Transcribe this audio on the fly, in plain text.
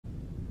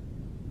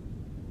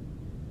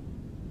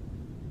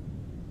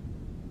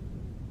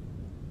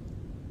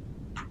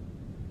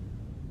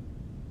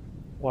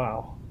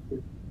Wow.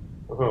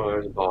 Oh,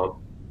 there's a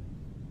bomb.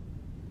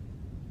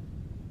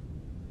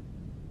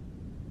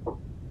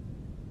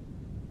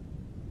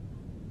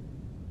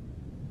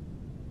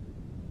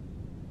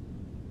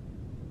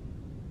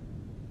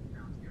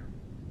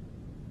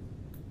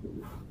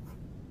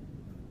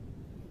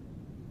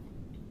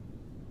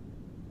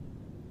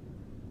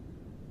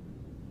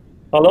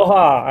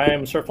 Aloha, I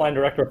am Surfline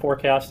Director of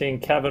Forecasting,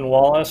 Kevin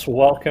Wallace.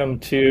 Welcome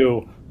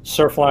to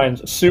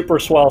Surfline's Super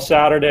Swell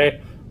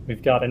Saturday.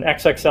 We've got an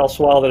XXL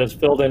swell that has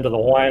filled into the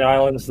Hawaiian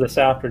Islands this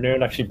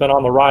afternoon. Actually been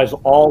on the rise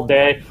all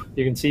day.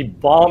 You can see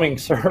bombing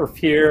surf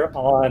here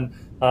on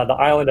the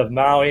island of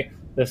Maui.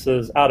 This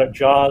is out at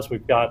Jaws.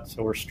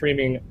 So we're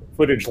streaming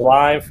footage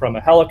live from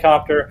a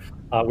helicopter.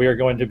 We are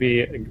going to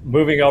be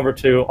moving over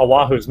to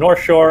Oahu's North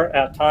Shore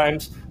at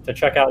times to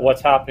check out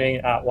what's happening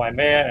at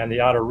Waimea and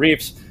the outer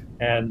reefs.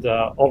 And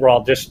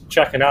overall, just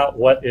checking out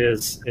what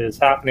is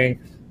happening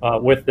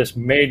with this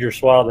major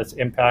swell that's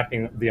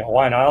impacting the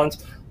Hawaiian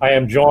Islands. I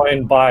am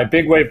joined by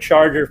Big Wave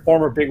Charger,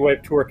 former Big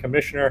Wave Tour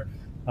Commissioner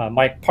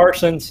Mike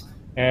Parsons,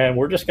 and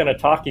we're just going to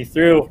talk you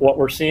through what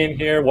we're seeing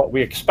here, what we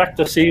expect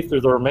to see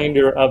through the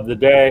remainder of the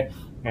day,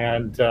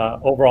 and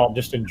overall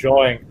just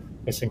enjoying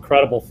this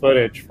incredible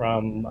footage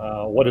from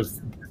what is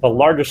the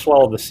largest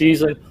swell of the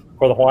season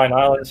for the Hawaiian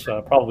Islands,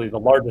 probably the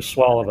largest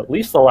swell of at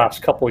least the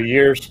last couple of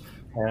years.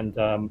 And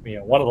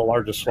one of the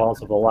largest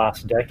swells of the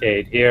last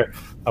decade here.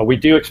 We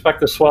do expect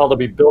the swell to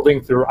be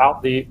building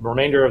throughout the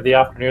remainder of the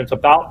afternoon. It's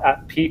about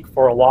at peak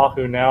for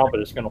Oahu now, but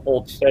it's going to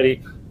hold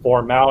steady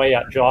for Maui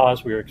at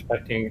Jaws. We are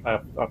expecting a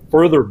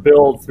further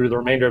build through the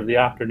remainder of the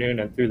afternoon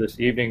and through this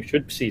evening.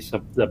 Should see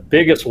the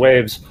biggest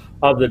waves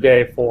of the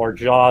day for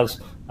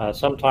Jaws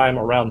sometime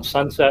around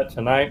sunset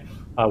tonight.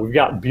 We've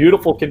got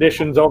beautiful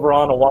conditions over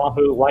on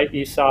Oahu, light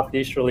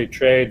east-southeasterly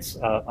trades,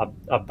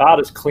 about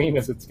as clean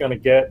as it's going to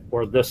get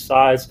for this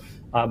size.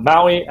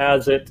 Maui,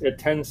 as it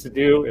tends to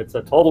do, it's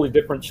a totally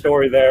different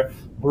story there.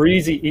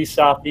 Breezy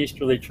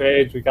east-southeasterly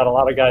trades. We've got a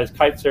lot of guys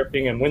kite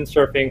surfing and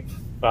windsurfing,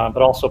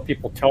 but also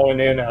people towing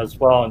in as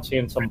well and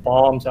seeing some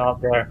bombs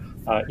out there.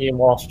 Ian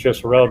Walsh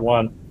just rode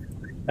one.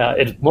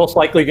 It's most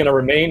likely going to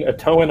remain a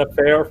tow-in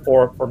affair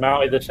for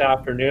Maui this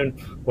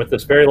afternoon with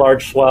this very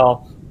large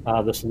swell.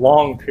 This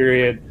long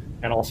period,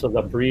 and also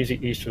the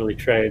breezy easterly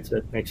trades.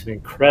 It makes it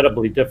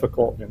incredibly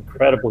difficult and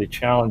incredibly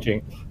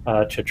challenging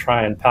to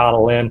try and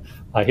paddle in.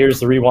 Here's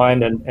the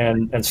rewind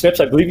and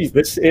Snips. I believe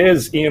this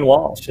is Ian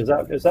Walsh. Is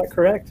that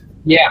correct?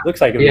 Yeah,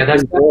 Looks like it. yeah,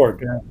 that's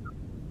board.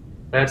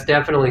 that's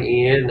definitely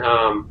Ian.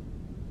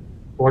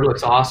 Board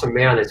looks awesome,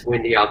 man. It's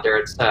windy out there.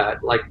 It's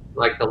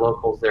like the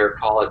locals there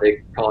call it.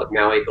 They call it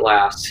Maui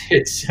glass.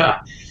 It's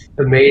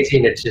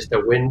amazing. It's just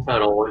a wind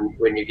tunnel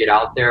when you get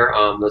out there.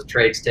 Those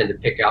trades tend to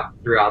pick up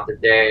throughout the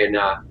day, and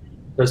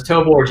those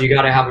tow boards, you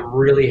got to have them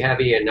really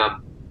heavy. And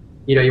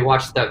you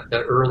watch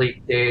the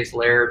early days,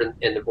 Laird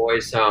and the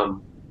boys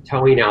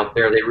towing out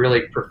there. They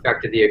really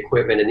perfected the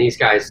equipment. And these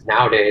guys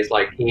nowadays,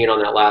 like Ian on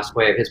that last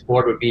wave, his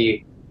board would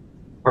be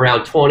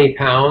around 20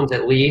 pounds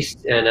at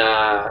least, and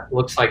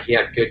looks like he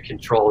had good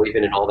control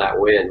even in all that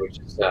wind, which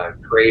is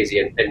crazy.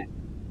 And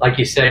like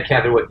you said,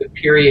 Kevin, with the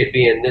period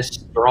being this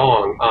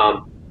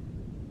strong,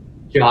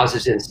 Jaws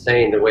is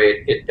insane the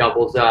way it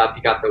doubles up.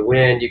 You got the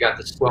wind, you got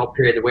the swell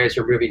period. The waves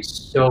are moving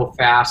so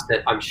fast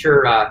that I'm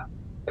sure a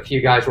few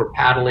guys were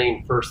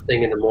paddling first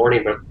thing in the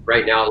morning, but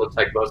right now it looks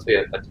like mostly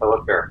a tow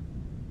affair.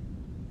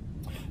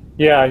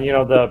 Yeah,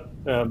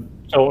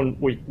 so when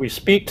we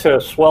speak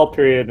to swell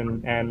period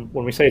and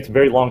when we say it's a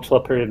very long swell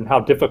period and how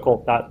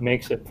difficult that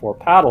makes it for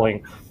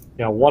paddling,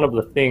 one of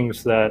the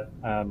things that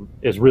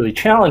is really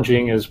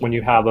challenging is when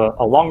you have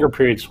a longer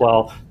period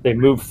swell, they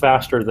move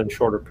faster than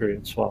shorter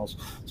period swells.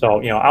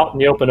 So, out in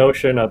the open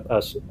ocean,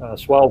 a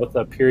swell with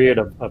a period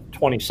of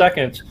 20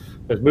 seconds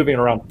is moving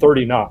around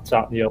 30 knots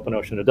out in the open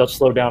ocean. It does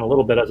slow down a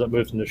little bit as it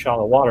moves into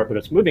shallow water, but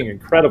it's moving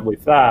incredibly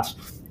fast.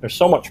 There's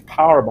so much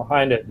power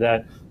behind it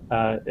that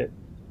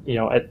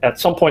at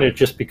some point it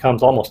just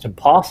becomes almost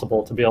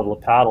impossible to be able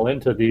to paddle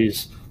into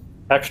these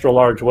extra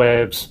large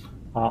waves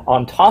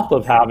on top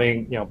of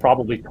having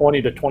probably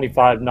 20 to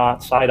 25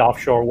 knot side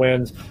offshore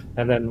winds.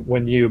 And then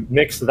when you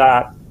mix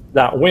that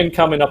wind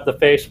coming up the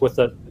face with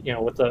a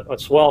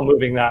swell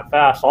moving that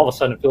fast, all of a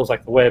sudden it feels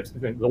like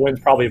the wind's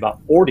probably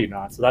about 40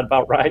 knots. Is that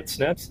about right,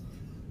 Snips?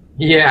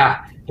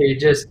 Yeah, you're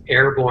just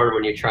airborne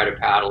when you try to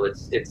paddle.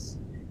 It's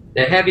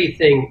the heavy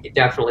thing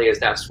definitely is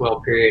that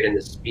swell period and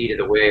the speed of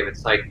the wave.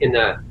 It's like in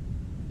the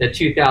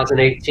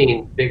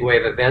 2018 big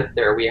wave event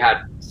there, we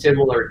had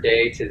similar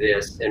day to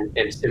this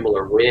and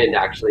similar wind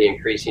actually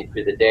increasing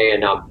through the day.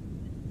 And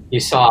you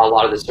saw a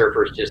lot of the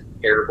surfers just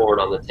airborne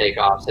on the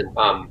takeoffs. And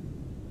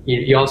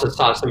you also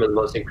saw some of the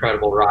most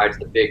incredible rides,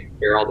 the big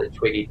barrel that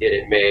Twiggy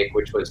didn't make,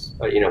 which was,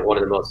 one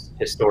of the most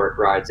historic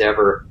rides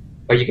ever.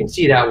 But you can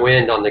see that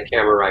wind on the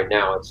camera right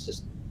now. It's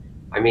just,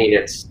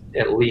 it's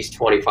at least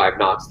 25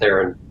 knots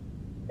there.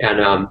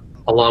 And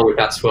along with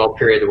that swell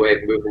period, the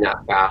wave moving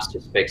that fast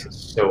just makes it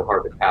so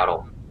hard to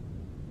paddle.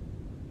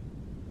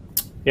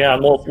 Yeah,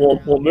 and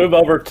we'll move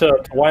over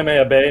to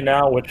Waimea Bay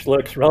now, which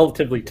looks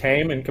relatively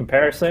tame in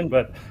comparison,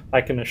 but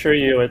I can assure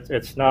you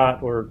it's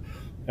not.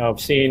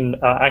 I've seen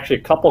actually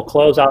a couple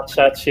closeout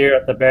sets here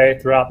at the bay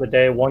throughout the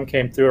day. One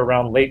came through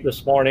around late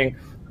this morning.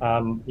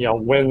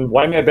 When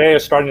Waimea Bay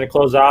is starting to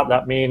close out,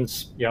 that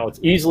means it's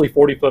easily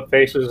 40-foot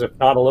faces, if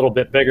not a little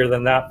bit bigger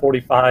than that,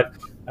 45,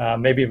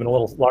 maybe even a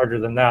little larger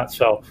than that.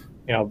 So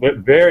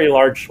very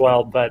large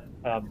swell, but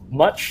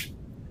much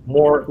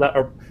more.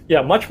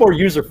 Much more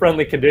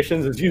user-friendly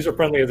conditions, as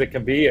user-friendly as it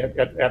can be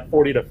at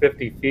 40 to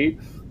 50 feet.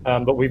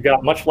 But we've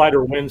got much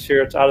lighter winds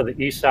here. It's out of the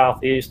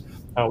east-southeast.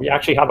 We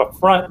actually have a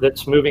front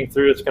that's moving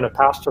through. It's going to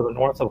pass to the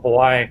north of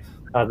Hawaii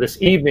this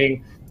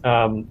evening.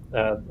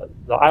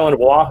 The island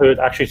of Oahu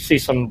actually see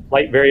some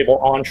light variable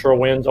onshore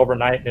winds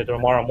overnight and into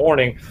tomorrow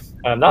morning.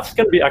 That's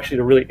going to be actually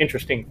the really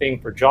interesting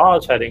thing for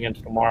Jaws heading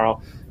into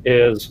tomorrow.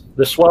 Is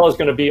the swell is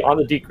going to be on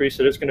the decrease.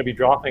 It is going to be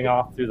dropping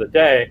off through the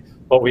day,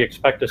 but we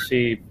expect to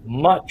see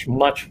much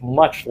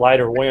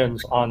lighter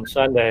winds on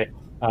Sunday.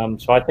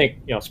 So I think,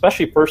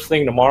 especially first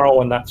thing tomorrow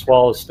when that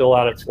swell is still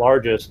at its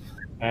largest,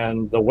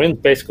 and the wind's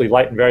basically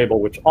light and variable,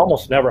 which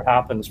almost never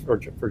happens for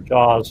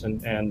Jaws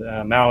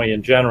and Maui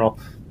in general.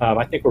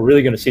 I think we're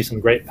really going to see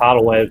some great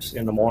paddle waves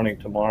in the morning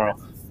tomorrow,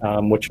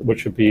 which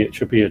should be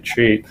a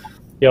treat.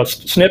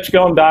 Snips,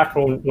 going back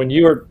when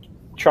you were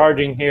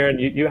charging here, and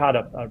you had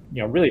a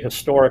really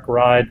historic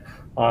ride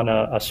on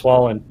a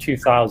swell in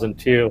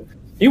 2002.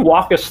 You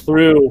walk us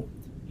through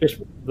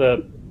just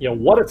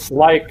what it's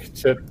like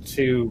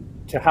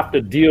to have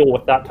to deal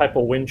with that type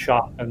of wind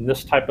shock and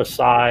this type of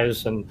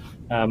size, and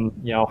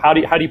how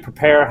do you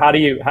prepare? How do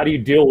you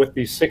deal with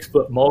these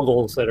 6-foot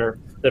moguls that are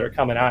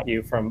coming at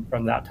you from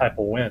that type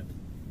of wind?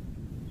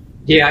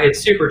 Yeah, it's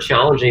super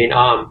challenging.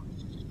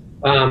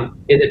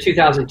 In the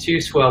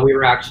 2002 swell, we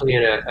were actually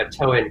in a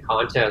tow-in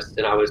contest,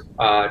 and I was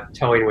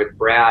towing with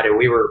Brad, and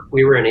we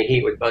were in a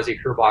heat with Buzzy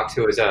Kerbox,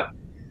 who was a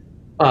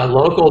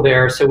local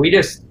there. So we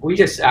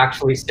just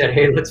actually said,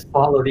 hey, let's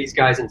follow these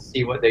guys and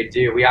see what they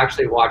do. We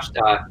actually watched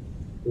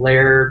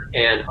Laird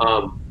and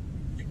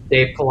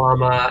Dave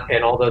Kalama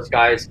and all those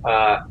guys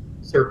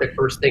surf it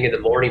first thing in the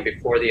morning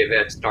before the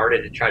event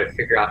started to try to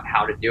figure out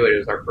how to do it. It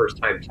was our first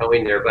time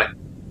towing there, but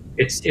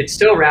it's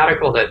still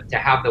radical to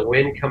have the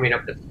wind coming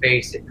up the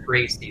face. It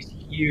creates these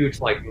huge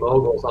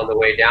moguls on the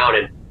way down,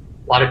 and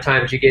a lot of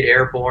times you get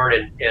airborne,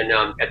 and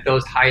at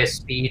those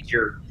highest speeds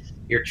you're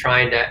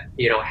trying to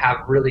have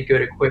really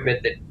good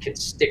equipment that can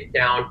stick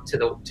down to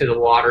the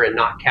water and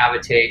not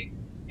cavitate,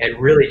 and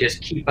really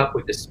just keep up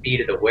with the speed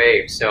of the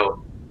wave.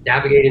 So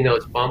navigating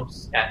those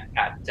bumps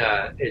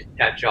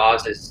at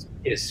Jaws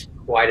is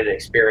quite an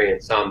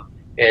experience.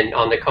 And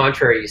on the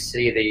contrary, you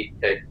see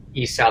the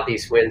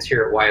east-southeast winds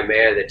here at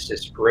Waimea that's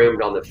just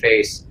groomed on the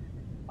face,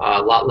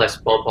 a lot less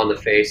bump on the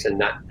face,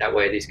 and that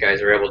way these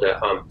guys are able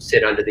to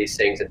sit under these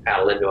things and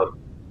paddle into them.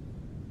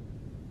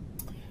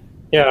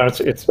 Yeah,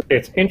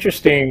 it's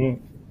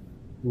interesting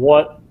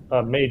what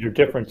a major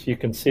difference you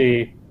can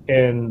see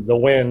in the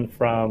wind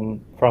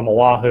from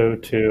Oahu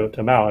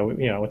to Maui.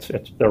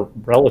 They're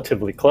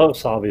relatively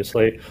close,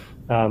 obviously,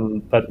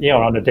 but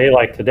on a day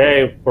like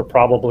today, we're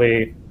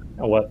probably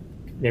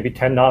maybe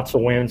 10 knots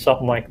of wind,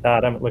 something like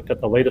that. I haven't looked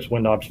at the latest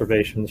wind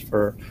observations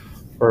for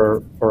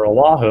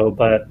Oahu,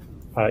 but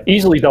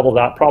easily double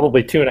that,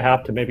 probably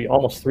 2.5 to maybe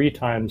almost 3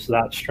 times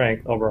that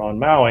strength over on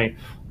Maui.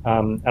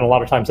 And a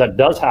lot of times that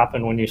does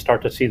happen when you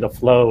start to see the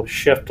flow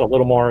shift a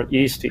little more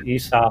east to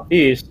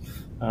east-southeast.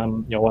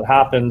 What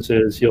happens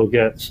is you'll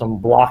get some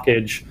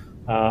blockage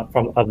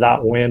of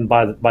that wind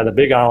by the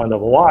Big Island of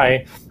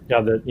Hawaii.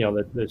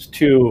 There's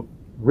 2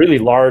 really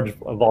large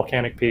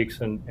volcanic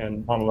peaks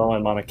in Mauna Loa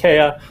and Mauna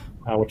Kea,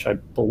 which I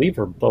believe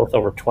are both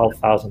over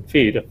 12,000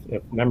 feet,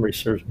 if memory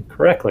serves me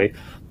correctly.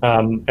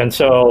 And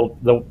so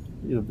the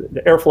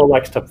airflow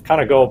likes to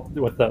kind of go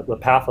with the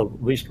path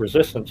of least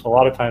resistance. A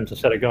lot of times,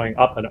 instead of going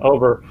up and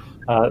over,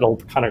 it'll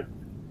kind of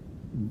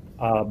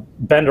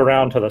bend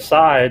around to the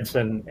sides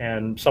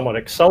and somewhat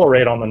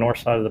accelerate on the north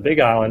side of the Big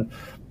Island,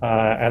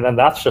 and then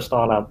that's just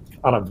on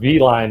a V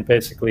line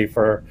basically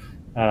for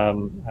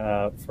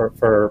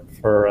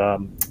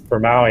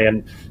Maui.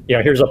 And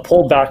here's a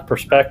pulled back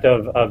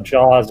perspective of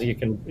Jaws.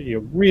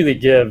 You really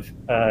get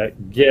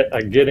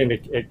a good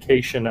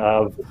indication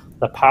of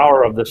the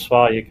power of the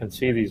swell. You can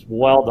see these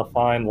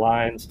well-defined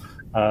lines,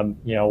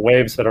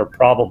 waves that are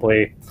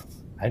probably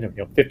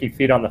 50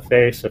 feet on the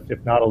face,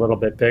 if not a little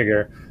bit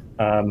bigger,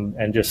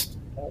 and just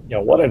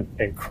what an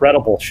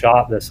incredible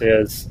shot this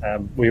is.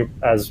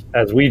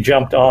 As we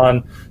jumped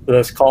on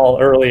this call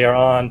earlier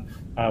on,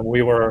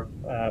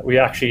 we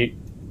actually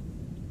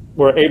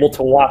were able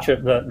to watch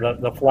it,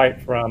 the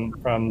flight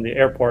from the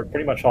airport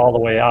pretty much all the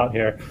way out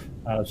here.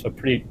 So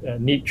pretty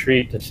neat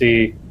treat to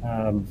see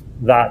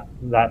that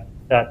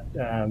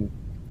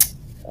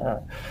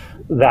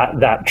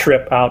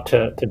trip out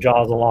to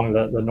Jaws along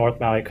the North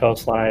Maui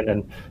coastline,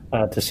 and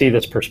to see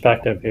this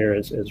perspective here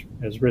is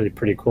really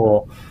pretty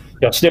cool.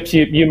 Snips,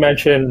 you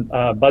mentioned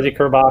Buzzy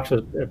Kerbox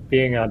as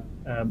being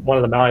one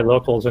of the Maui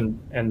locals,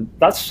 and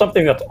that's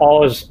something that's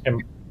always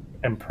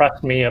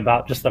impressed me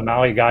about just the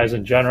Maui guys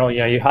in general. You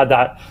know, you had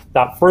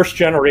that first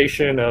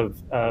generation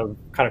of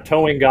kind of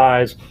towing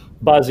guys,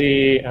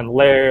 Buzzy and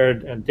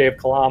Laird and Dave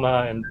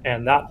Kalama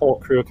and that whole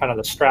crew, kind of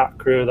the strap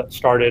crew that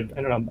started,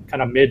 I don't know,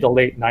 kind of mid to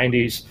late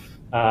 90s.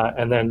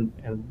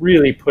 And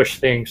really push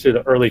things through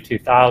the early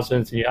 2000s.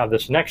 And you have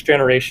this next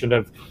generation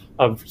of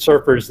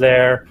surfers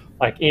there,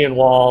 like Ian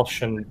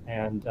Walsh and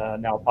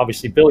now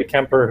obviously Billy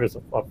Kemper, who's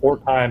a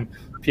four-time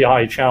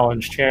PI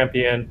Challenge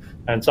champion,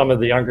 and some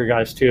of the younger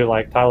guys too,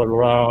 like Tyler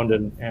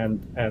Lerone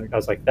and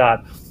guys like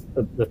that.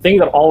 The thing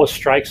that always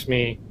strikes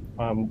me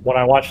when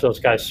I watch those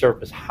guys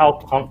surf is how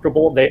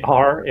comfortable they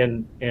are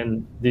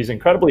in these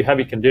incredibly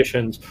heavy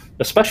conditions,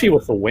 especially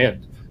with the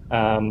wind.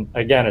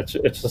 Again, it's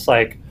just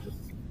like,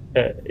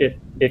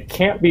 it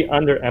can't be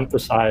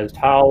underemphasized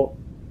how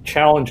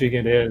challenging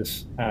it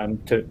is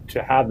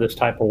to have this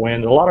type of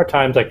wind. A lot of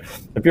times, like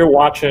if you're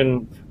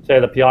watching,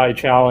 say, the PI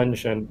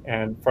Challenge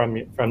and from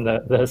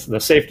the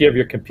safety of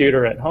your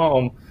computer at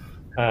home,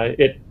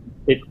 it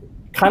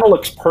kind of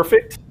looks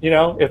perfect. You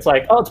know, it's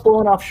like, oh, it's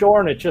blowing offshore,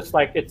 and it's just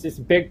like it's this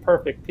big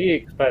perfect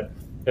peaks, but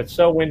it's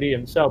so windy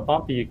and so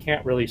bumpy you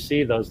can't really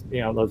see those, you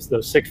know,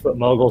 those 6 foot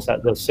moguls,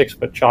 those 6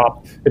 foot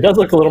chop. It does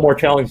look a little more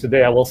challenging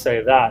today, I will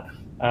say that.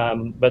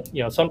 But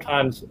you know,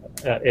 sometimes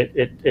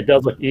it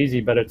does look easy,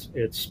 but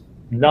it's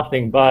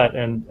nothing but.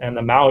 And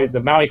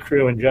the Maui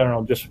crew in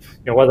general, just,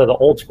 you know, whether the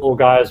old school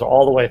guys or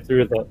all the way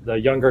through the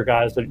younger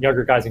guys and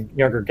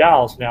younger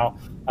gals now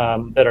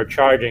that are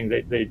charging,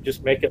 they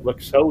just make it look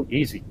so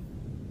easy.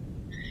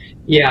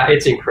 Yeah,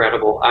 it's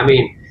incredible. I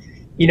mean,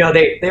 you know,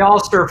 they all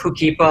surf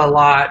Hukipa a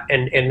lot,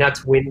 and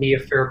that's windy a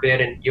fair bit.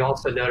 And you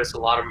also notice a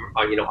lot of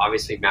them, you know,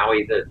 obviously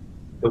Maui, the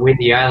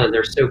windy island,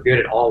 they're so good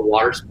at all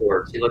water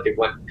sports. You look at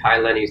what Kai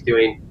Lenny's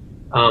doing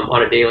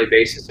on a daily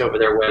basis over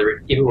there,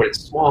 whether even when it's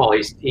small,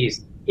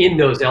 he's in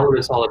those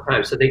elements all the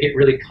time. So they get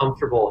really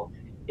comfortable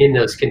in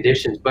those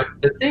conditions. But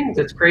the thing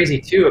that's crazy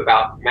too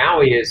about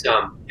Maui is,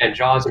 and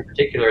Jaws in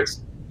particular,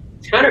 it's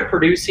kind of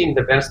producing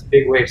the best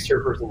big wave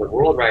surfers in the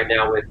world right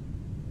now, with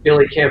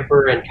Billy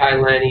Kemper and Kai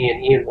Lenny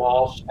and Ian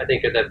Walsh. I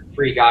think are the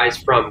 3 guys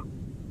from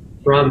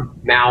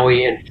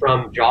Maui and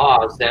from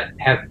Jaws that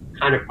have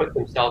kind of put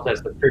themselves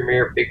as the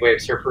premier big wave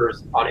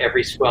surfers on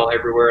every swell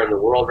everywhere in the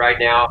world right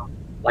now.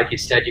 Like you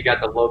said, you got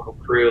the local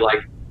crew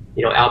like,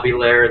 you know, Albie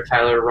Lair and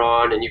Tyler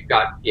Ron, and you've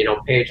got, you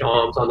know, Paige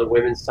Alms on the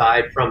women's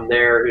side from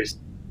there, who's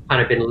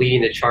kind of been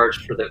leading the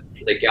charge for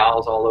the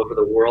gals all over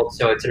the world.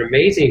 So it's an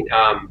amazing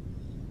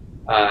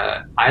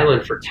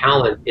island for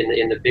talent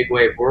in the big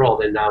wave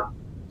world. And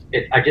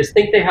I just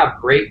think they have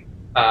great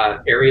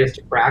areas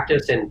to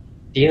practice, and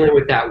dealing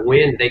with that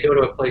wind. They go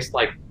to a place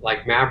like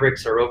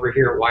Mavericks or over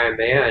here at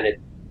Waimea, and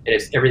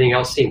it's everything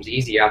else seems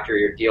easy after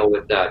your deal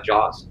with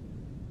Jaws.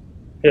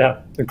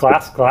 Yeah, the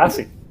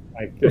classy,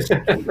 like just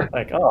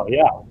like, oh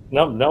yeah,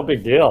 no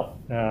big deal.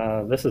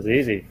 This is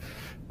easy.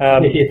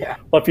 Yeah.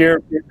 Well, if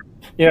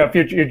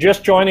you're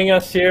just joining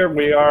us here,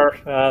 we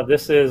are.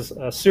 This is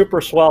a Super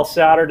Swell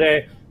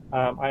Saturday.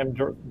 I'm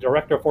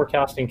Director of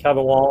Forecasting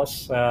Kevin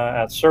Wallace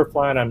at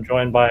Surfline. I'm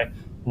joined by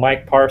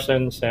Mike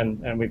Parsons,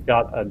 and we've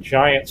got a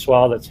giant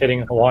swell that's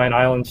hitting Hawaiian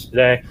Islands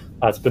today.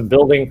 It's been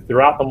building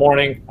throughout the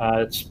morning.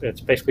 It's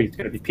basically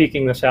going to be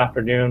peaking this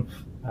afternoon.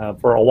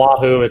 For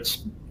Oahu,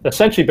 it's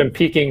essentially been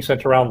peaking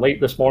since around late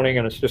this morning,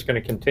 and it's just going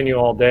to continue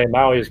all day.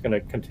 Maui is going to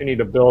continue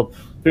to build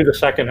through the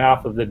second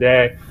half of the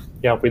day.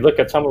 You know, if we look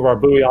at some of our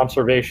buoy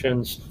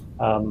observations,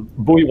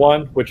 buoy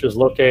 1, which is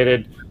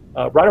located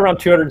right around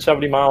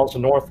 270 miles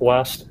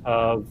northwest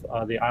of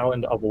the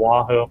island of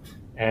Oahu,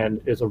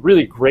 and is a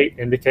really great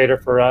indicator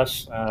for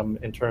us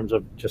in terms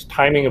of just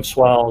timing of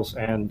swells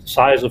and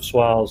size of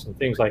swells and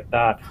things like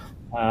that.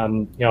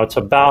 You know, it's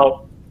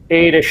about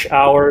 8-ish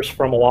hours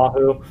from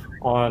Oahu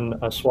on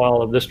a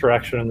swell of this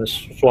direction in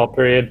this swell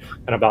period,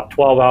 and about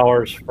 12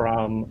 hours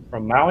from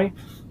Maui.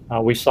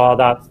 We saw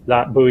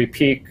that buoy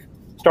peak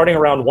starting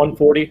around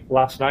 1:40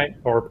 last night,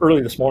 or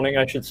early this morning,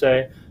 I should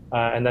say.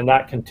 And then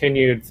that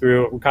continued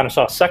through. We kind of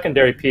saw a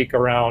secondary peak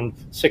around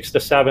 6 to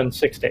 7,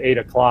 6 to 8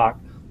 o'clock.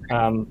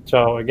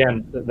 So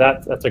again,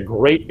 that's a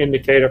great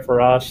indicator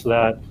for us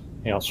that,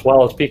 you know,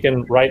 swell is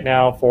peaking right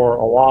now for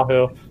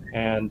Oahu,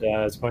 and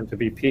it's going to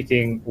be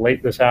peaking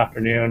late this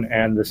afternoon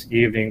and this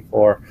evening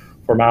for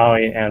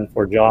Maui and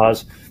for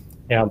Jaws.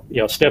 You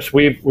know, Snips,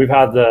 we've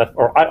had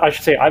I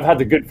should say, I've had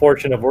the good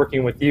fortune of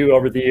working with you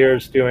over the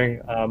years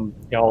doing, you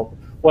know,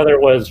 whether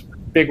it was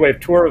big wave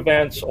tour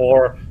events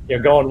or, you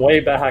know, going way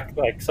back,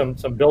 like some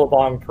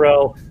Billabong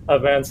Pro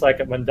events like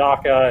at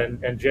Mandaka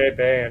and J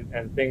Bay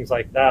and things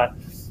like that.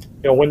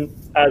 You know,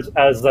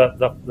 as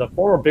the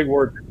former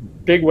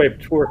big wave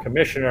tour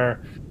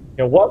commissioner,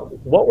 you know,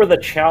 what were the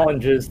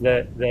challenges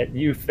that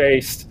you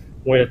faced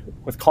with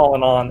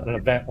calling on an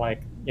event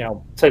like, you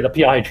know, say the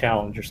PI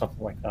Challenge or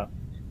something like that?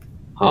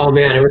 Oh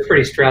man, it was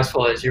pretty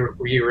stressful, as you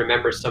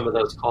remember some of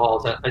those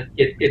calls.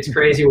 It's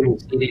crazy when you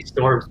see these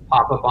storms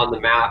pop up on the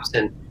maps,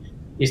 and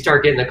you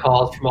start getting the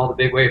calls from all the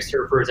big wave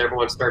surfers.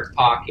 Everyone starts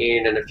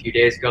talking, and a few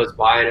days goes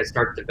by, and it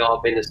starts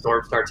developing. The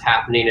storm starts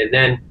happening, and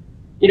then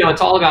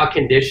it's all about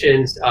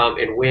conditions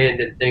and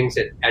wind and things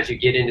that as you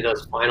get into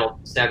those final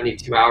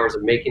 72 hours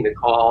of making the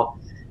call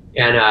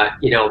and,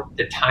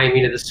 the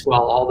timing of the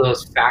swell, all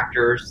those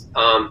factors.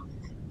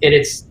 And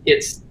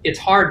it's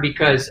hard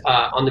because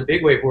on the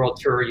Big Wave World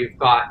Tour, you've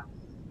got,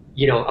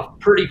 a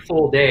pretty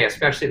full day,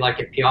 especially like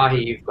at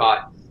Piahi, you've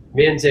got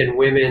men's and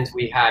women's.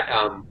 We had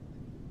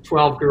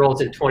 12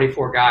 girls and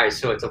 24 guys.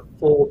 So it's a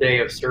full day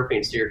of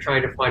surfing. So you're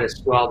trying to find a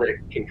swell that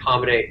can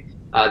accommodate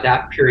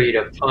that period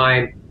of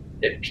time,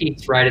 that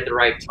peaks right at the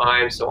right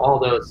time. So all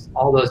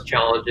those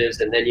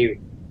challenges, and then you,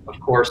 of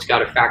course, got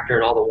to factor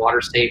in all the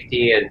water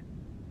safety and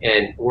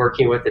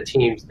working with the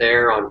teams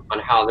there on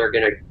how they're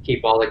going to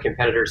keep all the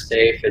competitors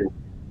safe. And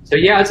so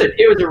yeah,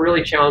 it was a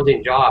really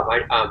challenging job.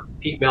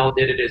 Pete Mel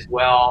did it as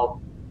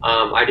well.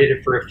 I did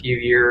it for a few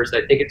years.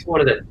 I think it's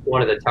one of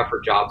the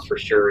tougher jobs for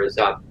sure. Is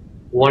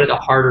one of the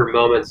harder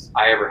moments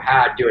I ever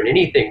had doing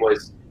anything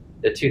was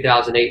the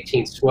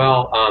 2018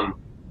 swell.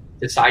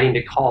 Deciding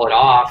to call it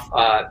off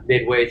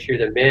midway through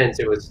the men's.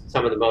 It was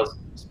some of the most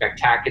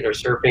spectacular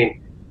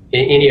surfing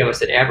any of us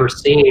had ever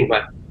seen,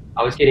 but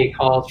I was getting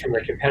calls from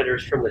the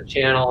competitors from the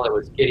channel. It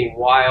was getting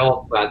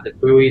wild. The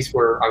buoys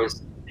I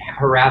was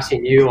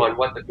harassing you on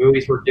what the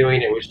buoys were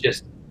doing. It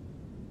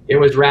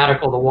was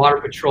radical. The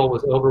water patrol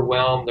was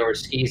overwhelmed. There were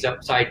skis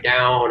upside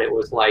down. It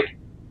was like,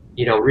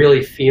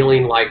 really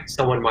feeling like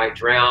someone might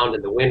drown,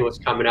 and the wind was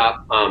coming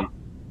up.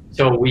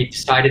 So we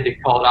decided to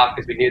call it off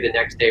because we knew the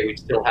next day we'd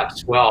still have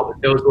swell.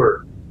 But those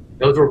were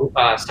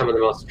some of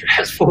the most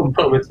stressful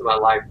moments of my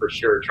life for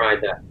sure, trying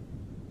to,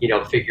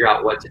 figure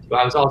out what to do.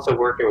 I was also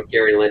working with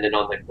Gary Linden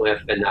on the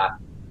cliff, and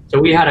so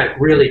we had a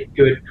really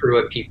good crew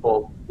of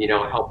people,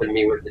 helping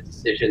me with the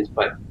decisions.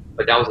 But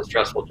that was a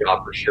stressful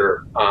job for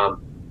sure.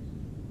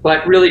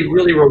 But really,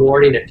 really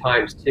rewarding at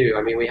times too.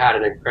 I mean, we had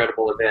an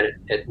incredible event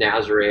at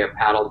Nazare, a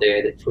paddle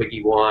day that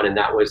Twiggy won, and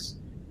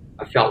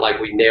I felt like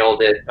we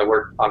nailed it. I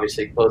worked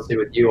obviously closely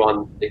with you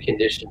on the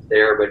conditions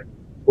there, but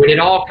when it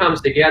all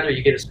comes together,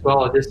 you get a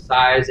swell of this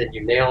size and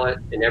you nail it,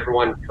 and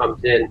everyone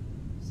comes in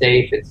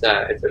safe. It's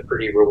a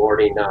pretty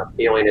rewarding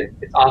feeling, and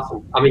it's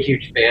awesome. I'm a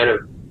huge fan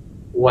of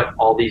what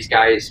all these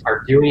guys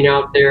are doing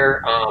out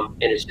there, and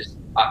it's just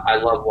I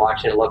love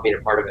watching. I love being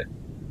a part of it.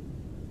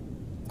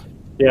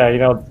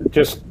 Yeah,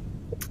 just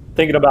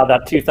thinking about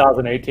that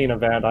 2018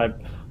 event, I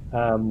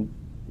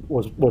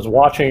was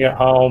watching at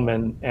home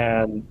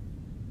and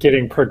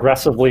getting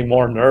progressively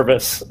more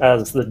nervous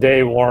as the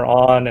day wore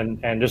on,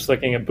 and just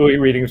looking at buoy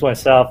readings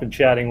myself and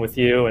chatting with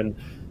you. And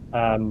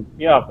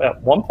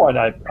at one point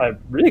I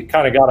really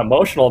kind of got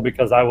emotional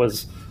because I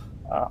was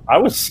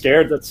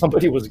scared that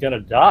somebody was going to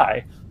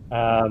die,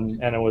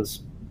 and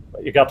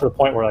it got to the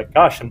point where, like,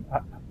 gosh,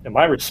 am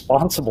I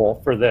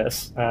responsible for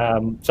this?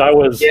 So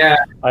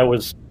I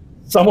was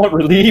somewhat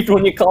relieved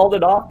when you called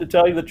it off, to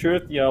tell you the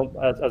truth.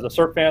 As a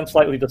surf fan,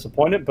 slightly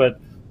disappointed, but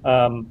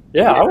I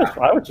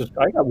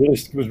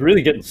was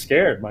really getting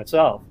scared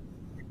myself.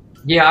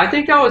 Yeah, I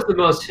think that was the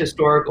most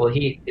historical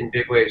heat in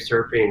big wave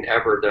surfing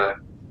ever. The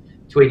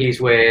Twiggy's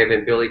wave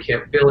and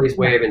Billy's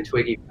wave and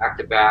Twiggy back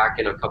to back,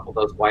 and a couple of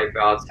those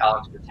wipeouts.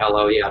 Alex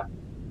Patello, yeah,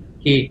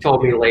 he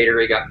told me later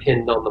he got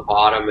pinned on the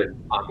bottom, and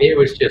it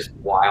was just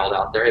wild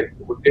out there. And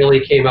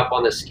Billy came up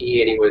on the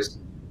ski, and he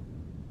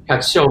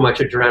had so much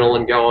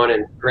adrenaline going.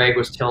 And Greg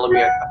was telling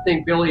me, I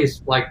think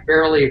Billy's like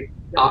barely.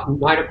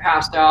 Might have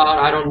passed out.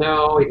 I don't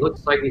know. He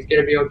looks like he's going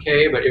to be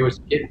okay, but it was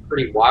getting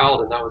pretty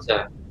wild, and that was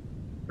a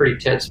pretty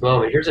tense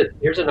moment. Here's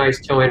a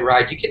nice toe-in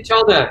ride. You can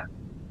tell the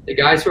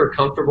guys who are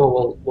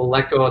comfortable will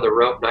let go of the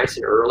rope nice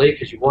and early,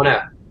 because you want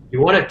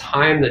to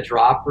time the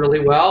drop really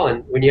well.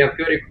 And when you have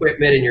good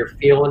equipment and you're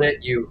feeling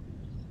it, you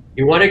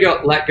want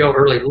to let go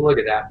early. Look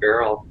at that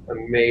barrel,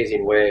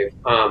 amazing wave.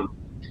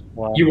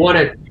 Wow. You want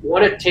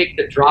to take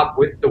the drop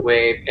with the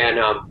wave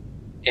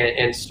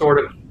and sort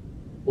of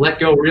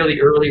let go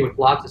really early with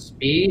lots of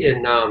speed,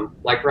 and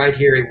like right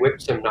here, he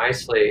whips him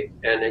nicely,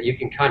 and you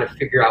can kind of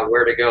figure out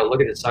where to go.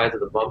 Look at the size of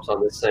the bumps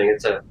on this thing.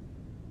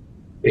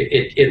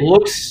 It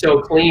looks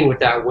so clean with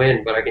that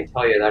wind, but I can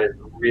tell you that is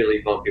a really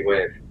bumpy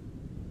wave.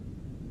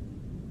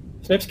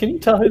 Snips, can you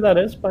tell who that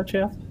is by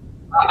chance?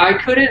 I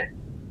couldn't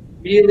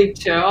really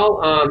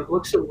tell.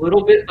 Looks a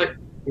little bit like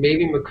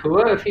maybe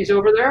Makua if he's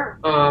over there.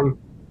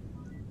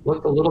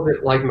 Looked a little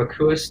bit like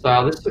Makua's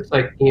style. This looks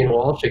like Ian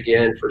Walsh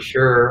again for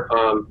sure.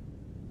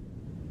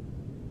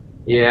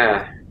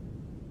 Yeah,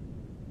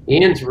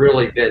 Ian's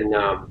really been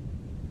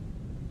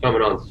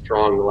coming on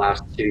strong the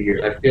last 2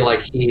 years. I feel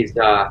like he's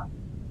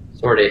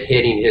sort of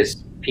hitting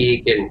his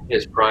peak and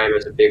his prime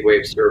as a big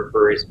wave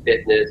surfer. His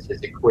fitness,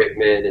 his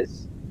equipment,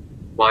 his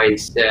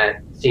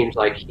mindset. Seems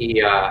like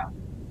he, I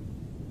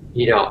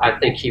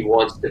think he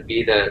wants to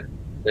be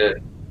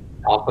the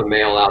alpha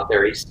male out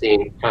there. He's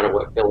seen kind of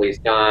what Billy's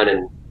done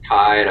and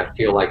Kai, and I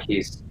feel like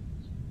he's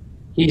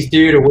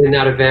due to win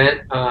that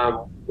event.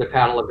 The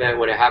paddle event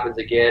when it happens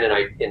again, and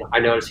I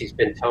notice he's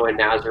been towing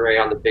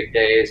Nazare on the big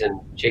days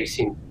and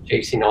chasing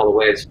all the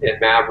way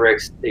at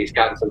Mavericks. He's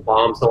gotten some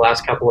bombs the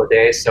last couple of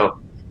days, so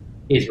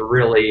he's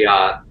really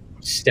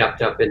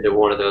stepped up into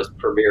one of those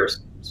premier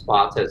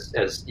spots.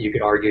 As you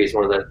could argue, he's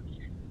one of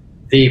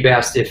the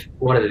best, if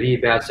one of the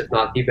best, if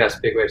not the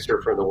best, big wave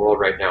surfer in the world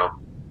right now.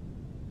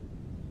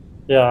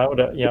 Yeah, I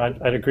would. Yeah,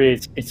 I'd agree.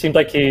 It seems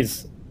like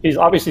he's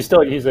obviously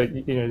still he's a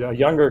a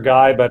younger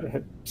guy, but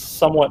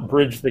somewhat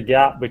bridged the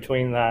gap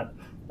between that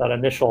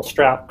initial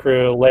strap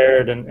crew,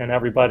 Laird and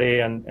everybody,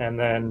 and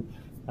then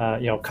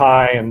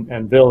Kai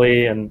and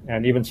Billy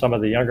and even some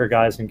of the younger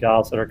guys and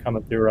gals that are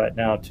coming through right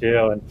now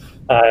too. And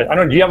I don't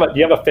know. Do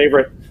you have a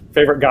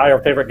favorite guy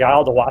or favorite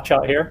gal to watch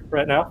out here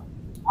right now?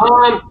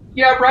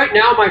 Yeah, right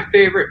now my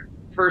favorite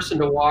person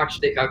to watch,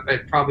 I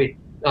probably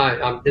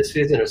this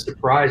isn't a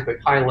surprise, but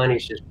Kai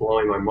Lenny's just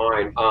blowing my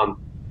mind.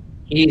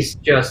 He's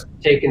just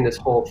taken this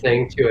whole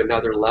thing to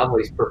another level.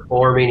 He's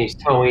performing, he's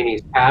towing,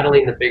 he's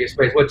paddling the biggest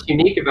waves. What's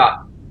unique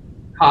about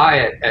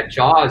Kai at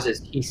Jaws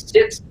is he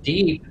sits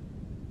deep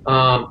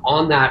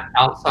on that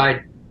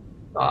outside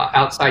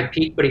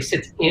peak, but he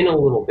sits in a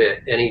little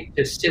bit, and he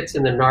just sits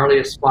in the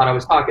gnarliest spot. I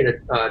was talking to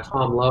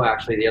Tom Lowe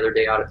actually the other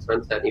day out at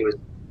Sunset, and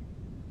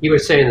he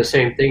was saying the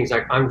same things.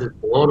 Like, I'm just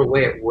blown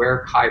away at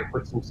where Kai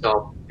puts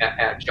himself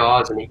at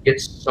Jaws, and he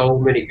gets so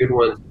many good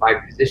ones by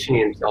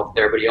positioning himself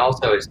there, but he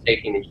also is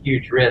taking a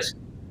huge risk.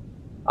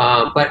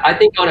 But I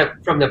think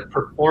from the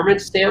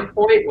performance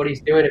standpoint, what he's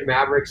doing at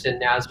Mavericks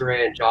and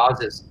Nazare and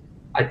Jaws is,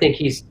 I think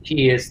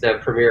he is the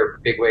premier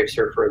big wave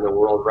surfer in the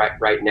world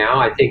right now.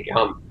 I think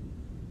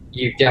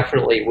you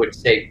definitely would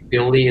say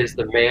Billy is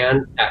the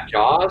man at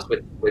Jaws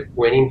with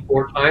winning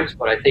 4 times,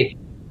 but I think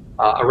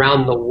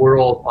around the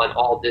world on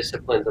all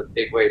disciplines of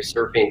big wave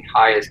surfing,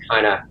 Kai has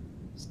kind of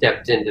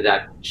stepped into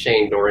that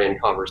Shane Dorian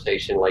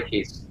conversation. Like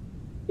he's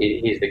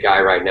the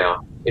guy right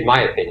now, in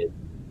my opinion.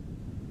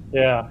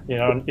 Yeah,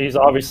 he's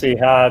obviously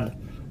had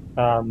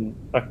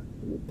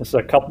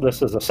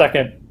this is a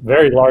second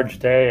very large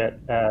day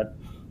at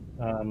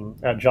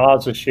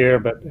Jaws this year,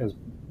 but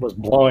was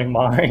blowing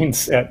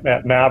minds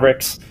at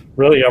Mavericks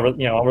really over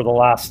the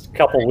last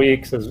couple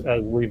weeks as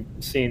we've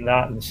seen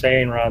that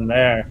insane run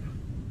there.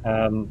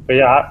 But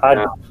yeah,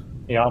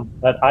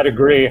 I'd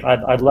agree.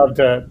 I'd love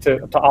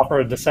to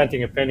offer a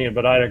dissenting opinion,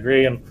 but I'd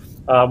agree. And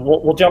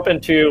we'll jump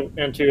into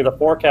the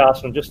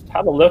forecast and just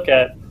have a look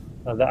at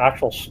the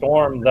actual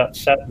storm that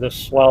set this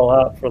swell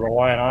up for the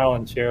Hawaiian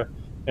Islands here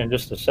in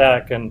just a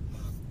sec. And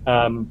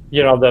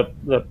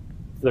the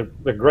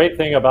great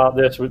thing about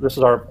this is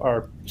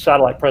our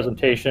satellite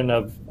presentation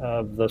of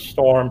the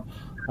storm.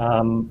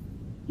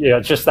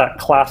 It's just that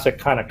classic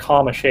kind of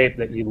comma shape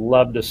that you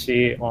love to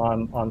see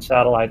on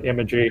satellite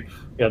imagery.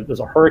 There's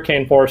a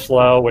hurricane force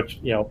low,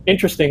 which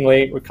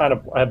interestingly, we kind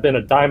of have been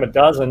a dime a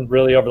dozen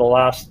really over the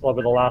last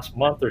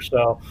month or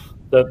so.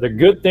 The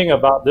good thing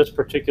about this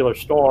particular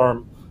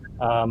storm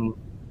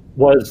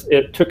was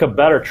it took a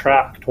better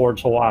track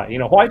towards Hawaii.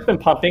 Hawaii's been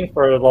pumping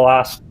for the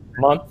last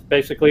month,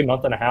 basically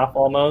month and a half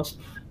almost,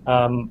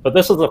 but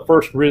this is the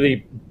first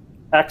really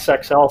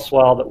XXL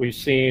swell that we've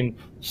seen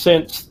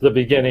since the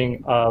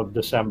beginning of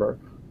December,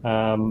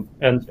 and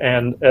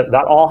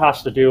that all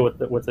has to do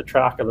with the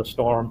track of the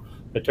storm.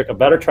 It took a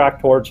better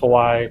track towards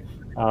Hawaii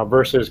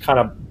versus kind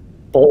of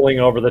bowling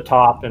over the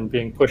top and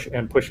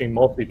pushing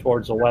mostly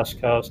towards the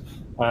west coast.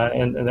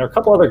 And there are a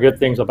couple other good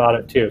things about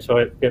it too. So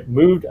it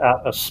moved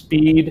at a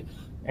speed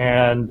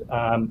and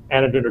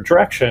in a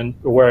direction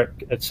where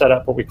it set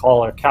up what we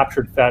call a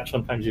captured fetch.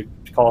 Sometimes you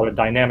call it a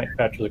dynamic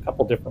fetch. There's a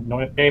couple different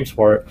names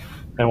for it.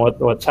 And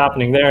what's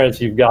happening there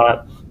is you've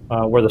got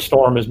where the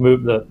storm has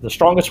moved, the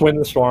strongest wind in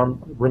the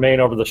storm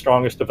remain over the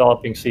strongest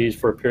developing seas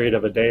for a period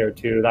of a day or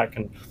two. That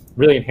can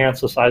really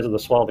enhance the size of the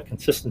swell, the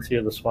consistency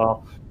of the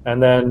swell.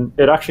 And then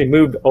it actually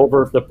moved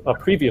over a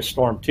previous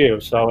storm too.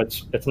 So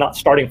it's not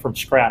starting from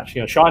scratch.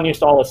 Sean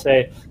used to always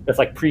say it's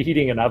like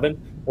preheating an oven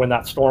when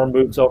that storm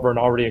moves over an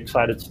already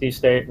excited sea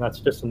state. And that's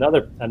just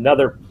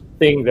another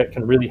thing that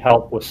can really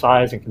help with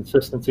size and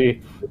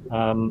consistency.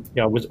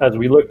 As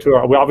we look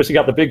to we obviously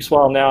got the big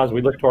swell now. As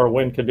we look to our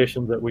wind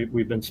conditions that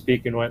we've been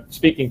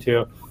speaking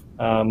to,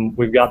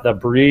 we've got the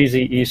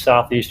breezy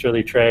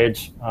east-southeasterly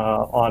trades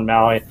on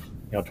Maui,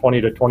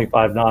 20 to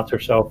 25 knots or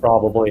so,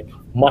 probably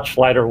much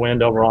lighter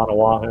wind over on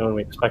Oahu, and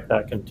we expect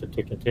that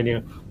to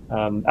continue.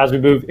 As we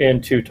move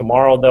into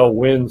tomorrow, though,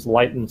 winds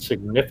lighten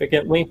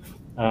significantly.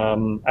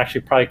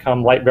 Actually, probably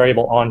come light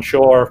variable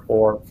onshore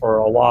for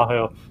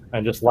Oahu,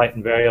 and just light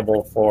and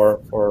variable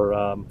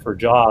for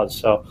Jaws.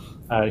 So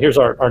here's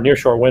our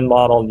nearshore wind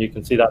model, and you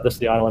can see that this is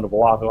the island of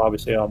Oahu.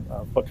 Obviously, I'm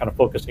kind of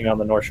focusing on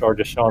the North Shore,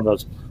 just showing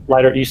those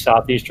lighter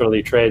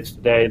east-southeasterly trades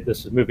today.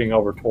 This is moving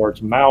over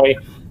towards Maui,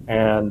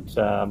 and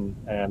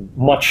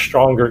much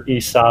stronger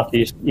east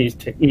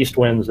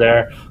winds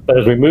there. But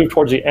as we move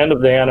towards the end of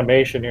the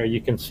animation here,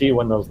 you can see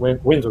when those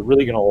winds are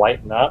really going to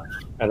lighten up,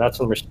 and that's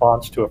in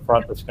response to a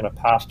front that's going to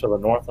pass to the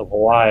north of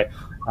Hawaii.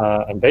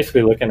 And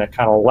basically looking at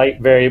kind of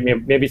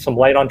maybe some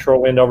light onshore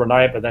wind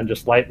overnight, but then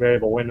just light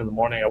variable wind in the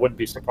morning. I wouldn't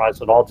be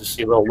surprised at all to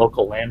see a little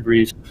local land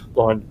breeze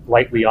blowing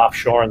lightly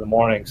offshore in the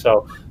morning.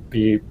 So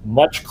be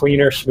much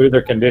cleaner,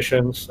 smoother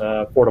conditions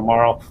for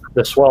tomorrow.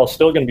 The swell is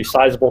still going to be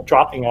sizable,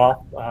 dropping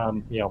off,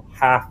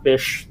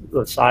 half-ish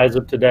the size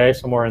of today,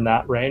 somewhere in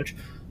that range.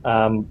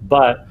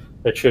 But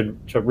that should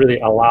really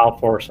allow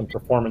for some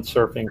performance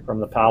surfing from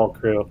the paddle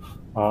crew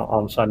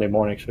on Sunday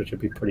mornings, which would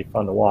be pretty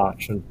fun to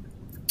watch. And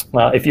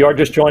if you are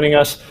just joining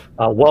us,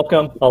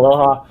 welcome,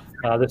 aloha.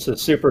 This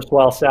is Super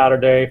Swell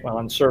Saturday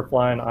on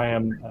Surfline. I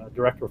am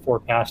Director of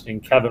Forecasting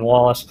Kevin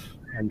Wallace.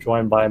 I'm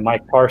joined by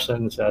Mike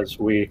Parsons as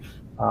we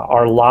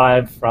are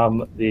live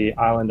from the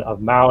island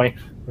of Maui.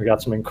 We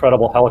got some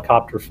incredible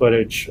helicopter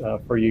footage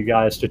for you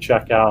guys to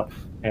check out,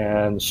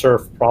 and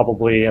surf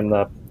probably in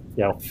the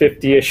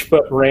 50-ish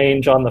foot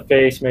range on the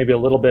face, maybe a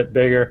little bit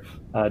bigger.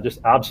 Just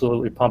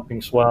absolutely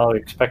pumping swell. We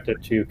expect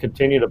it to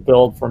continue to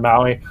build for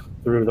Maui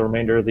through the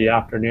remainder of the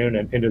afternoon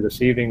and into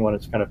this evening when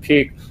it's going to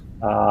peak.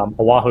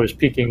 Oahu is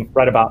peaking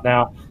right about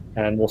now,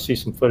 and we'll see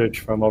some footage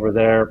from over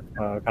there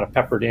kind of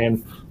peppered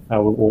in.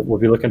 We'll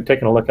be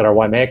taking a look at our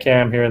Waimea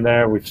cam here and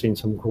there. We've seen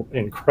some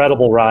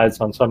incredible rides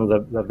on some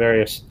of the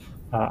various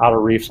outer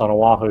reefs on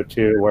Oahu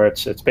too, where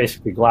it's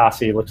basically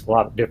glassy. It looks a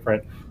lot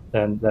different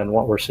than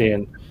what we're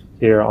seeing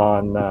here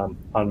on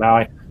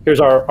Maui. Here's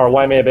our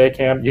Waimea Bay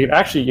cam. You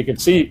can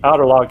see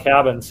outer log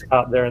cabins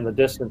out there in the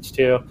distance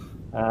too.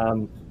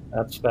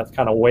 That's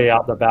kind of way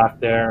out the back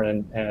there,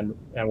 and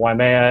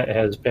Waimea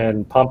has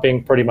been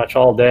pumping pretty much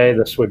all day.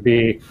 This would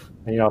be,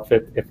 if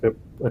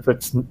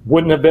it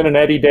wouldn't have been an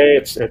eddy day,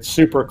 it's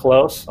super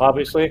close,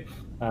 obviously.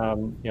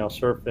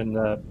 Surf in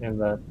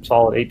the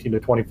solid 18 to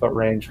 20 foot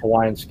range,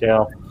 Hawaiian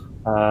scale.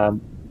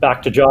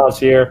 Back to Jaws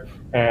here,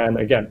 and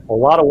again, a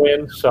lot of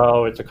wind,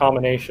 so it's a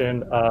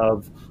combination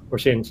of, we're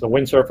seeing some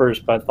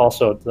windsurfers, but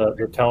also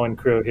the towing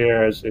crew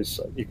here is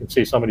you can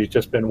see somebody's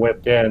just been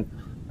whipped in.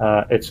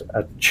 It's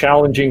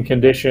challenging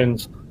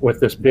conditions with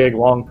this big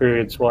long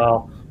period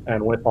swell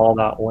and with all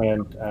that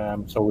wind,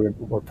 so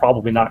we're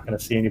probably not going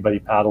to see anybody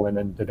paddling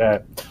in today.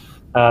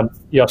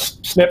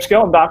 Snips,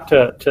 going back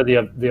to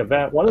the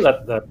event, one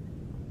of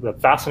the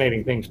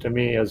fascinating things to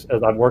me as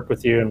I've worked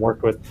with you and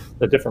worked with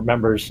the different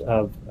members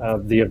of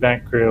the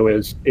event crew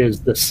is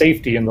the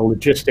safety and the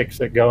logistics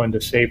that go into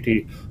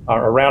safety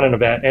around an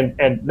event,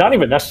 and not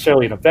even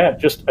necessarily an event,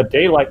 just a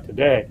day like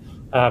today.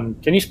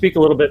 Can you speak a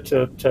little bit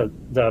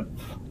to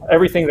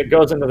everything that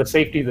goes into the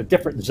safety, the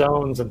different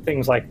zones and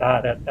things like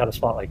that at a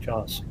spot like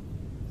Jaws?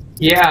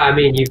 Yeah, I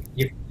mean,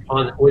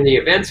 when the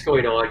event's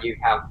going on, you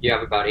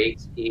have about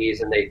 8 skis,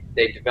 and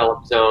they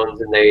develop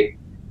zones, and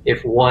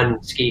if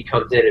one ski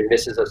comes in and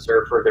misses a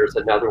surfer, there's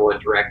another one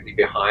directly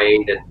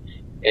behind,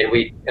 and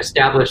we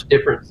establish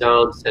different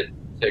zones to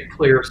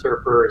clear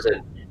surfers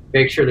and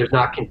make sure there's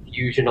not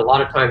confusion. A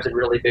lot of times in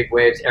really big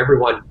waves,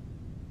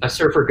 a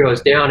surfer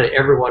goes down and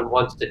everyone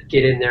wants to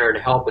get in there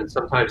and help, and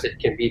sometimes it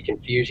can be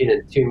confusing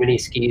and too many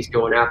skis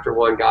going after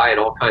one guy and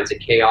all kinds of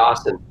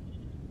chaos. And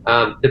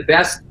the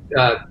best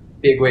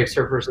big wave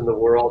surfers in the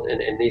world,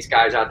 and these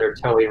guys out there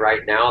towing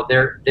right now,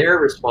 they're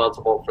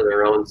responsible for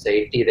their own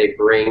safety. They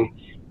bring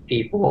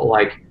people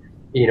like,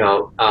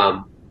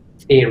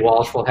 Ian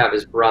Walsh will have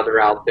his brother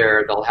out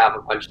there. They'll have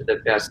a bunch of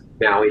the best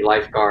Maui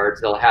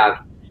lifeguards. They'll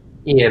have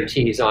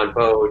EMTs on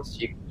boats.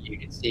 You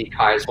can see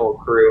Kai's whole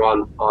crew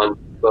on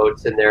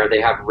boats in there.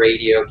 They have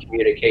radio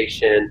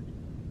communication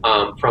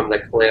from the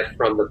cliff,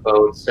 from the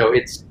boats. So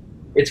it's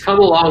come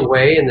a long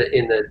way in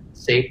the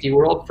safety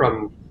world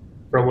from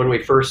when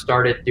we first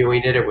started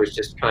doing it. It was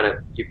just kind of,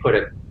 you put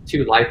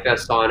 2 life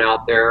vests on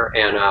out there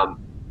and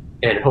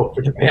hope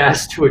for the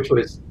best, which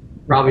was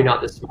probably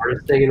not the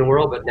smartest thing in the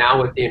world. But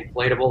now with the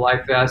inflatable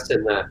life vests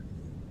and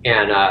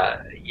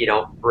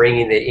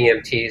bringing the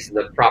EMTs and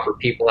the proper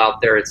people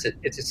out there, it's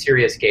a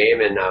serious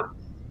game, and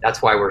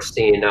that's why we're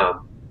seeing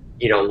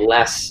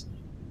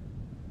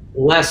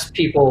less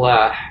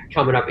people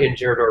coming up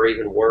injured or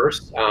even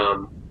worse.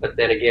 But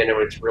then again,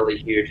 when it's really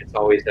huge, it's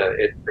always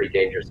a pretty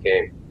dangerous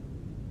game.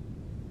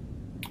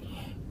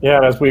 Yeah,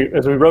 and as we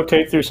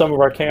rotate through some of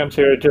our cams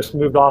here, it just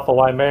moved off of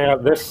Waimea.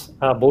 This,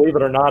 believe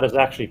it or not, is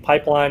actually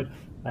pipeline.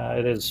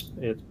 It's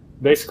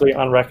basically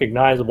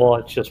unrecognizable.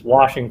 It's just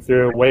washing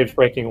through, waves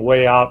breaking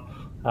way out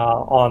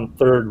on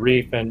Third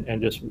Reef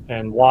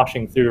and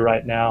washing through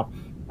right now.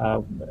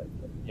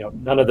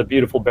 None of the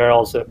beautiful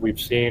barrels that we've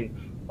seen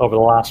over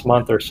the last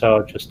month or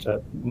so.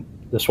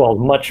 The swell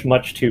is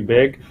much too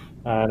big,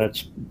 and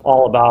it's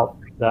all about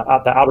the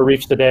outer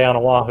reefs today on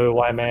Oahu,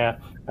 Waimea,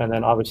 and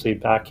then obviously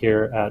back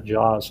here at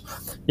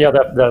Jaws. Yeah,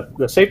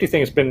 the safety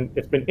thing it's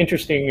been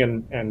interesting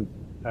and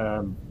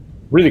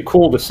really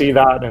cool to see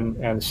that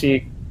and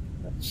see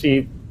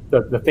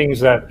the things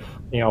that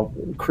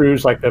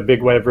crews like the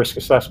Big Wave Risk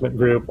Assessment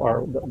Group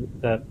are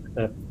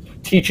the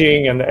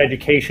teaching and the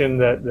education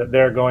that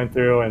they're going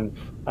through, and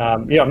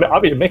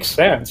obviously it makes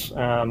sense.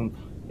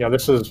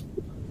 This is,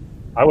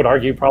 I would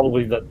argue,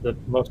 probably the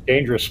most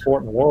dangerous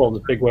sport in the world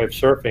is big wave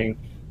surfing,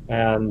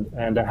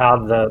 and to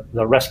have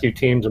the rescue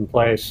teams in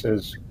place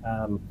is,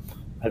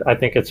 I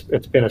think it's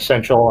been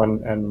essential,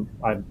 and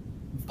I'm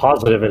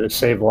positive it has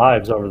saved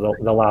lives over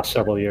the last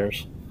several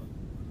years.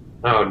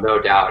 Oh,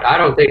 no doubt. I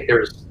don't think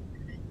there's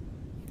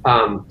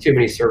too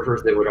many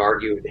surfers that would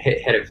argue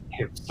have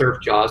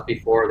surfed Jaws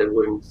before that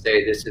wouldn't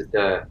say this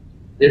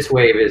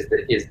wave is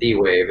the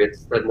wave.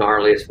 It's the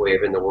gnarliest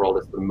wave in the world.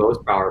 It's the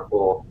most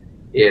powerful.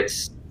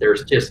 It's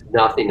There's just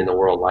nothing in the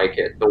world like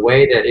it. The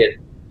way that it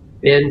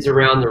bends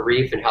around the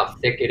reef and how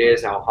thick it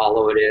is, how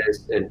hollow it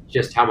is, and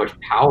just how much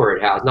power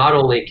it has. Not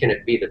only can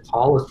it be the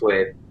tallest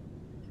wave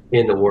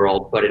in the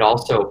world, but it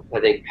also, I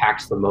think,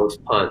 packs the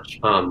most punch.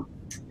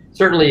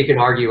 Certainly, you can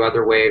argue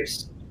other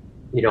waves,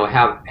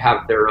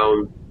 have their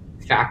own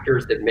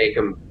factors that make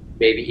them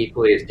maybe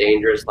equally as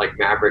dangerous, like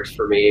Mavericks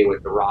for me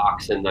with the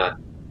rocks and the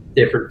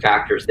different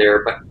factors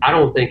there. But I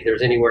don't think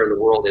there's anywhere in the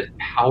world as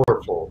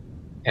powerful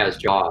as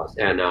Jaws.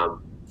 And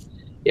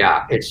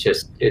yeah, it's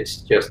just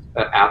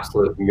an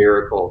absolute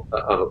miracle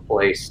of a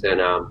place.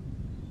 And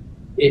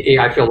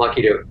I feel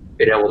lucky to have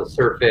been able to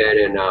surf it,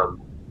 and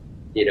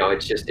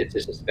it's just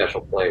a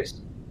special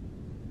place.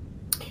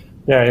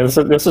 Yeah,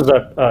 this is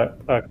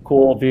a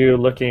cool view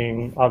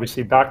looking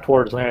obviously back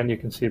towards land. You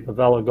can see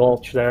Bavella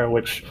Gulch there,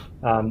 which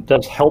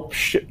does help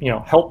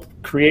help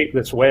create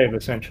this wave.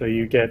 Essentially,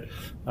 you get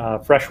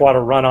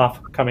freshwater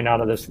runoff coming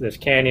out of this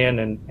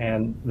canyon,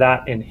 and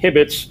that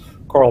inhibits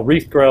coral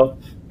reef growth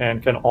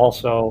and can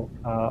also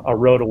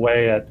erode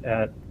away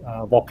at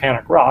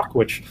volcanic rock,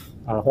 which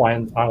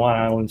Hawaiian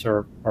Islands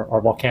are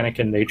volcanic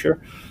in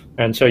nature.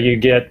 And so you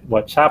get,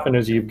 what's happened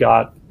is you've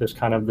got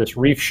this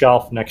reef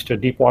shelf next to a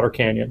deep water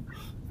canyon.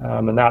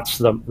 And that's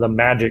the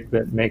magic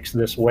that makes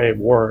this wave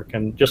work.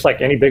 And just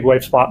like any big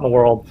wave spot in the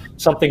world,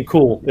 something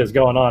cool is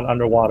going on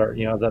underwater.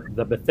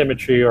 The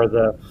bathymetry or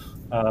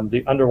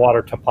the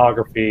underwater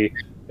topography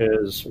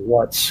is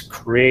what's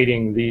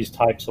creating these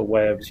types of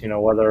waves.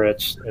 Whether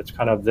it's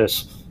kind of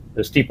this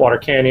deep water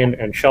canyon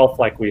and shelf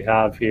like we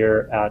have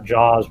here at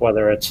Jaws,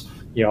 whether it's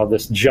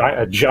this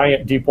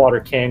giant deep water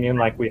canyon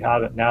like we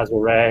have at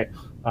Nazare,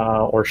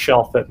 or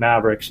shelf at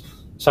Mavericks.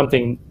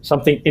 Something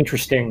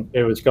interesting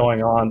was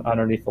going on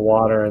underneath the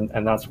water,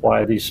 and that's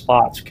why these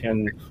spots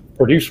can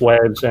produce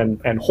waves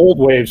and hold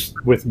waves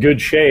with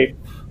good shape.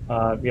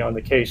 In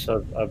the case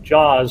of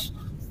Jaws,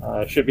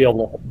 should be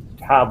able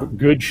to have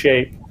good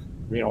shape,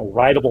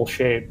 rideable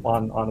shape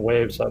on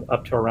waves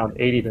up to around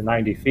 80 to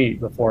 90 feet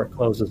before it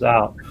closes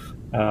out.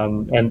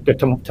 And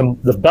to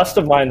the best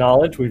of my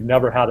knowledge, we've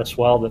never had a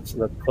swell that's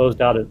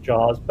closed out at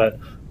Jaws, but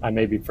I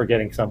may be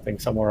forgetting something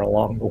somewhere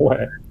along the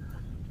way.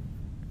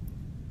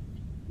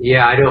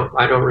 Yeah, I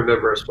don't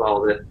remember a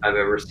swell that I've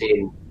ever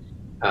seen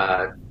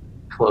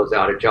close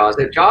out at Jaws.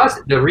 At Jaws,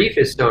 the reef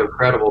is so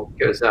incredible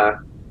because a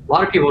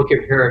lot of people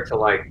compare it to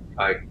like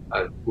a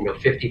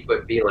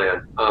 50-foot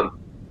V-land, and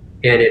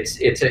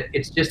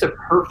it's just a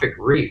perfect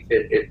reef.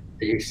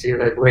 You see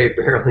that wave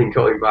barreling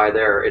going by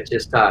there. It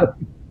just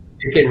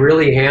it can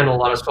really handle a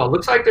lot of swell. It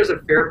looks like there's a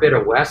fair bit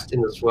of west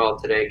in the swell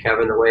today,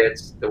 Kevin. The way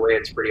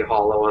it's pretty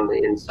hollow on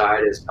the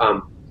inside is.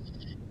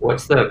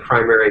 What's the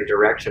primary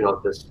direction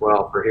of this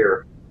swell for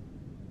here?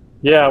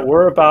 Yeah,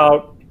 we're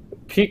about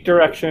peak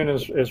direction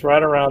is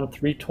right around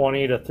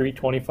 320 to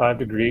 325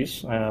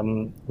 degrees,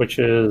 which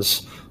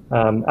is,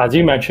 as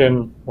you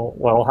mentioned, what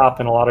will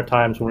happen a lot of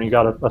times when you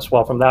got a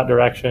swell from that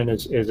direction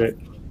is it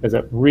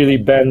really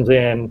bends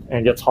in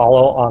and gets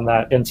hollow on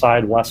that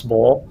inside west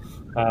bowl.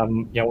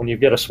 When you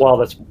get a swell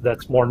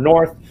that's more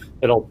north,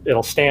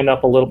 it'll stand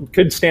up a little,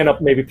 could stand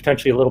up maybe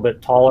potentially a little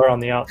bit taller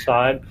on the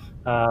outside,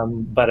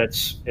 but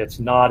it's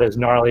not as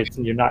gnarly.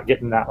 You're not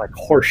getting that like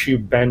horseshoe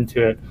bend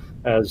to it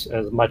as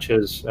much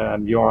as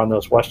you are on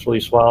those westerly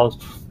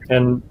swells.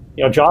 And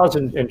Jaws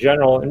in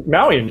general, and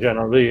Maui in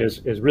general, really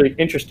is really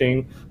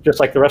interesting. Just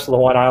like the rest of the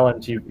Hawaiian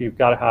Islands, you've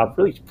got to have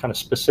really kind of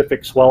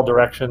specific swell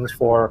directions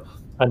for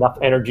enough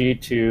energy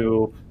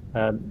to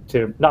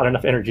not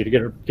enough energy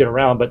to get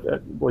around, but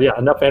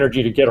enough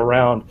energy to get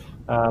around.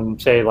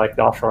 Say like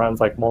the offshore islands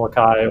like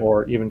Molokai,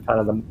 or even kind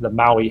of the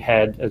Maui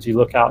head as you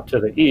look out to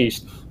the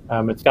east.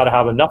 It's got to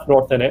have enough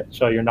north in it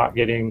so you're not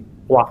getting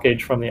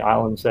blockage from the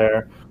islands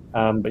there.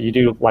 But you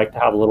do like to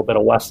have a little bit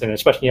of west in it,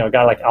 especially a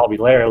guy like Albie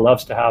Lair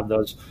loves to have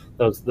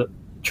the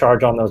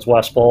charge on those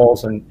west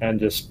bowls and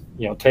just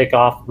take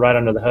off right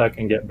under the hook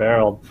and get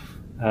barreled.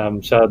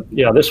 So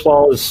this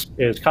swell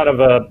is kind of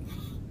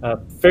a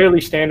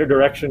fairly standard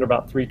direction,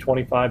 about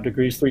 325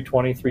 degrees,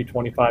 320,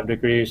 325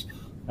 degrees.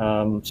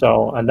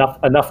 So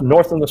enough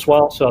north in the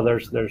swell, so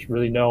there's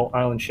really no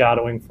island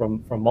shadowing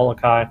from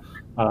Molokai,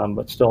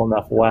 but still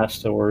enough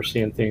west, so we're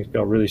seeing things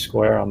go really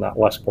square on that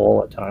west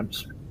bowl at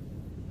times.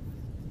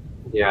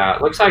 Yeah,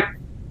 it looks like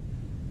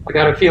I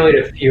got a feeling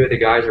a few of the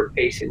guys are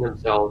pacing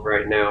themselves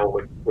right now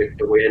with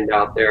the wind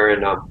out there,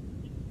 and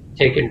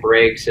taking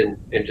breaks and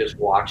just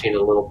watching a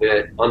little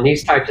bit. On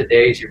these types of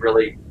days, you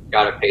really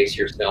got to pace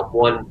yourself.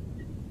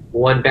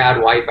 One bad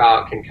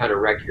wipeout can kind of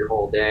wreck your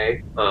whole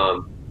day.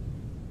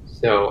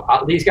 So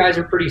these guys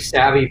are pretty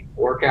savvy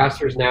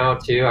forecasters now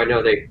too. I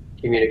know they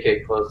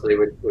communicate closely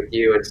with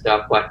you and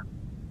stuff, but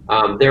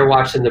they're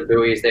watching the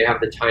buoys. They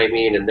have the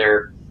timing, and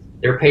they're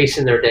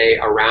pacing their day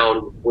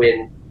around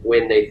when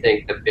they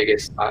think the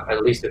biggest.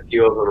 At least a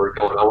few of them are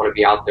going, I want to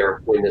be out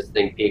there when this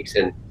thing peaks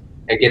and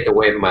get the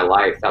wave of my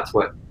life. That's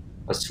what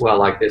a swell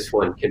like this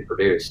one can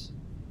produce.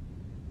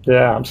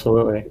 Yeah,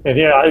 absolutely.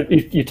 And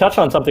you touch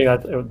on something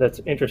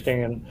that's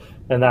interesting,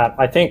 and that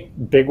I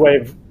think big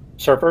wave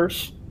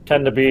surfers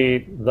tend to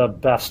be the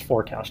best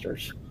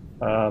forecasters.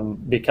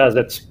 because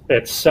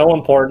it's so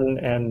important,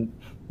 and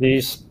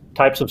these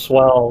types of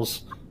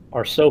swells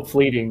are so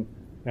fleeting.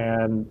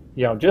 And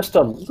just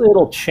a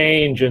little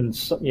change in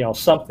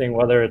something,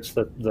 whether it's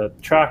the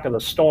track of the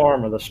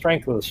storm or the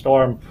strength of the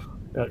storm,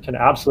 can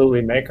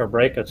absolutely make or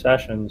break a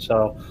session.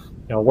 So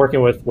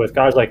working with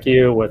guys like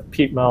you, with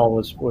Pete Mel,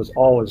 was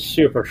always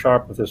super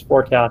sharp with his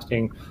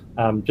forecasting.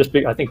 I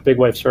think big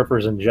wave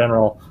surfers in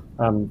general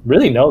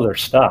really know their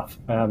stuff.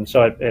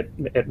 So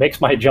it makes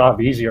my job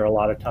easier a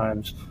lot of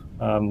times,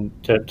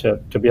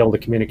 to be able to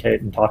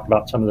communicate and talk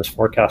about some of this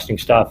forecasting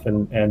stuff,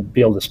 and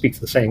be able to speak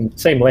the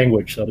same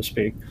language, so to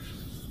speak.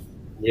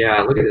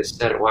 Yeah, look at this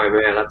set. Why,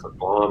 man, that's a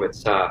bomb.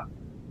 It's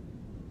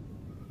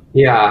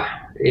yeah,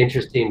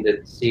 interesting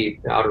to see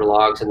the outer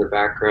logs in the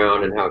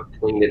background and how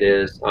clean it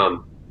is.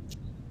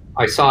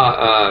 I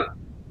saw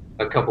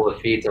a couple of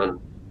feeds on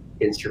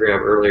Instagram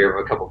earlier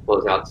of a couple of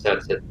closeout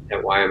sets at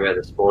YMA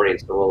this morning,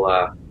 so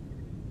we'll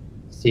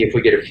see if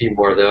we get a few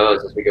more of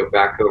those as we go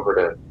back over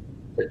to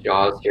the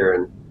Jaws here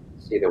and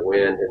see the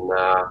wind. And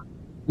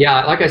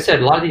yeah, like I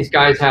said, a lot of these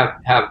guys have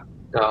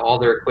all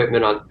their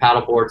equipment on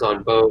paddle boards,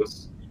 on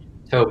boats,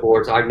 tow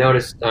boards. I've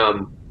noticed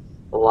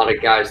a lot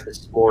of guys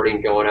this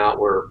morning going out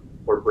were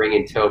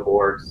bringing tow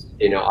boards,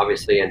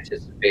 obviously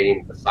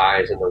anticipating the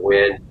size and the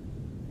wind.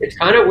 It's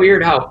kind of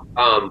weird how,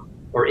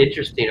 or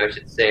interesting, I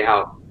should say,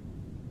 how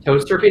tow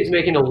surfing is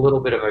making a little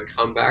bit of a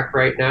comeback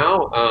right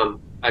now.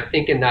 I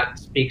think, and that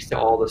speaks to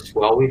all the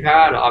swell we've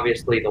had.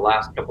 Obviously, the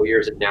last couple of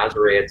years at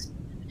Nazare,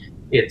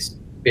 it's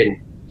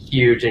been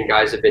huge, and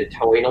guys have been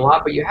towing a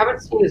lot, but you haven't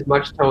seen as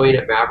much towing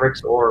at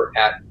Mavericks or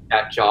at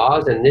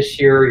Jaws. And this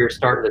year, you're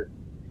starting to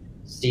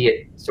see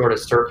it sort of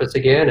surface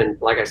again. And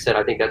like I said,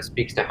 I think that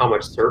speaks to how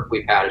much surf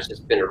we've had. It's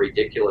just been a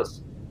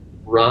ridiculous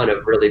run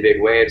of really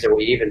big waves. And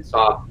we even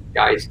saw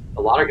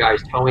a lot of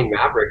guys towing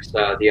Mavericks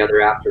the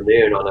other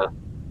afternoon on a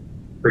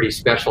pretty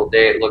special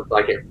day. It looked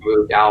like it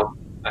moved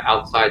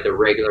outside the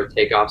regular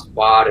takeoff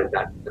spot, and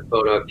that the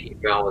photo of Pete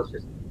Mel was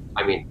just,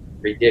 I mean,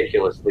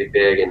 ridiculously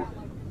big, and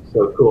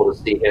so cool to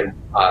see him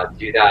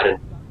do that.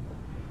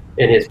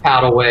 And his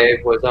paddle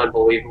wave was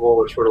unbelievable,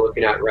 which we're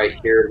looking at right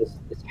here.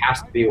 This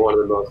has to be one of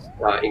the most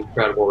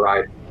incredible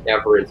rides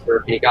ever in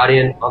surfing. He got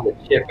in on the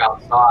chip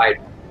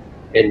outside,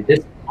 and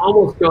this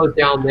almost goes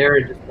down there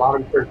and just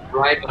bottom turns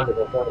right under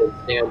the hood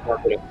and stands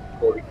up in a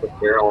 40-foot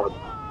barrel. And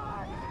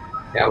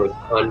that was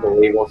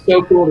unbelievable.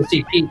 So cool to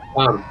see Pete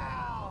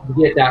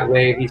get that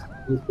wave. He's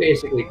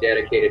basically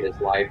dedicated his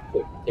life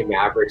to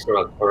Mavericks,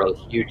 or a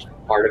huge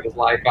part of his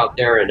life out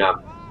there. And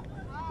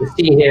to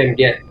see him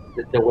get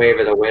the wave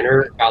of the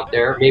winter out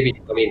there, maybe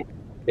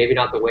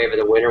not the wave of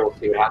the winter. We'll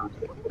see what happens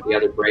with the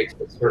other breaks,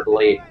 but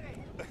certainly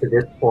to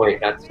this point,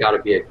 that's got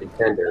to be a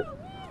contender.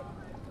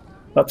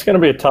 That's going to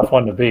be a tough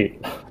one to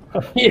beat.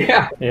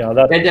 Yeah. And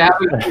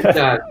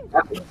to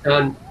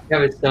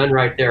have his son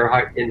right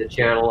there in the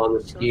channel on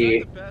the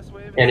ski,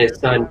 and his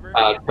son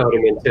towed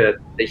him into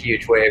the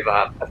huge wave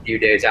a few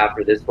days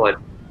after this one.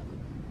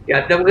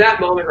 Yeah, that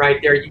moment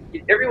right there,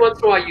 every once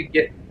in a while you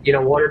get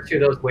one or two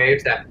of those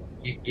waves that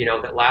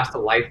that last a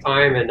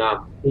lifetime, and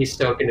he's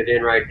soaking it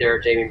in right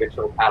there. Jamie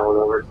Mitchell paddling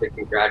over to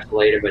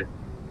congratulate him, and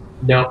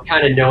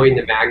kind of knowing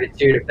the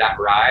magnitude of that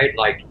ride,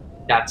 like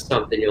that's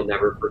something you'll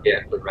never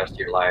forget for the rest of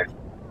your life.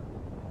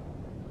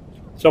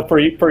 So for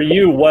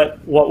you,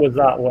 what was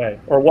that wave,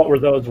 or what were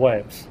those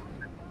waves?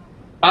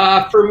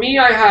 For me,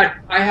 I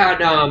had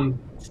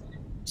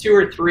two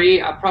or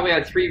three. I probably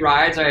had three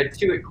rides. I had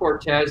two at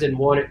Cortez and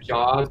one at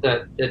Jaws.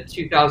 The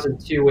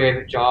 2002 wave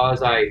at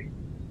Jaws, I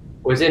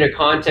was in a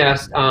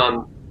contest,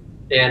 and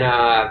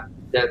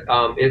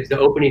it was the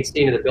opening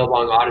scene of the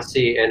Billabong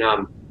Odyssey, and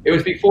it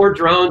was before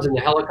drones, and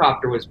the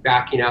helicopter was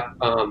backing up,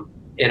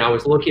 and I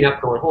was looking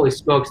up going, holy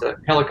smokes, the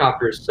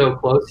helicopter is so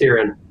close here.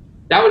 And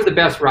that was the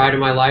best ride of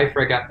my life,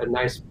 where I got a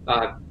nice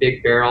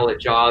big barrel at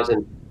Jaws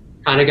and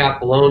kind of got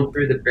blown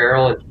through the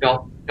barrel and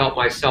felt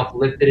myself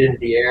lifted into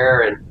the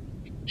air and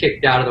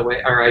kicked out of the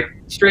way, or I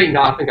straightened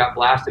off and got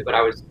blasted, but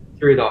I was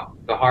through the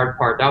hard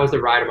part. That was the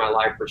ride of my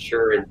life for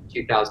sure in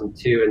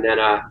 2002. And then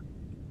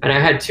and I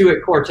had two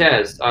at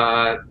Cortez,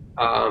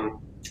 and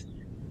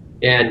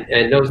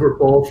those were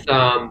both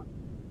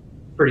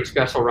pretty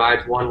special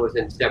rides. One was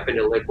in Step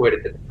Into Liquid.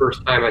 It's the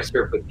first time I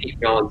surfed with Pete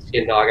Mel and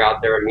Skin Dog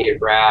out there, and me and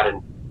Brad,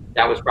 and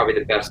that was probably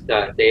the best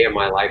day of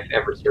my life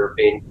ever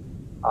surfing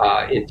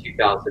in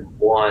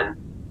 2001.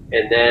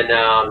 And then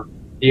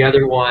the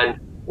other one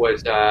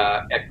was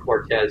at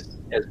Cortez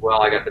as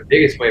well. I got the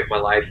biggest wave of my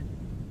life.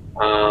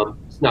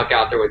 Snuck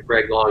out there with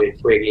Greg Long and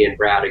Twiggy and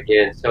Brad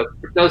again. So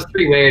those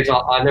three waves,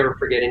 I'll never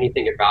forget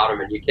anything about them.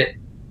 And you get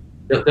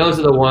those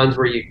are the ones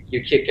where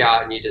you kick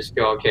out and you just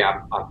go, okay,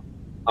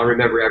 I'll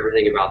remember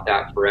everything about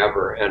that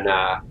forever. And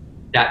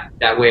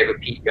that wave of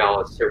Pete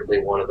Mel is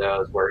certainly one of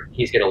those where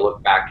he's going to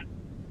look back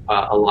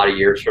a lot of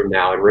years from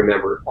now and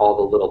remember all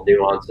the little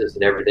nuances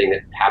and everything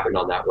that happened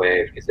on that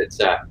wave, because it's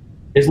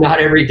not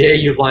every day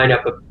you line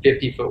up a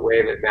 50-foot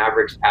wave at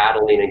Mavericks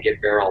paddling and get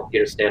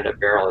a stand-up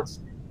barrel.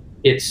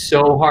 It's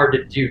so hard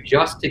to do,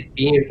 just to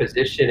be in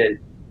position and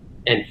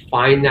and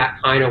find that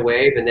kind of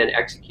wave and then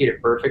execute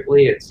it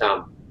perfectly, it's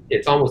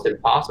almost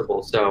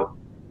impossible. So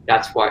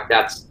that's why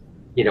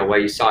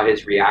you saw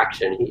his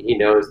reaction. He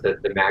knows the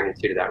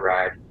magnitude of that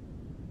ride.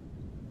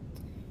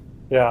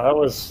 Yeah, that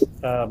was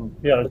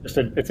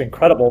it's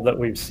incredible that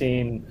we've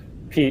seen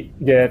Pete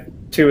get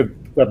two of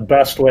the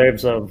best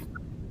waves of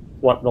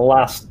the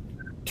last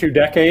 2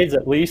 decades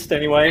at least,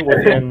 anyway,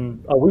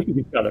 within a week of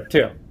each other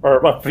too,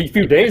 or a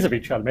few days of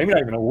each other, maybe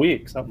not even a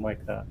week, something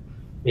like that.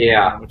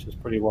 Yeah, which is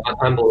pretty wild.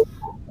 Unbelievable.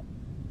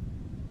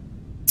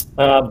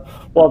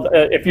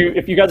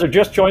 If you guys are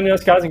just joining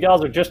us, guys and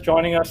gals are just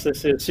joining us,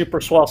 this is Super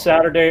Swell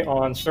Saturday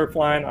on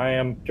Surfline. I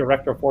am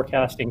Director of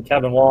Forecasting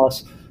Kevin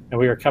Wallace, and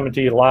we are coming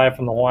to you live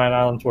from the Hawaiian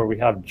Islands, where we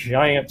have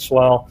giant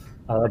swell,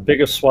 the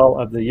biggest swell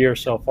of the year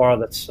so far,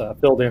 that's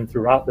filled in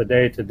throughout the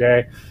day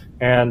today.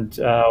 And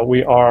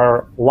we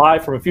are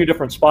live from a few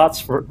different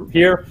spots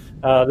here.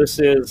 This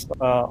is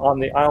on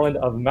the island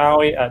of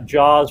Maui at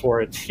Jaws,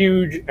 where it's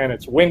huge and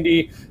it's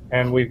windy,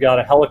 and we've got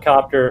a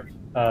helicopter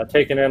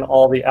taking in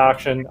all the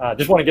action.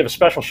 Just want to give a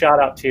special shout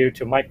out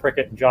to Mike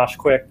Prickett and Josh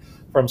Quick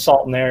from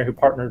Salt and Air, who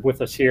partnered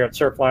with us here at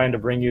Surfline to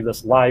bring you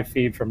this live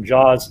feed from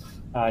Jaws.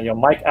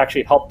 Mike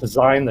actually helped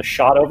design the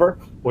shot over,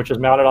 which is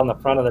mounted on the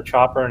front of the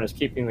chopper and is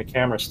keeping the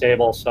camera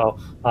stable. So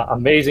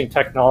amazing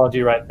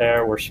technology right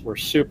there. We're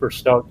super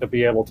stoked to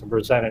be able to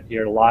present it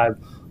here live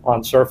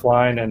on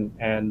Surfline.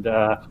 And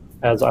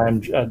as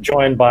I'm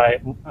joined by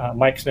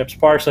Mike Snips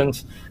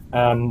Parsons,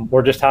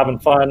 we're just having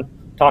fun,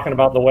 talking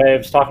about the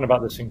waves, talking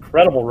about this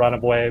incredible run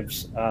of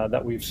waves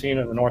that we've seen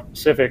in the North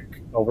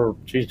Pacific over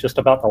just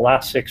about the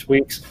last 6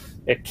 weeks.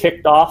 It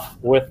kicked off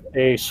with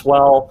a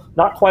swell,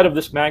 not quite of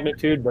this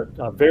magnitude, but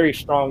a very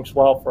strong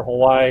swell for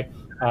Hawaii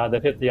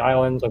that hit the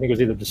islands. I think it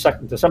was either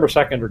December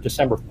 2nd or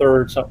December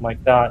 3rd, something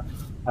like that.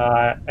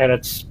 And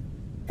it's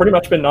pretty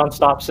much been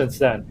nonstop since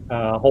then.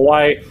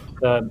 Hawaii,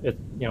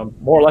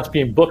 more or less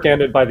being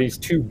bookended by these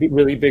two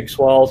really big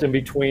swells. In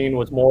between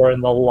was more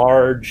in the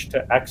large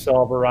to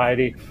XL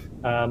variety.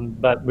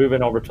 But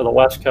moving over to the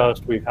West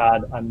Coast, we've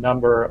had a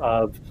number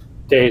of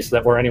days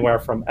that were anywhere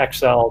from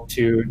XL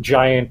to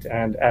giant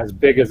and as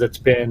big as it's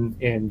been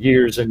in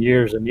years and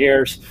years and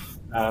years.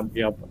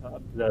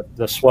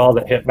 The swell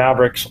that hit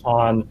Mavericks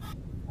on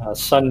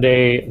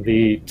Sunday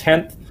the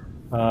 10th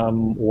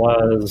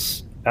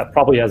was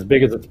probably as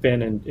big as it's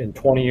been in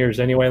 20 years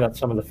anyway. That's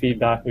some of the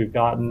feedback we've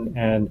gotten,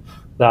 and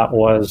that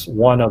was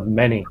one of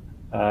many.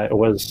 It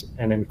was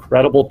an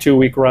incredible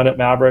 2-week run at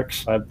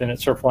Mavericks. I've been at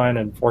Surfline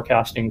and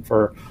forecasting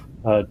for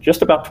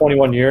just about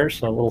 21 years,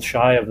 so a little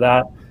shy of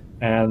that.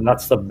 And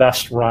that's the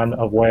best run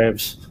of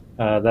waves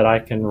that I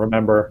can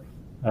remember.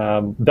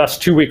 Best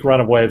 2-week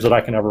run of waves that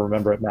I can ever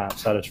remember at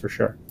Mavs, that is for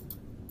sure.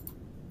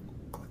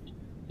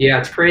 Yeah,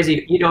 it's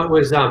crazy. It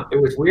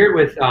was weird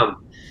with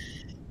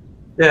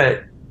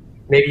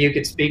maybe you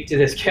could speak to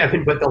this,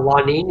 Kevin, but the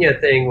La Nina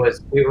thing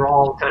was, we were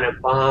all kind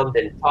of bummed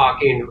and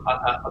talking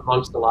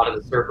amongst a lot of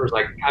the surfers,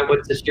 like,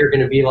 what's this year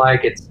going to be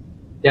like? It's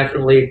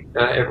definitely,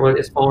 everyone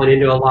is falling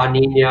into a La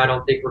Nina. I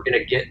don't think we're going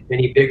to get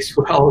many big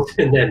swells.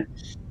 And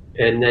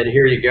then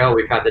here you go.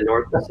 We've had the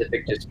North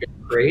Pacific just go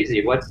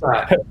crazy. What's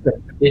that?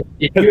 Did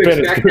you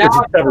expect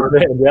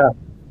that?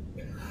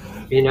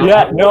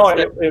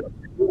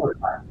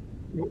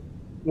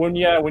 When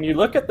you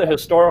look at the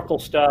historical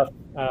stuff,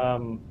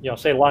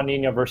 say La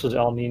Nina versus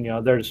El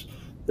Nino, there's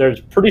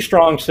pretty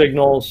strong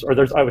signals, or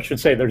there's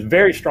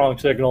very strong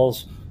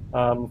signals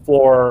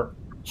for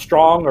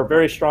strong or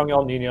very strong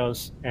El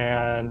Ninos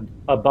and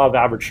above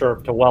average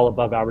surf to well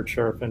above average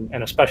surf, and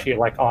especially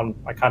like on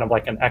kind of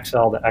like an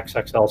XL to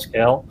XXL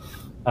scale.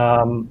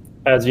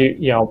 As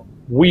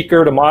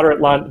weaker to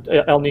moderate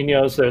El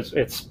Ninos,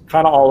 it's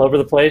kind of all over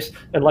the place,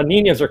 and La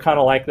Ninas are kind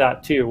of like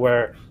that too,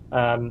 where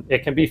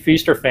it can be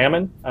feast or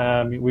famine.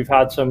 We've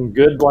had some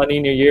good La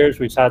Nina years.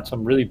 We've had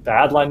some really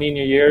bad La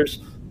Nina years.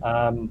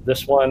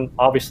 This one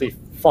obviously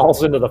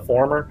falls into the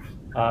former.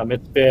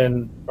 It's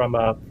been from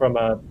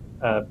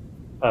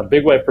a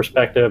big wave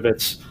perspective,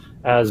 it's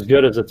as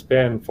good as it's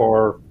been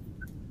for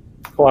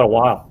quite a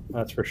while.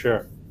 That's for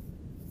sure.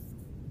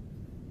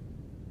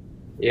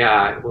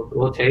 Yeah,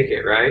 we'll take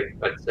it, right?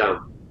 But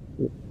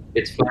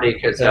it's funny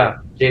because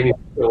Jamie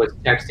was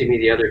texting me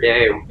the other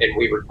day, and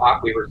we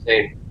were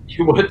saying,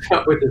 what's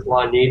up with this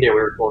La Nina? We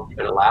were both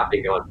kind of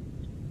laughing, going,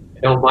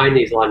 I don't mind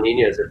these La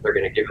Ninas if they're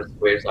going to give us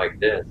waves like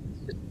this.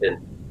 It's just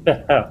been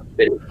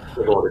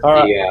incredible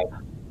to see.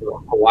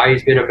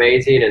 Hawaii's been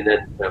amazing, and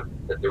then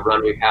the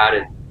run we've had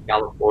in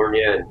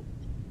California and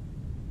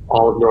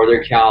all of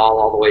Northern Cal,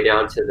 all the way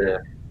down to the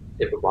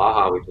tip of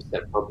Baja, we just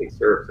had pumping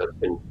surf. So it's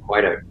been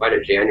quite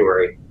a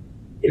January.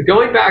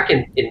 Going back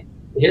in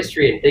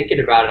history and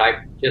thinking about it,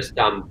 I just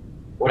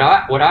what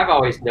I've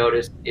always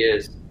noticed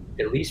is,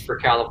 at least for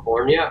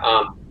California,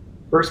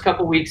 first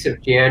couple weeks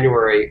of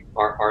January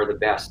are the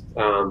best.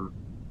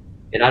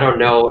 And I don't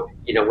know,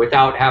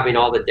 without having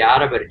all the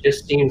data, but it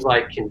just seems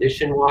like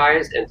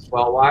condition-wise and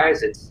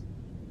swell-wise, it's,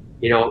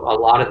 a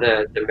lot of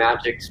the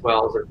magic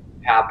swells have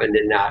happened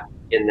in that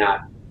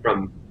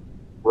from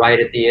right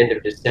at the end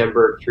of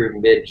December through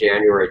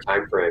mid-January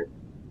timeframe.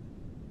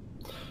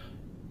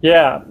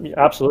 Yeah,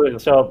 absolutely.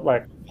 So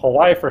like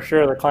Hawaii for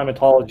sure, the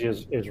climatology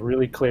is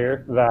really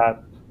clear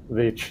that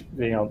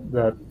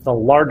the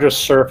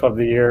largest surf of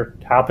the year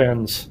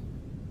happens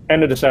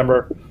end of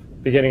December,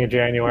 beginning of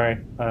January,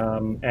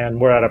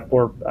 and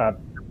we're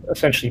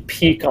essentially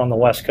peak on the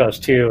West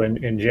Coast too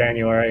in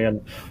January,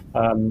 and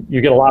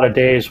you get a lot of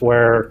days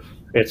where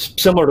it's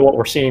similar to what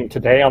we're seeing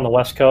today on the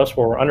West Coast,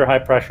 where we're under high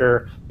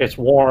pressure. It's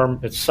warm,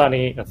 it's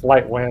sunny, it's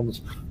light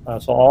winds,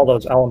 so all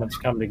those elements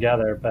come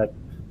together. But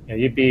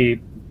you'd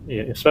be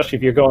especially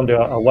if you're going to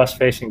a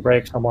west-facing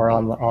break somewhere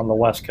on the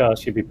West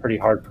Coast, you'd be pretty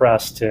hard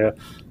pressed to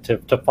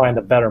find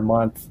a better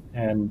month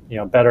and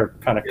better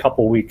kind of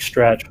couple week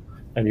stretch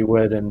than you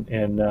would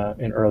in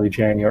early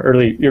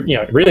January,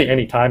 really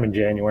any time in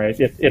January.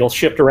 It'll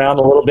shift around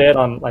a little bit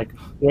on like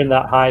when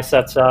that high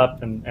sets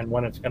up and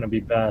when it's going to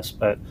be best,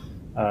 but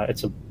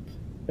it's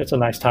a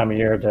nice time of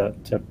year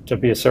to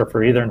be a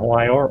surfer either in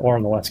Hawaii or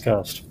on the West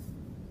Coast.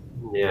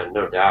 Yeah,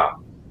 no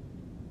doubt.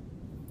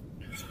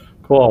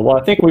 Cool. Well,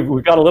 I think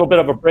we've got a little bit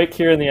of a break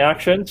here in the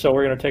action, so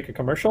we're going to take a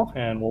commercial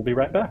and we'll be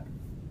right back.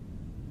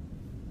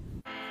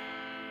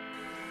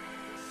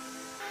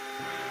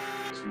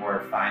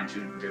 More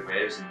fine-tuned big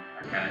waves, and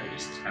I kind of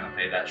just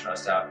laid that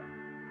trust out.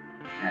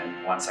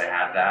 And once I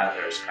had that,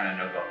 there's kind of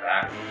no go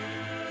back.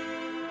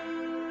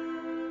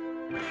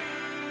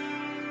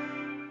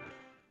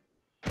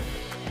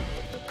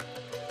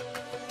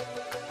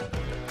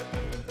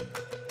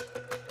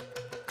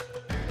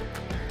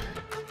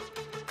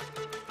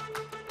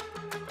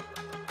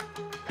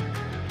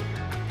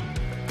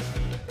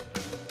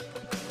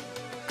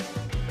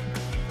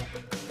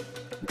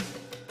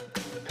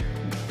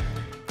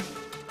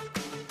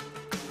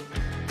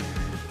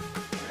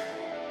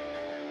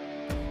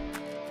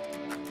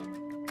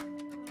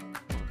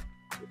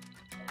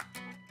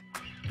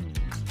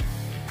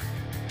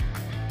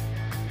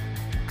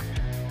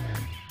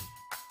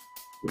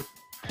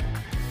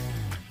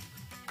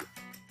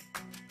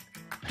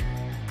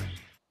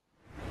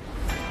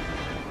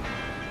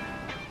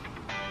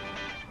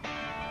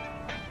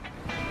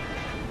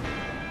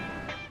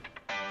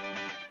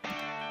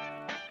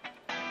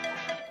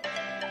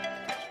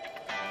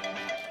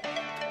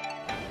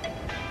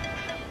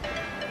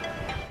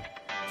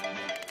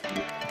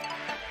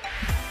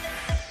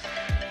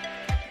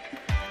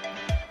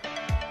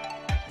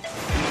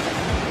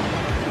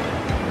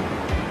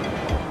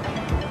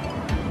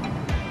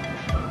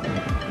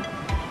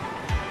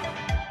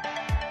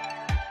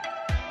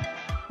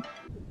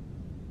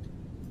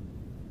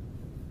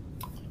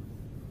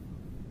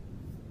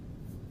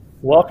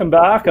 Welcome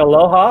back.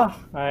 Aloha.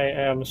 I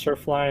am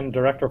Surfline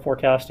Director of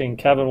Forecasting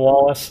Kevin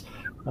Wallace.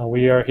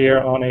 We are here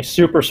on a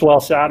super swell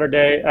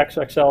Saturday,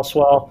 XXL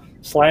swell,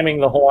 slamming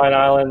the Hawaiian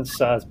Islands.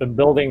 It's been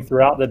building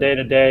throughout the day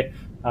today,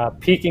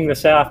 peaking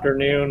this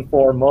afternoon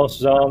for most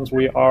zones.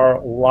 We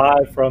are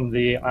live from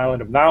the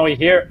island of Maui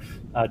here,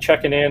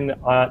 checking in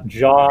at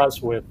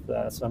Jaws with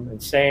some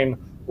insane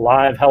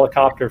live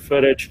helicopter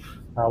footage.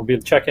 We'll be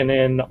checking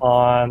in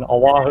on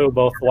Oahu,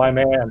 both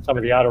Waimea and some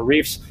of the outer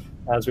reefs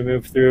as we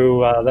move through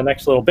the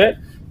next little bit.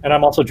 And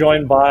I'm also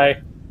joined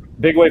by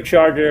Big Wave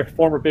Charger,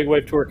 former Big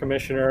Wave Tour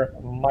Commissioner,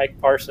 Mike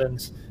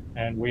Parsons,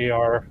 and we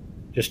are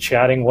just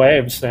chatting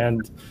waves.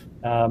 And,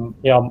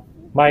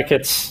 Mike,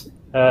 it's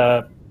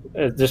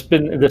just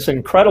been this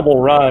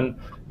incredible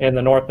run in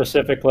the North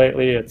Pacific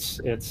lately.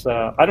 It's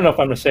I don't know if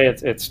I'm going to say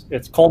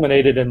it's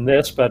culminated in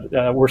this, but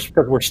we're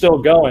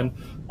still going.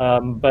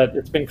 But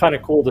it's been kind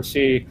of cool to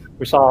see.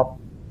 We saw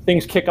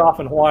things kick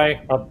off in Hawaii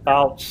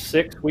about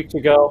 6 weeks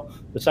ago.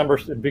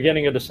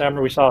 Beginning of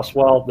December, we saw a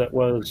swell that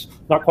was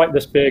not quite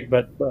this big,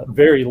 but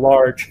very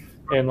large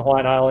in the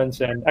Hawaiian Islands,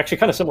 and actually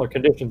kind of similar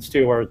conditions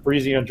too, where it's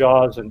breezy on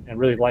Jaws and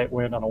really light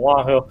wind on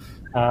Oahu.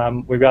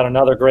 We've got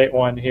another great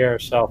one here,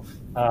 so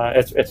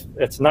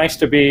it's nice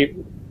to be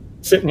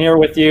sitting here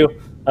with you,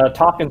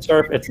 talking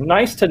surf. It's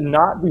nice to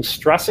not be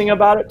stressing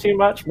about it too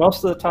much.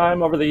 Most of the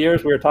time over the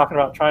years, we were talking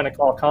about trying to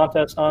call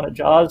contests on at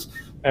Jaws,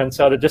 and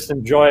so to just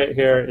enjoy it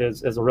here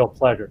is a real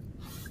pleasure.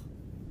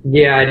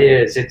 Yeah, it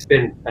is. It's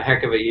been a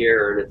heck of a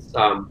year,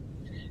 and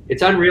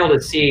it's unreal to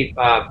see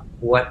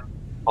what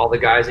all the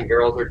guys and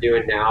girls are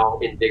doing now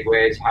in big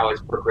waves, how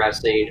it's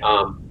progressing.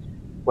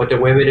 What the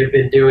women have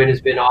been doing has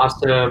been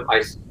awesome.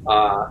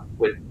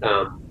 With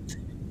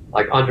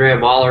like Andrea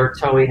Mahler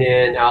towing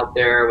in out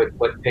there with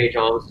what Paige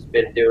Holmes has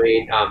been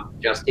doing.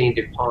 Justine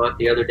DuPont,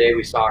 the other day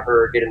we saw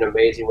her get an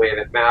amazing wave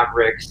at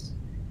Mavericks.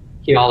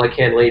 Keala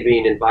Kenley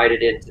being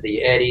invited into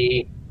the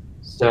Eddy.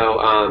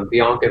 So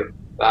Bianca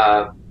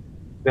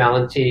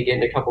Valenti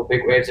getting a couple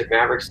big waves at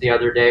Mavericks the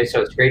other day.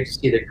 So it's great to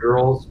see the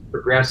girls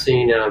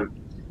progressing.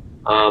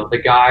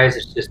 The guys,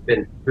 it's just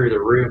been through the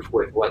roof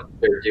with what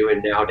they're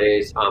doing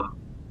nowadays.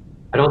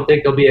 I don't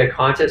think there'll be a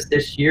contest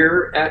this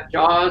year at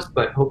Jaws,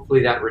 but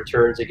hopefully that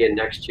returns again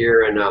next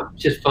year. And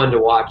it's just fun to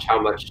watch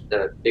how much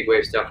the big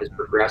wave stuff is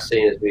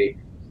progressing as we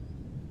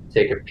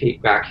take a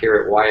peek back here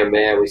at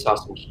Waimea. We saw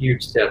some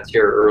huge sets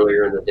here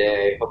earlier in the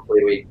day.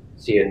 Hopefully we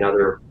see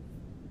another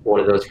one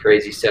of those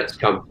crazy sets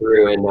come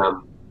through. And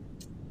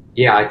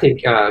Yeah, I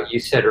think you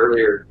said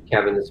earlier,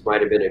 Kevin, this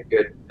might have been a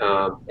good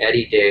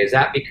eddy day. Is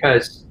that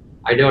because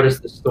I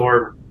noticed the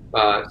storm,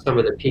 some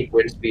of the peak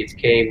wind speeds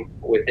came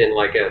within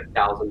like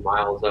 1,000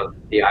 miles of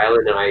the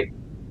island, and I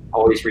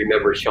always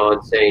remember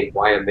Sean saying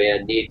why a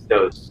man needs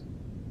those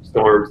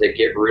storms that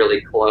get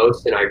really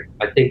close. And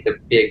I think the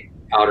big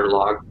outer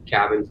log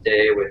cabins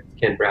day with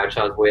Ken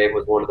Bradshaw's wave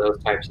was one of those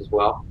types as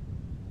well.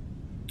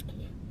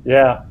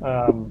 Yeah,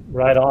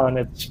 right on.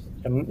 It's,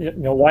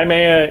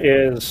 Waimea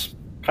is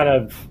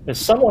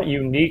somewhat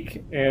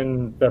unique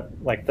in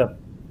the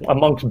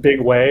amongst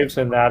big waves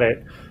in that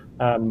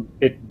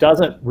it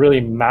doesn't really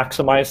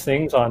maximize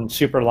things on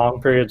super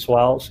long period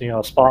swells.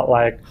 A spot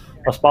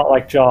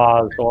like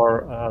Jaws,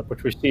 or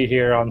which we see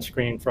here on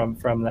screen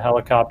from the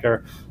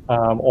helicopter,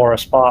 or a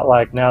spot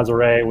like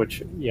Nazare,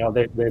 which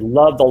they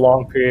love the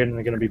long period and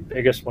they're going to be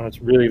biggest when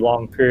it's really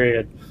long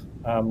period.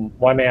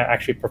 Waimea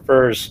actually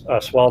prefers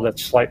a swell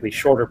that's slightly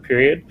shorter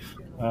period,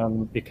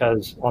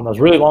 because on those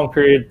really long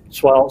period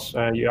swells,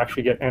 you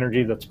actually get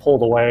energy that's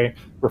pulled away,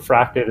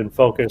 refracted, and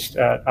focused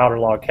at outer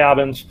log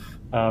cabins,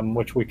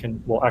 which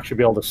we'll actually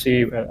be able to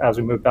see as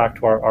we move back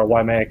to our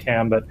Waimea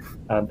cam. But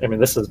I mean,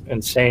 this is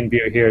insane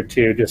view here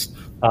too, just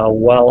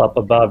well up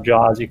above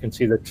Jaws. You can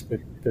see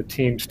the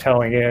teams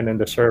towing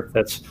into surf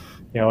that's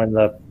in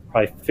the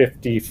probably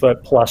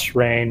 50-foot plus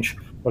range,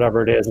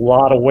 whatever it is. A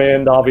lot of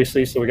wind,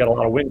 obviously, so we got a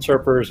lot of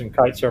windsurfers and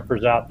kite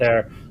surfers out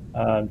there,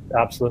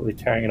 absolutely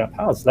tearing it up.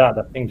 How's that?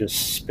 That thing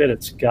just spit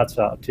its guts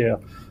out too.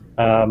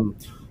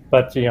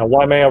 But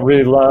Waimea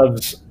really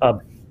loves a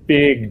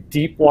big,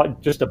 deep,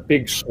 just a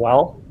big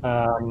swell.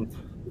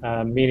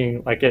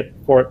 Meaning like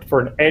for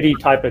an eddy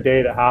type of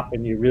day to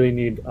happen, you really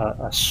need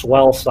a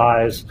swell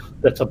size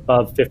that's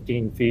above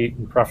 15 feet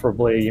and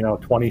preferably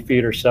 20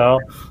 feet or so,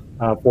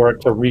 for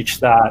it to reach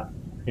that.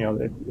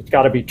 It's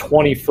got to be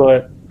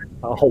 20-foot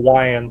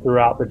Hawaiian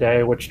throughout the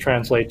day, which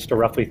translates to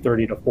roughly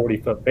 30 to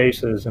 40-foot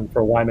bases. And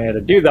for Waimea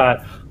to do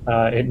that,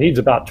 it needs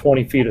about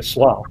 20 feet of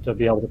swell to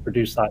be able to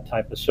produce that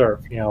type of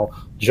surf.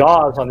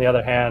 Jaws, on the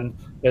other hand,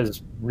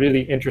 is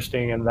really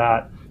interesting in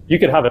that you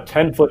could have a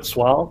 10-foot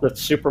swell that's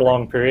super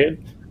long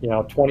period,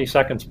 20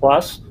 seconds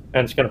plus,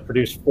 and it's going to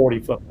produce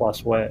 40-foot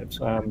plus waves.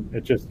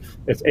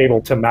 It's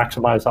able to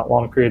maximize that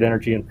long period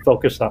energy and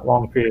focus that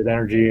long period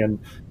energy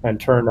and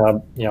turn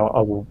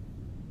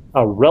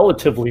a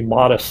relatively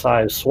modest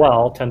sized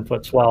swell,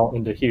 10-foot swell,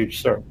 into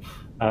huge surf.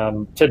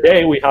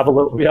 Today we have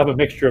a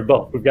mixture of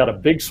both. We've got a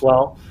big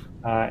swell,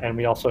 and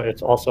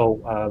it's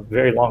also a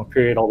very long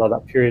period, although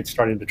that period's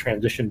starting to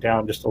transition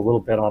down just a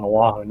little bit on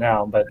Oahu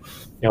now. But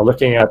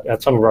looking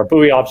at some of our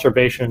buoy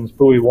observations,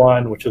 buoy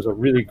 1, which is a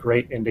really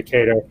great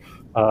indicator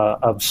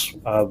of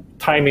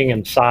timing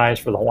and size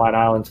for the Hawaiian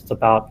Islands. It's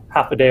about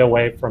half a day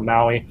away from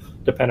Maui,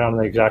 depending on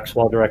the exact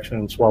swell direction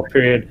and swell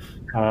period,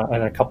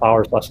 and a couple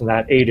hours less than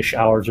that, 8-ish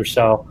hours or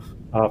so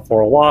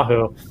for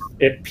Oahu.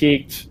 It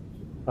peaked,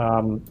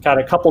 got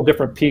a couple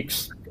different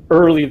peaks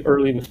early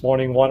this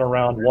morning, one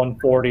around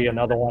 1:40,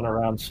 another one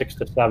around 6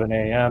 to 7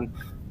 a.m.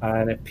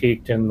 And it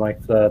peaked in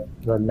like the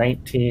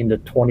 19 to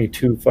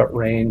 22 foot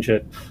range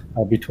at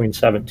between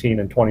 17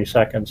 and 20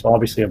 seconds. So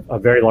obviously a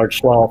very large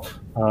swell,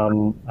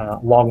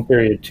 long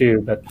period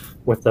too. But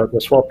with the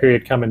swell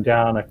period coming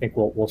down, I think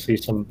we'll see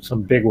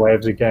some big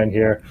waves again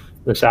here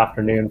this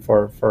afternoon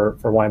for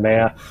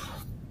Waimea.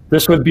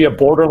 This would be a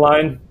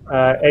borderline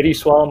eddy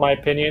swell, in my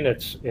opinion. There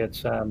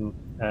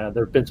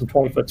have been some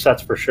 20-foot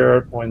sets for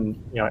sure. When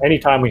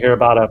anytime we hear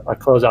about a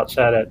closeout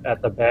set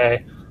at the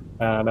bay,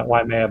 at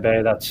Waimea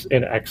Bay, that's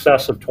in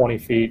excess of 20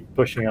 feet,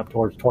 pushing up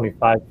towards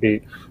 25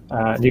 feet.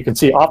 And you can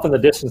see off in the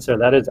distance there,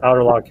 that is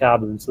outer log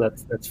cabins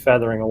that's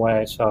feathering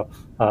away. So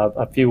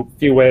a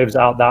few waves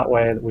out that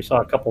way. We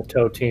saw a couple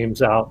tow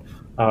teams out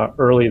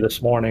early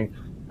this morning,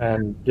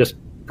 and just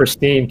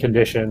pristine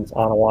conditions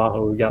on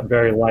Oahu. We got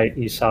very light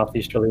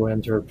east-southeasterly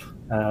winds,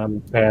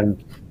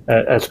 and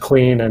as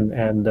clean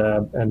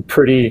and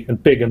pretty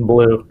and big and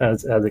blue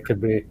as it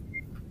could be.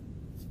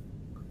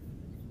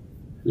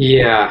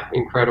 Yeah,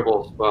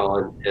 incredible as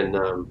well.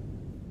 And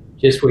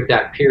just with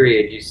that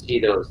period, you see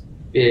those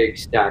big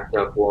stacked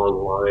up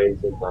long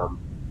lines, and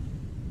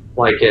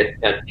like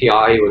at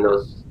PI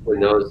when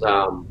those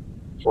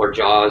or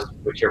Jaws,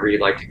 whichever you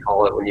like to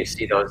call it, when you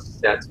see those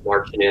sets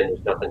marching in,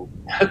 there's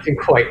nothing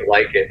quite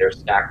like it. They're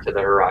stacked to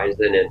the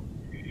horizon, and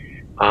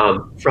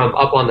from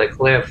up on the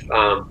cliff,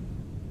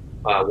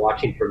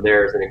 watching from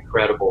there is an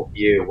incredible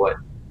view.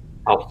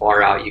 How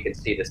far out you can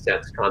see the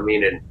sets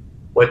coming. And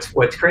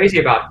what's crazy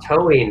about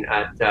towing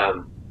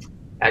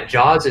at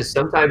Jaws is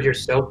sometimes you're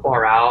so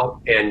far out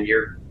and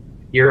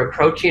you're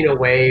approaching a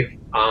wave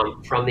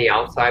from the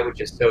outside, which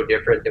is so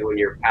different than when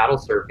you're paddle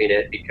surfing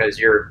it,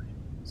 because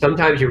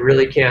sometimes you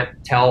really can't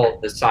tell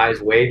the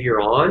size wave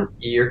you're on.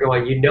 You're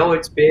going,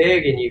 it's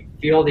big and you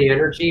feel the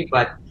energy,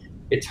 but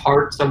it's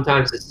hard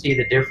sometimes to see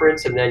the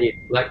difference. And then you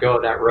let go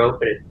of that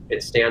rope and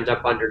it stands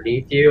up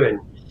underneath you, and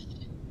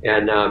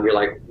you're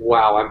like,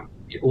 wow,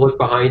 you look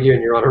behind you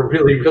and you're on a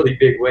really, really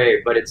big wave.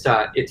 But it's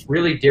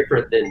really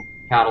different than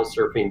paddle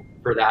surfing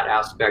for that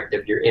aspect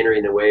if you're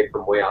entering the wave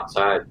from way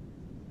outside.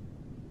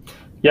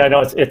 Yeah,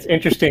 no, it's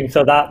interesting.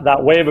 So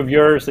that wave of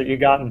yours that you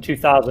got in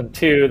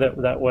 2002,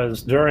 that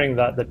was during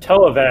the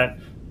tow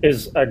event,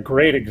 is a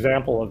great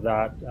example of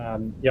that.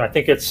 I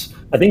think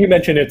you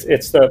mentioned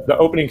it's the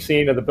opening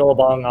scene of the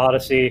Billabong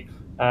Odyssey,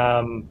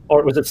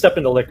 or was it Step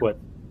into Liquid?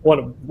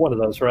 One of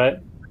those, right?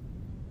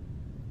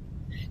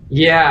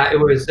 Yeah, it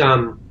was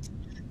the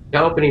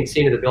opening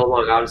scene of the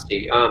Billabong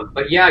Odyssey.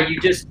 But yeah,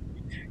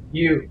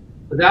 you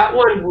that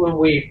one when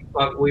we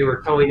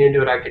were towing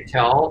into it, I could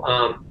tell.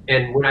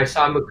 And when I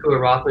saw Makua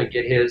Rothman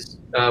get his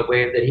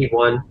wave that he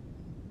won,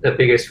 the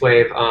biggest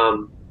wave,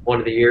 one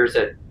of the years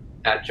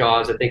at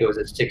Jaws, I think it was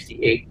a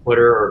 68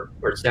 footer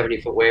or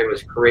 70-foot wave. It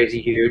was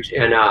crazy huge,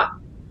 and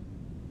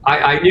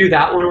I knew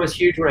that one was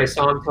huge when I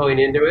saw him towing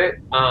into it.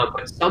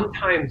 But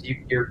sometimes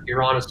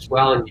you're on a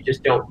swell and you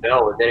just don't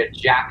know, and then it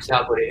jacks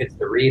up when it hits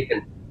the reef,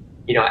 and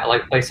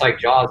like a place like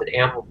Jaws, it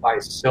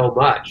amplifies so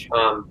much.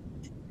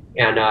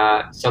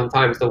 And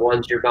sometimes the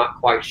ones you're not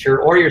quite sure,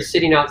 or you're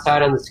sitting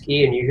outside on the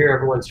ski and you hear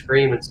everyone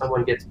scream and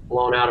someone gets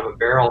blown out of a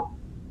barrel.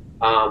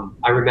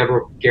 I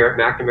remember Garrett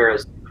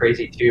McNamara's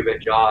crazy tube at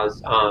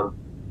Jaws.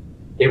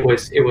 It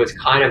was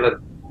kind of a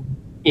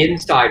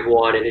inside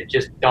one, and it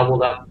just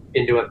doubled up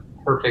into a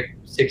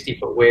perfect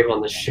 60-foot wave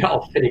on the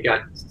shelf, and he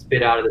got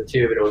spit out of the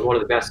tube. And it was one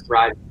of the best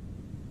rides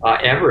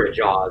ever at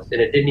Jaws,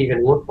 and it didn't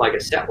even look like a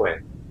set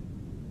wave.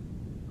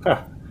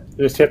 Huh.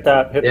 Just hit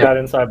that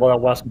inside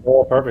west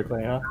bowl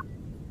perfectly, huh?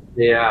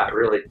 Yeah, it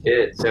really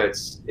did. So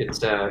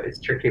it's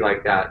tricky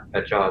like that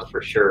at Jaws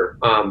for sure.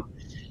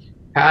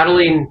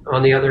 Paddling,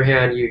 on the other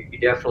hand, you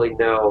definitely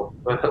know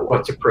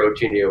what's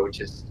approaching you,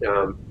 which is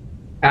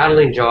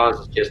paddling Jaws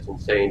is just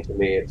insane to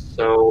me. It's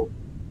so,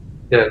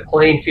 the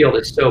playing field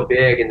is so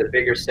big, and the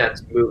bigger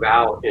sets move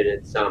out, and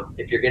it's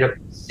if you're going to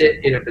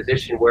sit in a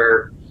position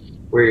where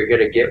you're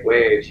going to get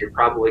waves, you're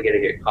probably going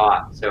to get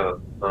caught.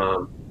 So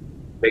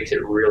makes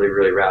it really,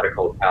 really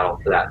radical to paddle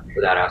for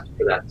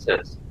that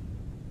sense.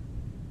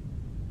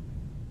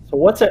 So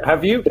what's it?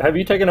 Have you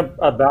taken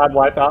a bad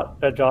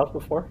wipeout at Jaws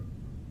before?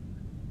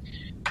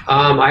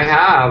 I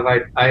have.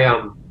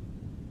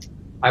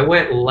 I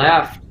went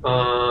left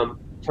tow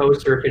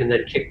surfing and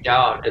then kicked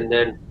out, and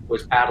then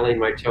was paddling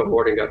my tow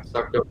board and got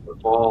sucked up the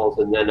falls.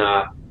 And then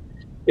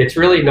it's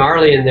really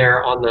gnarly in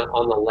there on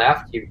the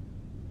left.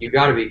 You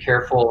got to be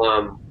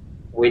careful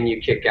when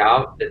you kick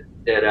out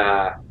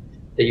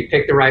that you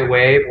pick the right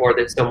wave, or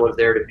that someone's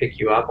there to pick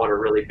you up on a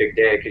really big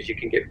day, because you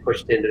can get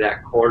pushed into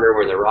that corner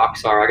where the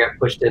rocks are. I got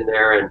pushed in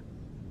there, and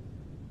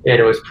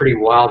it was a pretty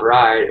wild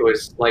ride. It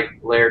was like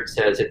Laird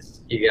says,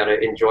 you got to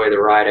enjoy the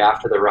ride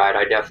after the ride.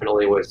 I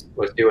definitely was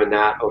doing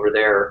that over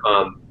there.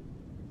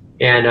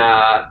 And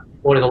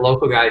one of the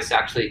local guys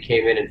actually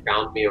came in and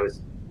found me. It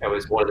was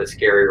one of the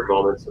scarier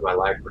moments of my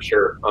life for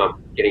sure,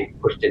 getting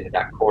pushed into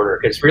that corner.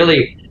 Because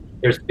really,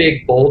 there's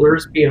big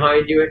boulders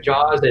behind you at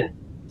Jaws, and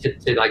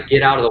to like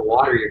get out of the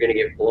water, you're going to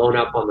get blown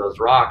up on those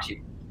rocks.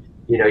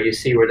 You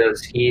see where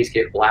those skis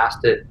get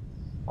blasted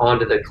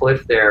onto the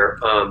cliff there.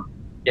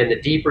 And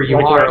the deeper you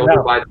are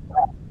over by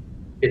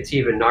it's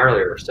even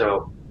gnarlier.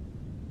 So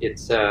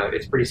it's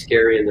pretty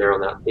scary in there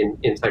on that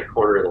inside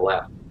corner to the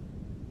left.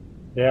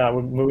 Yeah,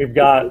 we've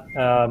got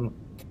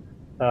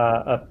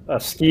a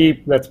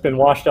ski that's been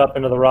washed up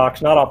into the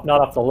rocks, not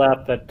off the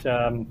left, but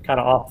kind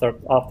of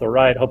off the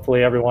right.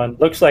 Hopefully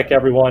looks like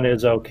everyone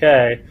is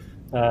okay,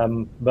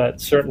 but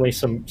certainly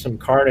some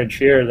carnage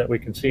here that we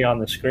can see on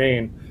the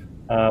screen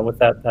with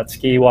that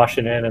ski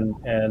washing in,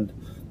 and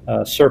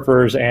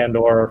surfers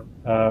or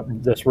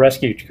this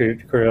rescue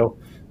crew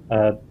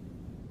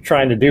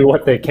trying to do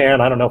what they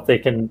can. I don't know if they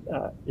can,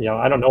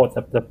 I don't know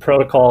what the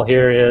protocol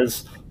here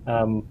is.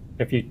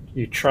 If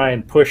you try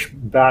and push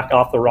back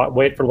off the rock,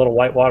 wait for a little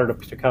white water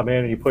to come in,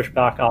 and you push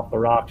back off the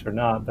rocks or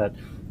not, but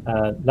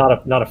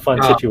not a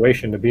fun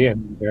situation to be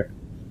in here.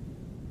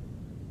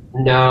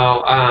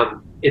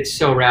 No, it's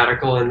so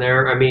radical in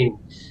there. I mean,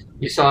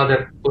 you saw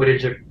the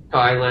footage of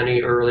Kai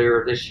Lenny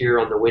earlier this year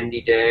on the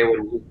windy day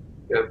when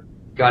he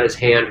got his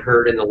hand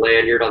hurt in the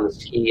lanyard on the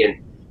ski,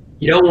 and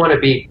you don't want to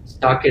be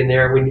stuck in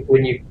there.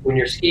 When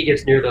your ski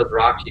gets near those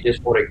rocks, you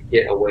just want to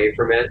get away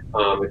from it.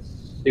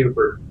 It's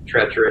super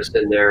treacherous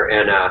in there,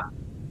 and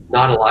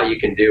not a lot you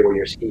can do when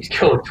your ski's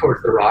going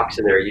towards the rocks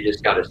in there. You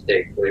just got to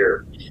stay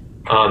clear.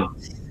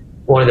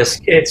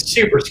 It's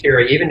super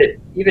scary, even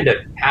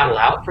to paddle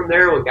out from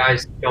there. When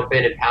guys jump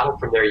in and paddle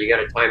from there, you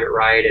got to time it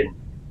right. And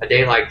a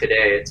day like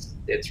today,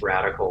 it's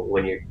radical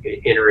when you're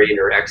entering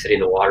or exiting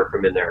the water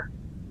from in there.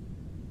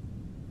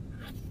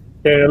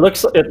 And it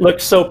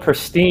looks so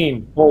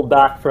pristine, pulled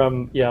back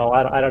from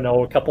I don't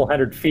know, a couple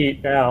hundred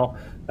feet now,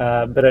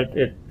 but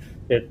it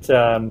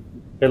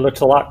looks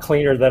a lot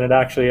cleaner than it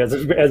actually is.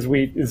 As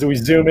we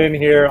zoom in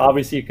here,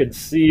 obviously you could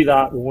see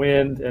that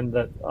wind and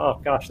the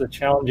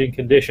challenging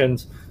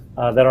conditions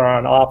that are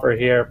on offer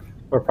here.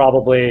 We're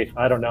probably,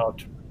 I don't know,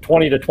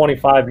 20 to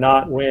 25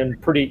 knot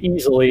wind pretty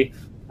easily,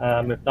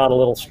 if not a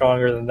little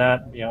stronger than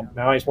that.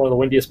 Maui's one of the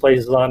windiest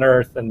places on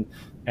earth,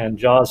 and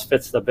Jaws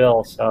fits the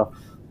bill. So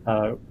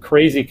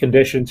crazy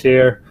conditions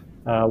here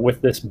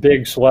with this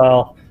big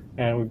swell.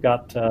 and we've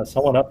got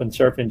someone up and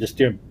surfing, just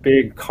doing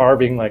big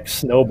carving, like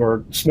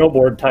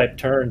snowboard type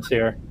turns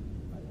here.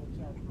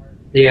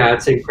 Yeah,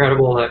 it's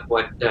incredible at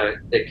what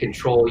the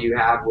control you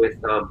have with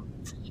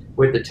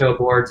the toe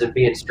boards and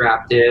being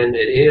strapped in.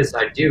 It is.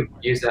 I do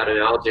use that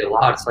analogy a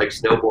lot. It's like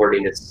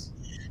snowboarding.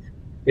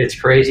 It's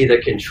crazy the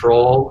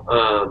control.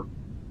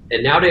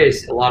 And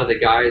nowadays, a lot of the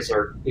guys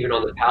are even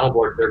on the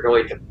paddleboard. They're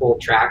going to full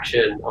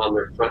traction on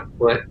their front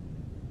foot,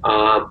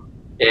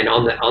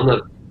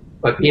 and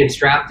but being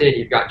strapped in,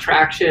 you've got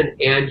traction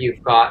and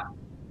you've got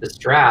the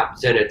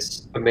straps, and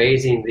it's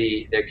amazing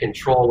the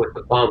control with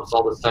the bumps.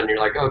 All of a sudden, you're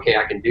like, okay,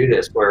 I can do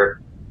this.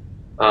 Where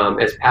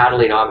as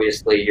paddling,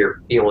 obviously,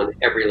 you're feeling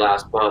every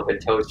last bump,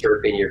 and toe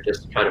surfing, you're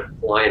just kind of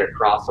flying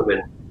across them,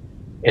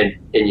 and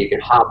you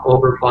can hop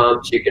over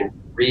bumps, you can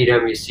read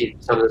them. You see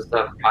some of the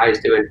stuff guys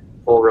doing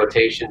full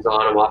rotations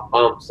on them off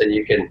bumps, and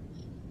you can,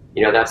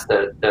 that's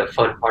the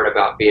fun part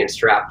about being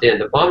strapped in.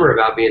 The bummer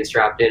about being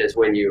strapped in is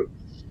when you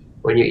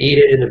eat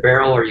it in the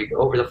barrel or you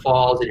go over the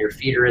falls and your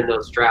feet are in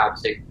those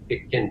straps,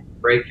 it can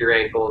break your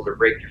ankles or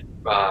break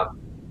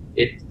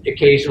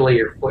occasionally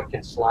your foot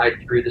can slide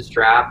through the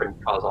strap and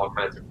cause all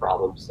kinds of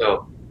problems.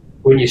 So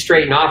when you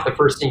straighten off, the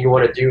first thing you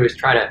want to do is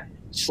try to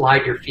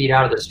slide your feet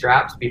out of the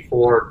straps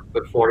before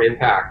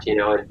impact,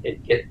 and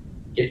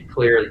get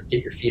clear,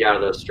 get your feet out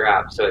of those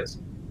straps. So it's,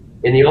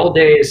 in the old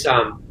days,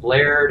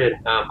 Laird and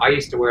I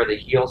used to wear the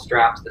heel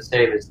straps the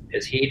same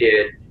as he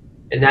did,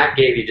 and that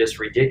gave you just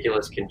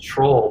ridiculous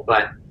control,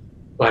 but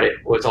it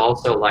was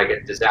also like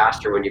a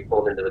disaster when you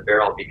pulled into the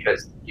barrel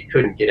because you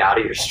couldn't get out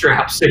of your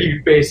straps. So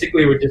you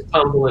basically would just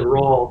tumble and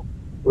roll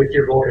with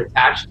your board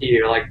attached to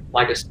you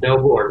like a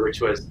snowboard,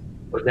 which was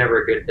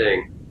never a good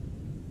thing.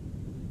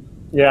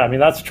 Yeah, I mean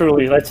that's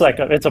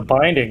it's a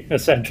binding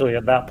essentially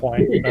at that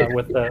point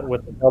with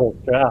the double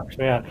straps,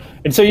 man.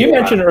 And so you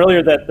mentioned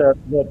earlier that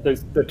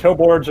the toe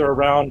boards are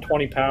around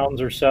 20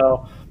 pounds or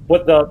so.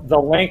 What the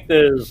length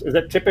is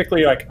it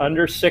typically like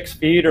under 6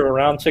 feet or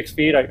around 6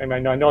 feet? I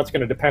mean, I know it's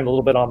going to depend a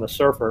little bit on the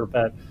surfer,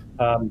 but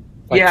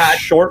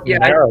short and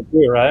narrow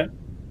too, right?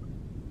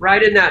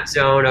 Right in that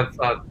zone of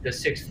the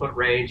 6 foot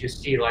range. You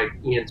see, like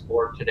Ian's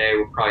board today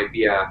will probably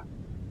be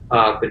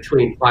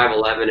between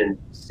 5'11" and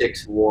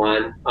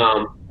 6'1".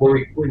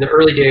 In the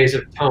early days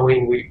of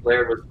towing,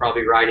 Laird was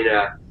probably riding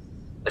a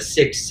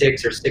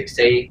 6'6" or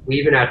 6'8". We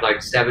even had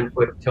like 7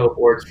 foot toe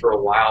boards for a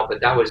while,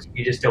 but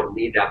you just don't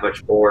need that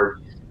much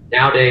board.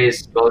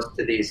 Nowadays, most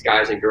of these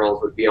guys and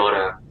girls would be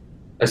on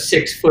a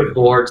 6 foot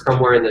board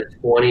somewhere in the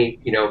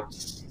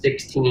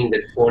 16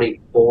 to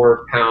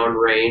 24 pound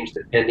range,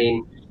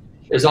 depending.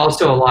 There's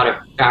also a lot of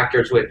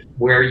factors with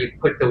where you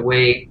put the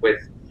weight.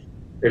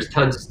 There's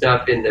tons of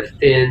stuff in the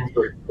fins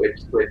with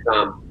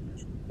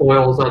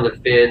foils on the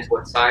fins,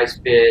 what size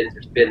fins.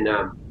 There's been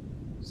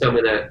some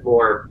of the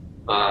more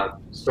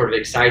sort of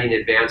exciting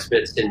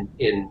advancements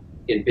in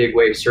big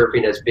wave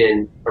surfing has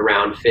been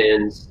around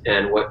fins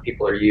and what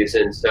people are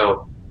using.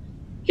 So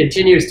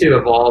continues to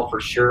evolve for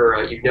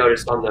sure. You've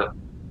noticed on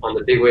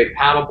the big wave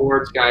paddle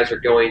boards, guys are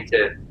going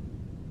to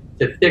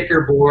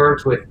thicker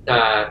boards with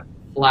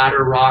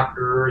flatter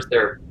rockers.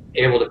 They're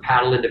able to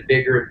paddle into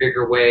bigger and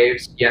bigger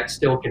waves, yet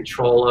still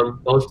control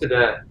them. Most of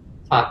the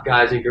top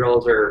guys and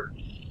girls are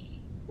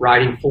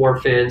riding 4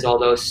 fins,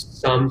 although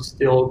some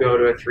still go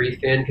to a 3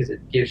 fin because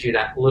it gives you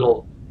that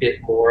little bit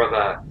more of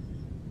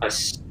a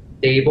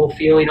stable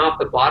feeling off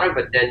the bottom,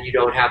 but then you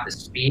don't have the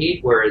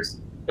speed,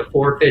 whereas the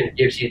 4 fin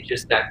gives you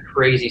just that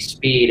crazy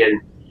speed.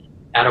 And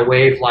at a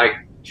wave like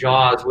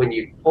Jaws, when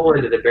you pull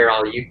into the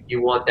barrel,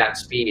 you want that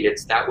speed.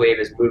 That wave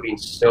is moving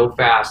so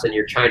fast and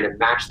you're trying to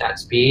match that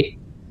speed.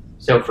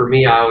 So for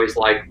me, I always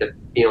like the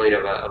feeling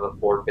of a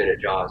 4 fin at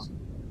Jaws.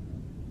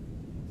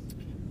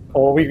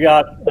 Well, we've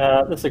got,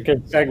 this is a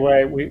good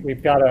segue.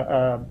 We've got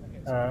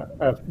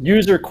a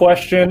user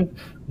question.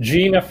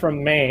 Gina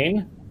from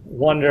Maine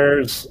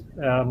wonders,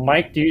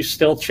 Mike, do you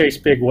still chase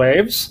big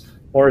waves,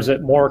 or is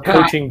it more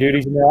coaching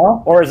duties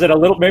now, or is it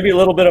maybe a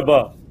little bit of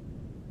both?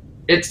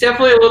 It's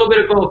definitely a little bit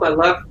of both. I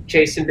love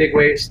chasing big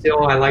waves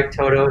still. I like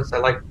Totos. I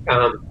like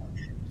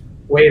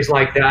waves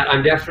like that.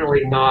 I'm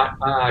definitely not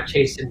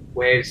chasing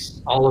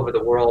waves all over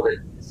the world.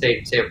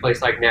 Say a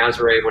place like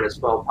Nazaré, when a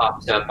swell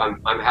pops up,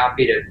 I'm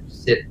happy to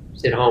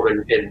sit home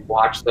and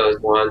watch those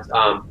ones.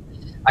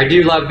 I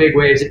do love big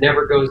waves. It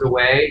never goes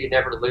away. You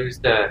never lose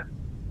the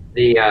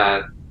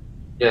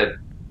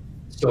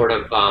sort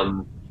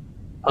of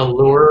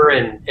allure,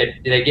 and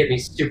they get me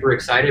super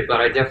excited.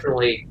 But I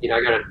definitely,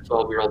 I got a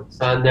 12-year-old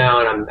son now,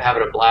 and I'm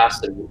having a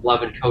blast and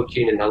loving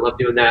coaching, and I love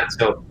doing that.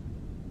 So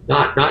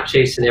not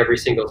chasing every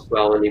single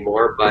swell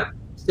anymore, but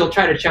still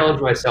try to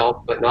challenge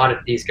myself, but not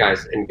at these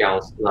guys and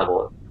gals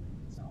level.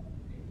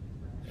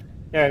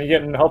 Yeah,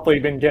 and hopefully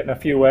you've been getting a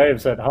few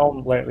waves at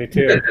home lately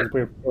too.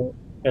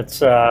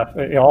 It's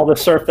all the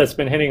surf that's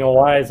been hitting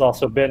Hawaii has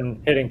also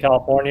been hitting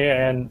California,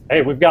 and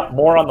hey, we've got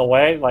more on the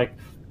way. Like,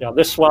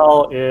 this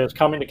swell is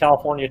coming to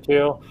California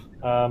too.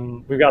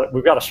 We've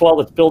got a swell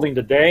that's building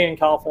today in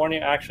California.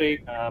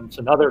 Actually, it's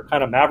another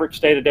kind of maverick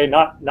stay today.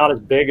 Not as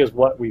big as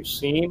what we've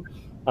seen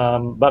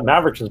But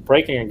Mavericks is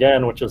breaking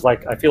again, which is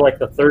like, I feel like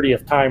the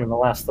 30th time in the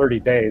last 30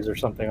 days or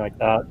something like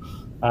that.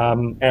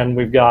 And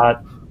we've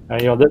got,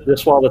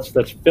 this swell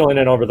that's filling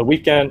in over the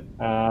weekend.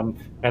 And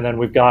then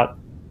we've got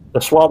the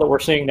swell that we're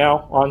seeing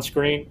now on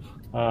screen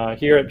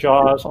here at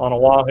Jaws on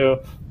Oahu.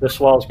 This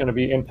swell is going to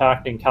be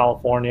impacting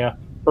California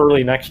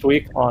early next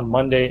week on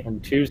Monday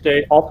and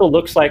Tuesday. Also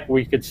looks like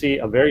we could see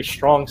a very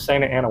strong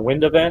Santa Ana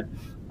wind event.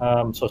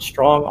 So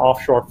strong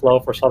offshore flow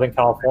for Southern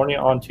California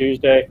on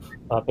Tuesday,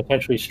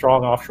 potentially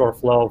strong offshore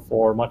flow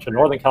for much of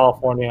Northern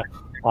California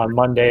on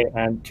Monday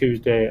and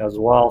Tuesday as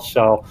well.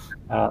 So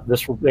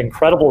this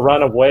incredible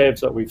run of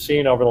waves that we've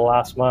seen over the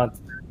last month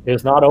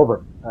is not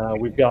over.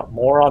 We've got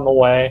more on the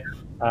way.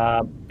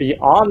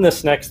 Beyond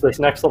this next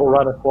little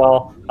run as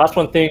well, that's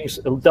when things,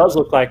 it does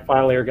look like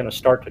finally are going to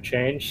start to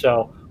change.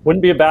 So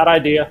wouldn't be a bad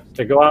idea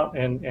to go out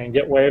and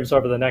get waves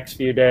over the next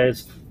few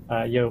days.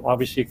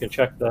 Obviously you can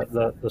check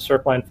the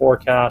Surfline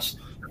forecast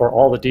for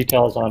all the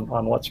details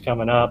on what's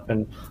coming up,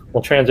 and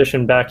we'll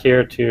transition back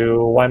here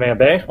to Waimea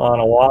Bay on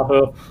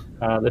Oahu.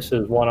 This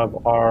is one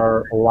of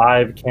our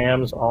live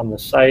cams on the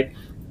site.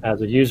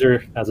 As a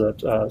user, as a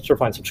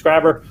Surfline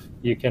subscriber,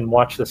 you can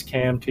watch this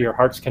cam to your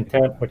heart's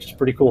content, which is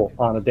pretty cool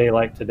on a day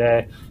like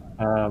today.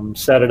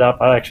 Set it up.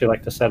 I actually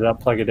like to set it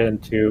up, plug it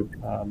into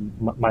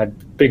my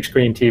big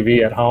screen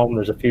TV at home.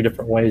 There's a few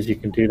different ways you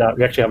can do that.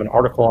 We actually have an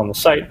article on the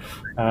site.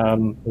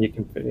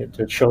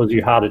 It shows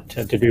you how to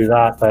do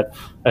that. But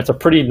it's a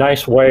pretty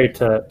nice way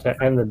to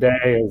end the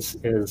day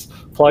is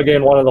plug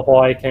in one of the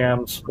Hawaii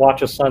cams,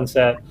 watch a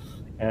sunset,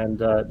 and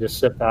just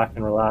sit back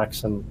and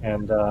relax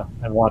and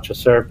watch a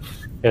surf.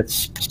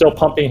 It's still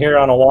pumping here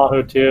on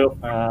Oahu too.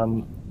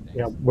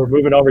 We're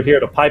moving over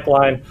here to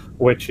Pipeline,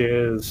 which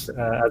is,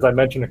 as I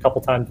mentioned a couple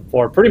times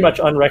before, pretty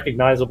much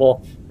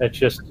unrecognizable. It's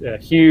just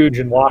huge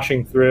and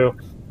washing through.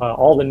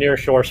 All the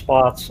nearshore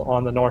spots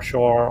on the North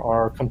Shore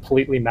are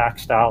completely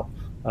maxed out.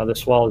 The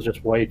swell is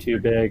just way too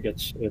big.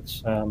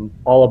 It's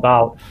all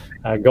about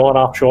going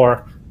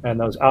offshore and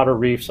those outer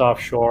reefs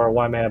offshore,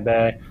 Waimea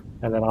Bay,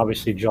 and then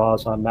obviously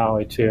Jaws on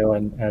Maui too.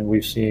 And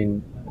we've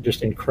seen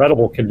just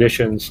incredible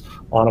conditions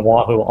on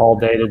Oahu all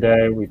day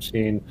today. We've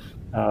seen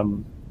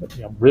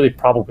really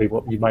probably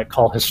what you might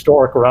call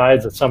historic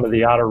rides at some of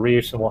the outer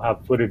reefs, and we'll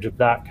have footage of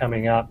that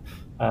coming up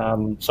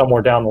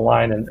somewhere down the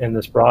line in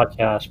this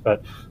broadcast.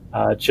 But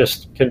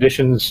just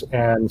conditions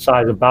and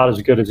size about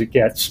as good as it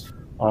gets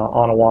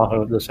on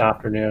Oahu this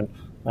afternoon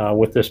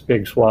with this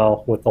big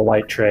swell, with the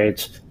light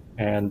trades.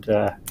 And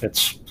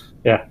it's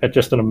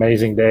just an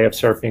amazing day of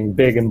surfing,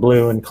 big and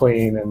blue and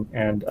clean,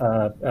 and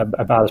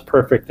about as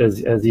perfect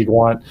as you'd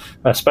want,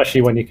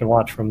 especially when you can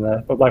watch from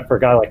but for a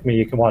guy like me,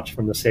 you can watch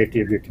from the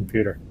safety of your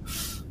computer.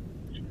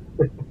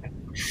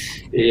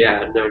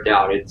 Yeah, no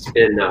doubt. It's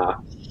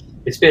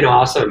been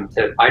awesome.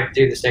 I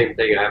do the same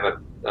thing. I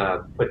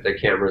have put the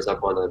cameras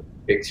up on the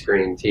big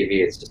screen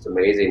TV. It's just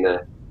amazing,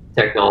 the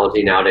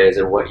technology nowadays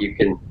and what you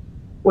can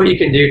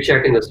do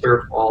checking the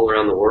surf all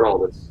around the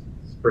world. It's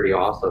pretty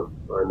awesome.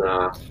 And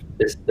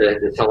this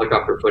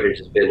helicopter footage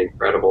has been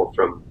incredible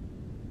from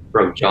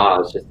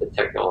Jaws, just the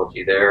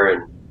technology there,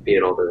 and being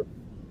able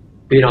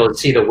to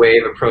see the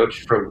wave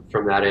approach from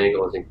that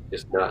angle is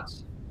just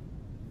nuts.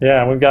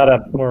 Yeah,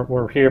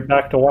 we're here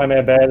back to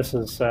Waimea Bay. This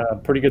is a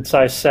pretty good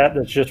sized set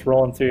that's just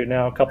rolling through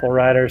now. A couple of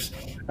riders.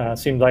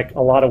 Seems like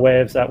a lot of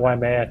waves at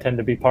Waimea tend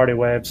to be party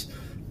waves.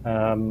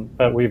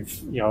 But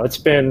it's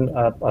been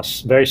a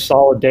very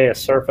solid day of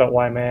surf at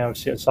Waimea.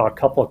 We saw a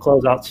couple of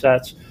closeout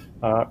sets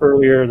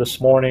earlier this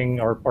morning,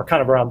 or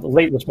kind of around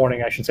late this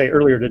morning, I should say,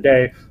 earlier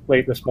today,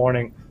 late this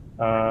morning,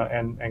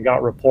 and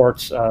got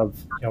reports of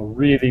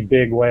really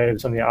big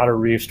waves on the outer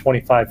reefs,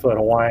 25-foot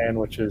Hawaiian,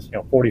 which is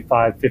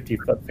 45,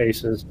 50-foot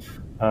faces,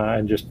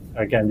 and just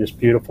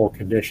beautiful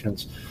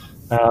conditions.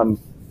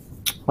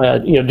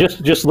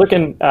 Just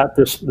looking at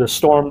the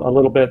storm a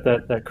little bit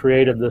that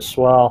created this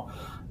swell,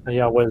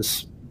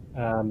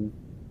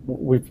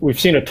 we've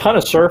seen a ton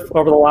of surf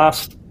over the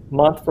last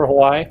month for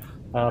Hawaii.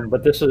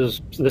 But this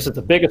is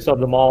the biggest of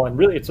them all, and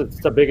really it's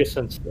the biggest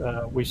since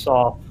we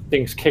saw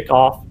things kick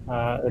off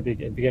at the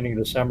beginning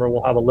of December.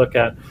 We'll have a look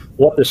at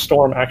what this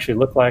storm actually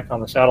looked like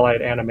on the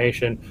satellite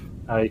animation.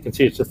 You can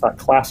see it's just that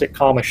classic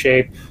comma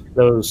shape.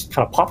 Those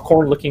kind of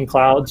popcorn-looking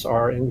clouds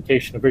are an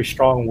indication of very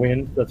strong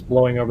wind that's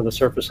blowing over the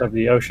surface of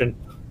the ocean.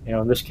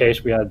 In this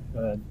case, we had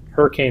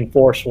hurricane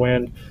force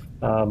wind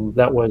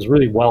that was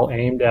really well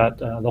aimed at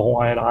the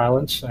Hawaiian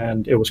Islands,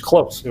 and it was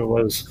close. It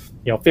was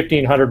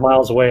 1,500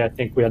 miles away. I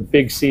think we had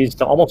big seas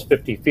to almost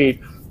 50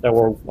 feet that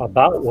were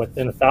about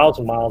within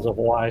 1,000 miles of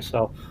Hawaii.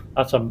 So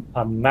that's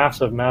a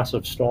massive,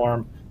 massive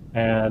storm,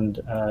 and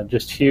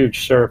just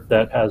huge surf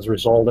that has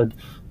resulted.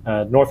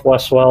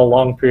 Northwest swell,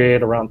 long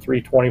period around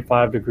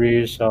 325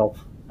 degrees. So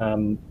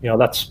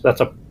that's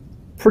a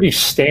pretty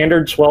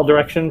standard swell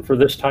direction for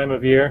this time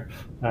of year.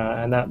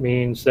 And that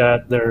means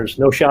that there's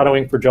no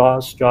shadowing for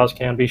Jaws. Jaws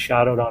can be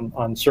shadowed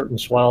on certain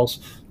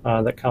swells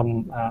that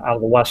come out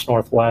of the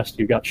west-northwest.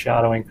 You've got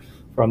shadowing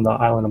from the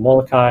island of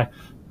Molokai.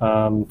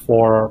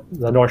 for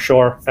the North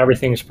Shore.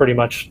 Everything's pretty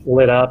much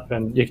lit up,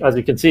 and as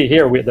you can see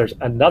here, there's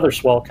another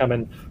swell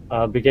coming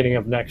beginning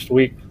of next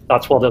week.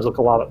 That swell does look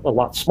a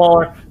lot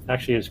smaller.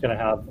 Actually, it's going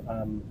to have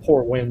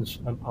poor winds,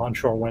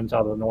 onshore winds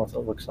out of the north, it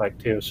looks like,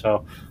 too.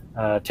 So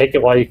take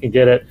it while you can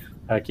get it.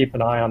 Keep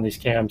an eye on these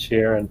cams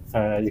here,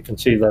 and you can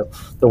see the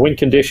wind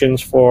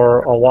conditions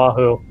for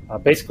Oahu,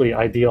 basically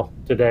ideal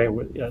today,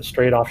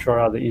 straight offshore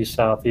out of the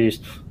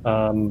east-southeast.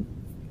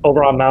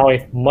 Over on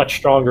Maui, much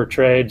stronger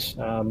trades,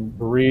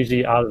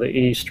 breezy out of the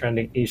east,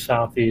 trending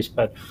east-southeast.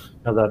 But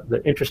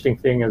the interesting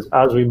thing is,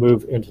 as we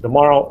move into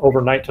tomorrow,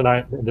 overnight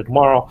tonight into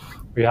tomorrow,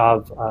 we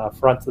have a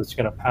front that's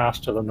going to pass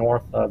to the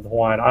north of the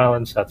Hawaiian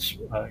Islands. That's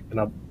going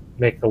to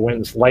make the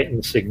winds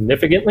lighten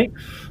significantly.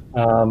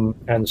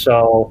 And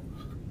so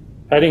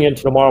heading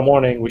into tomorrow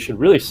morning, we should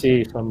really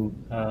see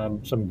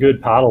some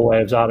good paddle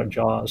waves out of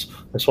Jaws.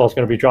 The swell's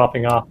going to be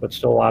dropping off, but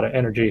still a lot of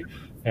energy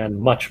and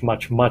much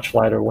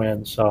lighter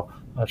winds. So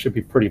should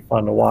be pretty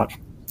fun to watch.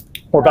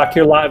 We're back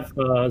here live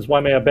as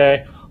Waimea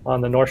Bay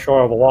on the North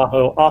Shore of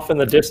Oahu. Off in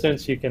the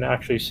distance, you can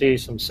actually see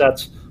some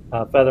sets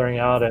feathering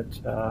out at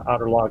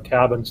outer log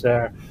cabins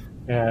there.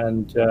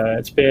 And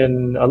it's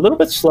been a little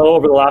bit slow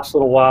over the last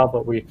little while,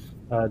 but we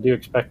do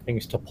expect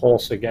things to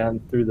pulse again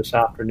through this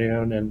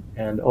afternoon.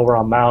 And over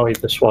on Maui,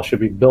 the swell should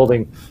be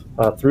building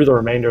through the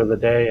remainder of the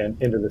day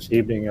and into this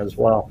evening as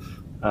well.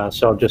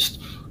 So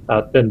just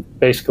been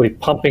basically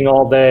pumping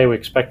all day. We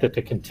expect it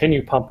to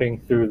continue pumping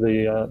through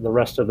the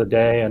rest of the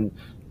day, and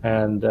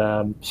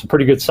some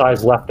pretty good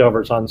size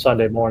leftovers on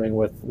Sunday morning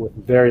with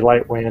very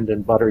light wind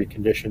and buttery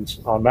conditions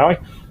on Maui.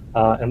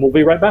 And we'll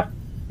be right back.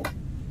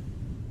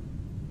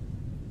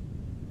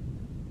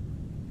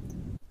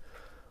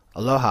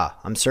 Aloha,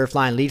 I'm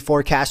Surfline lead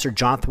forecaster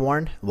Jonathan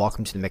Warren.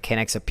 Welcome to the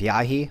mechanics of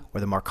Piahi,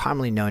 or the more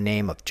commonly known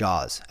name of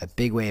Jaws, a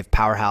big wave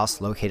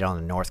powerhouse located on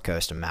the north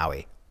coast of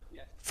Maui.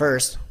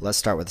 First, let's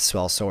start with the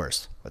swell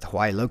source. With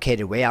Hawaii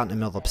located way out in the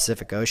middle of the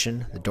Pacific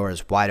Ocean, the door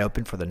is wide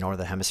open for the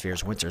northern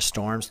hemisphere's winter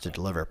storms to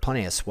deliver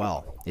plenty of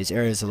swell. These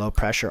areas of low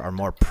pressure are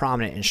more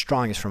prominent and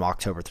strongest from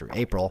October through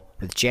April,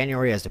 with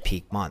January as the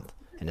peak month,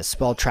 and the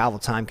swell travel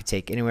time could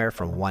take anywhere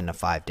from 1 to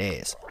 5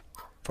 days.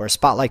 For a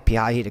spot like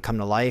Piahi to come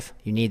to life,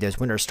 you need those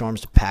winter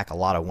storms to pack a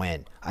lot of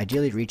wind,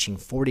 ideally reaching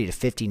 40 to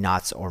 50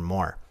 knots or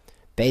more.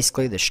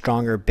 Basically, the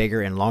stronger,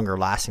 bigger, and longer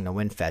lasting the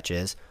wind fetch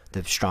is,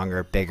 the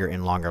stronger, bigger,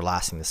 and longer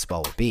lasting the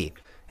swell will be.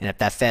 And if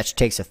that fetch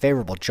takes a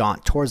favorable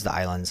jaunt towards the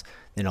islands,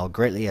 then it'll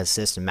greatly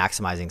assist in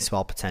maximizing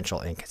swell potential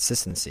and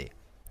consistency.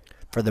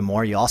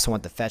 Furthermore, you also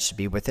want the fetch to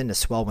be within the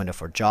swell window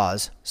for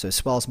Jaws, so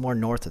swells more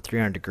north of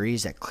 300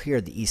 degrees that clear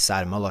the east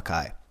side of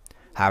Molokai.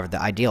 However,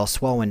 the ideal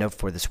swell window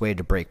for this wave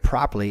to break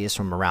properly is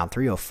from around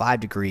 305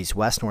 degrees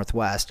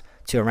west-northwest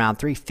to around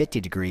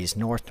 350 degrees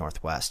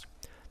north-northwest.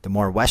 The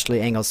more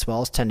westerly angled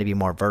swells tend to be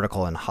more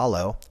vertical and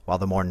hollow, while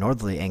the more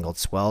northerly angled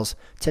swells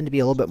tend to be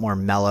a little bit more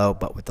mellow,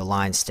 but with the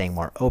lines staying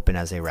more open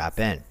as they wrap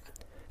in.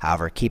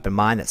 However, keep in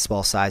mind that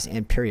swell size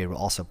and period will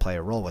also play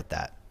a role with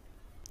that.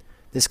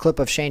 This clip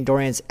of Shane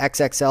Dorian's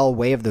XXL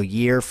Wave of the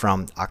Year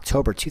from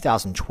October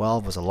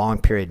 2012 was a long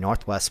period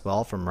northwest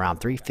swell from around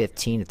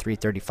 315 to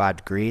 335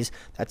 degrees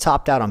that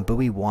topped out on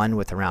buoy 1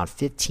 with around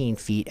 15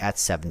 feet at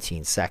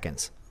 17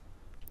 seconds.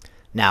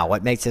 Now,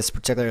 what makes this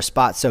particular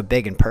spot so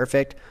big and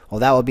perfect? Well,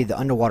 that will be the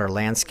underwater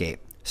landscape.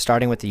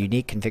 Starting with the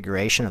unique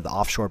configuration of the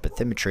offshore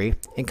bathymetry,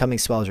 incoming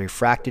swell is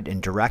refracted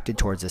and directed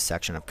towards this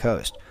section of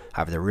coast.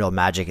 However, the real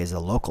magic is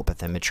the local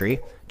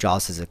bathymetry.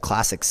 Jaws is a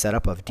classic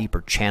setup of deeper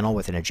channel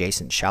with an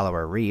adjacent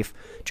shallower reef,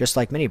 just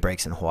like many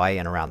breaks in Hawaii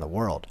and around the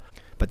world.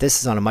 But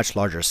this is on a much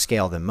larger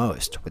scale than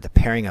most, with the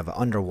pairing of an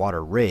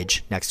underwater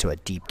ridge next to a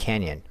deep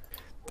canyon.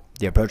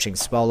 The approaching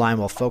swell line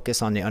will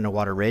focus on the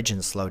underwater ridge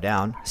and slow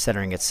down,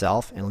 centering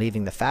itself and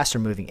leaving the faster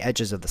moving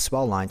edges of the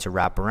swell line to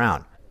wrap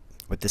around.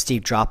 With the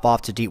steep drop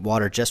off to deep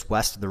water just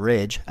west of the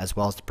ridge, as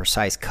well as the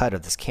precise cut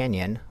of this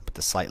canyon with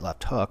the slight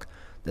left hook,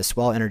 the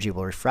swell energy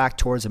will refract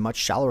towards a much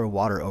shallower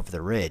water over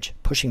the ridge,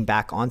 pushing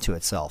back onto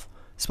itself.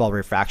 Swell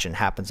refraction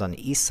happens on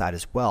the east side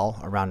as well,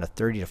 around a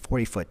 30 to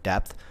 40 foot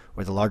depth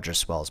where the larger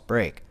swells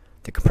break.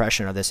 The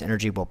compression of this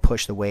energy will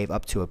push the wave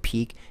up to a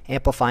peak,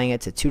 amplifying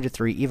it to 2 to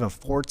 3, even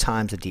 4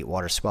 times the deep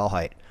water swell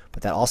height,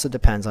 but that also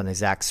depends on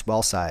exact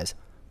swell size,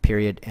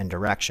 period, and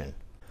direction.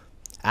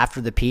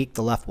 After the peak,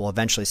 the left will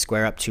eventually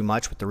square up too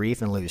much with the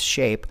reef and lose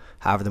shape.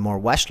 However, the more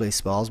westerly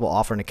swells will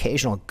offer an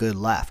occasional good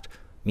left.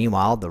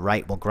 Meanwhile, the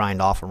right will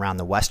grind off around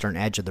the western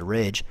edge of the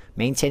ridge,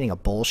 maintaining a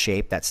bowl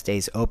shape that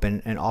stays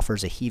open and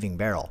offers a heaving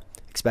barrel,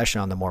 especially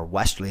on the more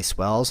westerly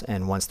swells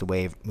and once the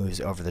wave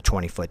moves over the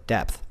 20-foot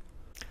depth.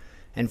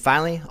 And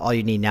finally, all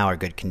you need now are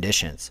good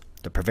conditions.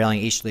 The prevailing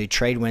easterly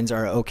trade winds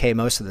are okay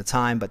most of the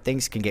time, but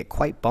things can get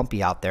quite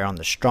bumpy out there on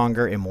the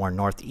stronger and more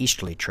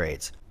northeasterly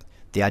trades.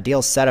 The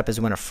ideal setup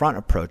is when a front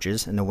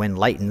approaches and the wind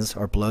lightens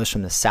or blows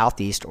from the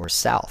southeast or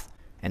south,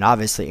 and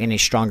obviously any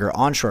stronger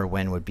onshore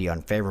wind would be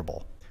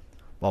unfavorable.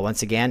 Well,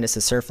 once again, this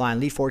is Surfline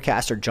lead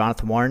forecaster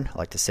Jonathan Warren. I'd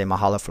like to say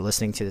mahalo for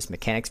listening to this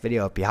mechanics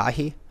video of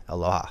Piahi.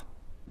 Aloha.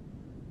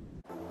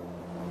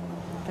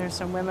 There's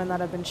some women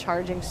that have been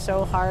charging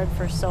so hard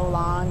for so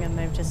long and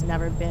they've just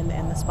never been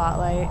in the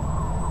spotlight.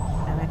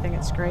 And I think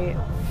it's great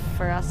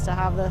for us to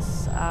have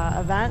this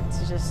event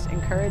to just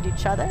encourage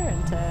each other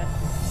and to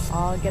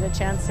all get a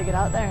chance to get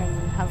out there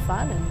and have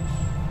fun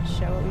and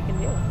show what we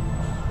can do.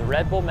 The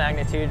Red Bull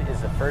Magnitude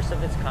is the first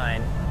of its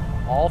kind,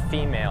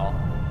 all-female,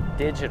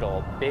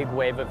 digital, big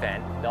wave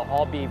event. They'll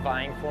all be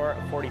vying for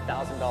a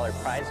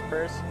 $40,000 prize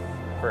purse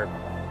for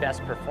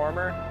best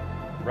performer,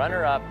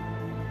 runner-up,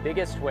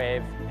 biggest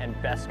wave,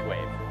 and best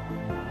wave.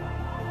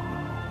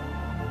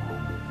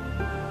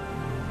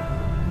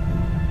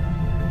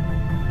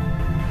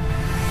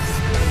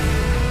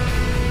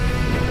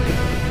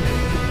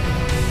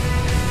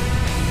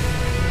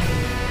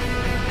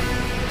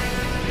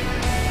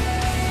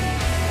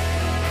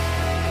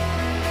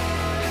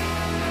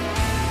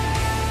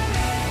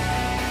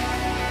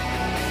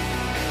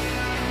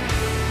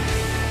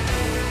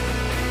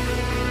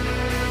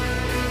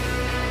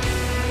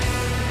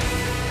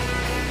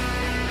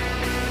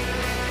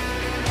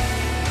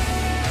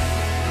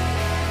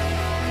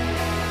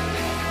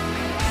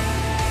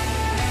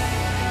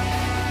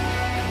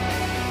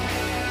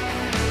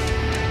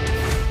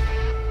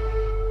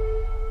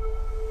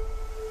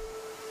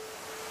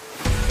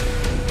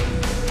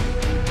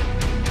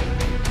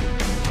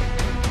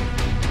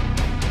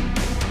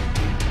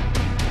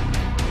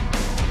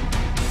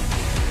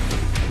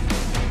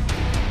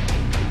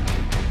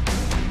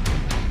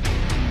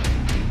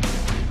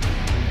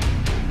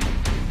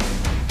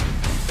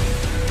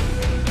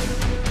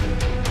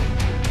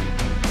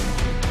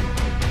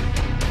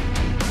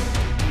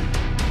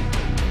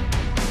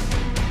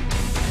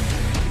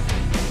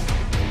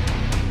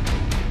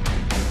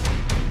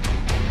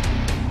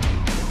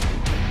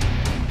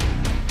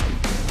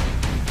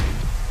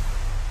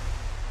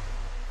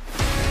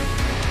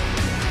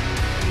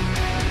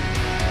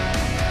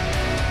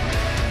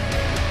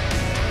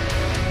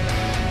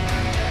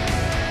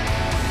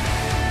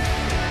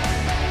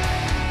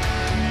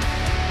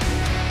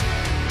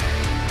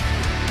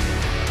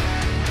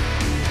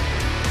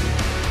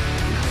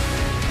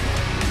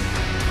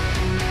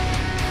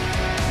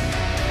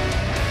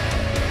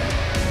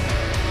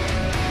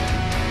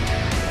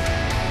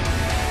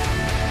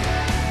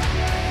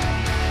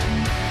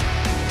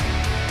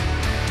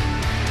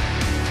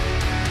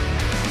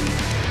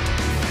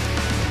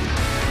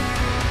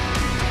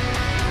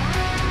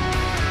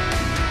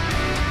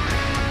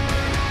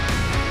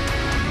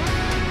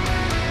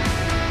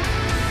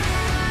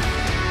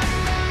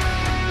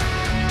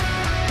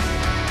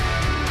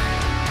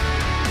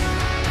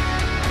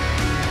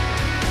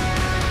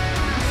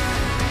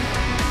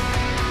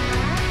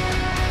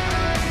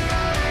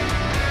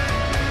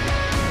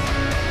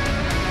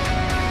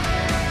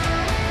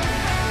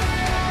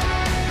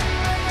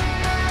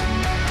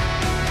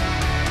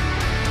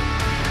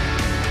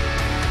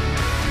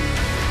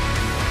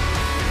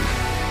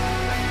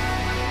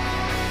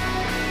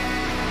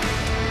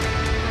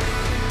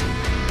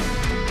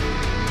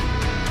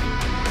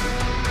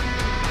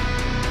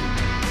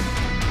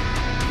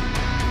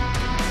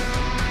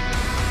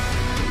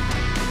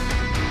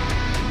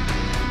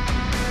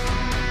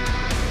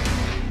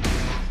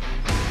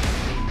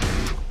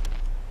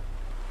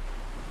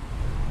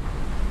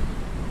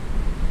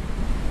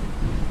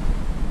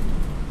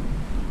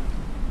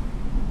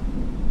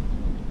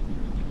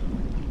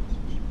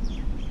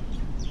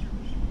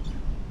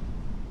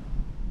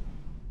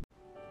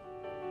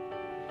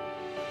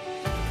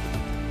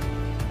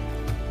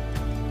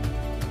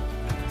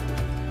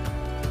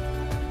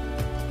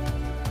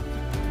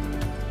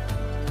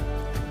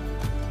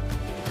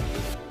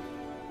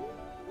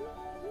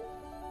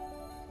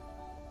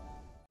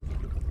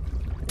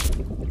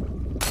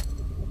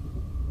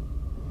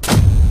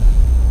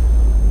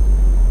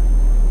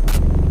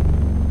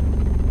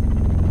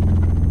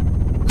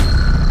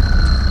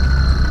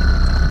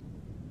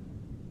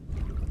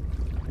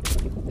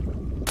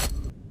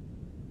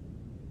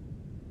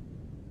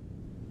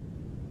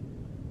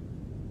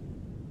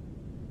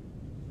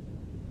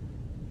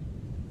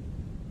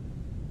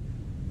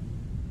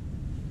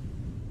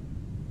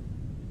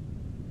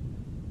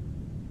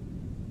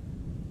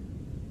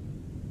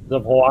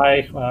 Of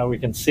Hawaii. We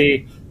can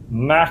see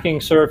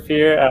macking surf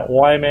here at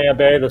Waimea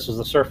Bay. This is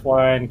the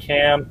Surfline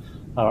cam,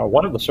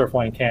 one of the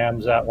Surfline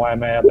cams at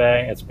Waimea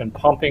Bay. It's been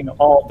pumping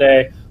all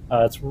day.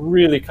 It's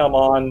really come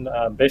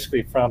on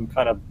basically from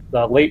kind of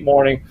the late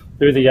morning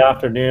through the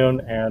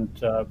afternoon, and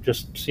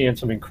just seeing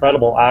some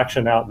incredible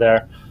action out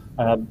there.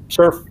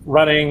 Surf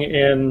running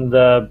in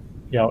the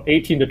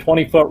 18 to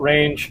 20 foot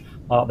range.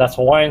 That's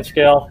Hawaiian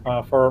scale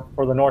for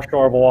the North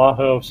Shore of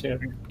Oahu.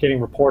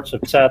 Getting reports of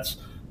sets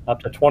up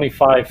to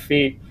 25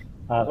 feet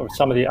over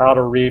some of the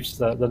outer reefs.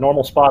 The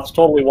normal spots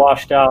totally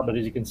washed out, but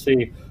as you can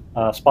see,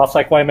 spots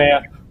like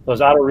Waimea, those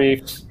outer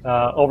reefs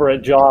over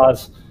at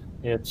Jaws,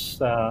 it's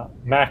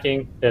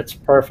macking, it's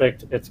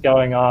perfect, it's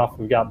going off.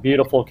 We've got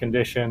beautiful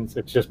conditions.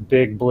 It's just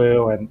big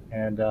blue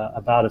and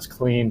about as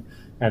clean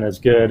and as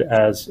good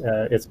as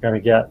it's going to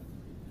get.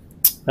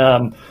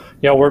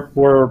 We're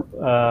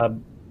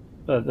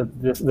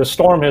the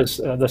storm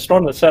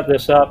that set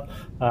this up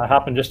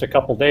happened just a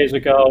couple days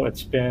ago.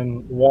 It's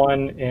been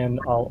one in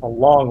a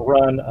long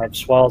run of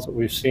swells that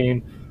we've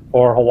seen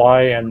for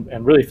Hawaii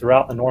and really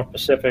throughout the North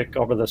Pacific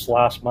over this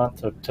last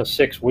month to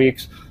 6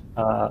 weeks.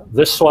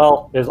 This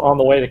swell is on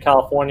the way to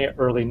California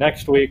early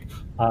next week.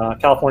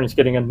 California's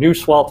getting a new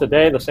swell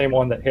today, the same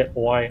one that hit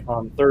Hawaii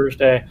on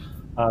Thursday.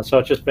 So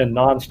it's just been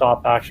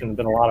nonstop action. It's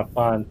been a lot of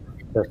fun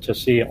to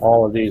see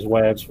all of these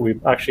waves.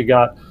 We've actually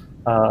got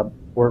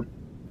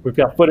we've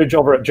got footage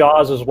over at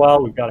Jaws as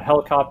well. We've got a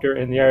helicopter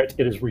in the air.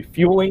 It is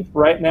refueling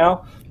right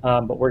now,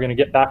 but we're going to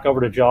get back over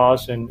to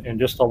Jaws in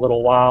just a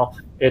little while.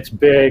 It's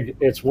big,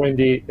 it's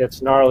windy,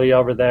 it's gnarly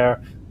over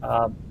there.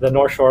 The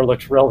North Shore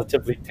looks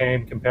relatively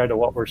tame compared to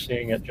what we're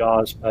seeing at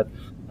Jaws, but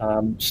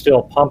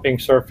still pumping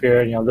surf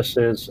here. You know, this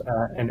is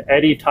an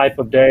eddy type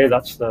of day.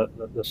 That's the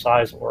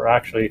size that we're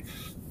actually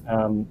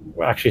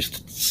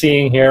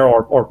seeing here,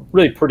 or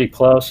really pretty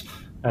close.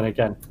 And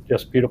again,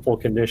 just beautiful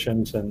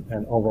conditions,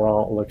 and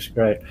overall it looks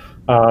great.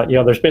 You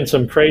know, there's been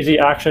some crazy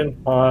action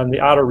on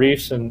the outer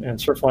reefs, and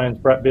Surfline's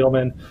Brett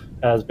Bielman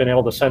has been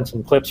able to send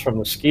some clips from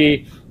the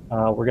ski.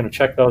 We're going to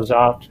check those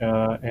out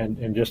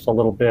in just a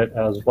little bit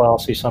as well,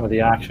 see some of the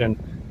action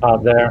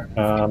out there.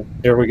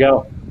 Here we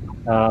go.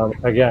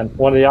 Again,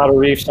 one of the outer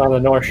reefs on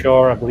the North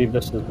Shore. I believe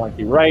this is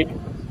Mikey Wright,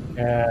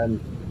 and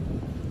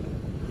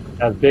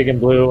as big and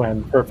blue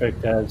and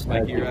perfect as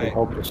you can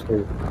hope to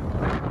see.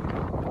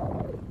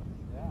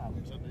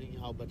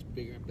 How much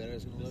bigger and better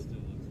it's going to look.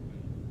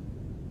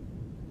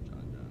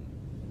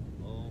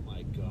 Oh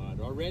my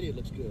God. Already it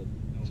looks good.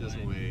 Just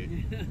wait.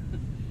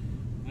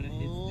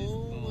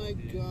 Oh my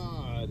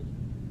God.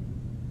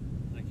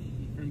 Like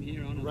from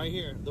here on. Right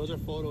here. Those are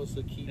photos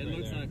to keep. It right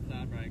looks there. like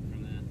cloud break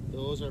from that.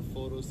 Those are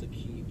photos to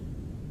keep.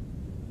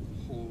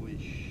 Holy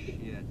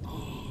shit.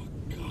 Oh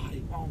God,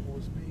 he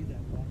almost made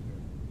that bunker.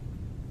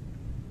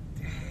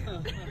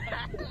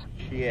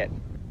 Shit.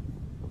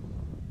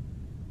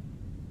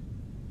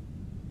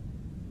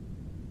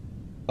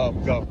 Oh,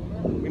 go.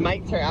 We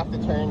might have to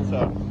turn,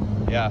 so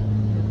yeah.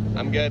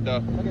 I'm good though.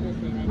 Look at this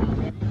thing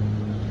right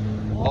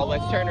now. Oh,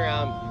 let's turn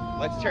around.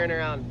 Let's turn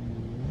around.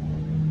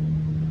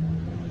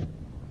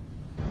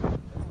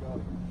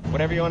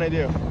 Whatever you want to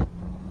do.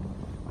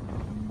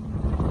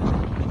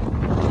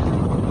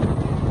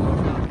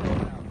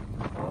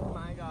 Oh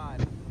my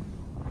God.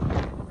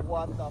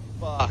 What the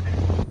fuck?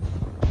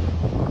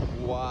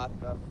 What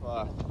the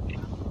fuck?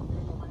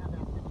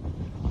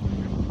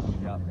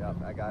 Yep,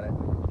 I got it.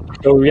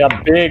 So we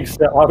got big,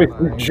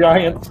 obviously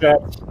giant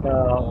sets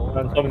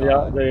on some of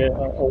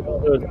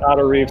the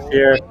outer reefs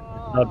here.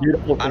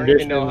 Beautiful conditions. I don't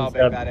even know how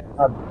big that is.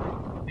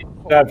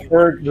 I've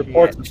heard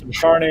reports of some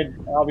carnage,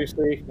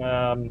 obviously,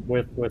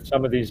 with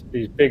some of these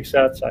big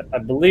sets. I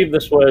believe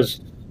this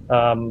was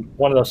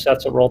one of those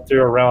sets that rolled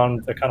through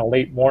around the kind of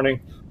late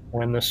morning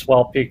when the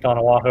swell peaked on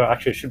Oahu.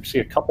 Actually, I should see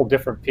a couple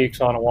different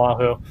peaks on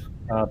Oahu.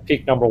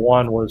 Peak number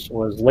one was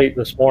late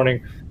this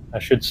morning. I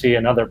should see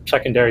another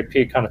secondary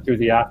peak kind of through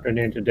the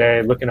afternoon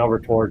today. Looking over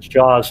towards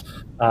Jaws,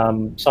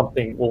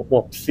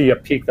 we'll see a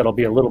peak that'll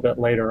be a little bit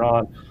later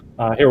on.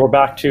 Here we're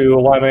back to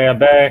Waimea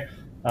Bay.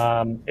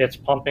 It's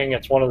pumping.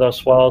 It's one of those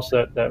swells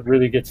that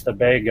really gets the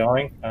bay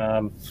going.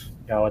 You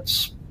know,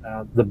 it's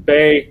the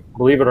bay,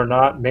 believe it or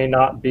not, may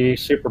not be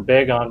super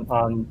big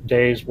on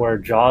days where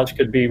Jaws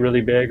could be really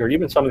big, or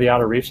even some of the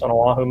outer reefs on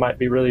Oahu might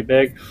be really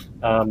big.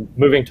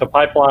 Moving to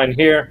Pipeline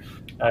here,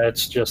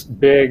 it's just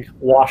big,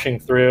 washing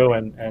through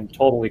and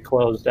totally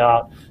closed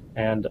out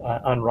and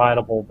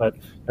unrideable. But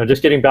you know,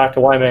 just getting back to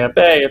Waimea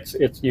Bay,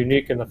 it's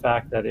unique in the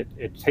fact that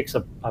it takes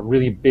a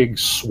really big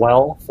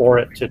swell for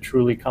it to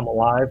truly come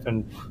alive,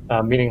 and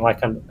meaning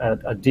like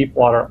a deep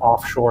water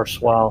offshore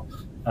swell.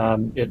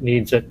 It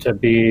needs it to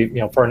be, you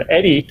know, for an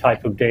eddy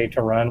type of day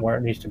to run, where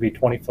it needs to be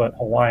 20-foot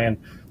Hawaiian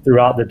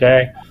throughout the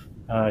day.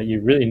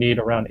 You really need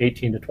around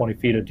 18 to 20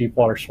 feet of deep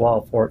water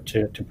swell for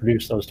it to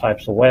produce those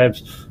types of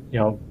waves. You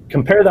know,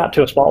 compare that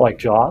to a spot like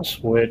Jaws,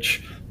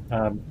 which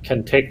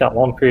can take that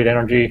long period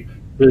energy,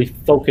 really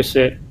focus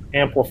it,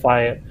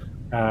 amplify it,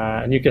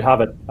 and you could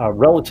have a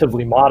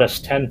relatively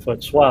modest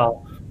 10-foot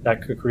swell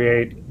that could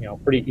create, you know,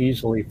 pretty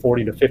easily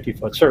 40 to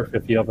 50-foot surf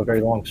if you have a very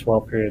long swell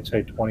period,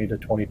 say 20 to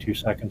 22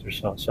 seconds or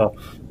so. So,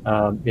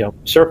 you know,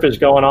 surf is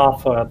going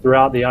off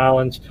throughout the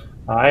islands.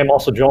 I am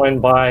also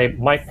joined by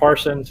Mike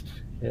Parsons,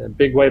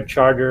 Big Wave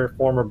Charger,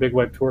 former Big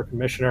Wave Tour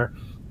Commissioner,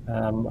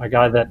 a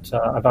guy that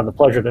I've had the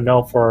pleasure to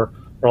know for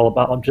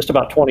just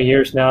about 20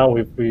 years now.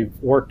 We've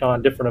worked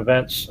on different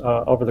events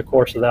over the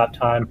course of that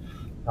time.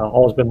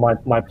 Always been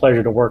my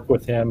pleasure to work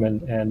with him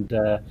and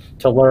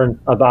to learn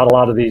about a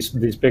lot of these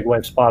big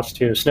wave spots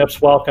too.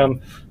 Snips,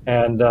 welcome,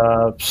 and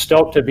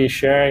stoked to be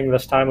sharing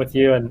this time with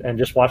you and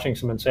just watching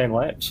some insane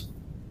waves.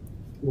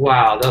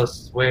 Wow,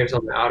 those waves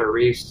on the outer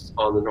reefs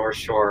on the North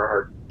Shore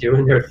are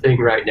doing their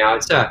thing right now.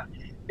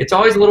 It's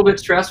always a little bit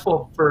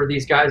stressful for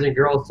these guys and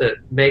girls to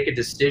make a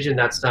decision.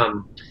 That's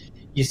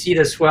you see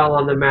the swell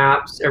on the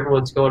maps,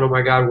 everyone's going, oh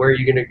my God, where are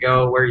you gonna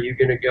go? Where are you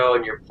gonna go?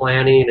 And you're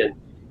planning, and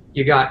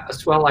you got a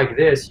swell like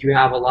this, you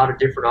have a lot of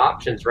different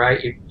options,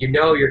 right? You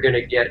know you're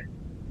gonna get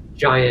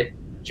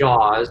giant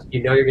jaws.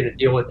 You know you're going to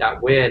deal with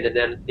that wind, and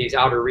then these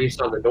outer reefs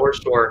on the North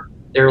Shore,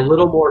 they're a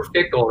little more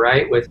fickle,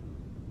 right, with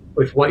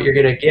what you're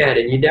going to get.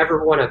 And you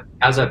never want to,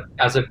 as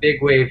a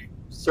big wave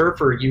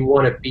surfer, you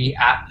want to be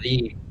at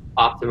the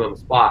optimum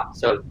spot.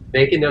 So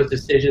making those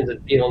decisions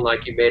and feeling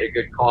like you made a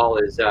good call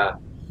is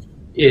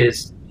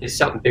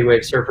something big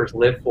wave surfers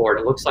live for.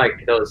 And it looks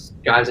like those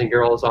guys and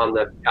girls on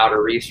the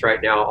outer reefs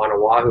right now on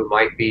Oahu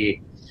might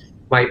be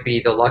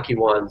the lucky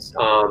ones,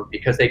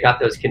 because they got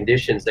those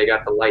conditions. They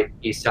got the light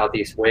east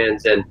southeast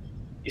winds, and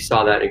you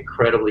saw that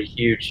incredibly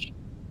huge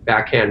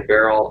backhand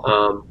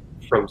barrel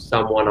from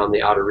someone on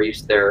the outer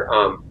reefs there.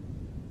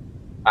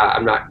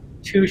 I'm not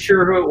too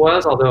sure who it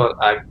was, although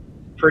a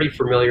pretty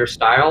familiar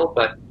style,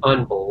 but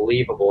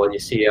unbelievable. And you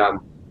see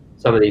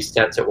some of these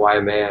sets at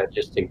Waimea,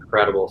 just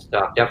incredible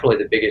stuff. Definitely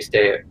the biggest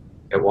day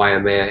at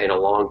Waimea in a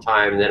long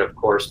time. And then of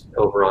course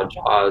over on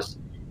Jaws,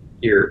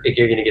 you're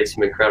going to get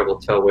some incredible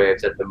tow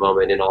waves at the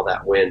moment in all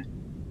that wind.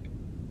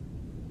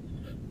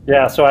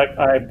 Yeah, so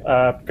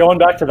I going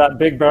back to that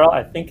big barrel,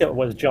 I think it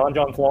was John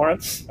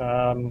Florence.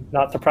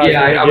 Not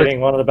surprisingly,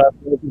 getting one of the best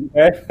waves in the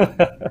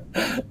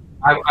day.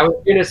 I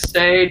was going to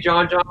say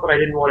John, but I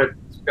didn't want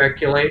to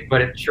speculate,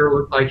 but it sure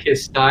looked like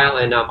his style,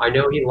 and I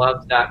know he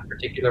loves that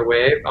particular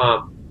wave.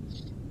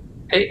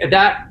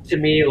 That to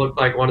me looked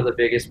like one of the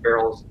biggest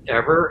barrels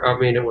ever. I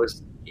mean,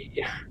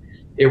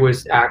 it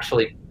was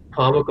actually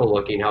comical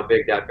looking how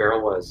big that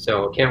barrel was.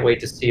 So can't wait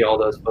to see all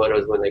those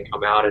photos when they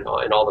come out and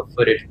all the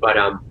footage. But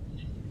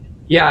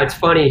yeah, it's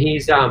funny.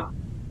 He's so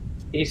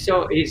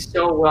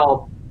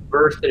well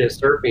versed in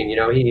his surfing. You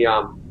know,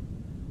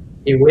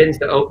 he wins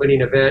the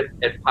opening event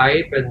at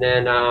Pipe, and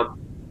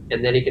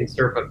then he can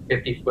surf a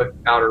 50-foot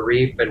outer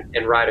reef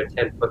and ride a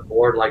 10-foot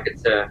board like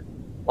it's a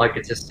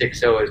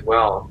 6.0 as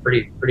well.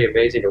 Pretty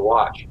amazing to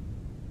watch.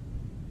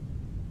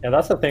 Yeah,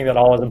 that's the thing that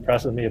always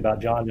impresses me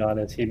about John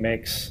is he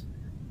makes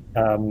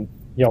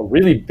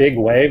really big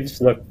waves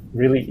look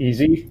really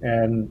easy,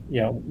 and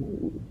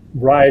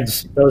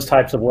rides those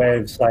types of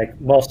waves like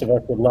most of us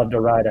would love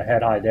to ride a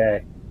head-high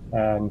day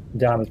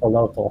down at the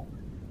local.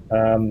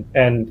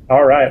 And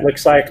all right,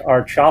 looks like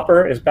our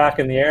chopper is back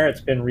in the air.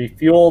 It's been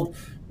refueled.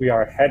 We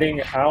are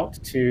heading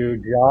out to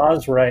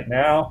Jaws right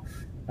now.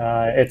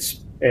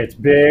 It's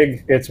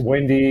big, it's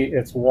windy,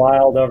 it's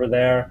wild over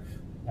there.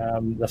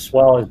 The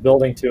swell is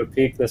building to a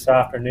peak this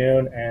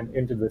afternoon and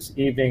into this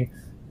evening.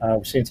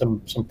 We've seen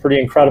some pretty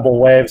incredible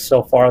waves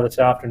so far this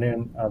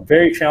afternoon.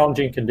 Very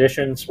challenging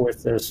conditions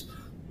with this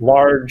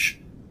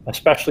large,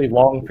 especially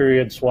long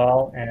period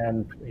swell,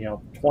 and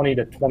 20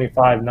 to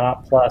 25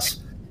 knot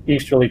plus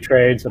easterly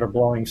trades that are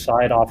blowing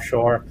side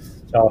offshore.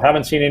 So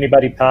haven't seen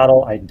anybody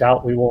paddle. I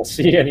doubt we will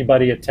see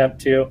anybody attempt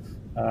to.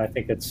 I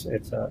think it's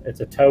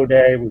a tow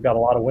day. We've got a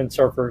lot of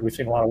windsurfers. We've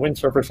seen a lot of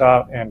windsurfers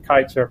out and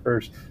kite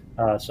surfers.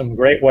 Some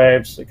great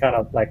waves, kind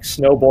of like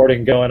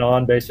snowboarding going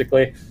on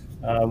basically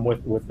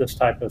with this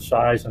type of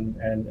size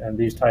and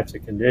these types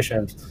of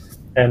conditions.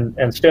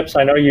 And Stips,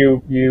 I know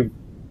you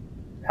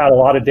had a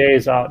lot of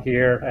days out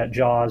here at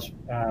Jaws,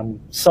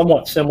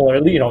 somewhat similar,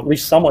 at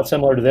least somewhat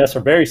similar to this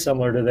or very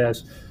similar to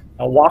this.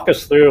 Walk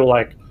us through,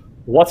 like,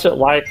 what's it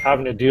like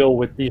having to deal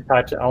with these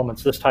types of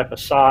elements, this type of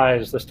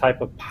size, this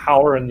type of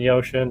power in the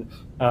ocean,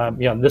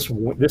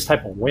 this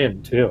type of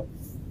wind too?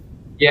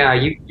 Yeah,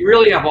 you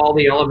really have all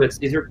the elements.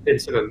 These have been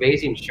some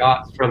amazing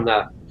shots from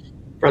the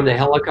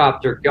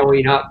helicopter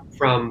going up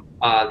from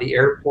the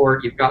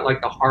airport. You've got like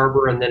the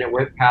harbor, and then it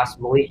went past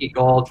Maliki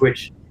Gulch,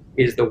 which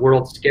is the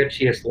world's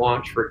sketchiest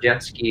launch for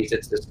jet skis.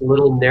 It's this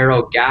little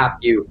narrow gap.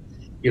 You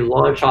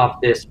launch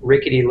off this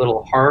rickety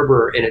little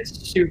harbor, and it's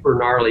super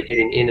gnarly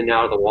getting in and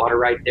out of the water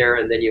right there.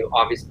 And then you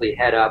obviously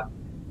head up.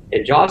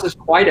 And Jaws is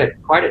quite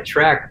a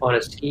trek on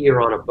a ski or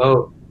on a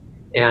boat.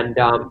 And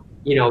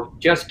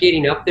just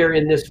getting up there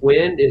in this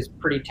wind is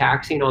pretty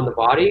taxing on the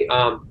body.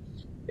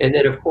 And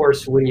then of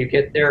course, when you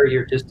get there,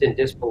 you're just in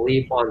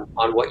disbelief on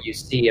what you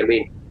see. I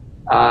mean,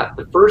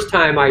 the first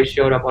time I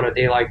showed up on a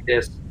day like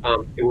this,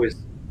 it was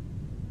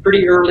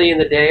pretty early in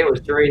the day. It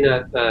was during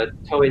the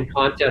towing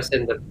contest,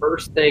 and the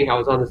first thing, I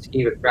was on the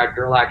ski with Brad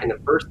Gerlach, and the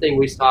first thing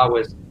we saw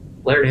was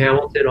Laird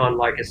Hamilton on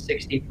like a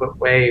 60-foot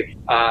wave,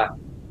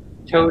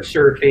 tow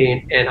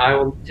surfing,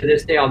 and to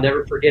this day I'll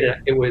never forget it.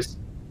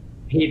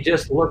 He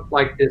just looked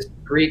like this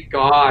Greek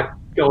god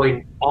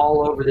going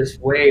all over this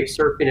wave,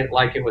 surfing it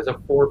like it was a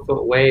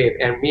 4-foot wave,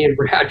 and me and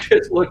Brad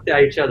just looked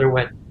at each other and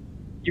went,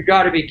 "You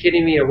got to be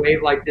kidding me! A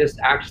wave like this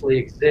actually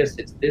exists.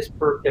 It's this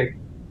perfect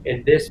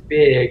and this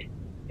big."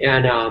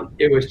 And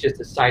it was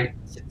just a sight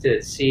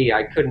to see.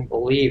 I couldn't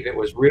believe it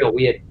was real.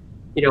 We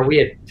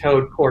had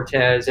towed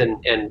Cortez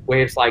and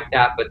waves like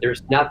that, but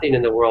there's nothing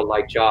in the world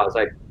like Jaws.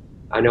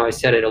 I know I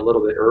said it a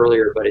little bit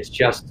earlier, but it's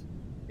just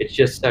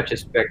such a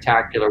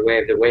spectacular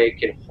wave. The way it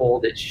can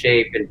hold its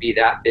shape and be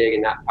that big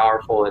and that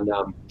powerful. And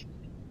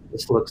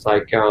this looks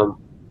like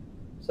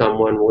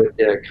someone with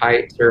a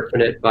kite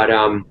surfing it. But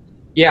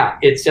yeah,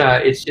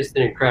 it's just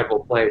an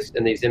incredible place.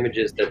 And these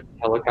images the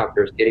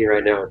helicopter is getting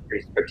right now are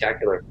pretty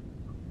spectacular.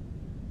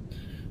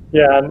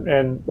 Yeah,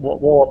 and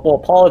we'll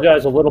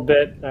apologize a little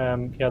bit.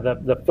 You know,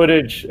 the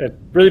footage, it's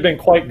really been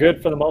quite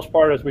good for the most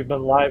part as we've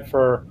been live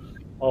for,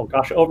 oh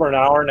gosh, over an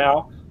hour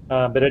now.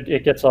 But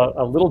it gets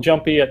a little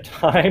jumpy at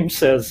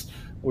times as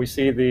we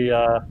see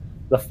the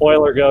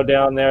foiler go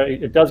down there.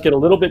 It does get a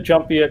little bit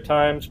jumpy at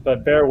times,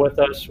 but bear with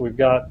us. We've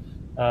got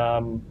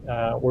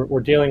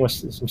we're dealing with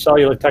some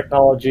cellular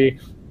technology,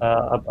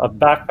 a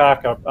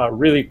backpack, a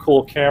really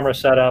cool camera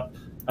setup,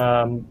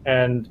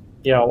 and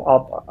you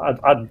know,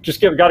 I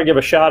just got to give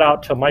a shout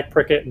out to Mike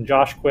Prickett and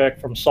Josh Quick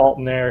from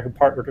Salton there, who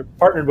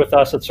partnered with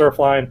us at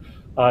Surfline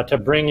to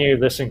bring you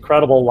this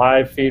incredible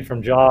live feed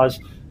from Jaws.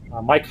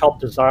 Mike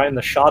helped design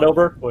the shot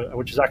over,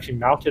 which is actually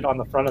mounted on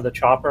the front of the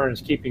chopper and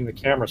is keeping the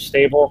camera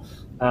stable.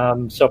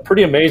 So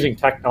pretty amazing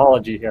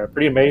technology here.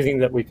 Pretty amazing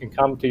that we can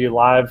come to you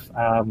live.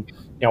 You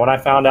know, when I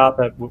found out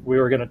that we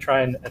were going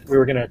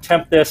to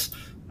attempt this,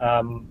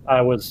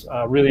 I was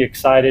really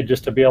excited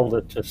just to be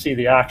able to see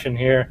the action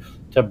here,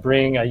 to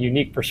bring a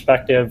unique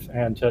perspective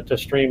and to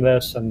stream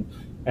this and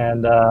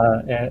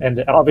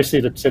obviously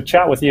to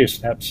chat with you,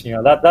 Snips.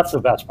 You know, that's the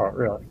best part,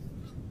 really.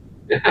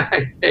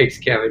 Thanks,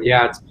 Kevin.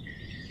 Yeah,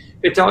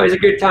 it's always a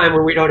good time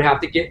when we don't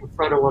have to get in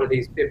front of one of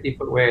these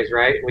 50-foot waves,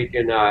 right? We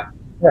can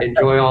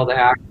enjoy all the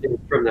action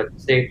from the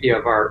safety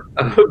of our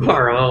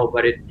home.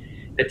 But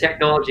the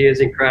technology is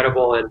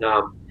incredible, and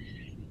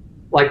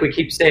like we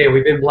keep saying,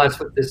 we've been blessed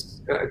with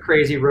this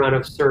crazy run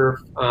of surf.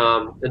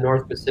 The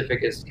North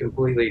Pacific is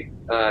completely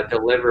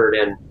delivered,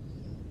 and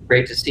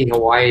great to see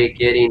Hawaii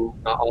getting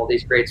all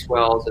these great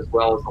swells, as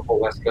well as the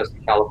whole west coast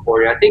of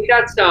California. I think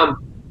that's the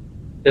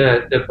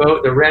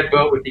red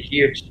boat with the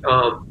huge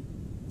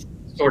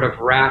sort of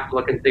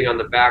raft-looking thing on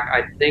the back.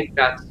 I think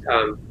that's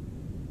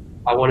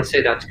I want to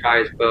say that's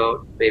Kai's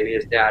boat, maybe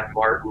his dad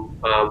Martin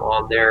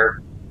on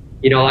there.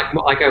 You know,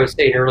 like I was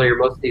saying earlier,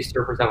 most of these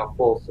surfers have a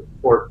full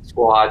support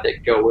squad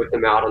that go with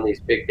them out on these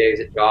big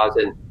days at Jaws,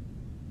 and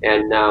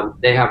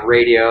they have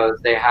radios,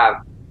 they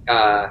have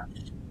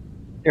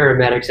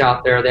paramedics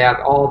out there, they have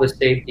all the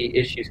safety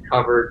issues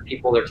covered,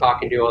 people they're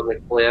talking to on the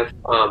cliff.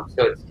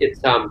 So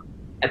it's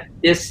at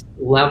this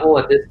level,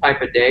 at this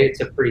type of day,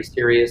 it's a pretty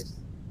serious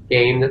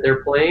game that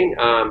they're playing.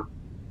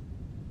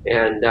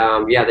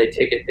 Yeah, they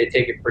take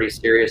it pretty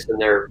serious, and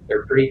they're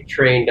pretty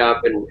trained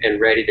up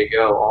and ready to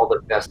go. All the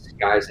best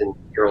guys and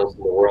girls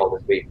in the world.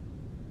 As we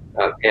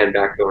pan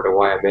back over to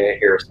Waimea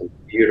here, some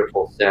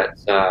beautiful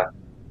sets.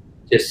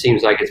 Just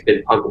seems like it's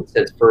been pumping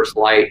since first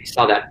light. You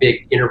saw that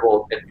big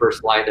interval at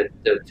first light,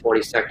 the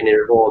 20-second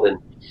interval. Then,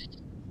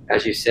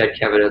 as you said,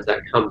 Kevin, as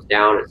that comes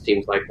down, it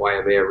seems like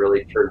Waimea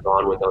really turns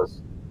on when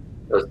those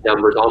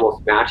numbers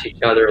almost match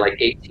each other, like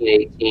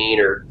 18-18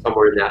 or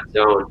somewhere in that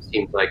zone.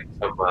 Seems like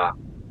some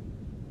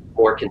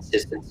more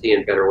consistency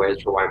and better ways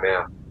for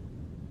Waimea.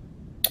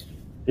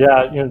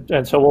 Yeah,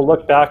 and so we'll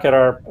look back at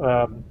our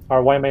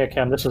Waimea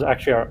cam. This is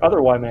actually our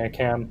other Waimea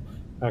cam,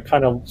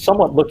 kind of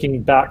somewhat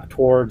looking back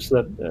towards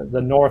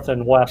the north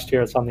and west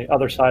here. It's on the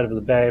other side of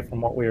the bay from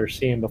what we were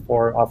seeing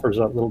before. It offers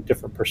a little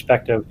different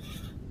perspective.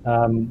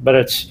 But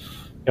it's,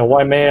 you know,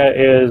 Waimea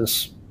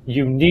is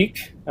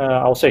unique.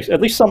 I'll say at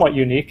least somewhat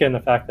unique in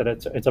the fact that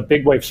it's a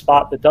big wave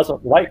spot that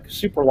doesn't like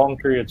super long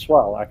period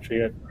swell.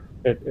 Actually,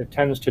 it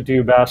tends to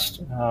do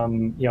best,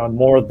 you know,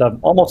 more of the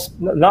almost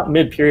not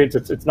mid periods.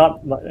 It's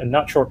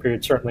not short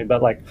periods certainly,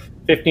 but like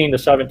 15 to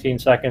 17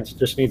 seconds.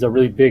 Just needs a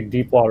really big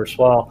deep water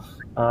swell.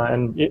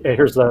 And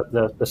here's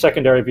the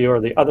secondary view, or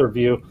the other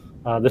view.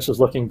 This is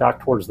looking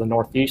back towards the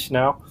northeast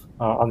now,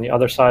 on the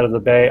other side of the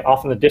bay.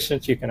 Off in the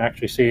distance, you can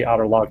actually see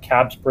outer log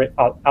cabins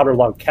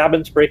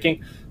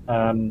breaking.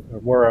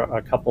 We're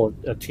a couple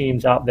of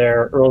teams out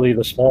there early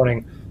this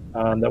morning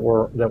that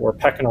were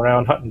pecking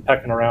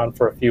around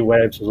for a few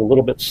waves. It was a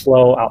little bit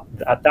slow out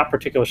at that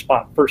particular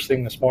spot first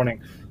thing this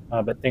morning,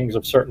 but things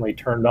have certainly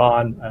turned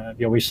on.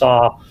 You know, we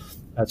saw.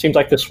 It seems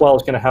like this swell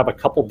is going to have a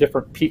couple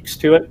different peaks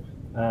to it.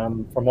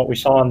 From what we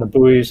saw on the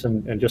buoys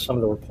and just some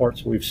of the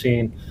reports we've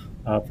seen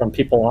from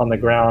people on the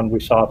ground, we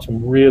saw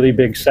some really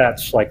big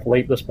sets like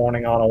late this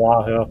morning on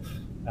Oahu.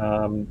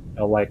 You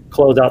know, like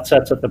closeout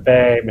sets at the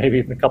bay, maybe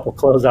even a couple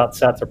closeout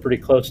sets are pretty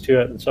close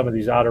to it in some of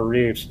these outer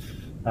reefs.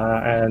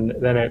 And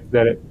then it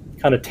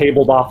kind of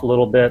tabled off a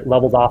little bit,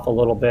 leveled off a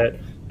little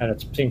bit, and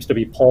it seems to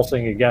be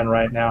pulsing again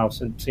right now.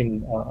 So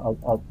seeing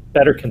a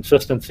better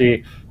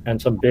consistency and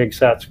some big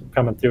sets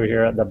coming through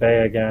here at the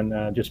bay again.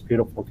 Just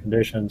beautiful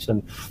conditions.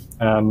 And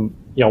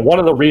you know, one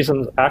of the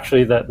reasons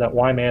actually that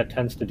Waimea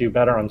tends to do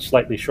better on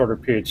slightly shorter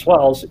period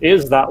swells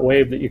is that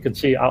wave that you can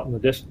see out in the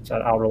distance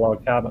at outer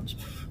log cabins.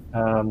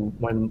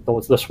 When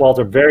the swells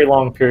are very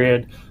long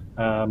period,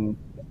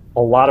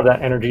 a lot of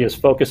that energy is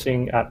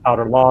focusing at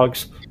outer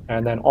logs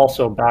and then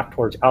also back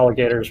towards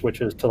alligators,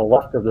 which is to the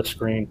left of the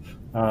screen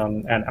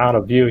and out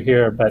of view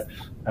here. But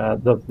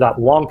that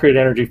long period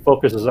energy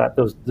focuses at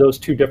those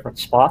two different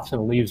spots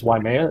and leaves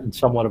Waimea in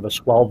somewhat of a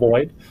swell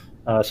void.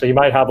 So you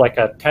might have like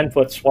a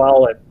 10-foot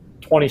swell at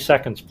 20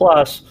 seconds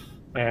plus,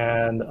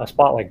 and a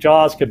spot like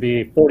Jaws could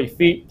be 40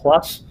 feet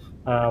plus,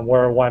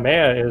 where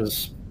Waimea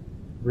is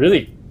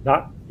really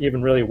not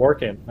even really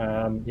working.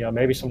 You know,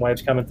 maybe some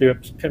waves coming through,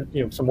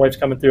 some waves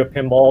coming through at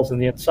pinballs in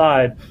the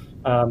inside,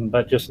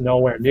 but just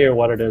nowhere near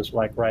what it is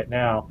like right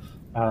now.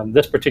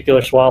 This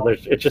particular swell,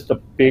 it's just a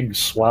big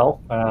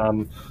swell.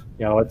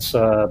 You know, it's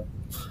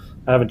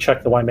I haven't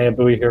checked the Waimea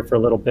buoy here for a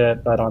little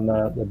bit, but on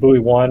the buoy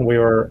one, we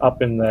were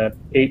up in the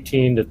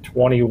 18 to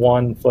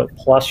 21 foot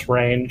plus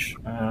range.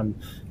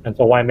 And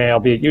so Waimea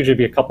will usually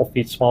be a couple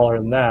feet smaller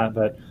than that,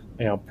 but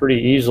you know,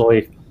 pretty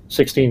easily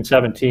 16,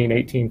 17,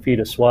 18 feet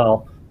of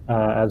swell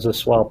as the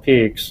swell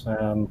peaks.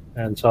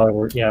 And so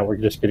we're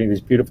just getting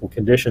these beautiful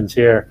conditions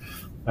here.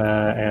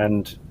 I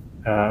mean,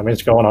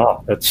 it's going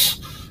off.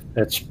 It's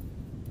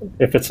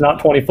if it's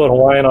not 20 foot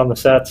Hawaiian on the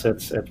sets,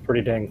 it's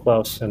pretty dang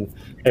close. And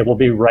hey, we'll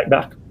be right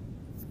back.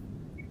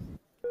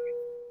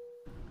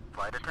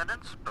 Flight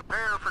attendants,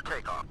 prepare for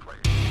takeoff, please.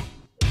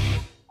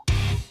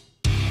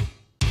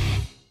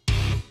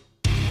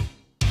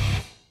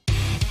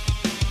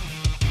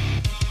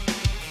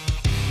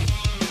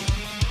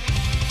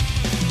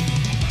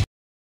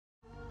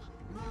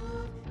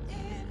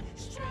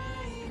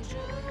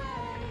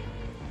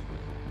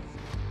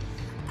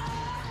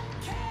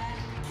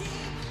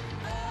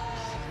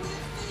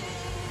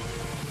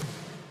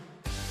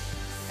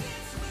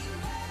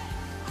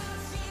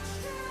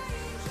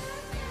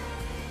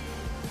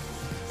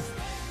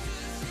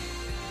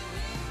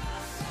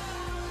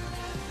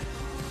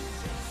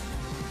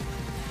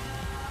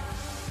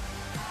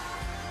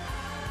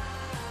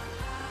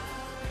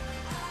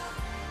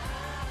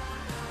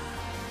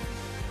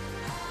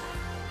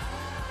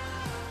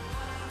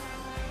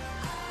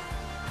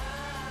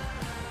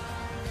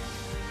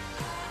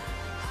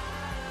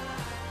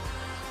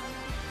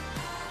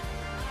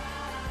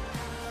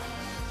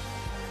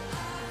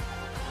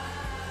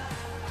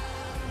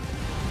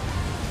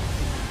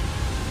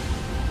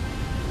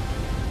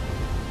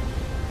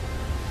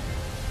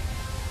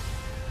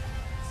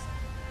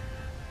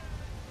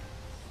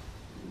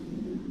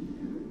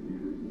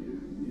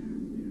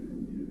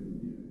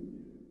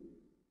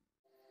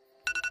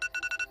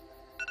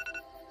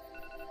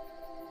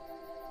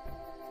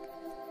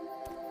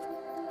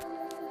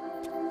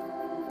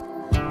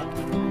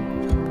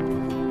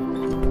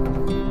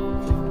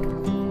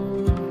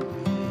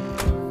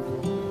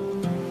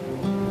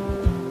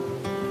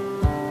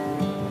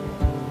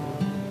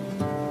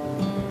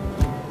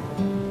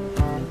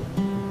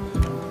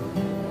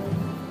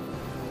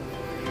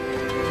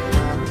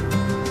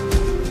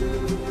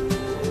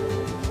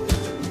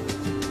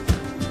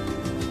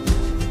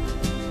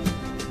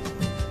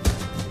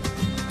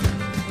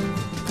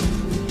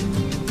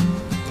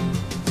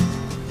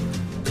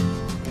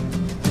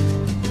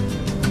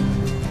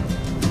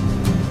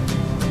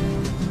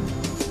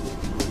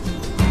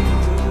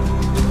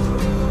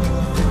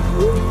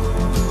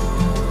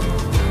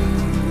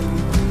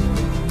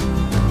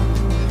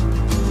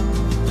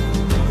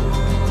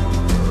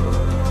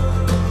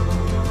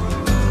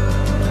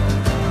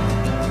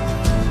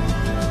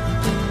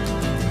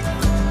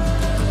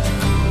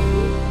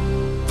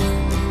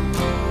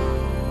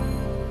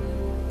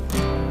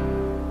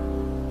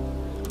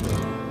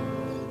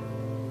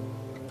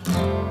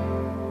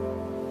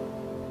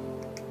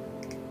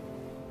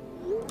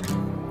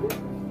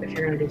 If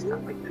you're gonna do stuff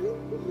like this.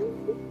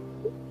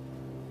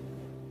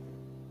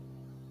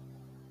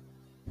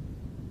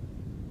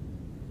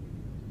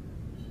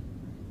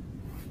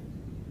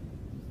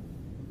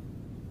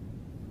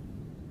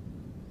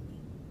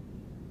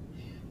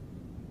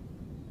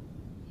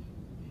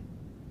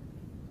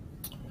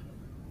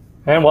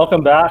 And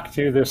welcome back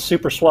to this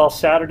Super Swell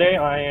Saturday.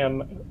 I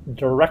am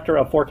Director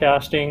of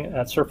Forecasting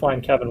at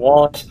Surfline, Kevin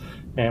Wallace,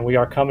 and we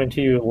are coming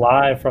to you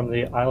live from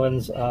the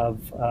islands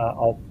of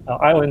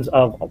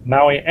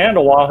Maui and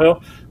Oahu.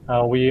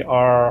 We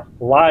are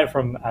live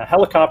from a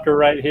helicopter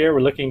right here.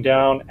 We're looking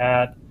down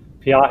at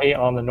Piahi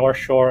on the North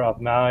Shore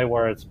of Maui,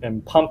 where it's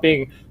been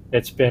pumping.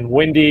 It's been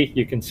windy.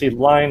 You can see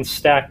lines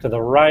stacked to the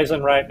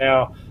horizon right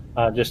now.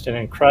 Just an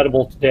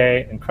incredible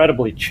day,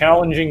 incredibly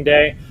challenging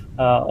day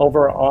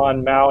over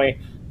on Maui,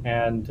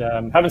 and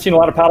haven't seen a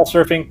lot of paddle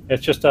surfing.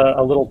 It's just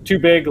a little too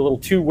big, a little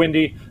too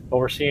windy, but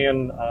we're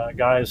seeing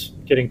guys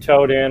getting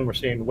towed in. We're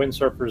seeing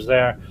windsurfers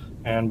there,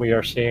 and we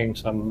are seeing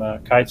some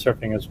kite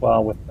surfing as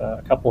well with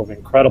a couple of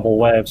incredible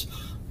waves.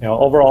 You know,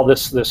 overall,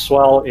 this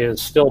swell is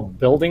still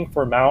building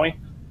for Maui,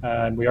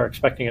 and we are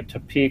expecting it to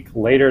peak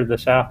later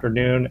this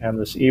afternoon and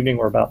this evening.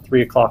 We're about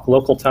 3 o'clock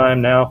local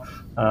time now,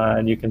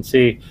 and you can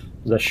see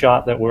the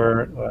shot that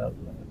we're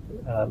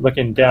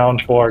looking down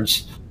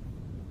towards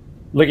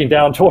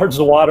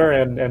the water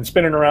and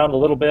spinning around a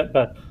little bit,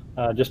 but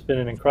just been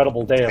an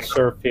incredible day of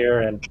surf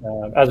here. And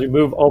as we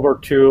move over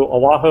to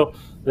Oahu,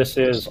 this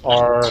is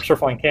our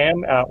Surfline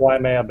cam at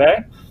Waimea Bay.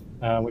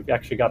 We've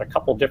actually got a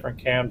couple different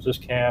cams. This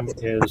cam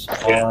is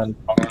on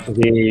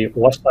the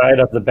west side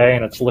of the bay,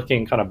 and it's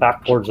looking kind of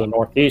back towards the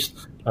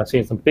northeast.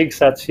 Seeing some big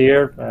sets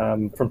here.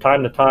 From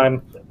time to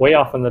time, way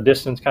off in the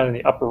distance, kind of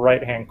in the upper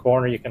right-hand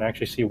corner, you can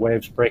actually see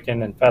waves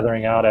breaking and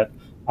feathering out at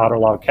outer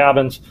log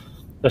cabins.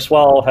 The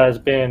swell has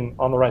been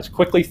on the rise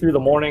quickly through the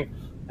morning,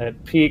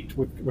 it peaked.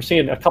 We're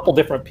seeing a couple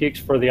different peaks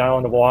for the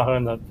island of Oahu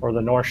and for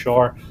the North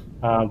Shore.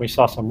 We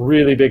saw some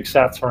really big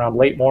sets around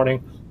late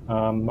morning,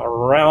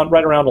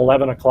 right around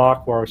 11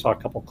 o'clock, where we saw a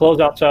couple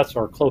closeout sets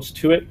or close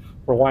to it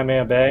for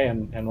Waimea Bay.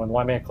 And when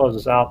Waimea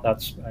closes out,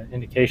 that's an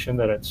indication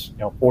that it's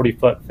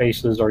 40-foot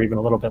faces or even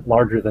a little bit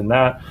larger than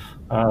that.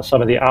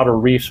 Some of the outer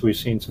reefs, we've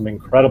seen some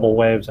incredible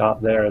waves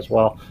out there as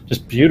well.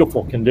 Just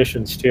beautiful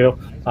conditions too.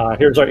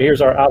 Here's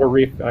our outer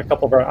reef, a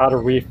couple of our outer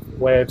reef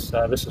waves.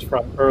 This is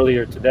from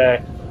earlier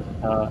today.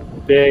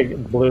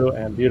 Big, blue,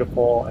 and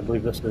beautiful. I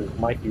believe this is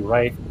Mikey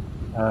Wright,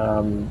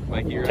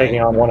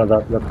 taking on one of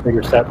the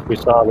bigger sets we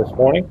saw this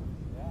morning.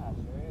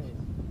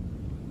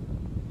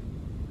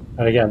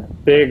 And again,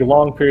 big,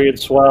 long period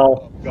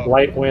swell,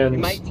 light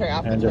winds,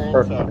 and just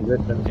perfect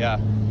conditions. Yeah.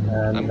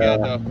 And I'm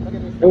good though.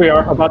 here we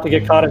are, about to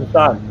get caught in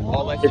sun.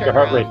 Oh, let's Get turn your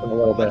heart around. racing a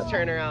little bit. Let's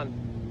turn around.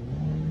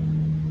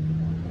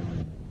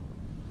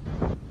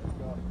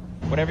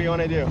 Whatever you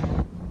want to do.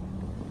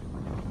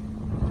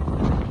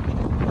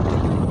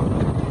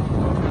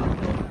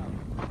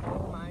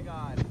 Oh my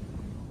God.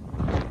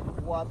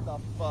 What the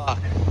fuck?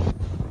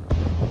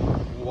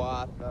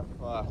 What the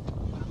fuck?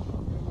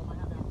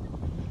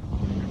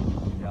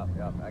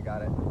 Yep, I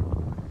got it.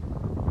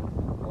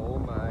 Oh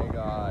my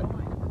God.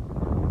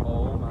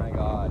 Oh my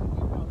God.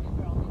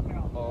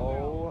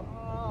 Oh.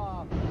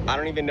 I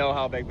don't even know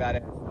how big that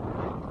is.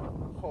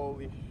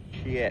 Holy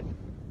shit.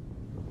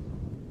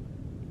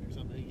 There's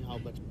something how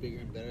much bigger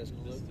and better it's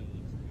gonna look.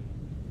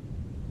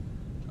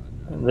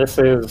 And this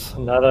is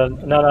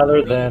none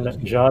other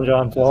than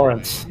John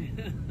Florence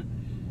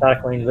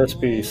tackling this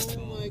beast.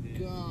 Oh my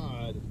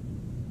God.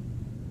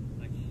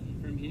 Like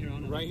from here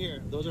on. Right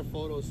here. Those are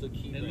photos to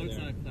keep. It right looks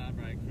there. like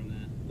fabric from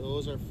that.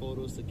 Those are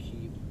photos to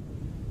keep.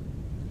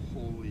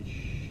 Holy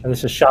shit. And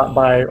this is shot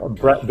by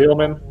Brett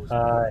Bielman.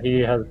 He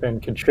has been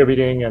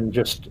contributing and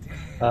just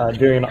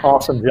doing an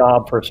awesome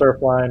job for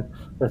Surfline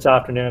this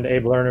afternoon.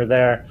 Abe Lerner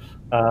there.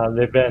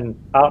 They've been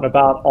out and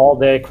about all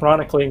day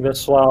chronicling this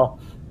swell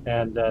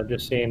and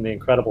just seeing the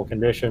incredible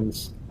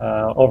conditions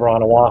over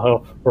on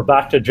Oahu. We're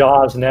back to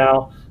Jaws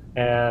now,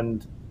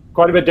 and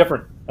quite a bit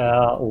different.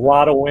 A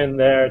lot of wind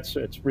there.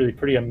 It's really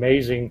pretty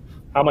amazing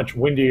how much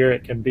windier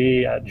it can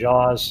be at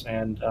Jaws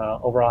and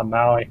over on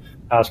Maui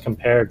as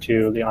compared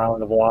to the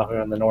island of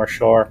Oahu and the North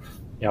Shore.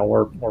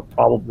 We're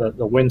probably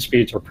the wind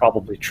speeds are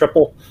probably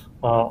triple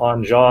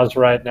on Jaws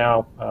right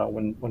now.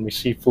 When we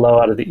see flow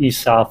out of the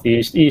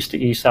east-southeast, east to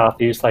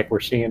east-southeast, like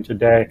we're seeing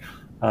today,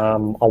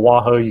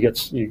 Oahu, you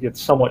get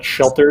somewhat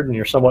sheltered, and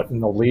you're somewhat in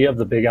the lee of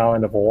the Big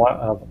Island of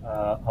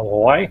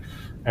Hawaii,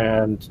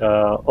 and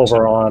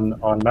over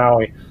on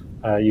Maui,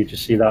 you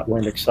just see that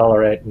wind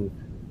accelerate, and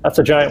that's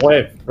a giant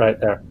wave right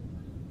there.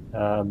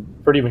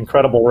 Pretty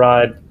incredible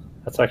ride.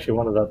 That's actually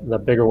one of the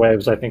bigger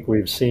waves I think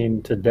we've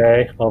seen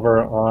today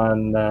over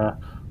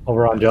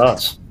on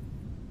Jaws.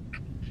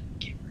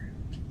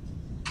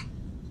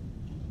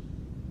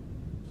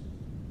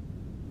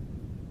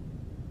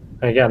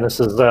 And again, this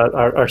is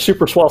our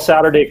Super Swell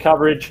Saturday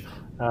coverage.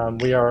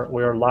 We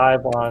are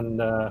live on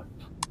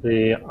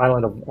the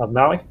island of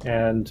Maui,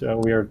 and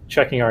we are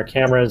checking our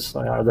cameras,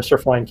 the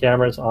Surfline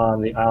cameras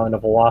on the island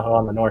of Oahu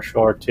on the North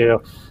Shore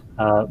too.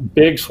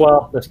 Big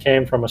swell. This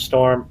came from a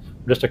storm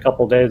just a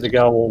couple days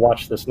ago. We'll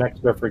watch this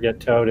next surfer get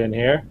towed in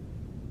here.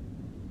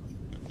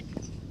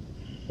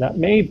 That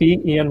may be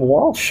Ian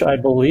Walsh, I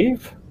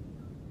believe,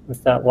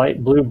 with that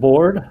light blue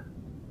board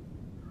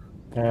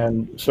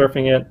and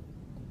surfing it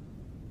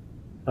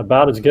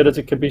about as good as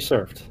it could be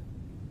surfed.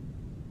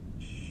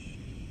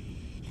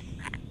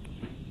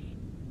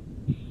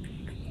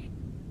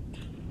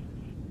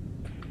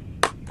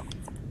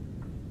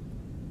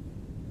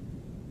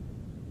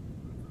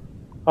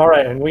 All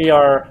right, and we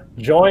are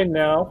joined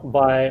now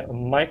by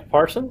Mike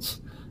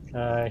Parsons.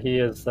 He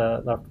is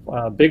the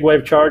Big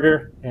Wave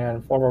Charger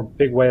and former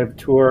Big Wave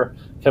Tour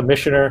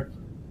Commissioner.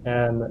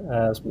 And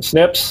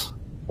Snips,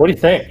 what do you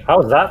think? How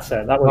was that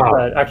said? That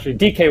was actually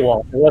DK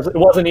Walsh. It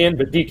wasn't Ian,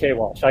 but DK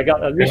Walsh. I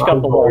at least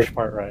got the Walsh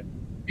part right.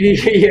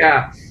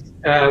 Yeah.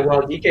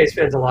 Well, DK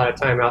spends a lot of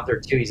time out there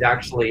too. He's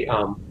actually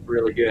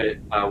really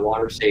good at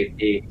water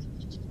safety.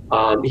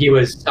 He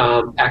was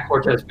at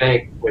Cortez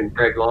Bank when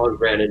Greg Long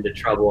ran into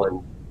trouble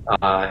and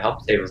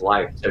helped save his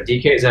life. So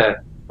DK is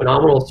a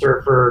phenomenal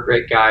surfer,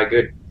 great guy,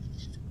 good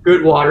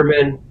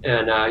waterman,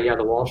 and yeah,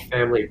 the Walsh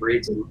family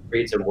breeds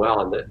him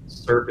well, and the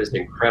surf is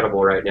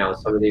incredible right now.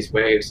 Some of these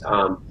waves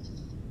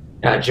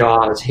at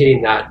Jaws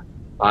hitting that,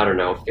 I don't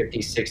know,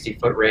 50, 60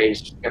 foot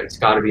range. It's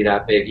got to be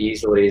that big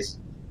easily.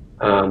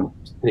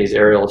 These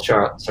aerial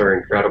shots are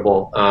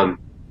incredible.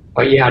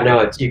 But yeah,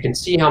 no, you can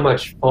see how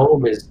much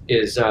foam is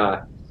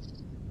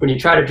when you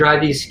try to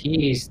drive these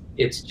skis.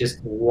 It's just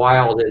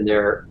wild in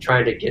there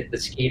trying to get the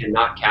ski to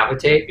not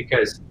cavitate,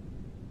 because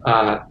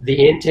the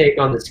intake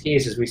on the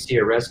skis, as we see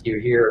a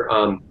rescue here,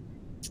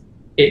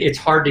 it's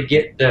hard to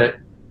get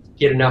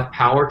enough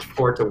power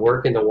for it to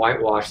work in the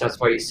whitewash. That's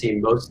why you see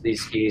most of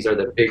these skis are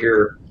the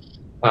bigger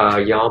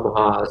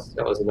Yamahas.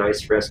 That was a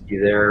nice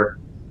rescue there.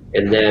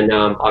 And then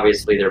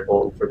obviously they're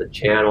bolting for the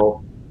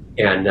channel.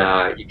 and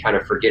you kind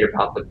of forget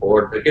about the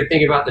board. The good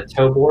thing about the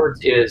tow boards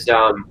is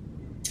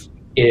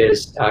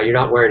you're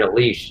not wearing a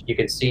leash. You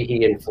can see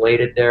he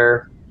inflated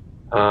there,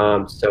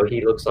 so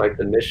he looks like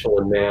the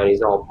Michelin Man.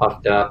 He's all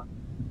puffed up,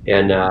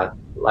 and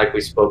like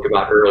we spoke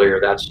about earlier,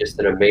 that's just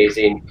an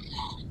amazing,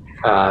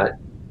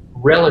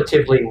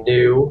 relatively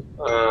new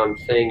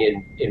thing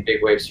in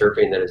big wave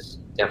surfing that has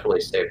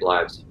definitely saved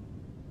lives.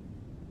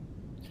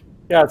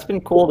 Yeah, it's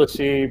been cool to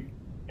see,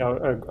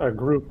 a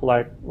group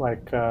like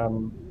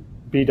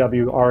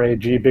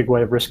BWRAG, Big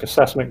Wave Risk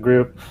Assessment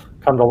Group,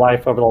 come to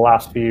life over the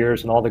last few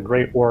years, and all the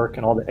great work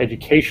and all the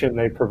education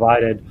they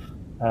provided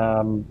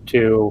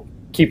to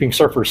keeping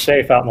surfers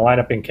safe out in the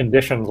lineup in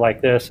conditions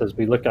like this. As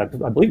we look at,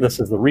 I believe this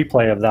is the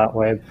replay of that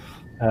wave,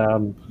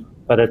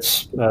 but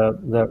it's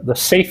the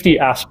safety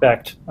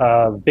aspect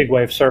of big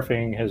wave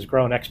surfing has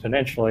grown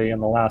exponentially in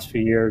the last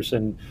few years,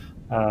 and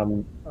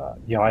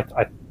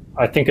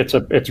I think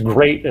it's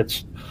great.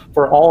 It's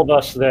for all of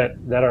us that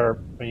are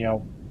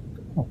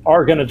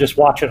going to just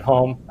watch at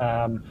home.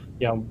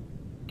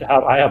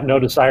 I have no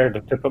desire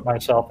to put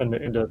myself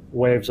into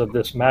waves of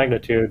this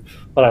magnitude,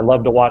 but I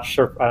love to watch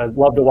surf. I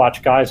love to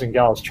watch guys and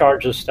gals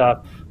charge this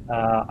stuff.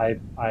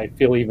 I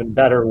feel even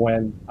better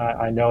when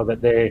I know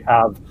that they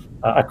have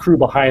a crew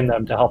behind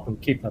them to help them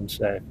keep them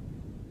safe.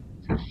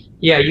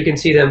 Yeah, you can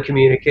see them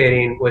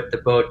communicating with the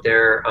boat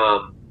there.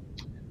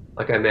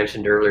 Like I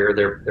mentioned earlier,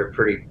 they're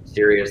pretty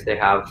serious. They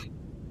have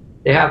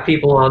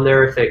people on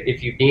there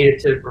if you needed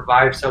to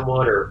revive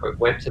someone or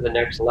went to the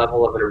next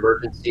level of an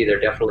emergency,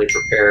 they're definitely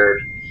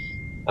prepared.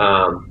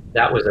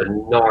 That was a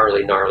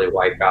gnarly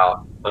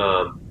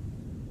wipeout.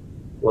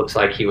 Looks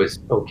like he was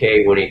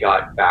okay when he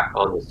got back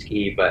on the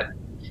ski, but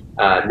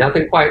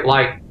nothing quite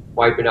like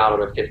wiping out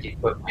on a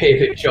 50-foot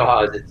wave at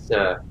Jaws. It's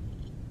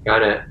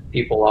kind of,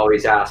 people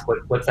always ask,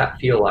 what's that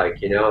feel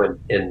like,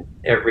 and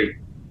every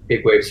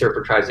big wave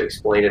surfer tries to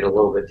explain it a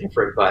little bit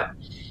different, but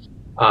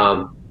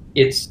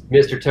it's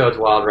Mr. Toad's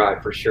wild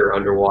ride for sure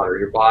underwater.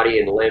 Your body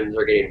and limbs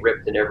are getting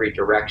ripped in every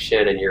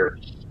direction, and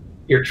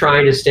you're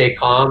trying to stay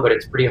calm, but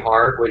it's pretty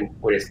hard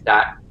when it's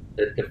that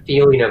the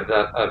feeling of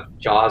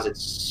Jaws.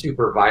 It's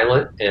super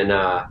violent and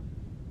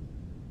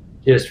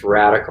just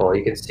radical.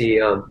 You can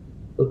see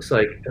looks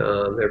like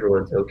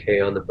everyone's okay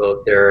on the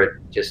boat there.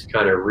 Just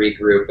kind of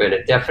regroup, and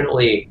it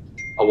definitely,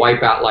 a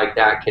wipeout like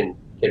that can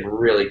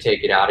really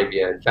take it out of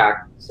you. In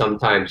fact,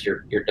 sometimes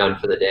you're done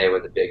for the day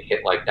with a big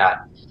hit like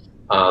that.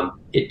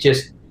 It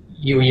just,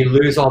 you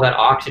lose all that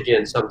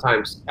oxygen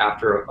sometimes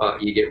after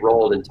you get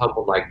rolled and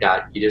tumbled like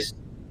that. You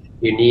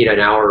need an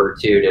hour or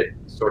two to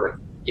sort of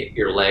get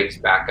your legs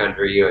back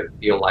under you and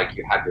feel like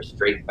you have your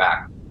strength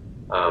back.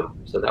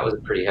 So that was a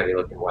pretty heavy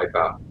looking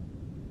wipeout.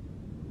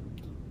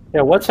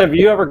 Yeah, have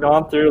you ever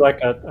gone through like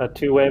a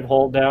two-wave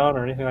hold down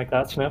or anything like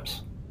that,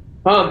 Snips?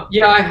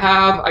 Yeah, I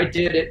have. I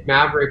did at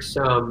Mavericks,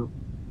 and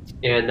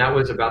that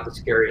was about the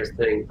scariest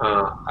thing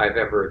I've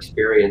ever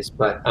experienced.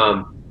 But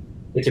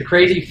it's a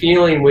crazy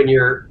feeling when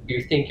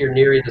you think you're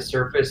nearing the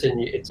surface and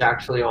it's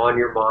actually on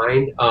your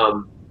mind.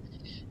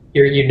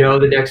 You know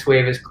the next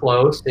wave is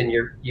close, and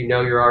you're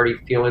already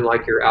feeling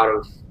like you're out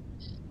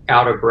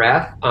of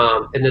breath.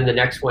 And then the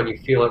next one, you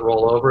feel it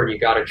roll over, and you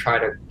got to try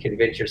to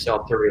convince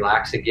yourself to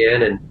relax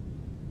again. And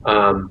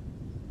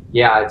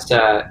yeah,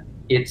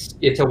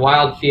 it's a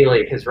wild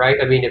feeling because, right?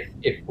 I mean,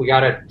 if we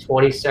got a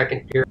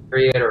 20-second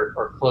period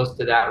or close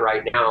to that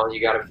right now,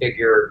 you got to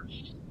figure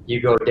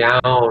you go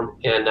down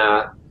and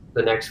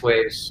the next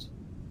wave's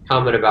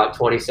coming about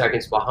 20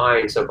 seconds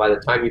behind. So by the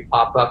time you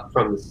pop up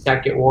from the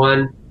second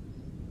one,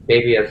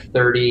 maybe a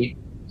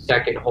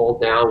 30-second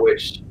hold down,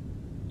 which,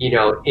 in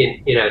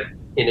an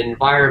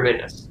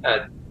environment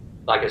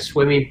like a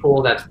swimming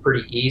pool, that's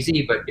pretty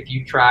easy. But if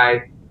you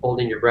try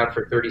holding your breath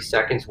for 30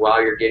 seconds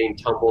while you're getting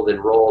tumbled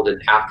and rolled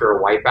and after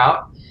a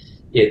wipeout,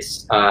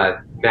 it's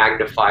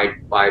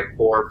magnified by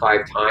 4 or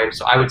 5 times.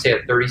 So I would say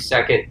a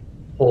 30-second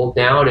hold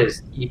down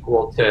is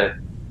equal to,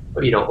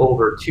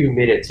 over 2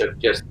 minutes of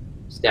just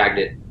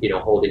stagnant,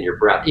 holding your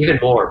breath, even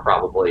more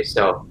probably.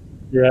 So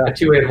yeah, a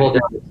two-wave hold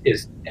down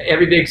is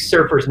every big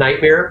surfer's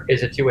nightmare,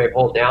 is a two-wave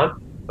hold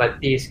down, but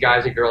these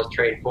guys and girls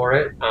train for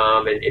it.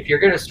 And if you're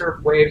going to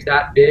surf waves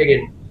that big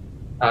and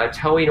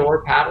towing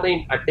or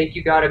paddling, I think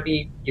you got to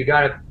be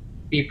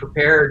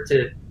prepared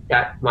to,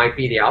 that might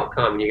be the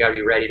outcome, and you got to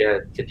be ready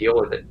to deal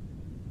with it.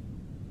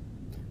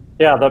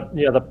 Yeah,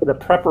 the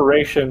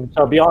preparation.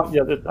 So beyond,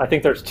 I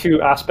think there's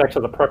 2 aspects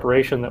of the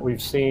preparation that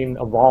we've seen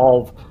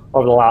evolve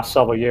over the last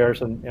several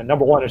years, and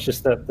number one is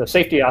just the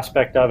safety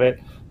aspect of it,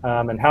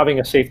 and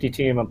having a safety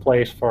team in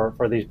place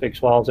for these big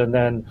swells, and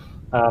then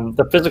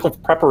the physical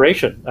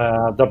preparation,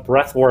 the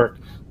breath work,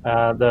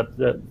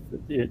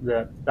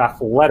 the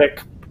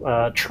athletic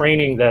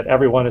training that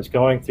everyone is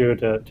going through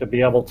to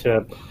be able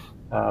to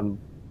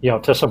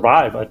to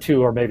survive a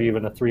 2 or maybe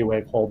even a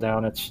 3-wave hold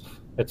down. It's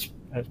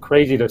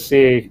crazy to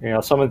see,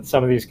 some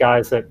of these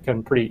guys that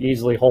can pretty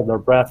easily hold their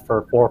breath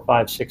for 4,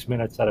 5, 6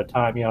 minutes at a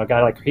time. A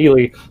guy like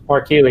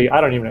Mark Healy,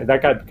 I don't even know,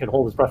 that guy can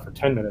hold his breath for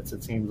 10 minutes.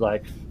 It seems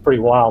like pretty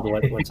wild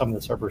what some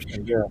of the surfers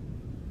can do.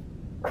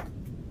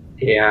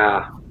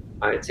 Yeah,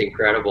 It's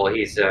incredible.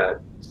 He's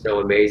so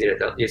amazing at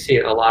that. You see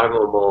a lot of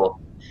them will,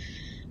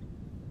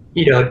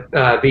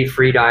 be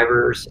free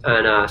divers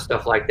and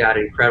stuff like that.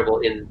 Incredible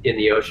in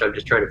the ocean. I'm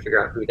just trying to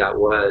figure out who that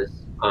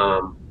was.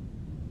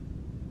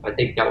 I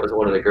think that was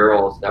one of the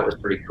girls. That was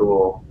pretty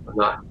cool. I'm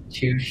not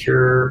too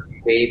sure.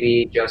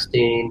 Maybe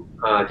Justine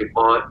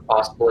DuPont,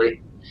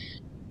 possibly.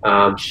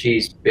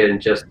 She's been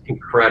just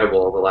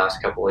incredible the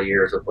last couple of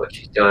years with what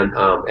she's done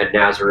at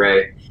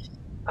Nazare.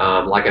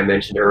 Like I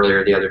mentioned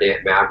earlier the other day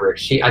at Maverick,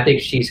 I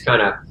think she's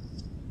kind of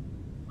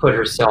put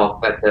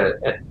herself at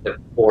the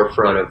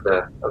forefront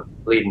of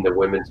leading the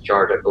women's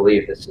charge. I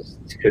believe this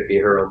could be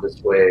her on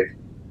this wave.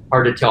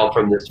 Hard to tell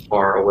from this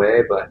far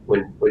away, but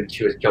when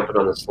she was jumping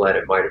on the sled,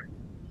 it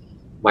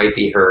might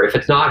be her. If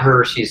it's not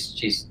her,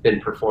 she's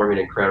been performing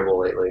incredible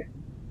lately.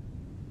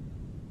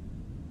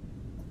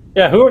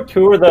 Yeah, who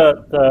are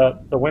the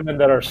women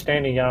that are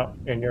standing out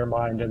in your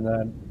mind in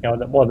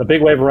the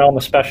big wave realm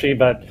especially,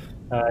 but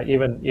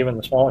even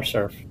the smaller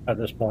surf at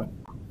this point?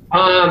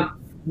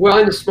 Well,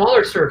 in the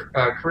smaller surf,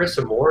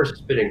 Carissa Moore's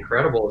has been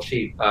incredible.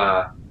 She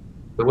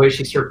the way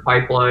she surfed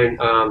pipeline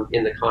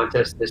in the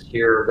contest this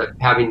year,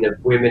 having the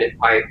women at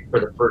pipe for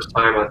the first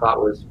time, I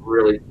thought was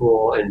really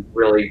cool and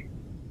really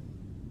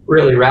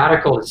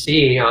radical to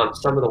see.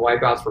 Some of the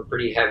wipeouts were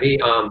pretty heavy.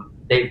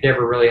 They've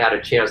never really had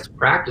a chance to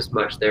practice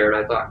much there,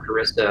 and I thought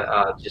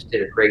Carissa just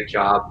did a great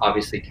job.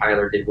 Obviously,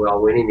 Tyler did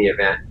well winning the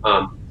event.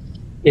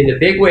 In the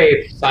big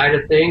wave side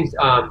of things,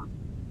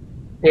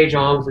 Paige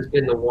Alms has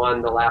been the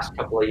one the last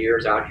couple of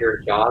years out here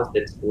at Jaws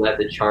that's led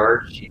the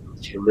charge.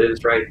 She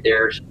lives right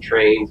there. She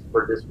trains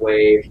for this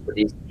wave, for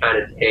these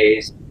kind of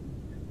days.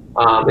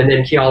 And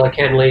then Kiala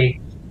Kenley,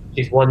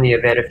 she's won the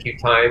event a few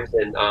times,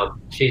 and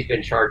she's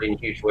been charging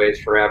huge waves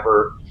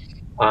forever.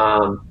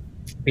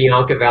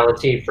 Bianca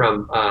Valentine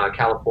from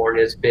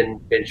California has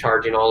been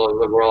charging all over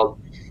the world.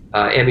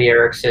 Emmy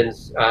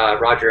Erickson's,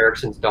 Roger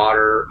Erickson's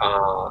daughter,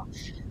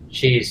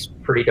 she's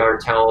pretty darn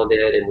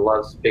talented and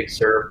loves big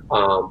surf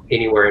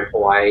anywhere in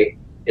Hawaii.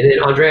 And then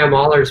Andrea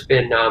Mahler's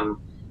been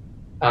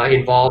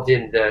involved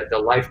in the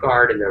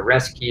lifeguard and the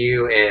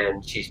rescue,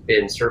 and she's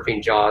been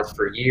surfing Jaws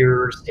for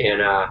years,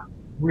 and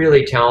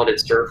really talented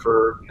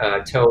surfer,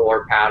 tow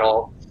or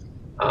paddle.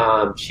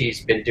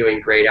 She's been doing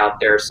great out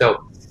there.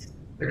 So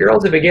the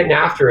girls have been getting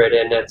after it,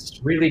 and it's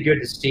really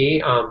good to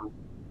see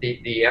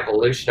the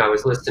evolution. I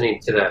was listening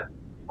to the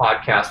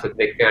podcast with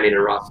Mick Fanning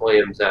and Ross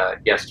Williams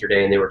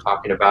yesterday, and they were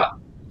talking about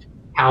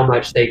how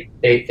much they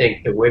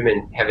think the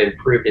women have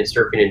improved in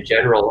surfing in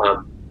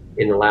general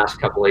in the last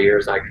couple of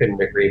years. I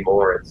couldn't agree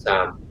more.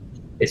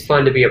 It's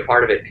fun to be a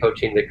part of it,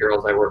 coaching the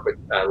girls. I work with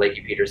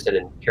Lakey Peterson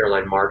and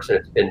Caroline Marks,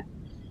 and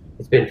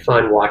it's been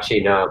fun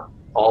watching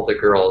all the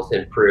girls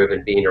improve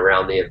and being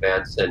around the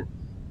events. And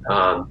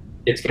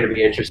it's going to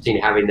be interesting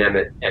having them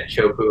at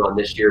Chopu on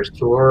this year's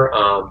tour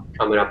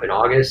coming up in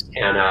August,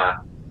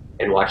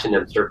 and watching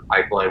them surf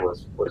pipeline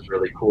was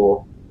really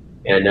cool.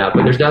 And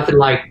but there's nothing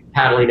like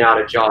paddling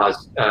out of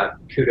Jaws.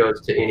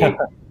 Kudos to any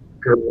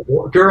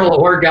girl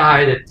or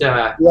guy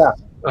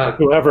that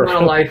whoever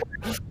on a life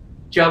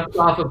jumps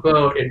off a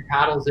boat and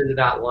paddles into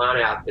that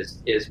lineup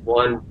is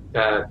one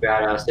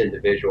badass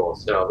individual.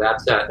 So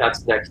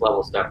that's next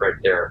level stuff right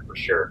there for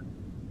sure.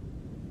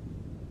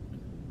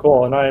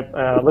 Cool,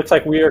 and looks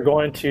like we are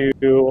going to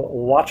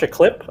watch a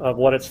clip of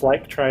what it's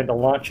like trying to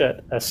launch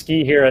a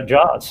ski here at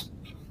Jaws.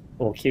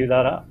 We'll cue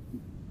that up.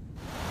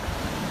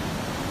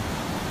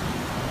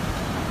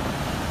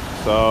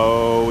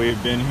 So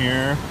we've been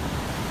here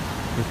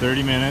for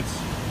 30 minutes,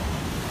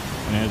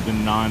 and it has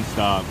been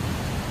non-stop.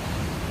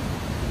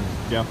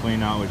 It's definitely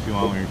not what you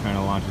want when you're trying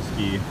to launch a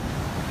ski.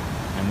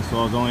 And the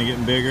swell's only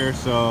getting bigger,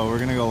 so we're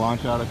gonna go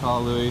launch out of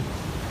Kalalui.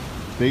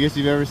 Biggest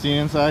you've ever seen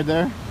inside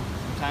there?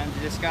 Sometimes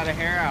you just got a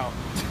hair out.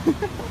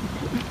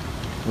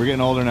 We're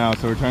getting older now,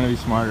 so we're trying to be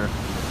smarter.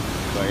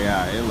 But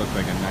yeah, it looks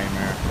like a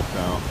nightmare.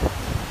 So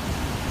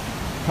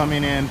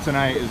coming in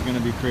tonight is gonna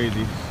be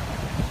crazy.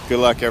 Good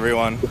luck,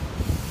 everyone.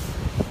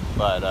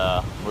 But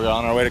we're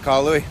on our way to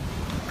Kalalui.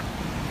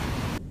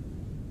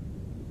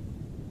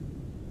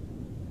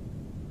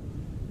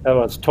 That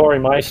was Tori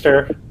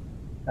Meister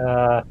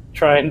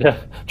trying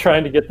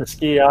to get the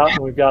ski out.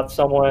 We've got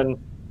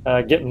someone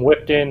getting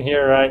whipped in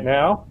here right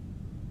now.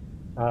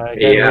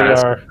 Again,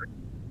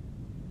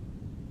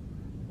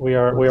 we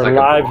are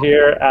live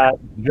here at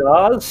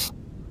Jaws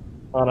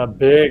on a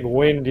big,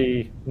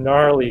 windy,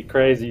 gnarly,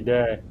 crazy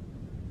day.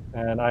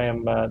 And I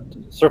am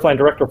Surfline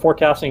Director of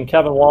Forecasting,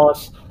 Kevin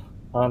Wallace.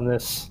 On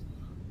this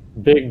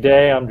big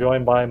day, I'm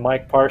joined by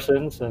Mike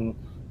Parsons, and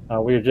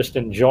we are just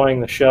enjoying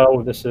the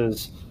show. This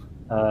is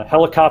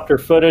helicopter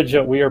footage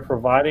that we are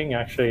providing.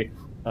 Actually,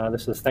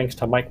 this is thanks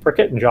to Mike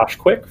Prickett and Josh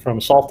Quick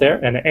from Salt Air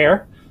and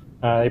Air.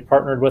 They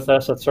partnered with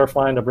us at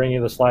Surfline to bring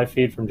you this live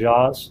feed from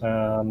Jaws.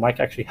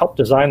 Mike actually helped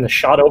design the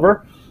shot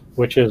over,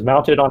 which is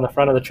mounted on the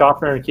front of the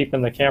chopper and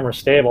keeping the camera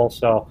stable.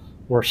 So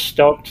we're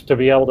stoked to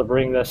be able to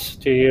bring this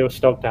to you,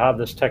 stoked to have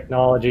this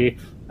technology.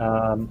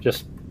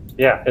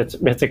 Yeah,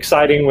 it's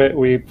exciting.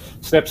 We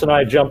Snips and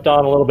I jumped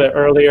on a little bit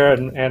earlier,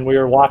 and we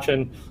were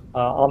watching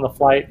on the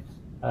flight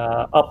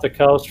up the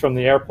coast from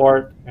the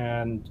airport,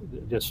 and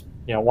just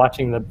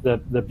watching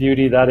the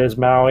beauty that is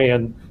Maui,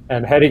 and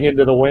heading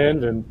into the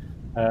wind, and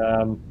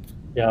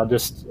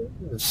just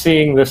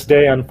seeing this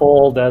day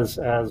unfold as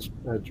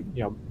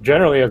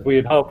generally as we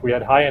had hoped. We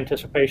had high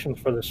anticipations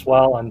for the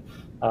swell, and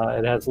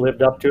it has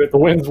lived up to it. The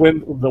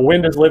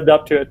wind has lived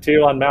up to it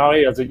too on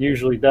Maui, as it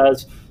usually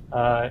does.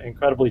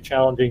 Incredibly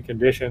challenging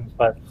conditions,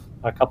 but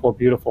a couple of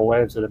beautiful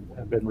waves that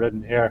have been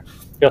ridden here.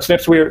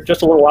 Snips,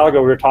 just a little while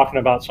ago, we were talking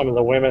about some of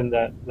the women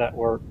that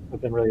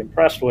have been really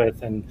impressed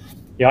with, and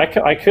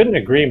I couldn't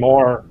agree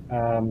more.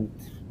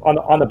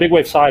 On the big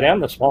wave side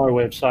and the smaller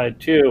wave side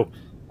too.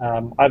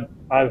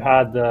 I've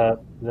had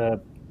the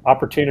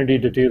opportunity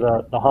to do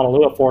the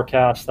Honolulu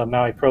forecast, the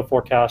Maui Pro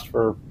forecast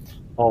for,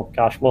 oh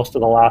gosh, most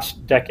of the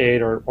last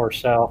decade or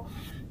so,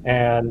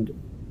 and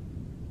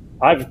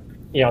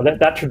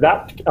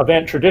that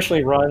event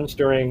traditionally runs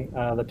during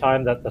the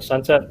time that the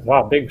sunset.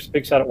 Wow, big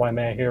set at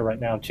Waimea here right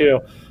now too.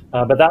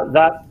 But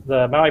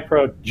the Maui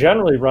Pro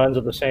generally runs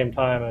at the same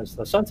time as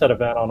the sunset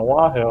event on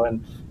Oahu,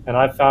 and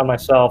I've found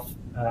myself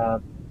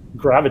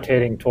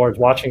gravitating towards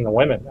watching the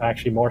women,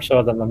 actually more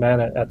so than the men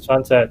at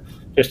sunset,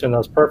 just in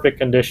those perfect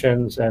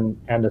conditions, and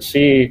to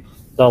see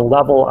the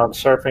level of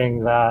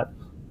surfing that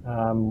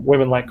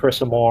women like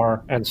Carissa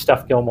Moore and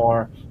Steph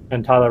Gilmore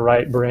and Tyler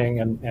Wright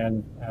bring,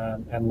 and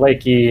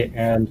Lakey,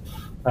 and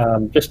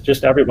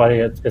just everybody.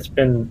 It's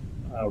been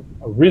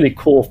a really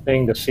cool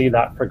thing to see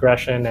that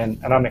progression,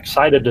 and I'm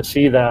excited to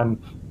see them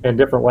in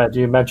different ways.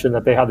 You mentioned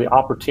that they had the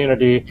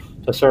opportunity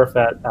to surf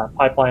at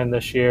Pipeline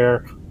this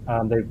year.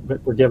 They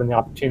were given the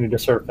opportunity to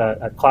surf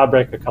at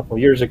Cloudbreak a couple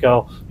of years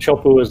ago.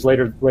 Chopu is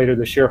later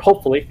this year.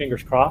 Hopefully,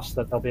 fingers crossed,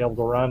 that they'll be able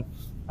to run.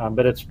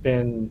 But it's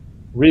been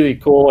really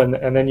cool,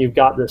 and then you've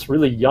got this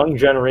really young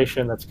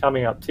generation that's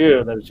coming up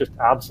too that is just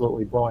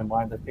absolutely blowing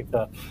minds. I think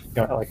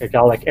like a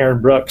guy like Aaron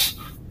Brooks,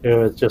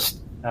 who is just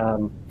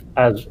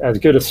as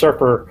good a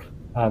surfer,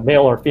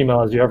 male or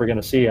female, as you're ever going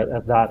to see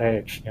at that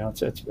age.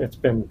 It's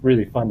been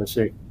really fun to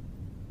see.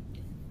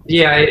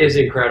 Yeah, it is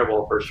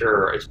incredible for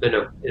sure. It's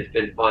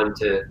been fun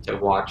to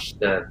watch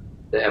the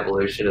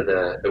evolution of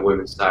the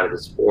women's side of the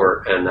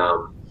sport, and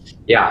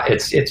yeah,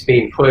 it's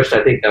being pushed.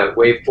 I think the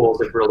wave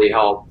pools have really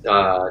helped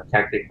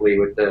technically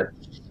with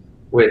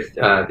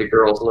the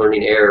girls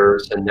learning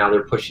errors, and now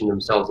they're pushing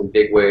themselves in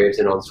big waves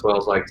and on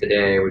swells like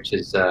today, which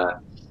is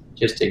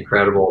just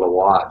incredible to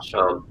watch.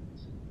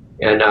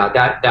 And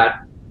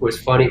that was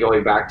funny,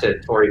 going back to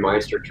Tori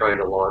Meister trying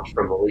to launch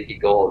from a leaky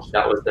gulch.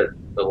 That was the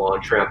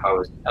launch ramp I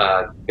was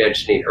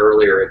mentioning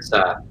earlier.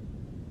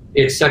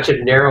 It's such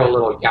a narrow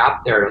little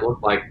gap there. It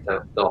looked like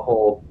the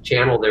whole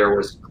channel there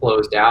was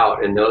closed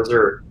out, and those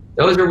are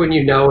when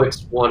you know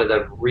it's one of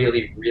the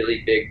really,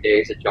 really big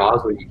days at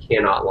Jaws, when you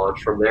cannot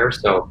launch from there.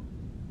 So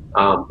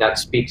that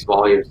speaks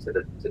volumes to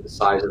the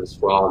size of the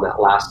swell. And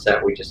that last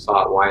set we just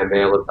saw at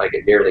Waimea looked like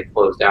it nearly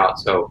closed out.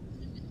 So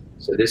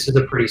this is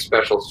a pretty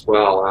special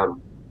swell.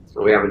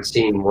 We haven't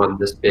seen one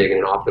this big in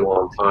an awfully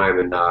long time,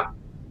 and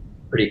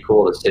pretty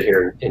cool to sit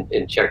here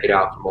and check it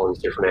out from all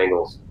these different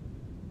angles.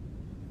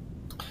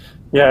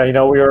 Yeah,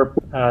 we are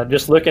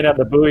just looking at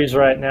the buoys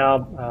right now.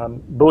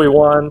 Buoy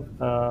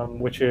 1,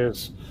 which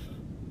is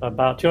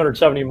about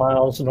 270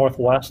 miles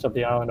northwest of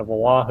the island of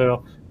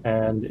Oahu,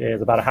 and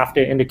is about a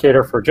half-day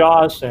indicator for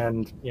Jaws,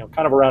 and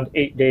kind of around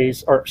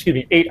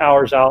 8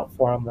 hours out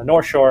from the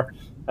North Shore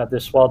at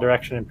this swell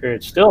direction and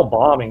period. Still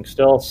bombing,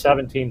 still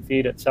 17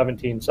 feet at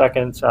 17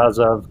 seconds as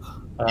of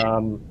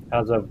kind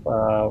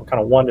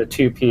of 1 to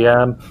 2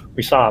 p.m.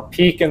 We saw a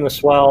peak in the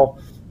swell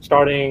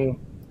starting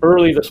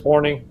early this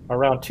morning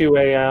around 2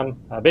 a.m.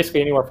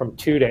 Basically anywhere from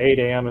 2 to 8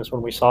 a.m. is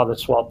when we saw the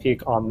swell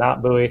peak on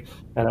that buoy,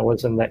 and it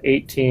was in the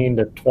 18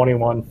 to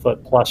 21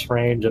 foot plus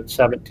range at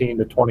 17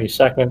 to 20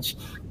 seconds.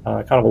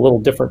 Kind of a little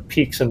different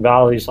peaks and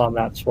valleys on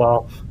that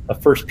swell. The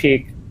first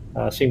peak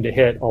seemed to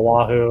hit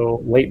Oahu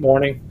late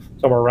morning,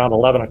 somewhere around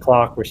 11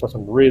 o'clock. We saw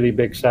some really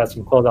big sets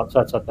and closeout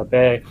sets at the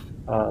bay.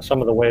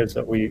 Some of the waves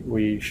that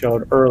we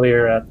showed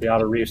earlier at the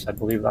outer reefs, I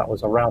believe that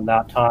was around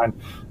that time.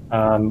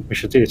 We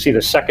should see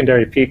the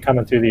secondary peak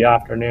coming through the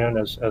afternoon.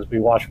 As we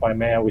watched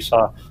Waimea, we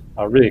saw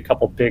really a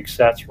couple big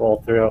sets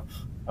roll through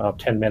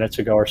 10 minutes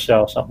ago or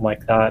so, something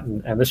like that.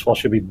 And this swell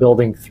should be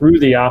building through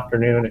the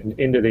afternoon and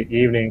into the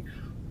evening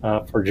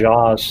for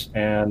Jaws,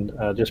 and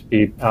just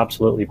be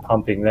absolutely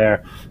pumping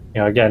there.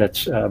 Again,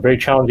 it's very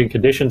challenging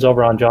conditions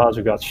over on Jaws.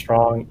 We've got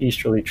strong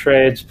easterly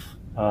trades,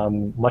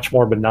 much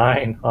more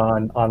benign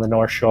on the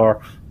North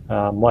Shore,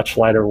 much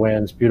lighter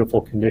winds,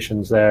 beautiful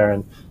conditions there,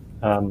 and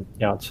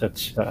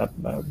it's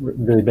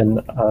really been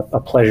a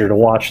pleasure to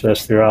watch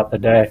this throughout the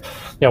day.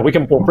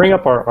 We'll bring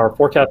up our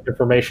forecast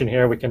information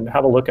here. We can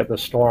have a look at the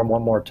storm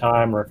one more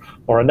time,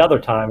 or another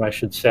time, I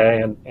should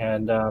say.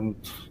 And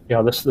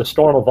the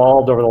storm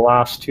evolved over the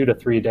last 2 to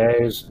 3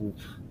 days,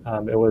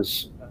 and it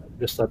was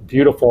just a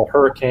beautiful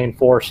hurricane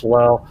force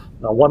low,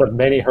 one of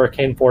many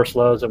hurricane force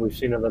lows that we've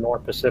seen in the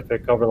North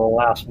Pacific over the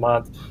last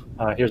month.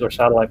 Here's our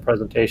satellite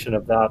presentation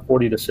of that: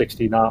 40 to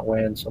 60 knot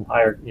wind, some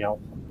higher,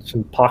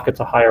 some pockets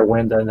of higher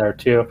wind in there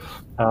too.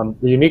 The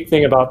unique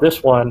thing about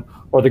this one,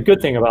 or the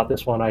good thing about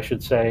this one, I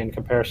should say, in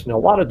comparison to a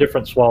lot of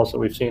different swells that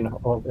we've seen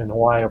in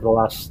Hawaii over the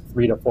last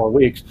 3 to 4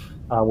 weeks,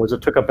 was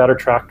it took a better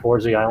track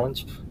towards the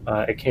islands.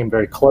 It came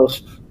very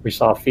close. We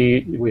saw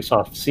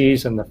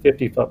seas in the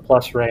 50-foot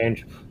plus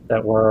range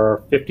that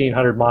were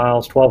 1,500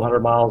 miles, 1,200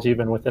 miles,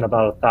 even within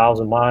about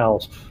 1,000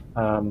 miles.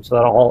 So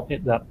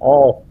that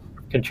all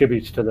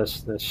contributes to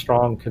this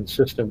strong,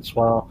 consistent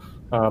swell.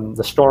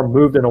 The storm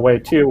moved in a way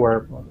too,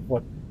 where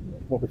what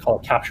we call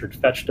a captured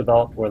fetch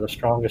developed, where the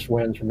strongest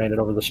winds remained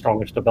over the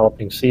strongest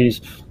developing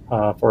seas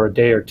for a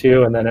day or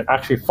two, and then it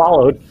actually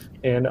followed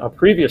in a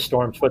previous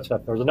storm's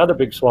footsteps. There was another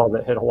big swell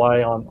that hit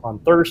Hawaii on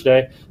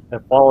Thursday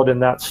that followed in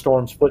that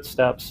storm's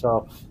footsteps.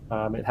 So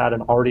it had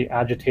an already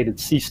agitated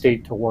sea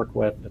state to work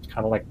with. It's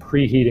kind of like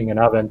preheating an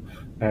oven,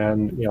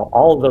 and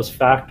all of those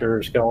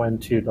factors go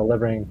into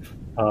delivering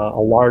a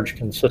large,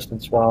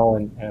 consistent swell,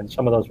 and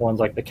some of those ones,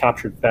 like the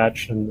captured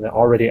fetch and the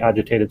already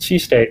agitated sea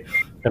state,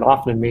 can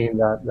often mean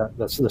that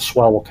the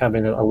swell will come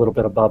in a little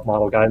bit above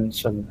model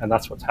guidance, and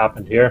that's what's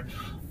happened here.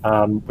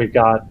 We've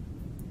got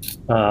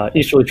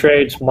easterly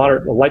trades,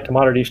 light to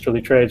moderate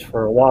easterly trades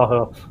for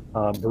Oahu,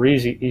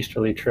 breezy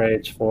easterly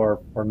trades for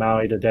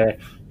Maui today.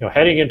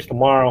 Heading into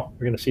tomorrow,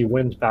 we're going to see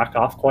winds back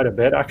off quite a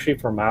bit actually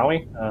for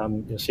Maui.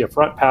 You'll see a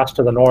front pass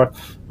to the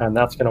north, and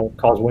that's going to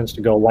cause winds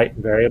to go light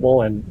and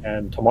variable.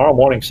 And tomorrow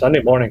morning,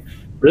 Sunday morning,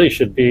 really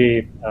should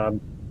be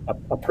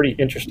a pretty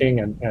interesting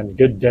and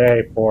good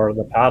day for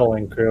the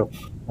paddling crew.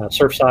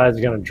 Surf size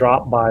is going to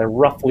drop by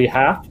roughly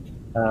half.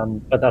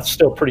 But that's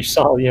still pretty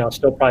solid,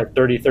 still probably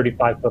 30,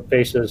 35 foot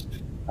faces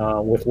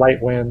with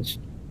light winds.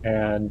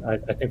 And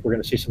I think we're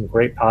going to see some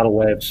great paddle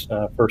waves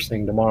first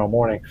thing tomorrow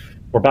morning.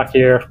 We're back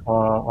here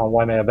on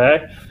Waimea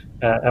Bay,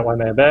 at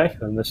Waimea Bay,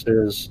 and this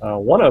is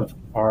one of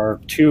our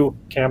 2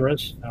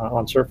 cameras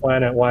on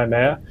Surfline at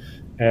Waimea.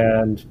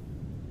 And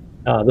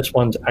this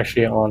one's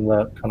actually on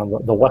the kind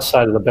of the west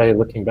side of the bay,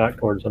 looking back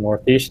towards the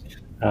northeast,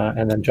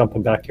 and then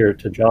jumping back here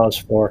to Jaws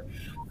for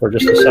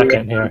just a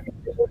second here.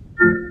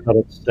 But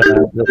it's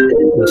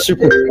the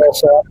Super Swell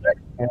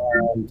Saturday,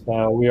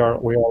 and we are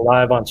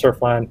live on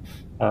Surfline.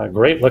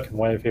 Great looking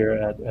wave here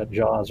at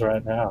Jaws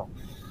right now.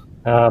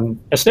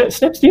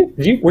 Snips,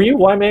 were you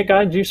Waimea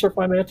guy? Did you surf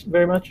Waimea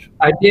very much?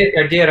 I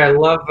did. I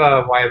love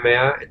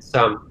Waimea. It's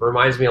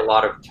reminds me a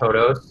lot of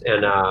Todos,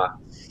 and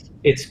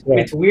it's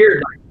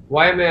weird. Like,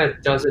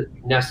 Waimea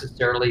doesn't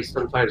necessarily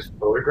sometimes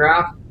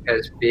photograph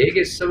as big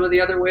as some of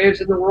the other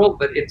waves in the world,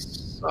 but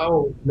it's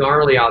so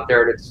gnarly out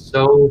there, and it's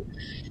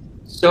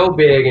so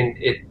big, and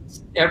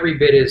it's every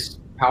bit as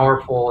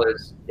powerful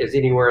as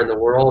anywhere in the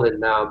world.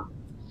 And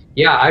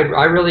yeah,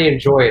 I really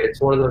enjoy it.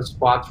 It's one of those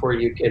spots where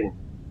you can,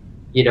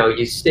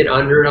 you sit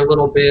under it a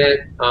little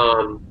bit,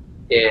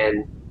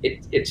 and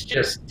it's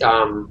just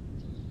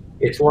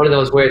it's one of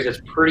those waves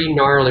that's pretty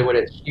gnarly when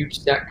a huge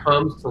set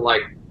comes. To,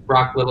 like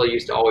Brock Little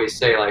used to always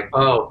say, like,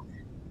 oh,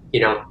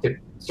 to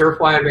surf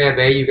Waimea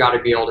Bay, you got to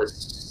be able to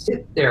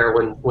sit there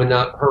when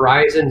the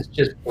horizon's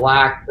just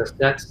black. The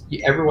sets,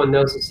 everyone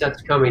knows the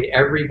set's coming.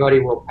 Everybody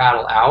will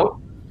paddle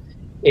out,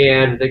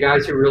 and the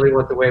guys who really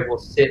want the wave will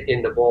sit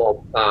in the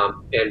bowl.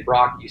 And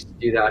Brock used to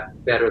do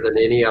that better than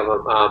any of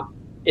them.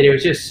 And it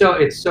was just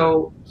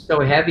so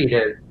heavy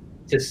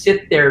to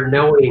sit there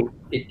knowing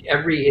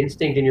every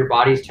instinct in your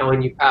body is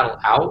telling you paddle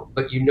out,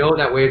 but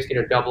that wave's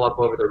going to double up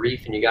over the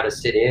reef, and you got to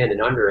sit in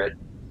and under it.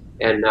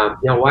 And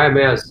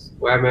Waimea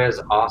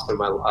is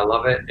awesome. I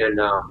love it, and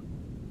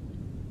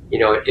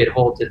it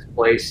holds its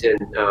place in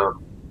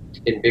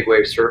big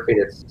wave surfing.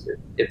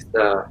 It's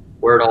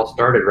where it all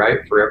started, right,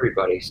 for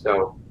everybody.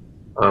 So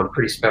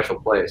pretty special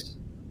place.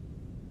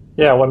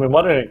 Yeah, well, I mean,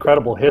 what an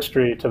incredible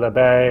history to the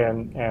bay,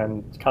 and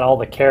kind of all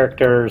the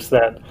characters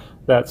that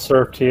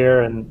surfed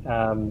here. And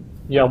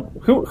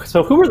who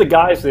were the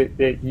guys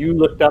that you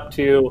looked up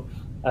to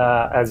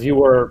as you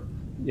were,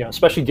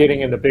 especially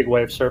getting into big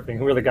wave surfing?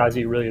 Who were the guys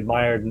that you really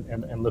admired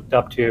and looked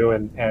up to,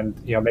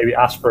 and maybe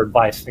asked for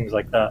advice, things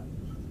like that?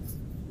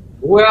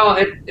 Well,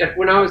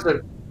 when I was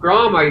a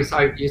Grom, I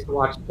used to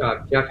watch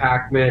Jeff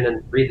Hackman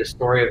and read the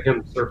story of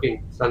him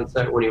surfing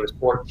Sunset when he was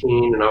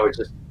 14, and I was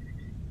just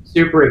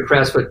super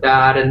impressed with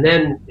that. And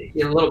then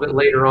a little bit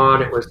later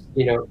on, it was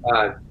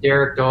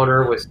Derek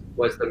Donner was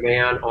the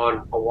man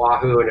on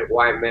Oahu and at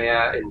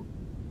Waimea,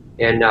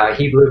 and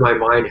he blew my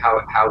mind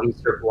how he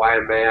surfed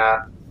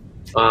Waimea.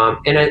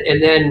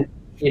 And then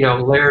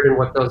Laird and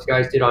what those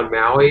guys did on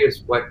Maui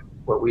is what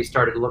we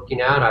started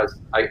looking at.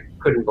 I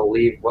couldn't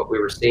believe what we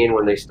were seeing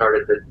when they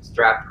started the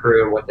strap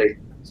crew and what they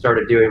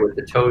started doing with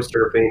the toe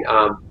surfing.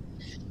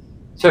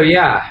 So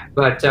yeah,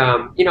 but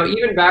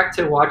even back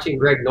to watching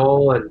Greg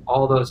Knoll and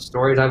all those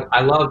stories,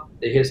 I love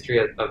the history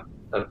of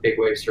big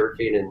wave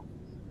surfing, and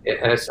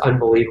it's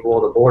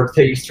unbelievable the boards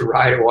they used to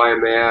ride at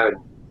Waimea.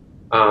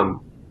 And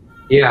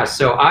yeah,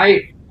 so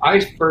I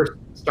first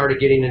started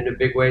getting into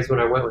big waves when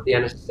I went with the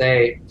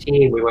NSA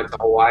team. We went to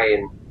Hawaii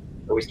and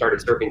we started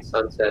surfing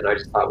sunset, and I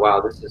just thought,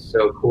 wow, this is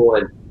so cool.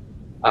 And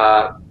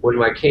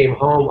when I came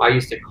home, I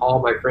used to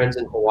call my friends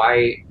in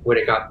Hawaii when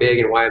it got big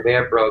and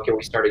Waimea broke, and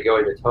we started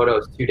going to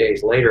Toto's 2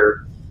 days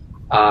later,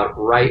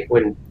 right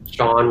when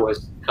Sean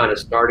was kind of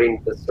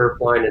starting the surf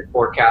line and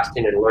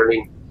forecasting and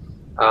learning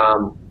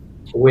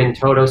when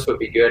Toto's would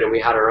be good. And we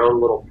had our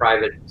own little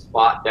private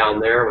spot down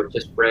there with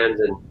just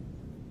friends and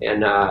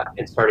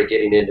started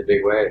getting into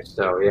big waves.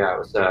 So yeah,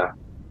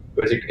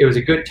 it was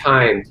a good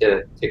time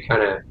to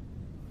kind of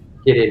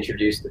get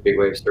introduced to big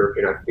wave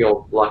surfing. I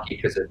feel lucky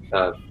because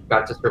I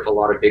got to surf a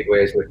lot of big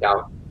waves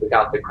without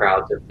the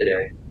crowds of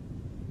today.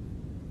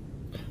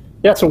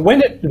 Yeah. So when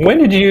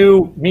did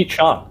you meet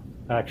Sean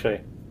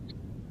actually?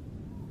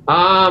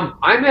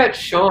 I met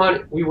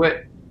Sean.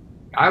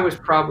 I was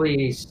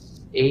probably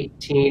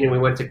 18, and we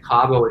went to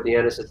Cabo with the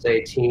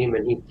NSSA team,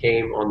 and he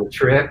came on the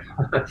trip,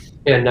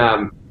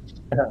 and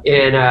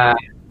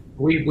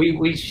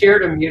we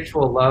shared a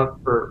mutual love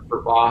for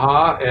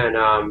Baja,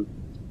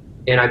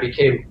 and I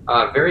became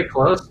very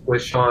close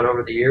with Sean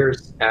over the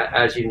years.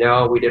 As you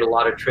know, we did a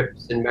lot of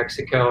trips in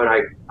Mexico, and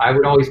I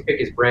would always pick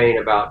his brain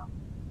about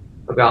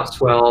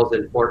swells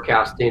and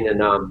forecasting,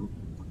 and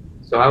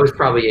so I was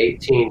probably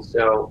 18.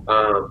 So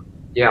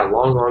yeah,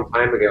 long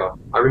time ago.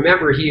 I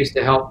remember he used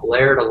to help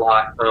Laird a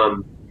lot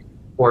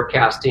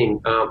forecasting.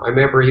 I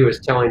remember he was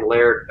telling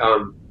Laird,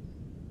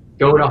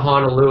 go to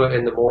Honolulu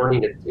in the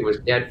morning. It was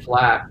dead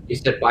flat. He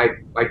said by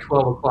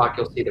 12 o'clock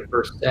you'll see the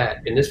first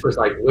set, and this was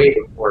like way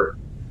before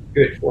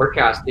good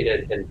forecasting,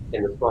 and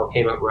the swell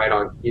came up right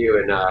on cue.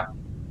 And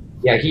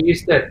yeah, he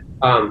used to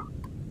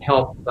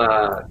help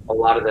a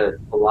lot of the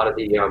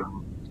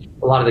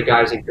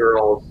guys and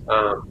girls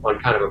on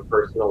kind of a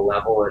personal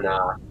level, and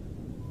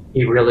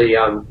he really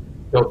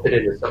built it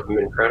into something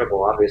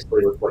incredible,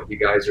 obviously, with what you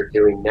guys are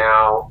doing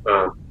now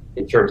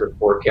in terms of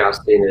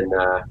forecasting. And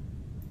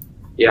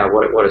yeah,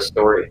 what a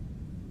story.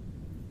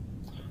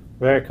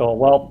 Very cool.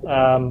 Well,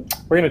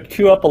 we're going to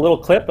queue up a little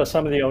clip of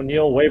some of the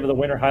O'Neill Wave of the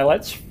Winter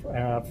highlights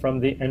from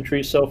the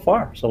entries so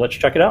far. So let's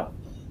check it out.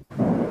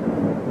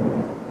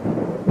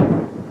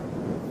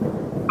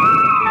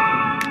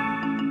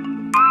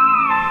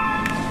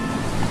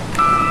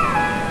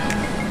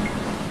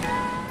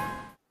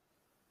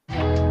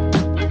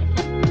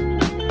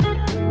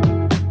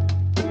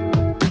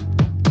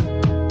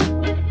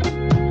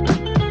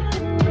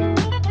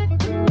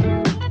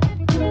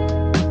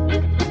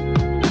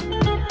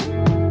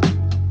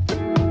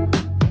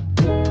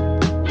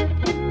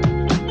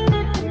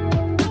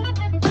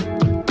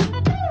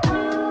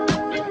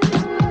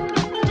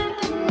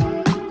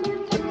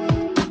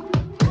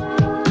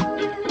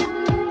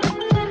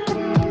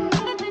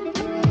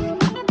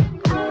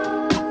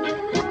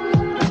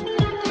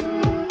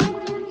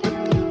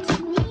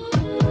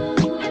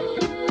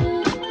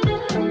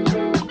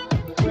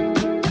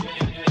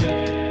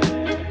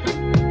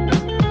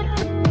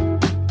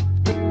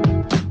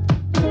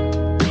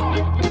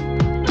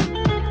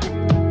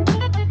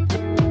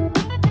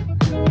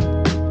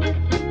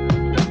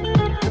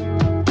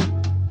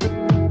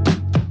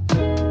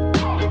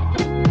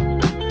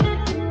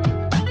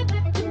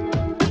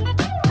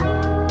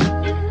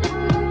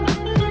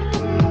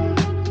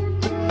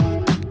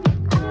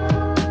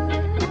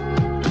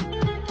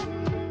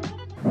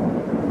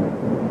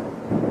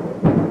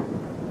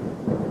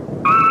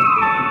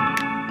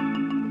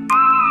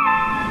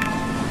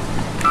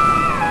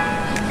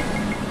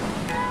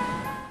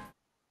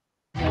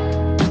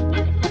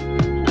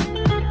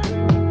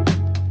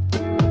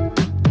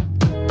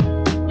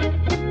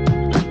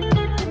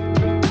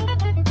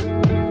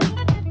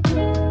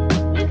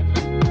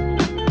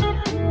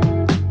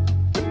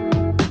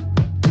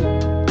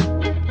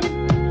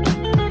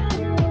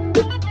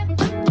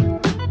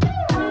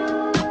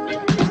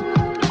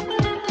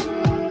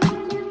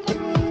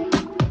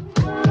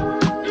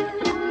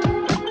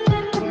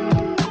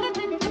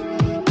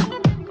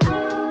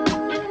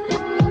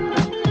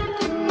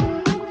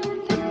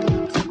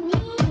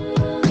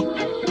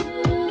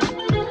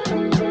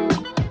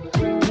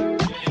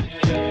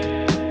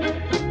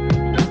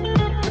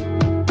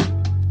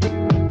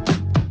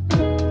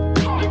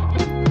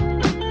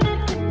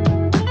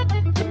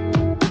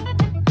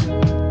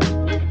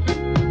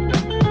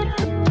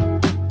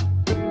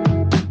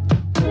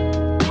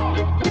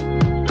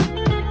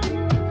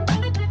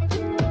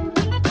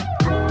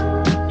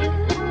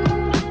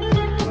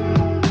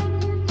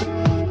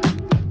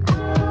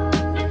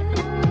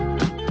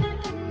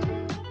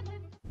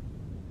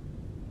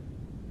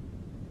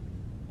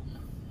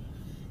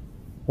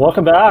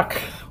 Welcome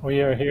back.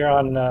 We are here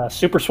on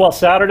Super Swell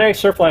Saturday,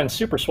 Surfline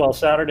Super Swell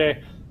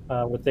Saturday,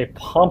 with a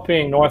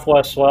pumping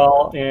northwest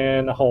swell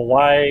in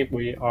Hawaii.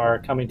 We are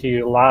coming to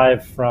you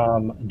live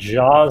from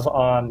Jaws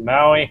on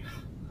Maui,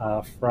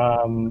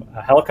 from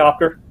a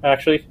helicopter,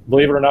 actually,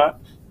 believe it or not.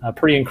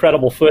 Pretty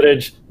incredible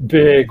footage,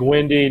 big,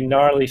 windy,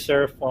 gnarly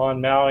surf on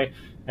Maui,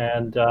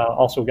 and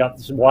also got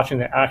watching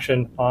the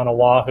action on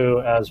Oahu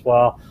as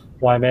well.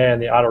 Waimea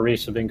and the outer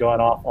reefs have been going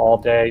off all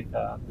day.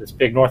 This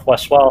big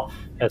northwest swell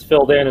has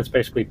filled in. It's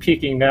basically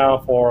peaking now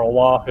for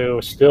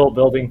Oahu, still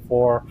building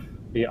for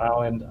the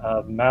island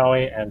of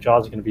Maui, and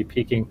Jaws is going to be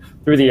peaking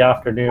through the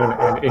afternoon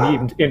and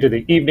even into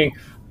the evening.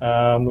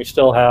 We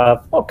still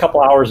have a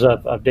couple hours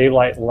of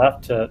daylight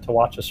left to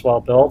watch the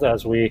swell build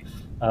as we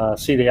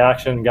see the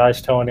action.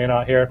 Guys towing in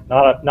out here.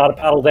 Not a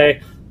paddle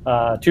day.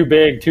 Too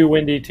big, too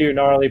windy, too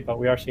gnarly, but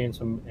we are seeing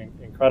some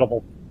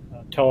incredible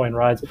tow-in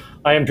rides.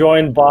 I am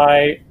joined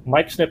by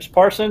Mike Snips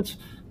Parsons,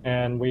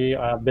 and we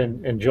have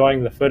been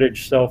enjoying the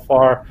footage so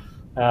far.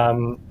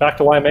 Back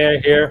to Waimea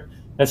here.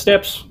 And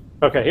Snips,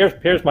 okay,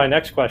 here's my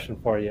next question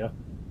for you.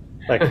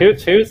 Like,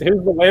 who's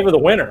the wave of the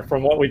winner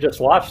from what we just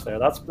watched there?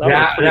 That was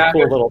a pretty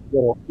cool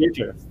little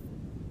feature.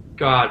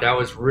 God, that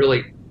was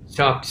really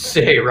tough to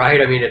say,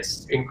 right? I mean,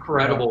 it's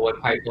incredible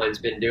what Pipeline's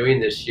been doing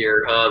this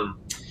year.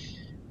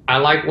 I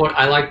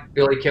like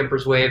Billy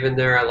Kemper's wave in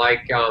there. I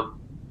like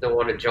the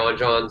one of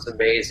John's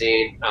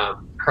amazing.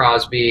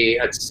 Crosby,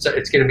 it's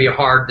going to be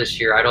hard this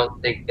year. I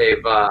don't think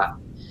they've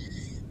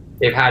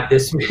had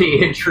this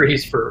many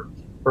entries for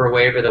a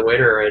wave of the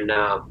winter, and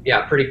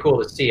yeah, pretty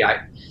cool to see.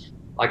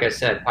 Like I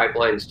said,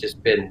 Pipeline's just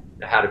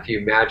had a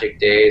few magic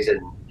days, and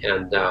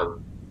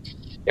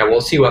yeah,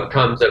 we'll see what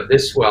comes of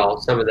this swell.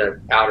 Some of the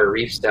outer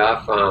reef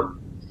stuff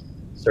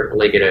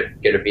certainly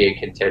gonna be in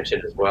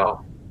contention as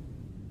well.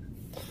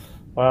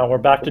 Well, we're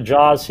back to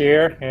Jaws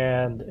here,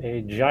 and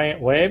a giant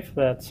wave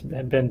that's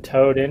been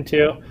towed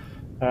into.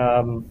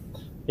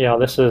 You know,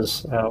 this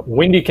is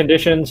windy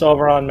conditions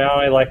over on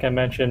Maui. Like I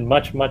mentioned,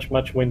 much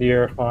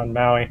windier on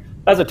Maui,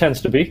 as it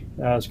tends to be,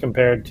 as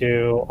compared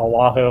to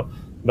Oahu.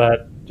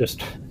 But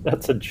just,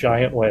 that's a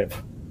giant wave.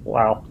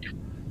 Wow.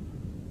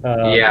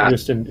 Yeah.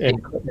 Just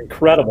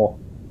incredible.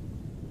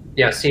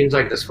 Yeah, it seems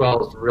like the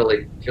swell is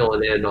really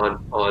filling in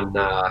on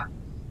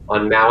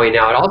Maui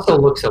now. It also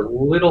looks a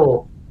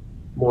little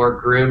more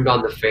groomed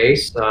on the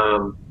face.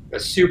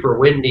 Super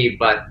windy,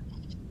 but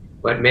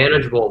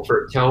manageable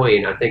for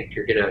towing. I think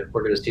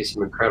we're gonna see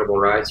some incredible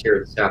rides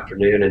here this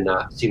afternoon, and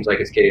it seems like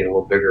it's getting a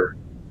little bigger.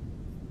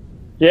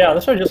 Yeah,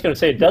 that's what I was just going to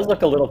say. It does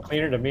look a little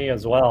cleaner to me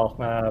as well.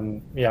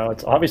 You know,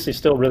 it's obviously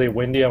still really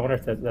windy. I wonder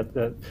if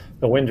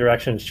the wind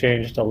direction's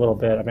changed a little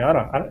bit. I mean, I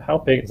don't how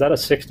big is that? A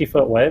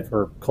 60-foot wave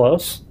or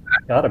close?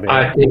 Gotta be.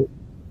 I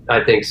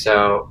think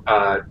so.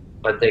 I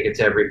think it's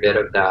every bit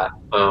of that.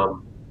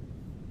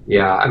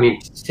 Yeah, I mean,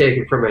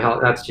 taken from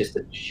that's just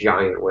a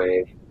giant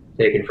wave.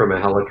 Taken from a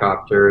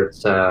helicopter,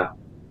 it's got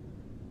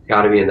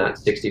to be in that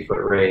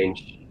 60-foot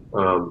range.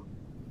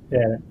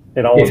 Yeah.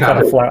 It always kind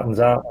of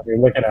flattens out when you're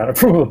looking at it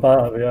from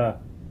above, yeah.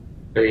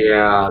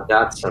 Yeah,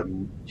 that's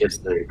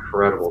just an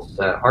incredible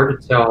set.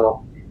 Hard to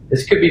tell.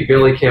 This could be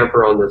Billy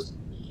Camper on this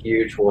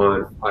huge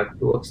one.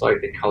 It looks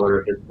like the color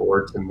of his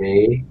board to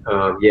me.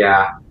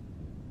 Yeah,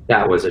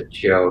 that was a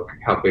joke,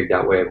 how big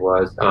that wave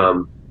was.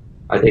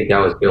 I think that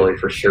was Billy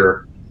for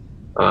sure.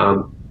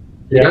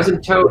 He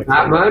doesn't tow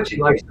that much. He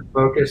likes to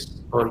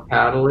focus on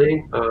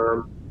paddling.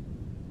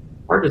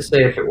 Hard to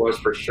say if it was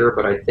for sure,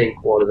 but I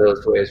think one of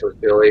those waves was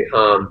Billy.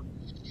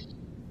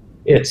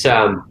 It's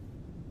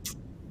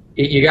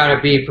you got to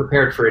be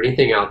prepared for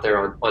anything out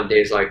there on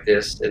days like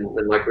this, and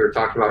like we were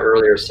talking about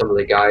earlier, some of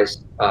the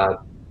guys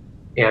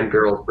and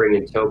girls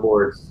bringing tow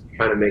boards,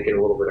 kind of making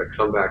a little bit of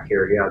comeback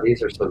here. Yeah,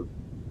 these are some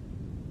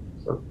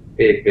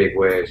big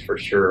waves for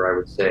sure. I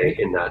would say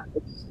in that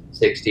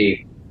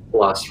 60+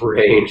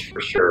 range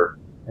for sure.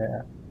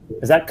 Yeah,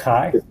 is that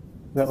Kai?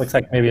 That looks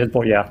like maybe his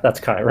boy. Yeah, that's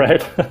Kai,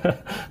 right?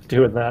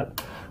 Doing that.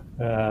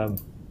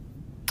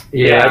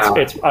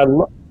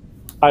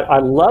 I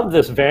love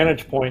this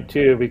vantage point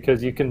too,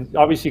 because you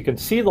can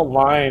see the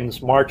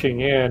lines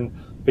marching in,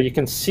 but you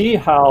can see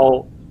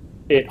how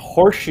it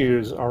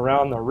horseshoes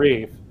around the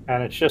reef,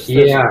 and it's just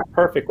this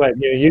perfect way.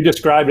 You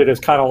described it as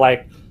kind of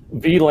like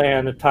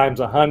VLAN times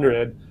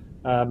 100.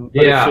 But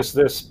it's just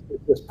this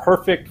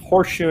perfect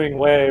horseshoeing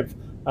wave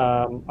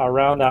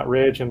around that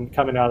ridge and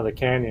coming out of the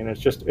canyon.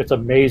 It's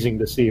amazing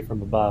to see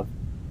from above.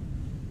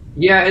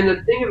 Yeah, and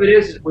the thing of it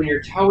is when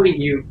you're towing,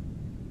 you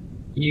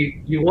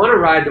want to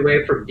ride the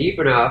wave from deep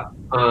enough,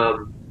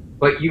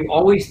 but you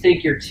always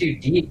think you're too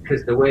deep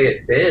because the way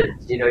it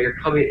bends. You know, you're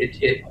coming,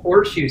 it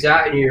horseshoes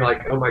out, and you're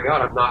like, oh my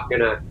God, I'm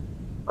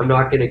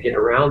not gonna get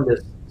around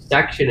this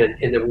section,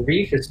 and the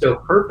reef is so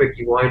perfect,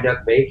 you wind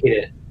up making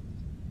it.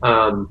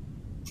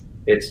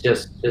 It's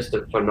just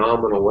a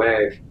phenomenal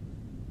wave.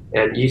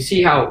 And you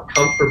see how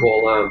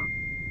comfortable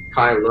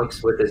Kai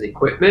looks with his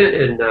equipment,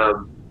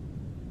 and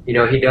you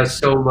know, he does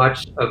so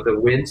much of the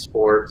wind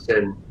sports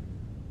and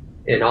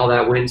all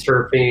that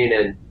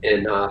windsurfing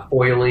and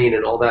foiling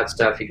and all that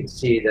stuff. You can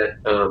see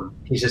that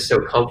he's just so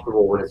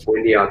comfortable when it's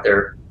windy out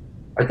there.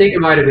 I think it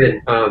might have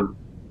been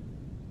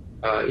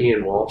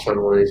Ian Walsh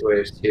on one of these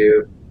waves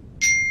too.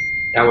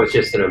 That was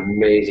just an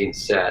amazing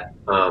set.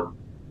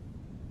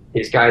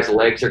 These guys'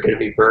 legs are going to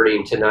be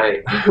burning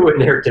tonight when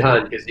they're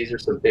done, because these are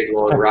some big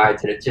long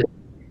rides, and it's just,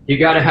 you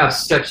got to have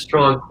such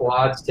strong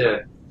quads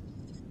to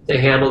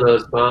handle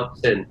those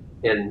bumps, and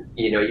and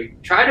you know, you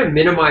try to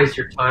minimize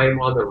your time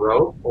on the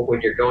rope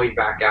when you're going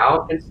back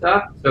out and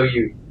stuff, so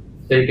you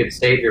can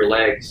save your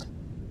legs.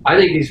 I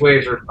think these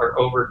waves are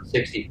over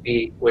 60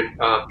 feet when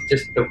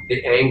just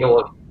the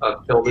angle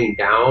of filming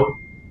down.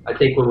 I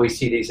think when we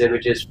see these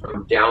images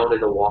from down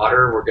in the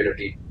water, we're going to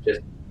be just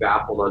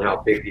baffled on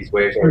how big these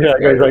waves are. Yeah,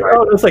 it's like,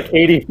 oh, it's like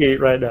 80 feet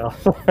right now.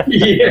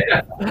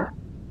 Yeah.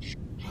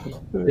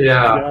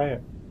 Yeah.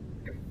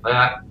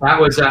 That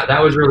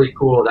was really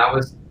cool. That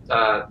was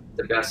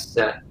the best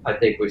set I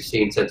think we've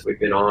seen since we've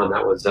been on.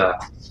 That was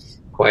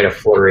quite a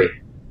flurry.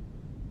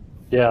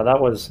 Yeah,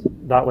 that was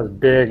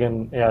big,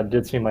 and yeah, it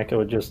did seem like it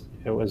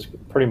was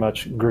pretty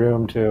much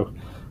groomed to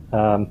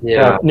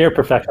near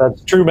perfection.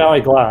 That's true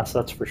Maui glass,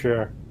 that's for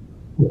sure.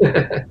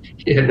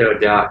 Yeah, no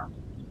doubt.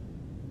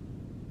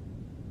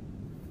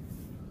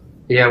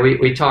 Yeah,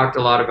 we talked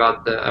a lot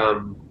about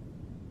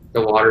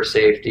the water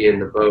safety in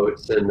the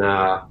boats, and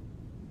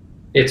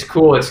it's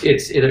cool.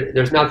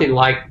 There's nothing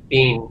like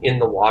being in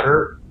the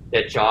water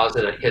at Jaws,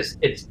 and because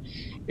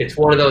it's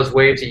one of those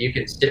waves that you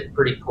can sit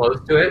pretty close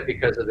to it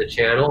because of the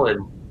channel, and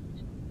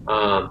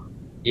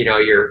you know,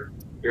 you're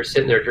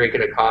sitting there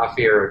drinking a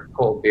coffee or a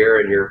cold beer,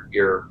 and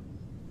you're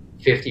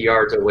 50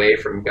 yards away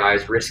from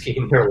guys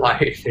risking their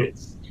life.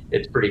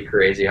 It's pretty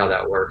crazy how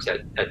that works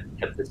at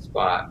this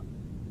spot.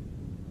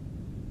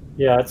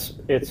 Yeah, it's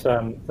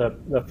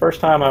the first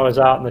time I was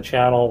out in the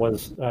channel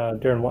was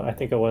during what I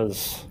think it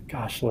was,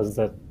 was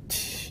the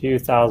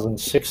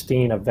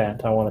 2016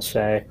 event, I want to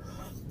say,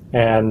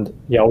 and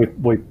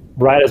we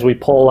right as we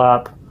pull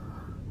up,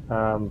 it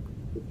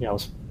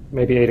was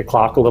maybe 8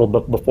 o'clock, a little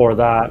bit before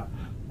that,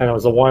 and it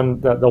was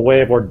the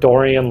wave where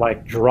Dorian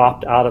like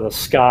dropped out of the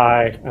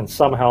sky and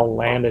somehow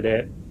landed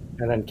it,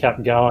 and then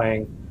kept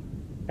going,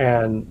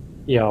 and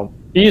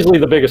easily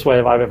the biggest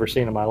wave I've ever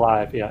seen in my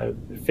life.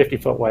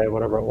 50-foot wave,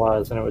 whatever it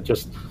was, and it was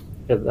just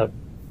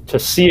to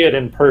see it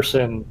in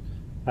person,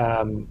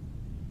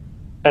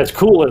 as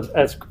cool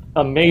as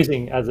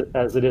amazing as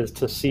it is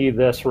to see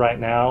this right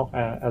now,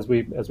 as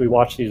we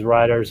watch these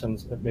riders,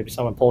 and maybe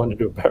someone pulling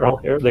into a barrel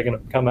here, they're going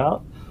to come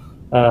out.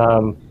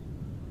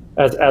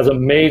 As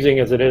amazing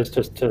as it is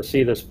to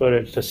see this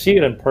footage, to see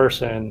it in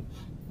person,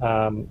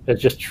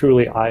 it's just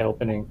truly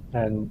eye-opening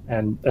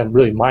and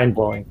really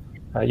mind-blowing.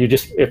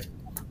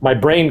 My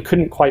brain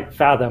couldn't quite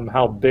fathom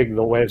how big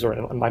the waves are,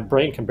 and my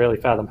brain can barely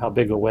fathom how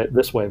big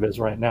this wave is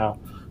right now,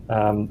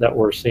 that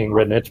we're seeing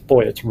ridden.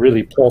 It's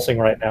really pulsing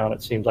right now, and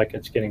it seems like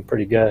it's getting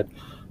pretty good.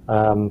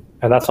 And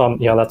that's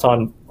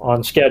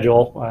on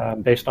schedule,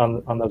 based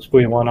on those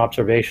buoy 1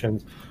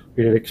 observations.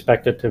 We did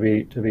expect it to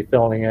be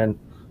filling in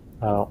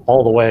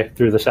all the way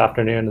through this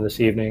afternoon and this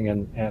evening,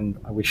 and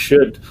we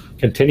should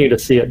continue to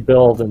see it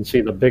build and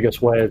see the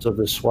biggest waves of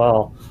this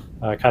swell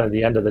kind of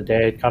the end of the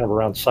day, kind of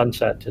around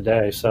sunset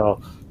today.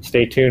 So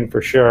stay tuned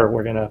for sure.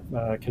 We're going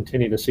to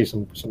continue to see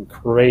some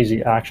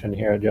crazy action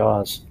here at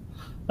Jaws.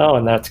 Oh,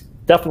 and that's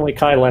definitely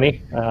Kai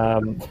Lenny.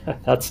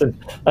 That's an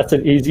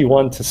easy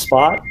one to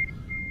spot.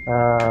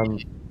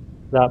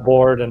 That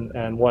board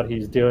and what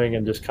he's doing,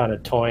 and just kind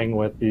of toying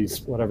with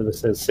these, whatever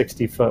this is,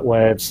 60-foot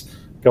waves,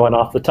 going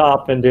off the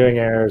top and doing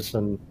airs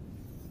and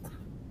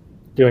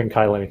doing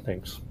Kai Lenny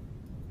things.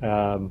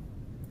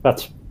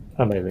 That's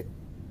amazing.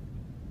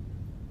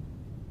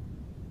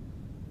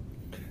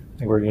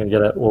 I think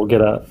we'll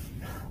get a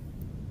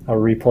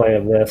replay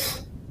of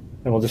this,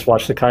 and we'll just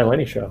watch the Kai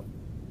Lenny show.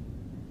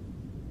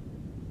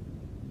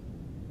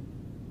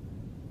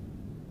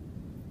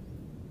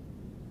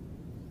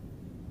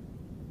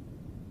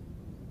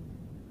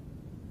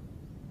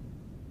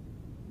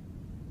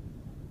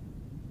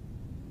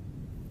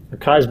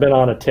 Kai's been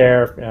on a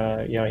tear.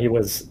 He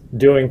was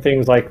doing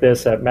things like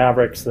this at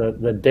Mavericks,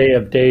 the Day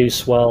of Days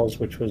swells,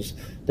 which was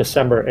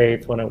December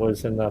 8th, when it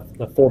was in the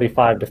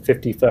 45 to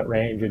 50 foot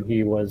range, and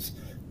he was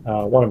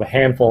one of a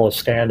handful of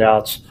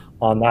standouts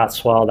on that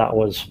swell. That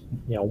was,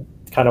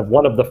 kind of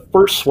one of the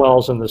first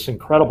swells in this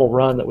incredible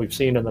run that we've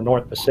seen in the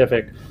North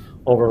Pacific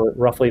over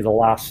roughly the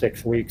last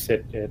 6 weeks.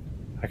 It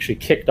actually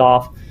kicked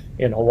off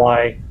in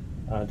Hawaii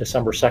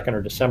December 2nd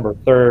or December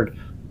 3rd.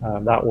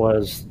 That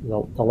was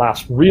the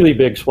last really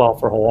big swell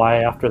for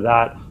Hawaii. After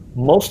that,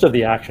 most of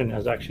the action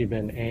has actually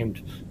been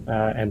aimed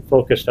and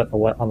focused on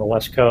the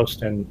West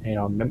Coast, and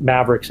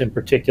Mavericks in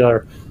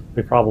particular.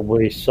 We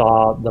probably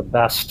saw the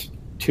best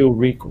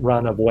 2-week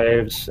run of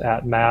waves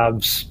at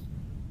Mavs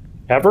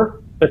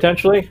ever,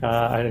 potentially.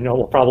 I know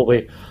we'll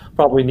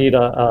probably need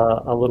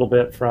a little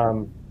bit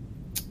from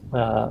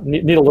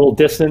need a little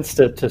distance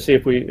to see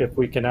if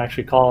we can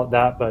actually call it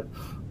that, but.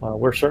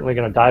 We're certainly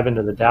going to dive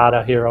into the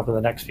data here over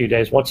the next few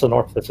days once the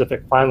North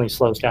Pacific finally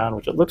slows down,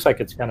 which it looks like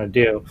it's going to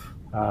do,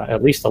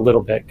 at least a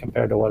little bit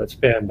compared to what it's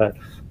been. But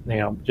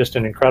just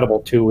an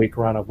incredible 2-week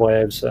run of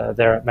waves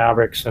there at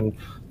Mavericks, and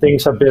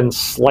things have been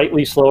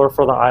slightly slower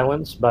for the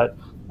islands, but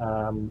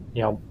a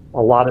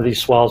lot of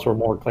these swells were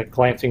more like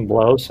glancing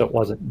blows, so it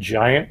wasn't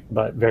giant,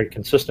 but very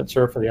consistent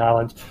surf for the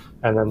islands.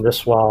 And then this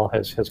swell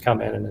has come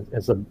in and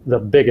is the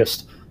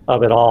biggest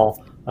of it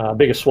all.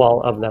 biggest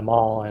swell of them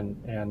all,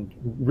 and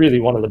really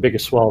one of the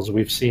biggest swells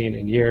we've seen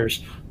in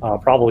years,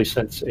 probably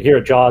since here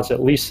at Jaws,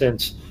 at least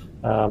since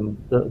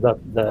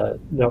the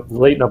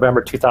late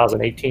November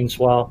 2018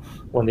 swell,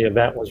 when the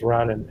event was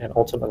run and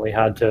ultimately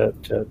had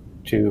to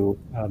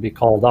be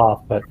called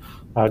off. But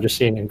just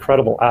seeing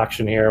incredible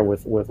action here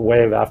with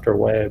wave after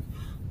wave.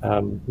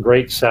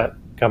 Great set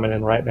coming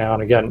in right now,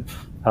 and again,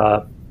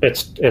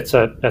 it's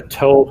a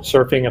tow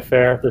surfing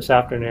affair this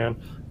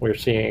afternoon. We're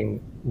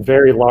seeing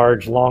very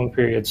large, long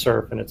period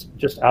surf, and it's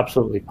just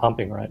absolutely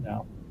pumping right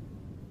now.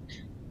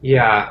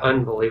 Yeah,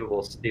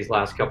 unbelievable these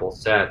last couple of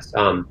sets.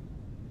 The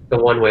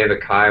one wave of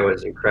Kai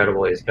was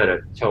incredible. He's kind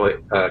of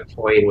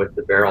toying with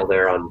the barrel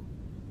there on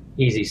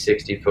easy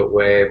 60-foot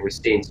wave. We've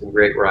seen some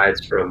great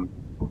rides from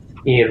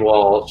Ian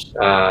Walsh,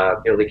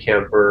 Billy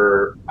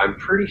Kemper. I'm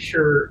pretty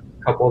sure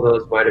a couple of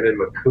those might have been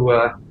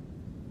Makua.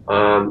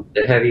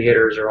 The heavy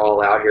hitters are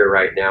all out here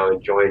right now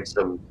enjoying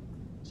some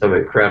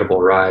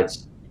incredible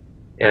rides.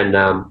 And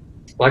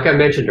like I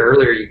mentioned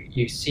earlier,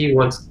 you see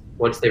once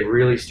they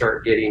really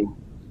start getting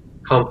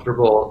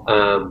comfortable,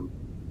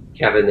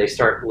 Kevin, they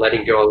start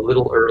letting go a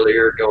little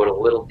earlier, going a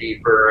little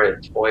deeper,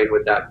 and toying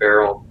with that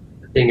barrel.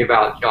 The thing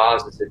about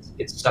Jaws is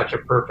it's such a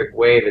perfect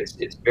wave.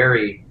 It's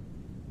very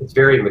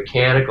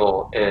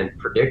mechanical and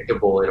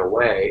predictable in a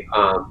way.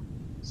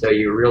 So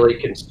you really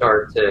can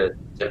start to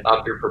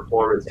up your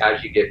performance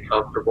as you get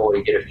comfortable.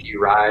 You get a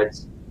few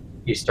rides.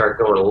 You start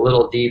going a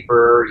little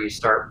deeper, you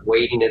start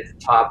waiting at the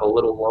top a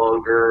little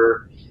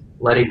longer,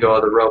 letting go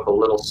of the rope a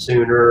little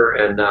sooner,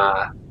 and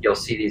you'll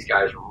see these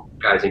guys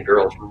and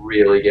girls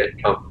really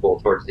get comfortable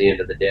towards the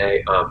end of the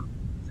day,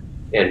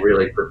 and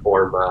really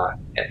perform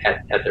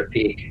at their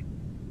peak.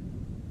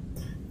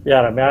 Yeah,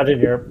 and imagine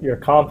your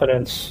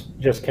confidence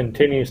just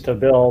continues to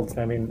build.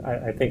 I mean,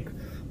 I think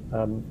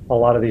a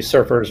lot of these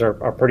surfers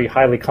are pretty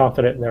highly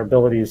confident in their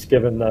abilities,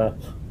 given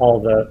all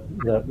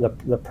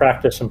the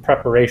practice and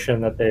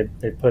preparation that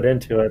they put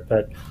into it.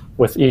 But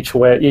with each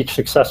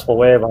successful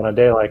wave on a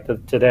day like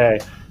today,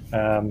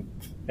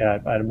 yeah,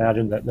 I'd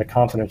imagine that the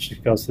confidence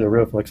just goes through the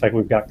roof. It looks like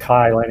we've got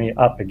Kai lining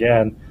up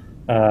again,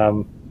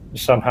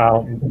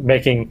 somehow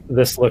making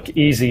this look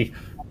easy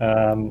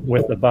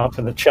with the bump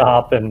and the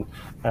chop and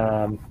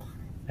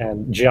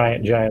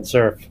giant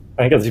surf.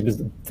 I think it's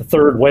the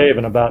third wave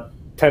in about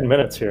 10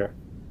 minutes here.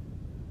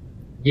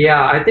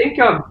 Yeah, I think,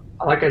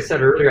 like I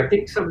said earlier, I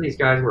think some of these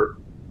guys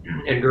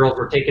and girls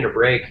were taking a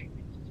break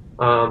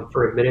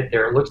for a minute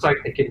there. It looks like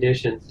the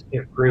conditions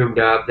have groomed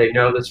up. They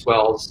know the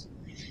swell's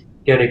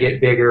going to get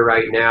bigger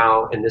right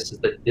now, and this is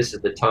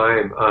the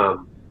time.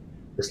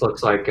 This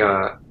looks like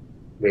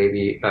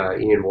maybe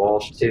Ian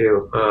Walsh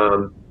too.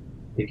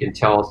 You can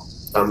tell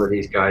some of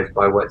these guys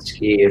by what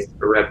ski is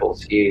a Red Bull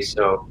ski,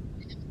 so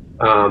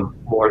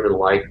more than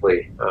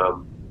likely.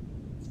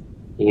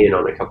 Ian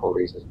on a couple of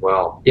these as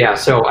well. Yeah,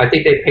 so I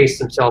think they paced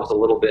themselves a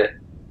little bit.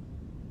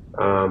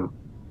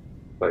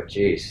 But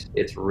geez,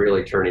 it's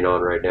really turning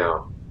on right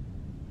now.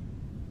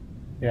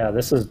 Yeah,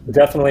 this is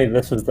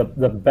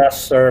the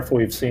best surf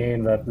we've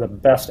seen, the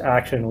best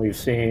action we've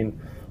seen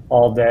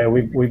all day.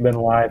 We've been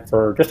live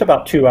for just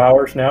about 2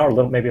 hours now,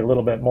 or maybe a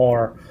little bit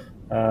more.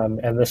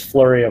 And this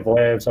flurry of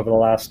waves over the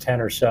last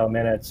 10 or so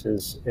minutes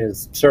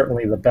is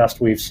certainly the best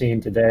we've seen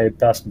today.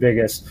 Best,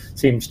 biggest,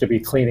 seems to be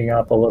cleaning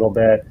up a little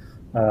bit.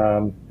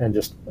 And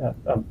just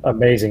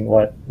amazing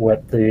what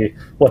the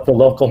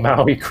local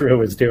Maui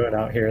crew is doing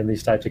out here in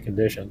these types of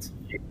conditions.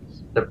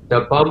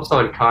 The bumps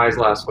on Kai's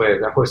last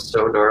wave, that was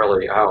so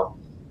gnarly. How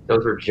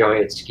those were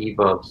giant ski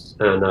bumps,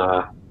 and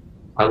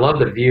I love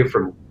the view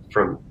from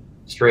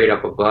straight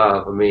up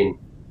above. I mean,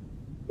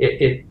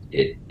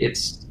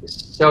 it's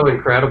so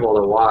incredible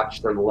to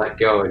watch them let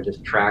go and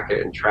just track it,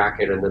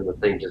 and then the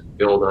thing just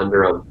build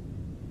under them.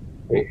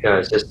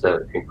 It's just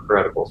an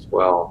incredible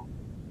swell.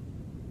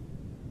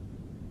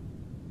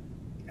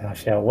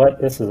 Gosh, yeah,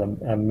 this is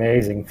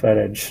amazing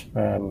footage.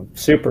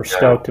 Super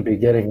stoked to be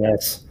getting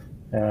this.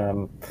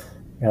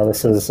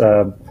 This is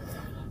a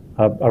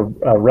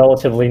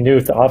relatively new,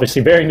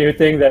 obviously very new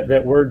thing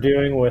that we're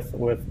doing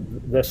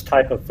with this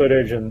type of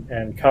footage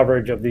and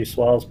coverage of these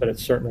swells, but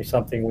it's certainly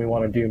something we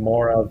want to do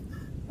more of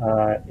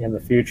in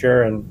the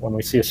future. And when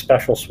we see a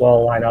special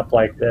swell line up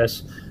like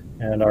this,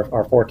 and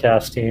our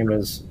forecast team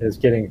is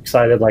getting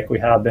excited like we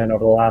have been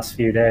over the last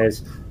few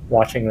days,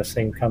 watching this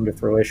thing come to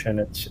fruition,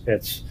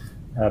 it's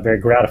very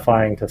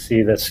gratifying to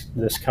see this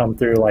come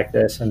through like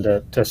this, and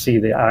to see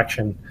the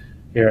action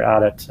here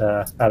out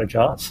at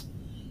Jaws.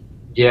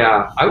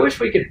 Yeah, I wish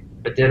we could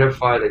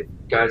identify the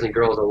guys and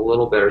girls a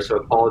little better, so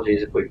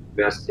apologies if we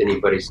messed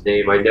anybody's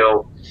name. I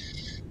know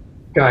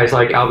guys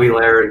like Albie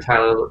Lair and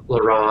Tyler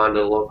Laron,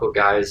 the local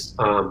guys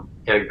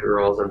and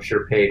girls. I'm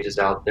sure Paige is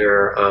out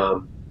there.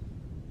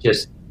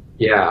 If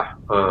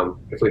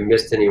we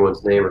missed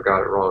anyone's name or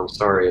got it wrong,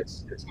 sorry.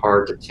 It's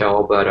hard to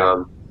tell, but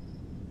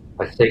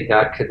I think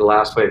the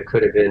last wave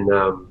could have been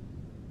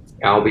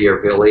Albie or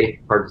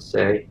Billy. Hard to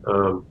say.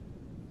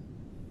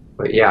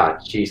 But yeah,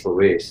 geez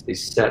Louise,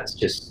 these sets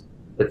just,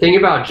 the thing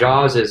about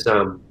Jaws is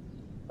a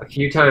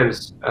few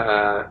times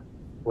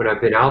when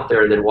I've been out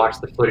there and then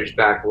watched the footage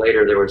back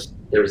later, there was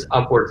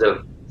upwards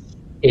of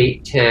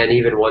 8, 10,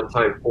 even one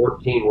time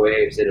 14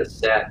 waves in a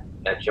set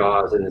at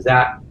Jaws. And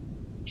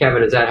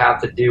Kevin, does that have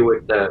to do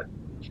with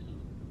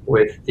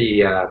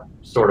the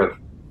sort of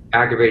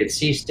aggravated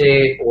sea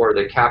state or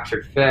the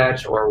captured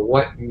fetch, or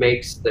what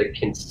makes the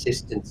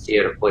consistency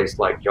at a place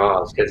like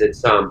Jaws? Because it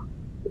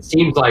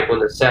seems like when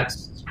the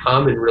sets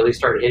come and really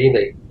start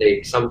hitting,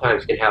 they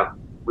sometimes can have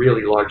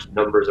really large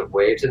numbers of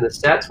waves in the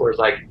sets, whereas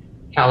like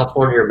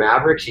California or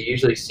Mavericks, you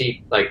usually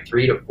see like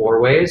 3 to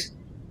 4 waves,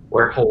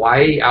 where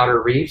Hawaii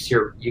outer reefs,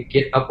 you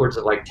get upwards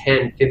of like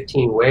 10,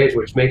 15 waves,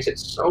 which makes it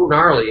so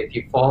gnarly if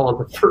you fall on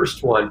the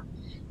first one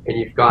and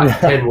you've got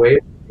 10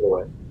 waves to do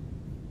it.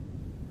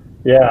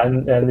 Yeah,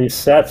 and these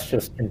sets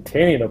just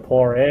continue to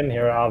pour in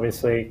here.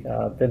 Obviously,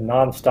 been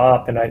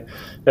nonstop, and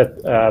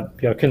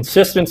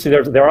consistency.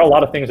 There are a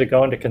lot of things that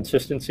go into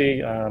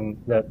consistency.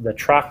 The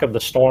track of the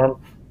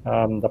storm,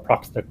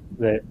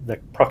 the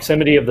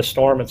proximity of the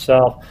storm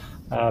itself.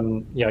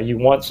 You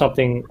want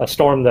a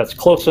storm that's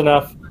close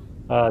enough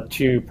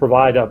to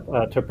provide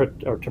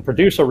to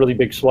produce a really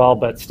big swell,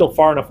 but still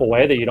far enough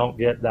away that you don't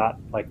get that,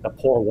 like the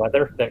poor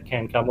weather that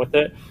can come with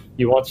it.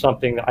 You want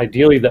something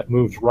ideally that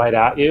moves right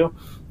at you.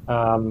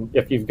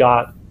 If you've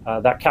got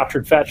that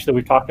captured fetch that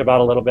we talked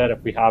about a little bit,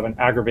 if we have an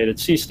aggravated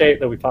sea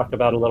state that we talked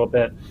about a little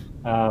bit,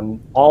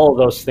 all of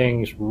those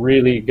things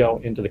really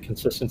go into the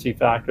consistency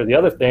factor. The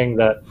other thing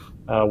that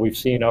we've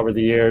seen over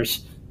the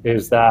years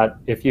is that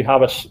if you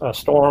have a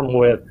storm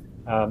with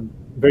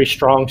very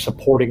strong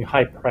supporting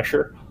high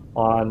pressure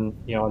on,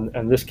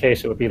 in this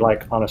case, it would be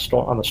like on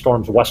the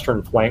storm's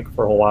western flank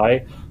for Hawaii.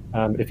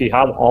 If you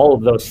have all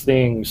of those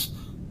things,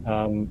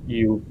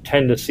 you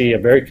tend to see a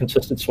very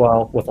consistent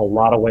swell with a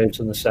lot of waves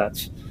in the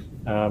sets,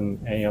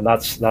 and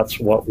that's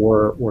what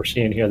we're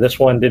seeing here. This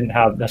one didn't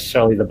have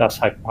necessarily the best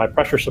high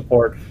pressure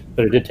support,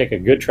 but it did take a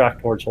good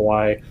track towards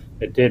Hawaii.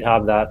 It did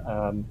have that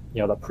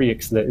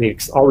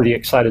the already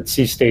excited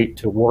sea state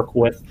to work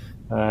with,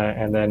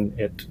 and then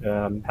it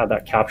had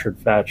that captured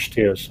fetch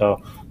too.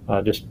 So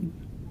just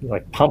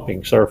like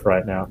pumping surf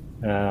right now.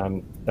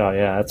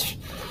 Yeah,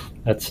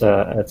 it's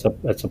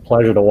a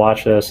pleasure to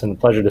watch this, and a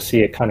pleasure to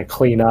see it kind of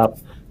clean up,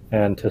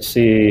 and to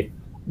see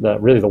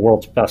really the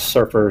world's best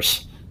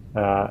surfers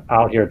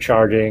out here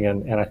charging.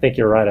 And I think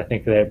you're right. I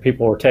think that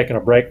people were taking a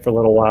break for a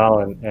little while,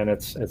 and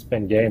it's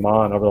been game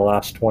on over the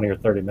last 20 or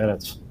 30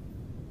 minutes.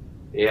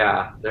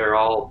 Yeah, they're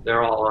all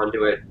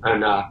onto it,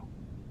 and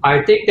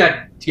I think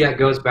that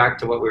goes back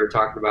to what we were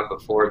talking about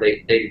before.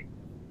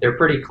 They're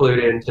pretty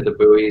clued into the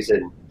buoys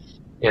and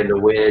the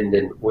wind,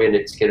 and when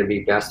it's going to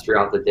be best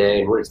throughout the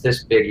day. And when it's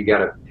this big, you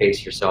got to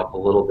pace yourself a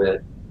little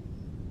bit.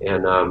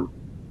 And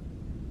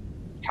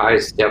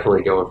Kai's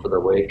definitely going for the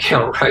wave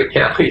count right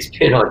now. He's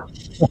been on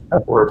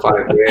 4 or 5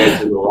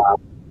 waves in the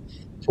last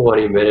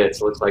 20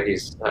 minutes. Looks like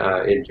he's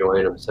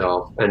enjoying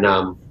himself. And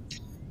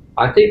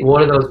I think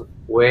one of those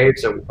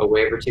waves, a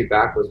wave or two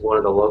back, was one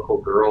of the local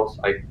girls.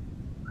 I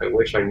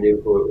wish I knew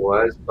who it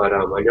was, but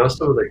I know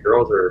some of the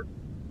girls are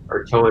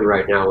towing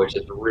right now, which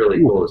is really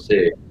cool to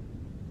see.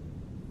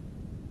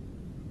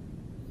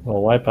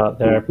 Little wipeout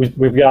there.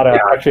 We've got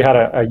actually had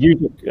a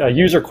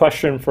user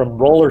question from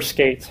Roller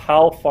Skates.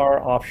 How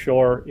far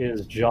offshore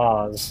is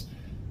Jaws?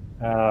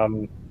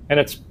 And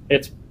it's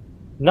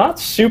not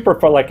super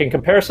far. Like in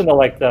comparison to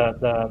like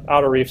the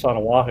outer reefs on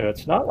Oahu,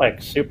 it's not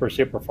like super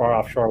far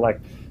offshore. Like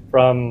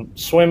from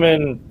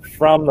swimming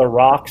from the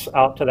rocks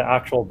out to the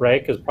actual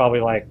break is probably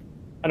like,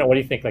 I don't know, what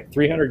do you think? Like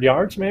 300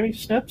 yards maybe,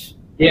 Snips?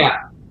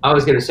 Yeah, I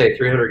was going to say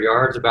 300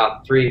 yards,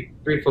 about three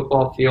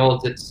football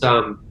fields.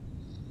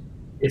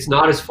 It's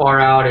not as far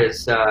out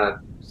as,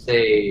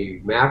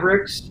 say,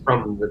 Mavericks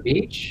from the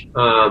beach.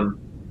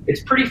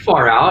 It's pretty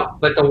far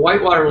out, but the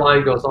whitewater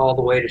line goes all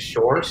the way to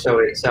shore, so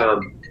it's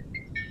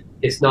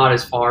not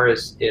as far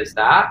as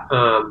that.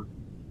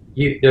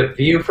 The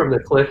view from the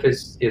cliff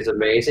is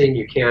amazing.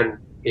 You can,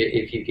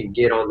 if you can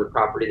get on the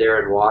property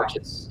there and watch,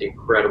 it's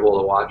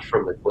incredible to watch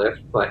from the cliff,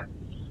 but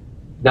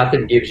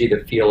nothing gives you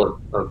the feel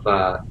of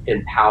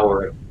and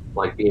power of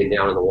like being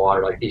down in the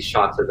water. Like these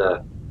shots of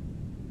the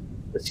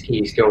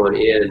skis going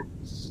in,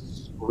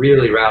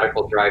 really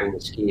radical driving the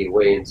ski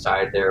way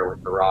inside there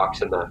with the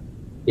rocks, and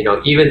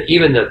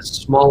even the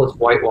smallest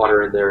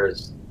whitewater in there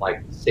is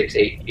like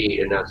 6-8 feet,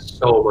 and that's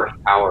so much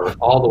power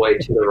all the way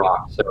to the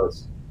rock. So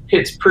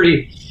it's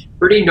pretty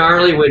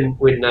gnarly when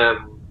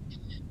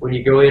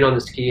you go in on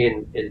the ski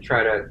and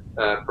try to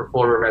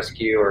perform a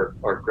rescue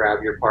or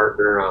grab your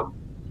partner.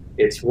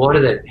 It's one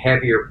of the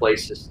heavier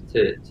places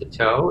to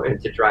tow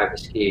and to drive a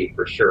ski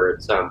for sure.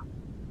 It's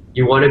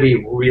you want to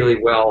be really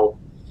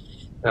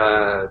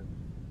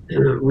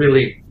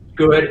really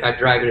good at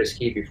driving a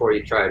ski before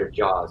you try it at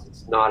Jaws.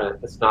 It's not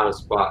a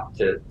spot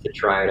to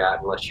try it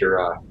at unless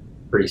you're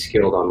pretty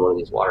skilled on one of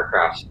these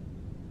watercrafts.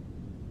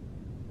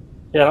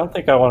 Yeah, I don't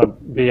think I want to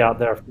be out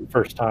there for the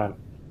first time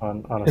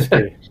on a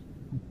ski.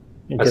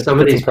 Some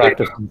of these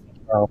practice.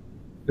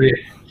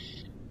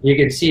 You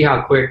can see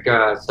how quick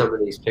some of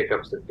these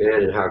pickups have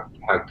been, and how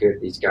good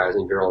these guys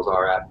and girls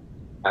are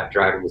at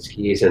driving the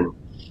skis. And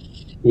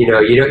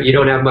you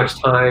don't have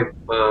much time.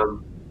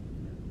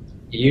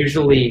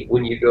 Usually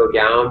when you go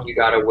down, you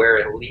got to wear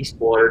at least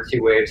 1 or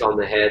 2 waves on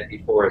the head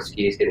before a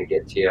ski is going to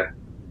get to you.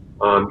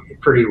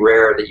 Pretty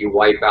rare that you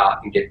wipe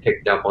out and get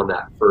picked up on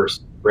that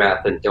first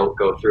breath and don't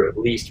go through at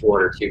least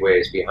 1 or 2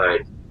 waves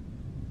behind.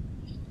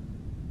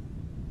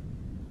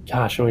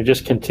 Gosh, and we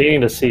just continue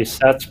to see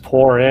sets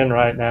pour in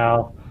right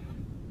now,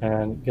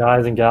 and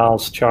guys and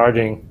gals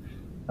charging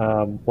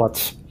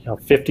what's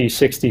 50,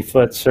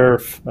 60-foot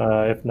surf,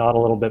 if not a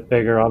little bit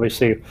bigger.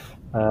 Obviously,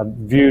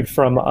 viewed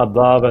from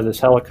above of this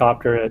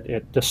helicopter,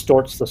 it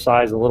distorts the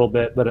size a little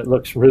bit, but it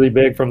looks really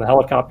big from the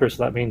helicopter,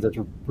 so that means it's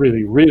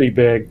really, really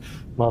big.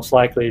 Most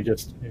likely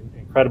just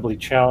incredibly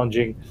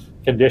challenging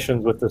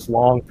conditions with this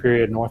long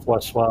period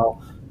northwest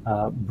swell,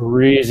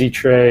 breezy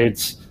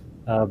trades,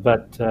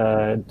 but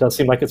it does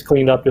seem like it's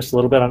cleaned up just a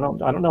little bit. I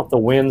don't know if the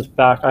wind's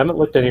back. I haven't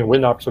looked at any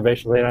wind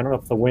observations lately. I don't know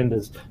if the wind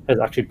has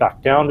actually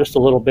backed down just a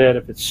little bit,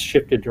 if it's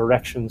shifted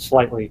direction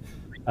slightly.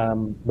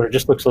 But it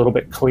just looks a little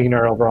bit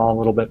cleaner overall, a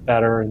little bit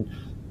better,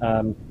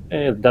 and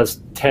it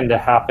does tend to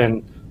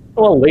happen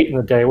late in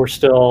the day.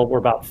 We're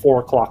about 4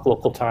 o'clock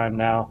local time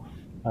now,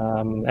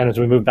 and as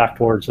we move back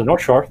towards the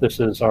North Shore, this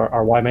is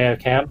our Waimea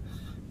camp,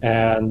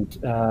 and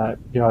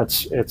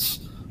it's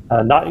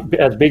not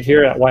as big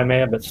here at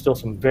Waimea, but still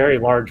some very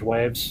large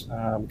waves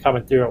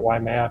coming through at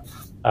Waimea.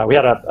 We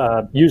had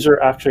a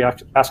user actually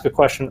ask a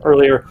question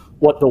earlier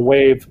what the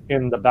wave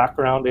in the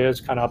background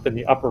is, kind of up in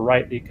the upper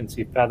right that you can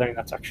see feathering.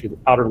 That's actually the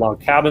outer log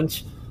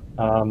cabins.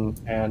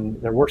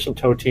 And there were some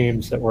tow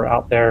teams that were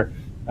out there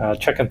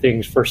checking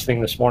things first thing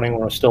this morning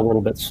when it was still a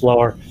little bit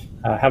slower.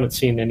 Haven't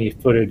seen any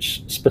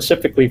footage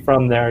specifically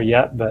from there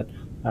yet, but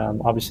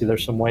obviously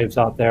there's some waves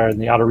out there, and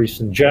the outer reefs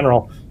in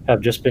general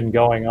have just been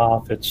going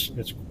off.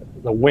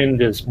 The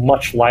wind is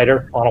much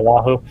lighter on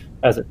Oahu,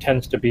 as it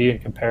tends to be in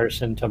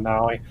comparison to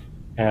Maui.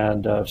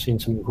 And I've seen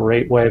some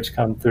great waves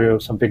come through,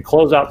 some big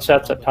closeout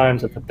sets at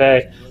times at the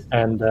bay.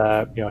 And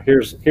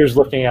here's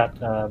looking at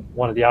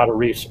one of the outer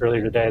reefs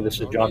earlier today. This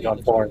is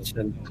John Florence,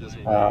 and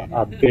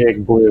a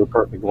big blue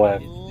perfect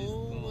wave.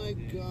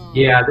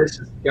 Yeah, this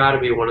has got to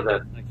be one of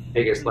the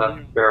biggest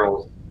left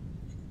barrels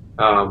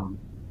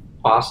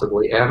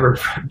possibly ever,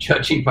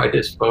 judging by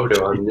this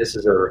photo. I mean, this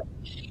is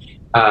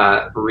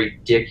a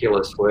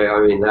ridiculous wave.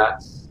 I mean,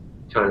 that's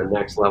kind of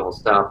next level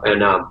stuff.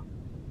 And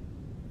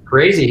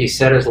crazy, he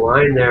set his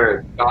line there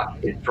and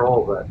got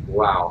control, but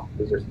wow,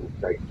 these are some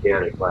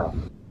gigantic left.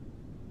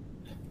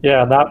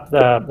 Yeah,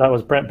 that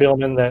was Brent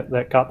Billman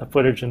that got the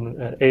footage,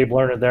 and Abe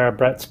Lerner there.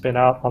 Brett's been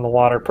out on the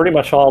water pretty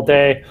much all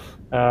day,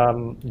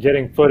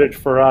 getting footage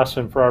for us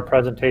and for our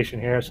presentation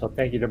here. So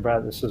thank you to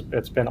Brett.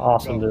 It's been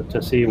awesome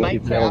to see what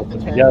you've been able to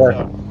put together.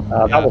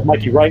 That was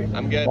Mikey Wright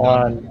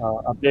on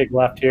a big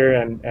left here,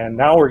 and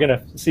now we're going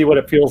to see what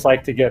it feels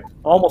like to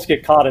almost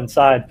get caught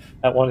inside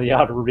at one of the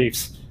outer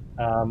reefs.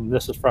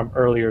 This is from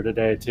earlier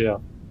today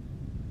too.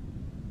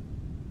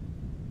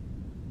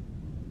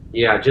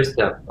 Yeah, just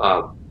the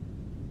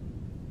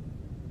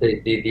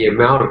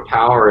amount of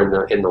power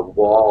in the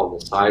wall and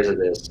the size of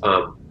this,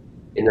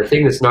 and the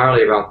thing that's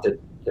gnarly about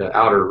the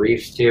outer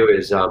reefs too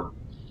is,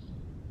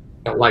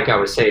 like I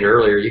was saying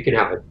earlier, you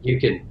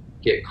can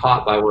get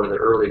caught by one of the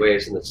early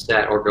waves in the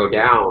set or go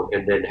down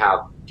and then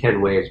have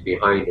 10 waves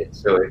behind it.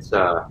 So it's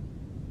a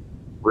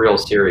real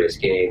serious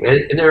game.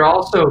 And they're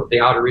also,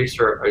 the outer reefs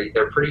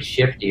they're pretty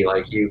shifty.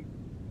 Like you've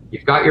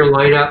got your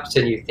lineups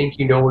and you think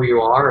you know where you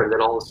are, and then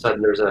all of a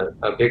sudden there's a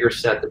bigger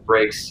set that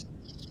breaks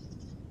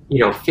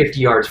 50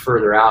 yards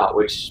further out,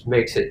 which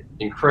makes it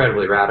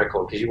incredibly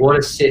radical, because you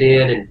want to sit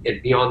in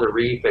and be on the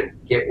reef and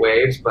get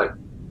waves, but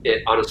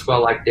on a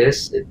swell like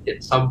this,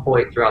 at some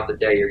point throughout the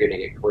day, you're going to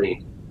get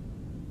cleaned.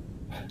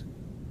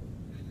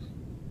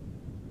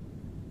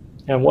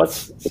 And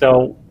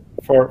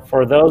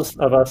for those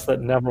of us that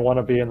never want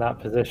to be in that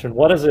position,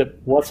 what's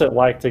it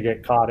like to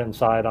get caught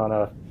inside on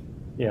a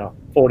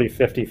 40,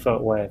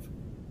 50-foot wave?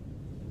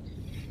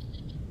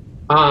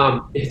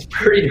 It's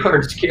pretty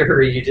darn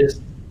scary. You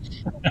just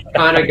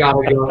kind of got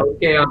to go,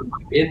 okay, I'm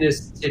in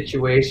this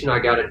situation, I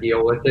got to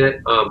deal with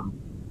it.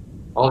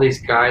 All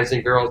these guys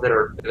and girls that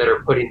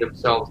are putting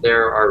themselves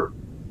there are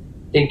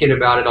thinking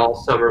about it all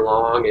summer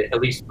long,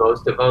 at least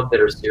most of them that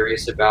are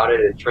serious about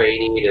it and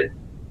training. And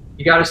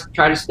you got to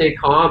try to stay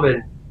calm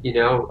and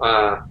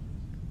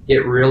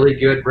get really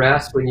good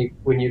rest when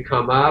you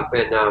come up,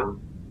 and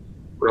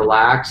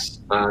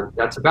relax.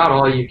 That's about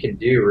all you can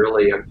do,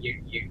 really.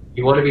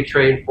 You want to be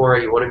trained for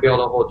it. You want to be able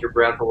to hold your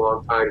breath a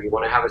long time. You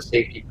want to have a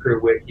safety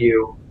crew with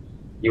you.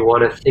 You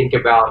want to think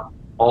about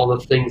all the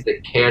things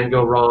that can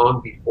go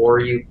wrong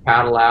before you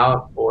paddle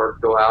out or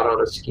go out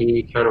on a ski.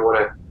 You kind of want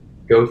to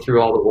go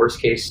through all the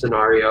worst case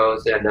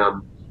scenarios, and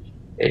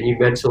you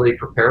mentally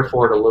prepare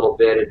for it a little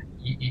bit.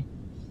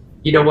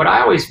 And what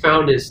I always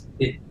found is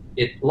a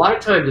lot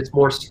of times it's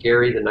more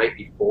scary the night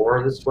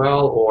before the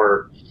swell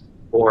or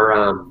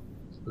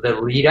the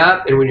lead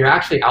up, and when you're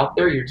actually out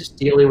there, you're just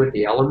dealing with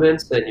the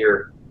elements, and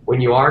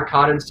when you are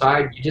caught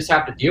inside, you just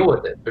have to deal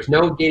with it. There's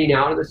no getting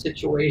out of the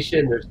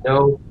situation.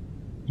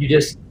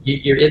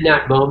 you're in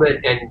that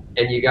moment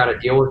and you got to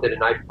deal with it.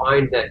 And I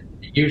find that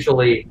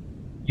usually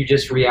you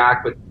just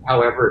react with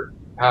however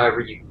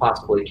you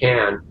possibly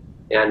can.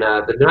 And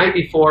the night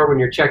before, when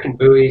you're checking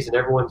buoys and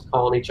everyone's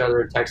calling each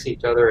other and texting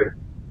each other,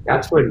 and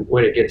that's when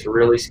it gets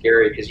really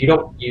scary, because you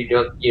don't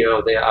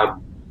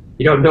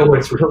know what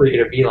it's really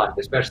going to be like,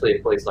 especially a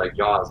place like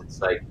Jaws.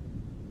 It's like,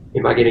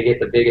 am I going to get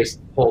the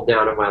biggest hold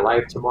down of my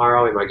life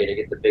tomorrow? Am I going to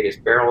get the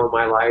biggest barrel of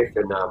my life?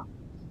 And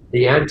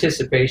the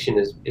anticipation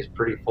is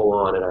pretty full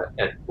on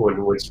at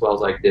when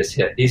swells like this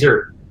hit. These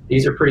are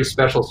pretty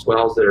special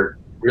swells that are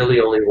really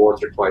only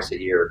once or twice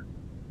a year.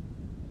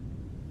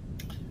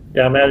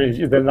 Yeah,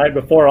 man, the night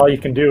before, all you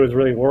can do is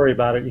really worry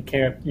about it.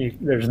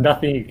 There's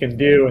nothing you can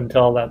do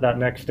until that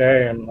next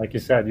day. And like you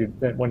said,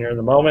 when you're in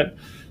the moment,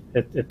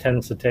 it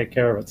tends to take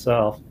care of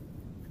itself.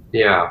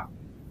 Yeah,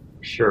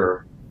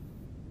 sure.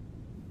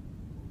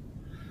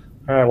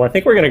 All right, well, I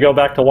think we're going to go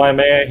back to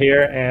Waimea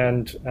here,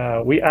 and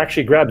we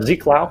actually grabbed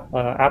Zeke Lau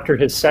after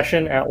his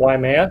session at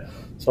Waimea.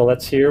 So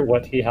let's hear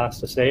what he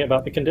has to say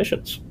about the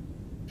conditions.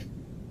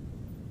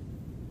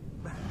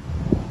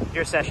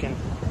 Your session.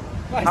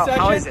 Session?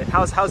 How is it?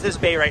 How's this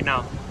bay right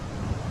now?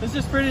 This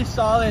is pretty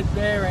solid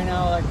bay right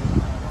now. Like,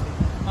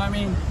 I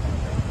mean,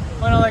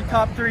 one of like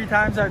top 3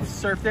 times I've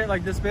surfed it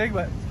like this big,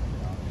 but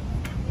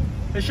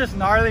it's just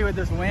gnarly with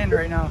this wind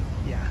right now.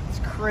 Yeah. It's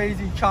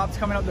crazy, chops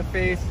coming up the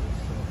face.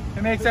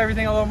 It makes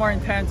everything a little more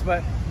intense,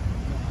 but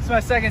it's my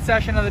second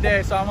session of the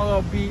day, so I'm a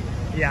little beat.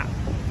 Yeah.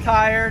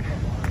 Tired,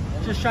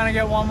 just trying to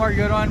get one more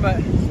good one, but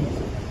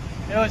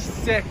it was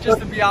sick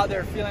just to be out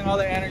there feeling all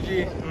the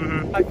energy.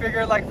 I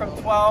figured like from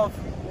 12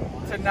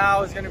 to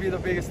now is going to be the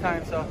biggest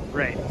time, so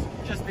right,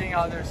 just being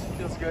out there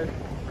feels good.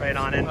 Right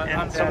on.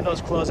 And some of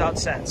those closeout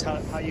sets,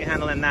 how you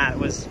handling that?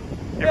 Was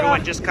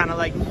everyone just kind of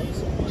like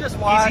just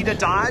watch. Easy to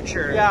dodge,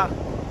 or? Yeah,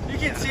 you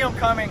can see them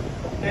coming.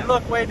 They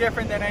look way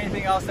different than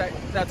anything else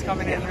that's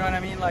coming in, you know what I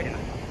mean? Like,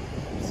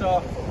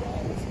 so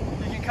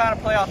you can kind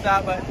of play off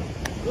that, but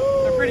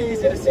they're pretty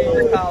easy to see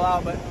and paddle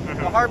out. But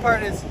the hard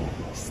part is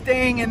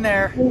staying in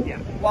there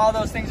while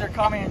those things are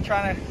coming and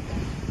trying to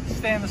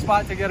stay in the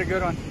spot to get a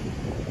good one.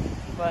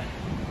 But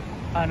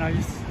I don't know, you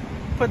just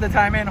put the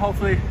time in,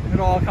 hopefully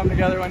it'll all come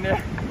together one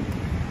day.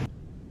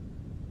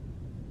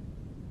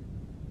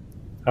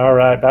 All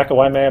right, back at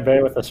Waimea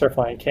Bay with the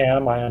Surfline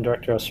Cam. I am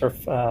Director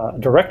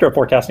of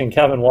Forecasting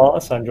Kevin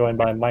Wallace. I'm joined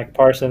by Mike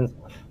Parsons.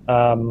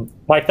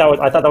 Mike,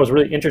 I thought that was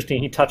really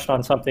interesting. He touched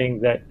on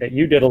something that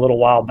you did a little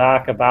while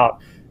back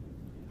about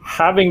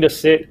having to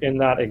sit in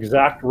that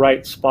exact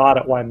right spot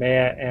at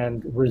Waimea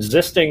and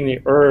resisting the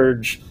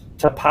urge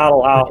to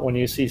paddle out when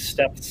you see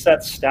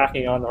sets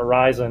stacking on the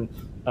horizon,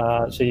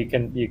 so you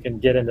can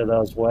get into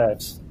those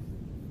waves.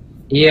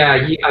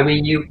 Yeah, I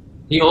mean,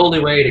 the only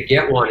way to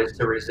get one is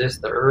to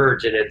resist the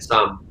urge, and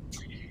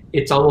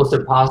it's almost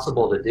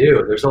impossible to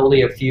do. There's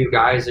only a few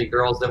guys and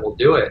girls that will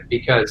do it,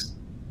 because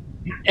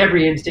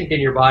every instinct in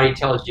your body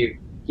tells you,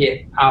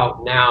 get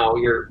out now,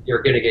 you're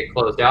going to get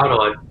closed out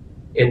on.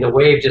 And the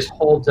wave just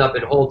holds up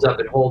and holds up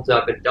and holds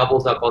up and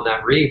doubles up on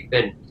that reef,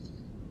 and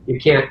you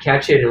can't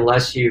catch it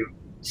unless you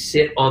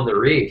sit on the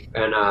reef.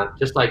 And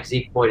just like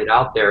Zeke pointed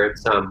out there,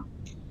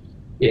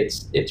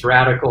 it's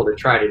radical to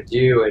try to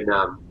do.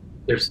 And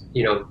there's,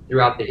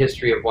 throughout the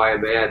history of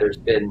Waimea, there's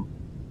been,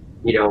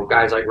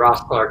 guys like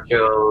Ross Clark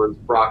Jones,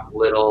 Brock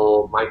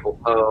Little, Michael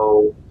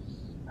Poe,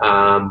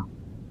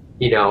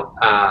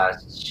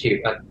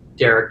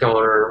 Derek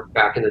Donner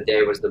back in the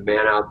day was the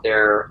man out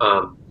there.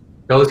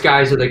 Those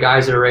guys are the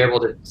guys that are able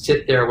to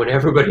sit there when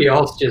everybody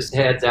else just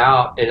heads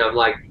out. And I'm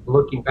like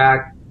looking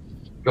back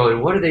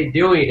going, what are they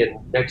doing?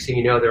 And next thing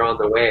you know, they're on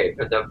the wave.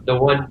 And the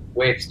one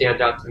wave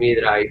stands out to me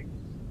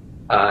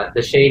that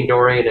the Shane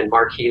Dorian and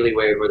Mark Healy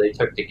wave where they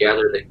took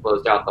together, they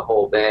closed out the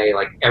whole bay.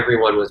 Like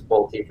everyone was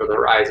bolting for the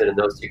horizon, and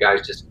those two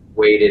guys just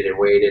waited and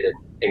waited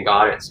and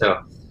got it.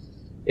 So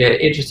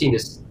interesting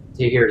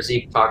to hear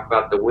Zeke talk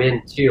about the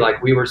wind too.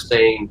 Like we were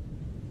saying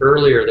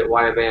earlier that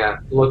Waimea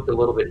looked a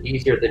little bit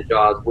easier than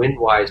Jaws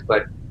wind-wise,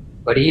 but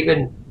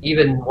even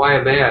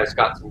Waimea has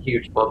got some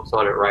huge bumps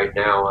on it right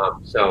now.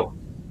 So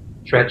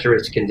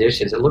treacherous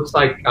conditions. It looks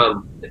like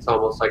it's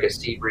almost like a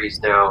sea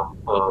breeze now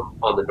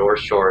on the North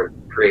Shore,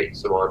 and creating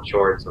some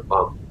onshore and some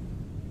bump.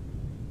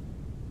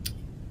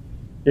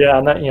 Yeah,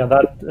 and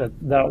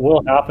that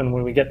will happen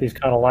when we get these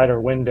kind of lighter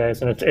wind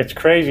days, and it's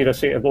crazy to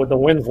see the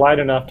wind's light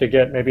enough to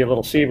get maybe a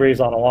little sea breeze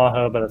on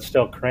Oahu, but it's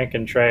still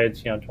cranking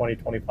trades, 20,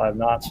 25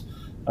 knots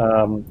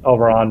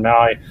over on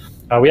Maui.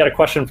 We had a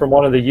question from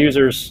one of the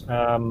users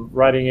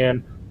writing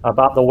in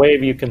about the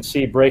wave you can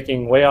see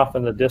breaking way off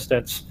in the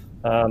distance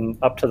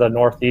up to the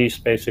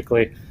northeast,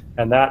 basically,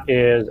 and that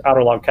is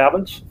Outer Log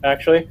Cabins,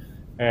 actually.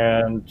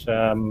 And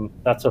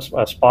that's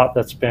a spot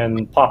that's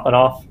been popping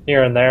off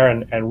here and there,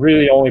 and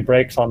really only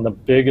breaks on the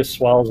biggest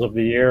swells of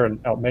the year, and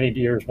many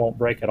years won't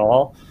break at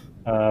all.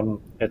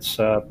 It's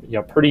a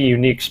pretty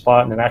unique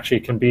spot, and it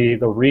actually can be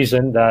the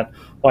reason that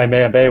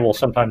Waimea Bay will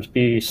sometimes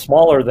be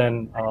smaller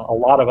than a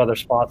lot of other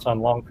spots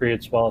on long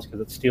period swells,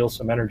 because it steals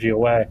some energy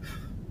away.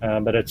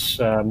 but it's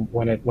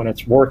when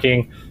it's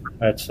working,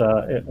 it's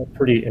a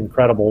pretty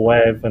incredible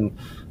wave. And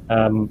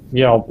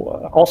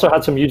also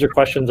had some user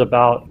questions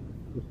about,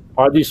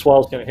 are these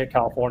swells going to hit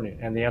California?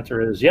 And the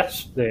answer is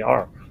yes, they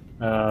are.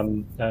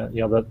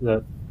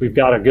 We've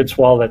got a good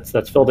swell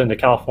that's filled into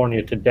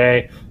California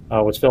today.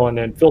 Was filled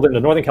into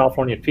Northern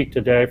California peak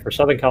today. For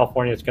Southern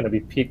California, it's going to be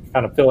peak,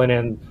 kind of filling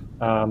in.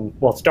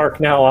 Well, it's dark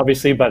now,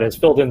 obviously, but it's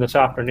filled in this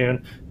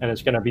afternoon, and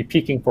it's going to be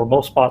peaking for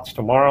most spots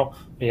tomorrow.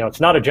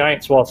 It's not a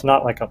giant swell. It's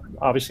not like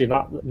obviously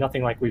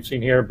nothing like we've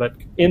seen here, but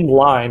in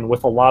line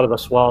with a lot of the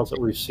swells that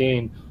we've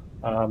seen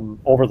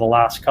over the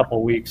last couple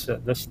of weeks.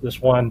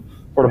 This one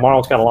for tomorrow,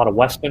 it's got a lot of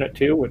west in it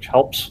too, which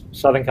helps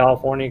Southern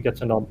California,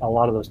 gets into a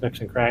lot of those nooks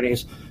and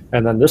crannies.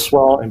 And then this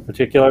swell in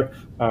particular,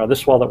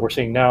 this swell that we're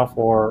seeing now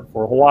for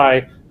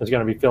Hawaii is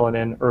going to be filling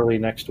in early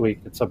next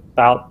week. It's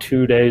about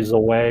 2 days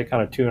away,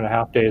 kind of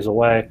 2.5 days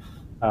away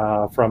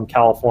from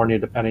California,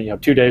 depending,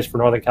 2 days for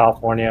Northern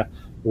California,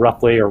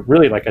 roughly, or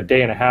really like a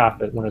day and a half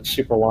when it's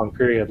super long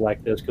period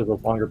like this, because the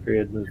longer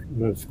period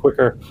moves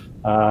quicker.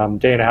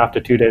 Day and a half to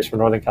 2 days for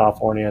Northern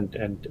California,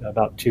 and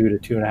about 2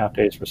 to 2.5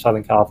 days for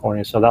Southern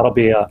California. So that'll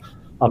be a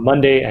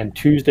Monday and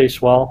Tuesday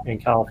swell in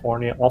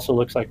California. Also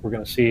looks like we're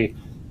going to see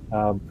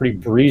pretty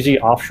breezy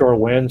offshore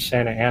winds.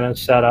 Santa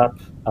Ana's set up.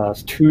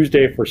 It's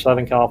Tuesday for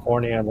Southern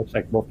California, and looks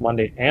like both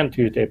Monday and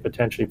Tuesday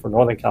potentially for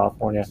Northern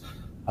California.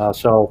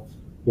 So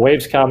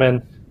waves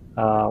coming,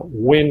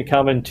 wind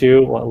coming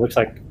too. Well, it looks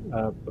like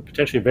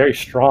potentially a very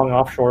strong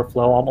offshore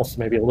flow, almost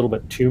maybe a little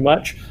bit too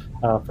much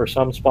for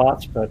some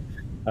spots. But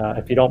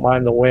if you don't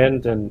mind the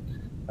wind and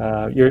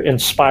you're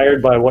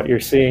inspired by what you're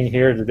seeing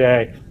here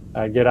today,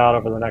 get out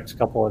over the next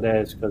couple of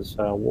days, because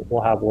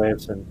we'll have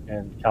waves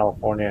in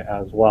California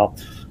as well.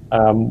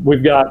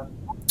 We've got,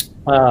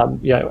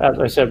 as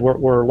I said,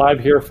 we're live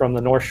here from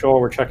the North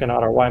Shore. We're checking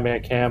out our Waimea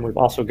cam. We've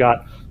also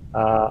got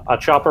a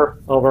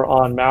chopper over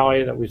on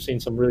Maui that we've seen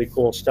some really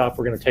cool stuff.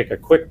 We're going to take a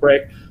quick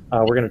break.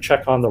 We're going to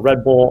check on the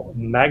Red Bull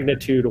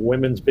Magnitude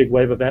Women's Big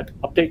Wave Event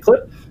update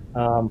clip.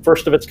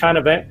 First of its kind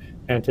event,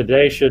 and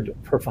today should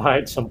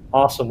provide some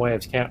awesome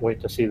waves. Can't wait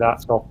to see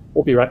that. So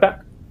we'll be right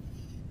back.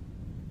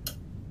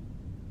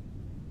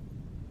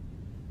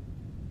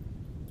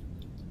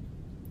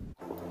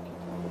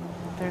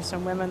 There's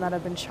some women that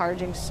have been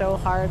charging so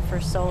hard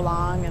for so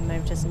long, and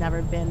they've just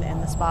never been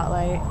in the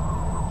spotlight.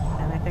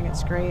 And I think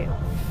it's great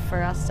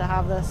for us to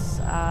have this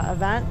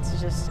event to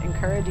just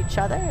encourage each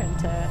other and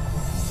to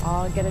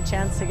all get a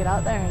chance to get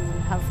out there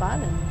and have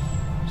fun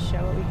and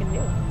show what we can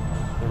do.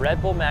 The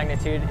Red Bull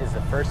Magnitude is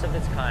the first of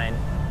its kind,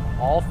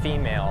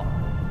 all-female,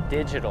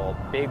 digital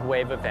big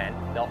wave event.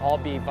 They'll all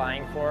be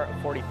vying for a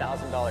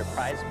 $40,000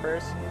 prize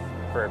purse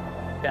for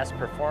best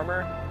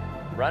performer,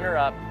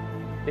 runner-up,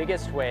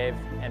 biggest wave,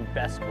 and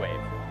best wave.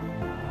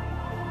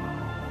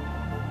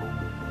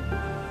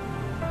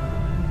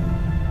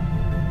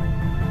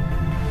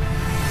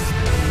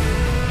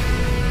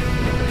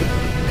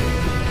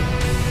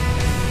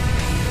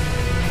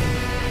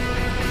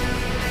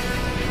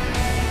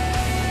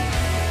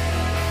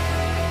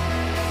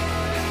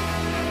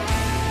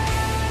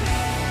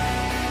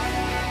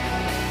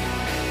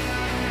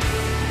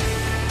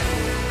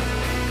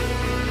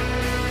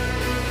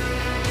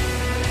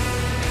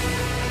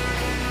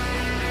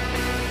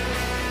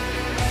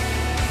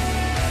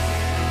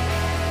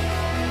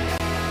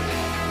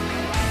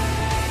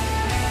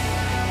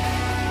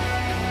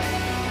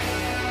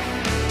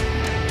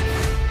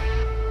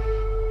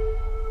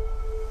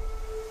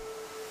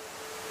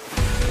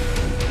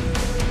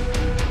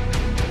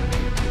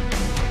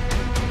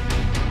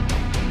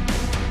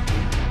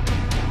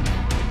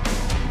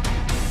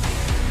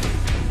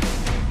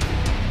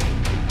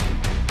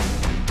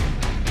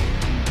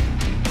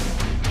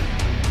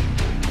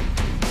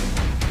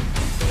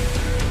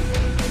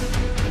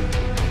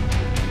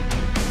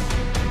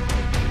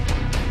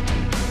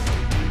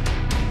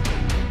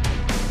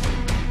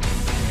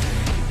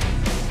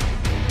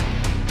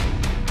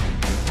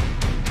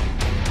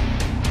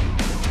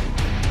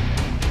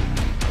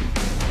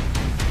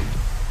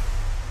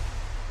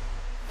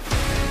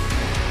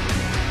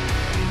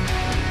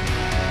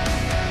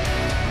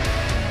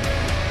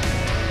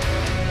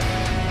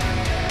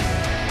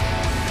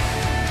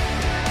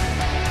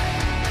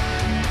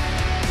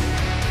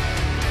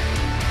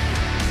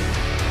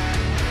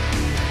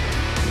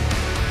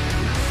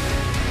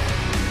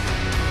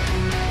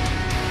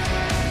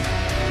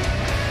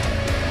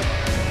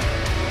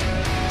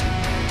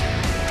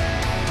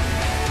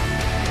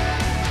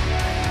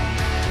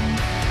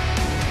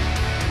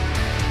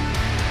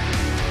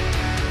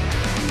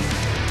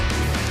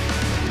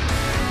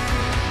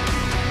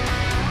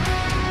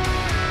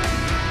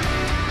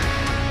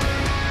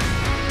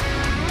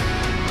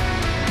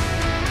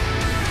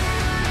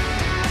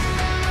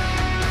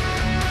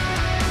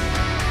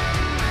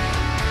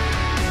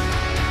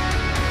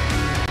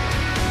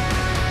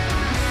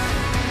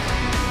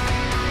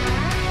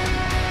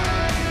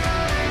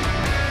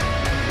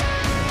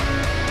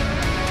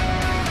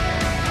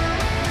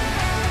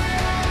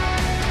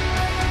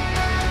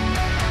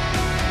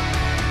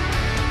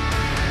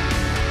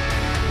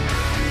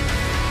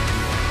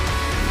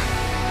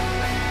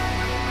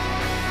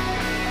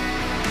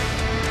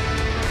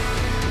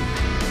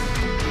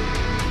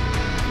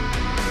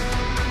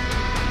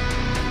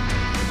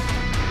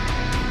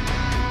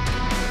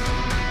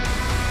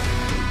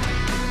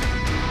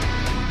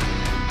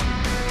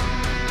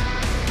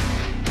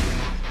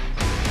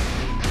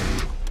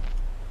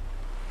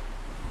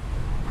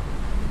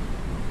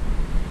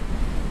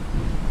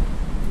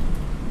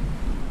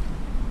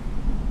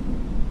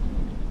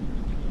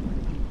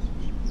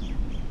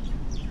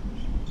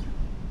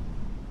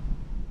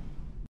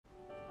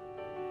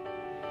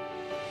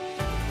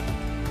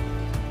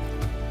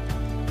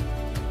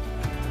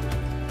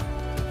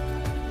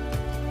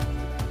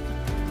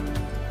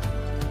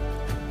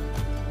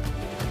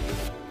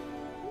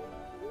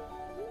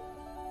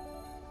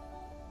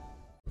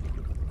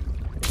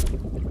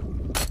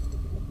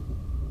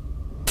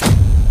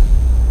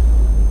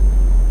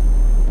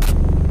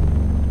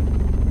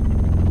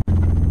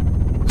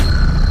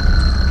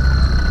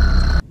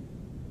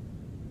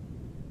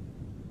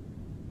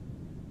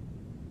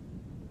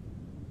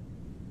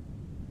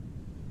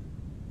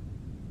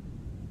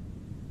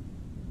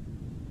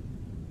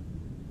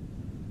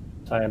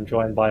 I am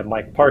joined by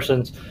Mike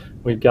Parsons.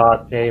 We've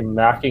got a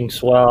macking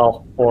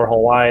swell for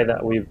Hawaii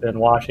that we've been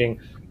watching.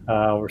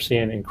 We're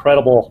seeing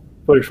incredible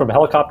footage from a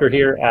helicopter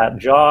here at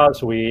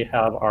Jaws. We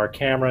have our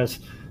cameras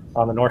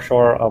on the North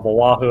Shore of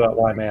Oahu at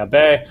Waimea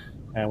Bay,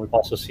 and we've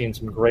also seen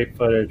some great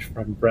footage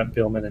from Brent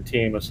Bielman and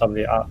team of some of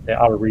the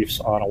outer reefs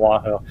on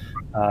Oahu.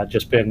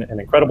 Just been an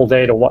incredible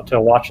day to watch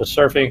the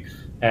surfing,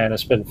 and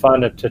it's been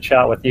fun to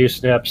chat with you,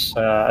 Snips,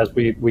 as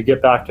we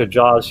get back to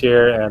Jaws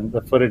here and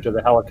the footage of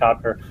the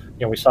helicopter.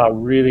 You know, we saw a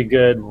really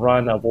good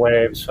run of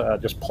waves,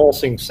 just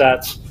pulsing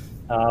sets,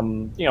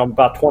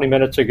 about 20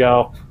 minutes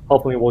ago.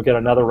 Hopefully we'll get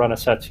another run of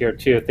sets here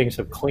too. Things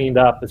have cleaned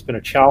up. It's been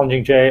a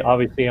challenging day,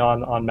 obviously,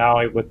 on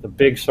Maui with the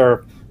big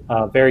surf,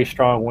 very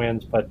strong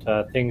winds, but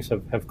things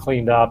have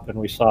cleaned up, and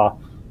we saw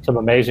some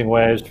amazing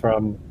waves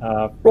from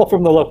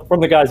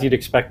the guys you'd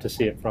expect to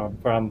see it from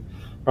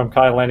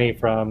Kai Lenny,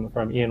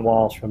 from Ian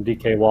Walsh, from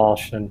DK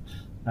Walsh, and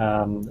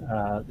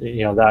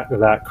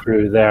that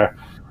crew there.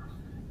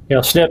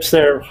 Snips,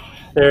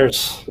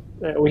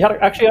 we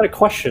actually had a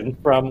question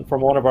from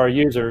one of our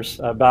users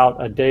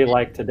about a day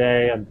like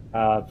today, and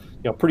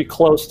pretty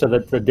close to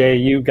the day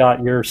you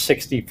got your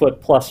 60-foot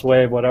plus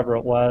wave, whatever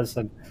it was.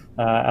 And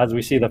as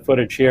we see the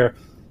footage here,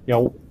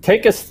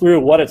 take us through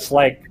what it's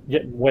like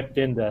getting whipped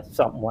into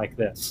something like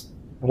this.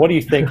 What are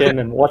you thinking,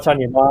 and what's on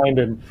your mind,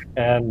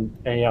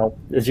 and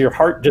is your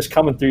heart just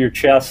coming through your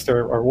chest,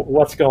 or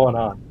what's going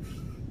on?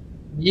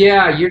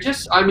 Yeah,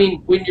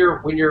 when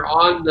you're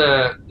on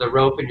the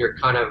rope and you're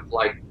kind of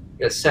like,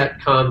 a set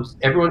comes,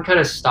 everyone kind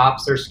of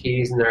stops their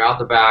skis and they're out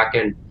the back,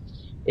 and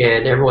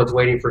everyone's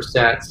waiting for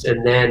sets.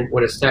 And then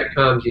when a set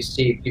comes, you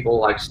see people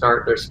like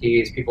start their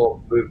skis,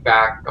 people move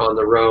back on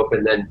the rope,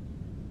 and then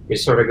you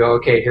sort of go,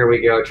 okay, here we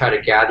go, try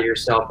to gather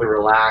yourself and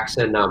relax.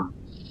 And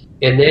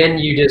then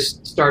you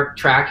just start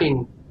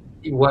tracking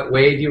what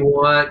wave you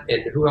want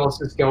and who else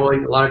is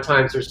going. A lot of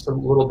times there's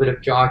some little bit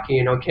of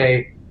jockeying.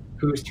 Okay,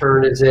 whose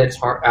turn is it? It's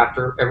hard,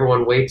 after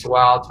everyone waits a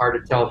while, it's hard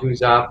to tell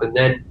who's up. And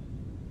then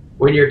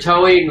when you're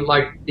towing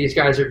like these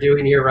guys are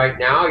doing here right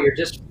now, you're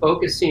just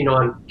focusing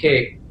on,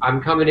 okay, I'm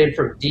coming in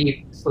from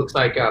deep. This looks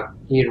like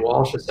Ian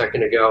Walsh a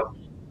second ago.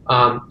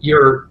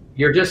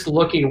 You're just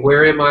looking,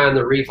 where am I on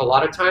the reef? A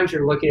lot of times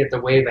you're looking at the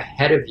wave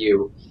ahead of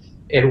you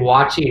and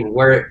watching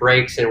where it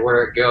breaks and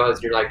where it goes.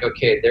 And you're like,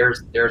 okay,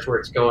 there's where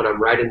it's going. I'm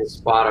right in the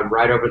spot. I'm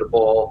right over the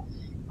bowl.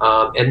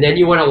 And then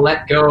you want to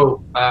let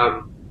go.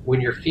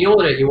 When you're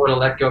feeling it, you want to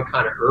let go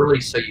kind of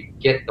early so you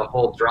get the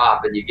whole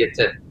drop, and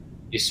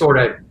you sort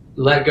of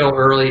let go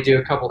early, do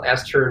a couple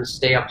S-turns,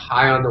 stay up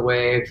high on the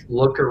wave,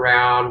 look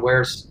around,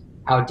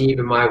 how deep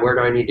am I, where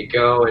do I need to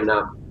go? And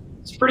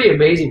it's a pretty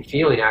amazing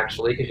feeling,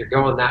 actually, because you're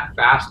going that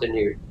fast, and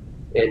you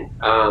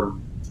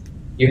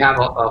have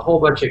a whole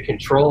bunch of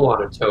control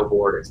on a tow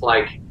board. It's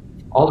like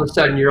all of a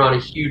sudden you're on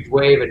a huge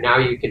wave, and now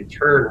you can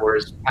turn,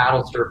 whereas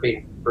paddle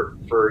surfing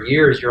for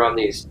years you're on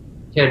these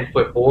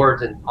 10-foot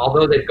boards, and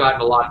although they've gotten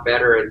a lot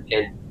better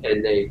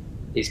and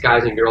these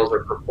guys and girls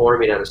are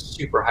performing at a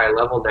super high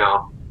level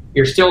now,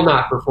 you're still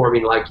not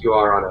performing like you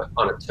are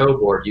on a tow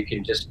board. You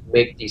can just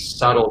make these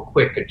subtle,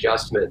 quick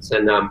adjustments.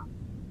 And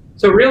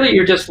so really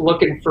you're just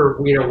looking for,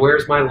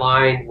 where's my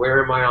line?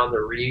 Where am I on the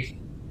reef?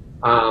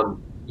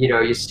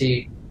 You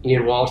see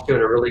Ian Walsh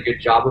doing a really good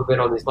job of it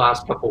on these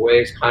last couple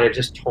waves, kind of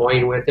just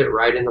toying with it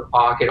right in the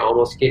pocket,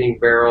 almost getting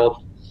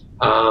barreled,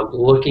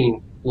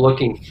 looking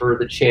for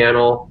the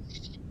channel.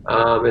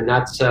 And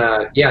that's,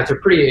 it's a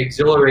pretty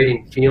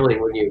exhilarating feeling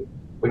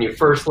when you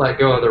first let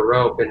go of the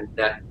rope, and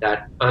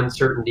that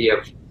uncertainty of,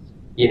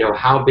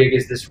 how big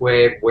is this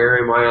wave? Where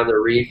am I on the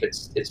reef?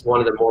 It's one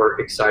of the more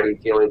exciting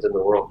feelings in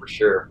the world for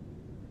sure.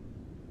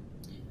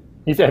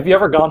 Have you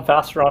ever gone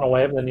faster on a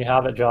wave than you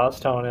have at Jaws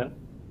towing in?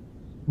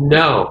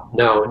 No,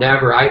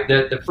 never.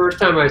 The first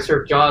time I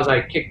surfed Jaws,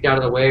 I kicked out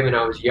of the wave and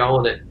I was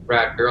yelling at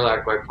Brad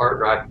Gerlach, my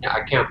partner.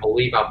 I can't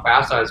believe how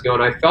fast I was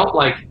going. I felt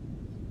like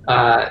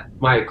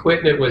my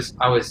equipment was,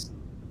 I was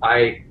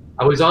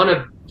on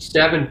a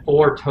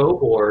 7.4 tow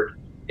board,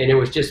 and it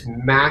was just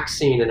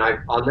maxing, and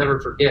I'll never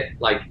forget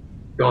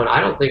going, I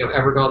don't think I've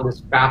ever gone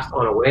this fast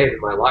on a wave in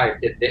my life.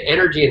 The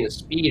energy and the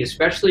speed,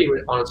 especially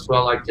on a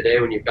swell like today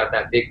when you've got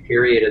that big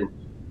period and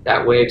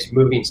that wave's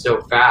moving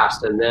so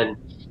fast. And then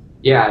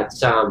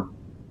it's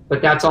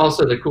but that's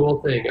also the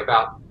cool thing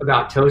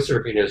about tow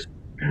surfing is,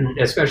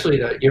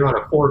 especially you're on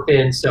a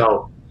 4-fin,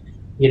 so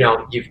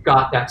you've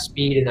got that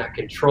speed and that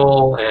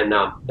control, and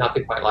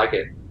nothing quite like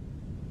it.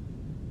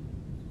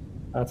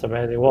 That's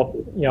amazing. Well,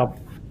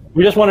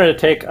 we just wanted to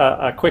take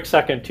a quick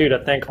second too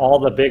to thank all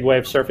the Big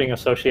Wave Surfing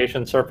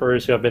Association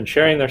surfers who have been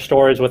sharing their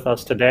stories with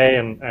us today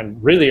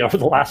and really over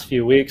the last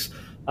few weeks.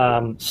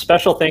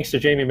 Special thanks to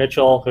Jamie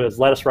Mitchell, who has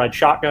let us ride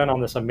shotgun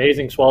on this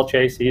amazing swell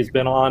chase he's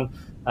been on.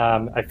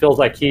 I feel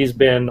like he's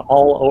been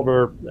all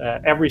over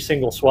every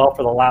single swell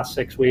for the last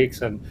 6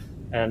 weeks, and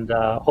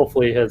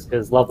hopefully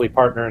his lovely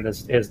partner and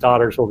his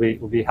daughters will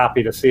be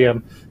happy to see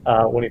him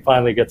when he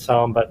finally gets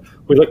home. But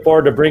we look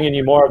forward to bringing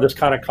you more of this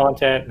kind of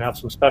content and have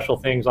some special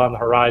things on the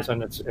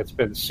horizon. It's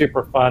been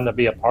super fun to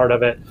be a part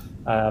of it.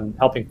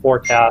 helping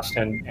forecast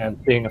and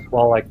seeing a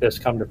swell like this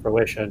come to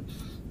fruition.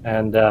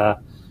 And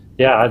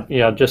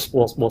just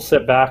we'll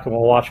sit back and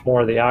we'll watch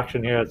more of the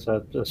action here. It's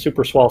a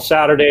super swell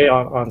Saturday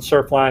on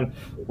Surfline.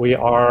 We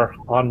are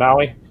on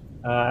Maui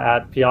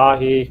at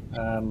Piahi.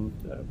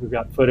 We've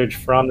got footage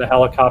from the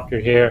helicopter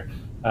here.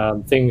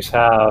 Things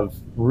have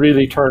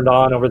really turned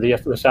on over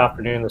this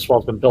afternoon. The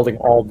swell's been building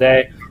all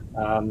day.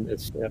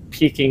 It's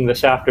peaking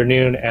this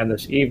afternoon and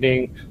this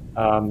evening.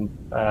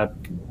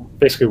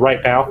 Basically right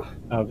now,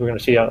 we're going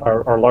to see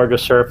our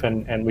largest surf,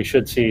 and we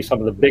should see some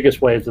of the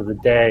biggest waves of the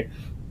day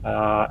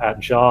at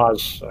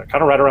Jaws,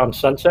 kind of right around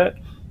sunset,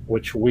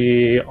 which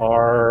we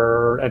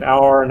are an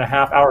hour and a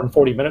half, hour and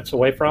 40 minutes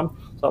away from,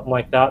 something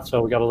like that.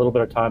 So we got a little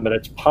bit of time, but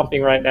it's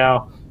pumping right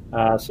now.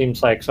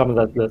 Seems like some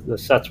of the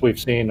sets we've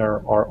seen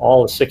are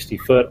all 60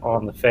 foot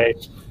on the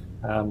face.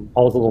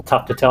 Always a little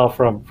tough to tell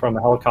from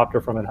a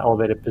helicopter from an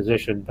elevated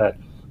position, but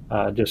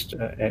just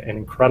an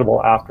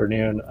incredible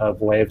afternoon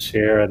of waves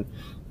here. And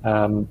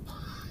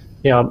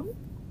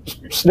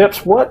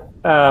Snips, what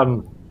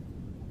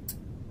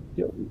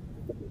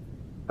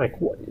like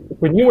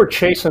when you were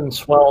chasing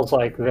swells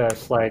like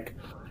this, like,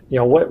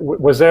 what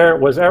was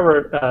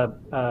ever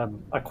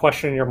a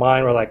question in your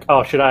mind where like,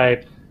 oh, should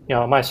I,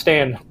 am I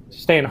staying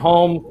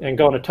home and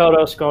going to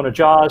Todos, going to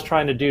Jaws,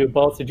 trying to do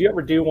both? Did you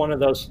ever do one of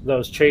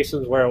those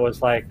chases where it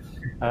was like,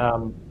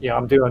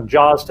 I'm doing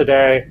Jaws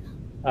today,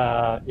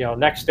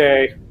 next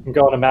day I'm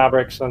going to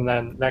Mavericks, and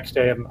then next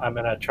day I'm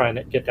going to try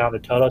and get down to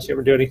Todos? You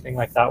ever do anything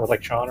like that with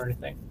like Sean or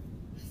anything?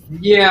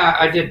 Yeah,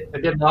 I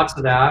did lots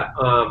of that,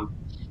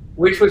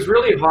 which was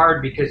really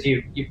hard because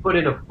you put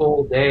in a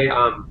full day.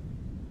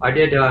 I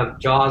did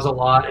Jaws a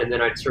lot, and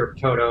then I'd surf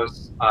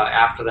Todos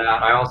after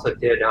that. I also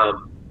did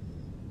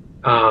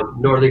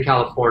Northern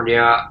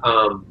California,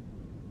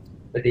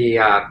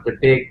 the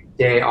big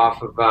day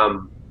off of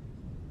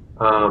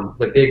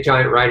the big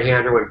giant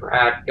right-hander when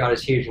Brad got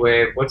his huge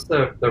wave. What's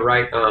the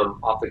right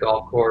off the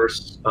golf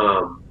course?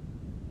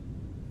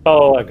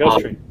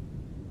 Ghost Tree.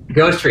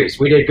 Ghost Trees.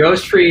 We did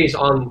Ghost Trees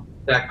on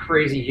that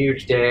crazy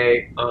huge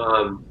day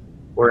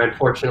where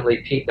unfortunately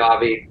Pete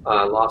Dobby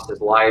lost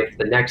his life.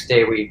 The next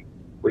day we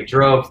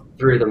drove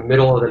through the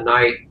middle of the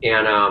night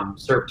and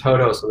surfed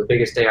Todos on the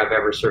biggest day I've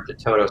ever surfed at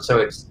Todos.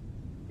 So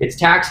it's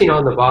taxing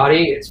on the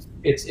body.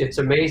 It's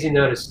amazing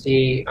though to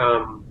see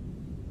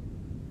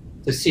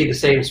the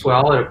same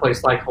swell in a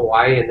place like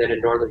Hawaii and then in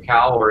Northern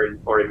Cal or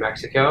in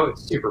Mexico.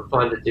 It's super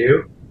fun to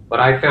do. But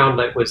I found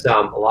that was a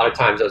lot of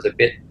times it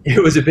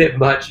was a bit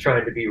much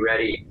trying to be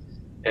ready,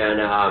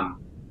 and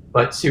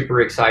but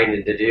super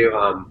exciting to do.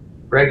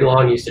 Greg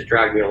Long used to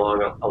drag me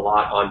along a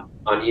lot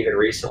on even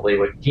recently.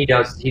 What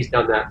he's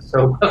done that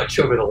so much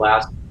over the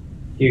last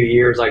few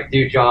years. Like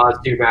do Jaws,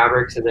 do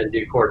Mavericks, and then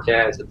do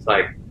Cortez. It's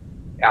like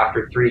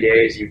after 3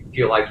 days you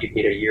feel like you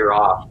need a year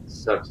off.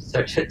 It's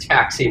such a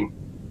taxing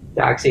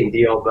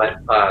deal,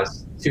 but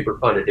super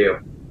fun to do.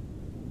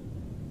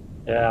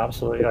 Yeah,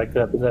 absolutely. Like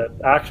the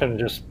action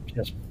just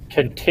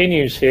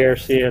continues here,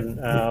 seeing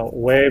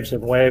waves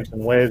and waves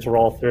and waves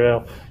roll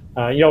through.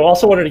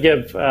 Also wanted to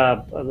give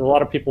a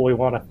lot of people we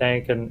want to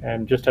thank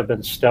and just have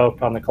been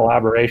stoked on the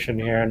collaboration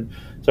here. And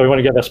so we want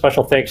to give a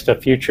special thanks to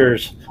Future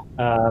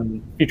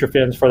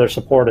Fins for their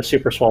support of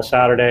Super Swell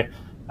Saturday.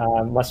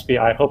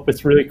 I hope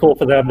it's really cool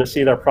for them to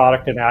see their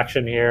product in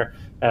action here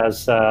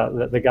as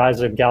the guys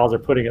and gals are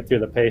putting it through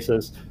the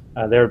paces.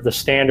 They're the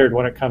standard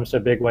when it comes to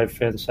big wave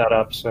fin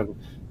setups,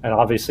 and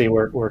obviously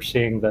we're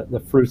seeing the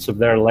fruits of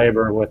their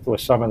labor with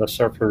some of the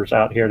surfers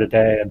out here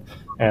today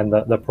and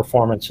the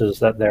performances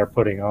that they're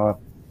putting on.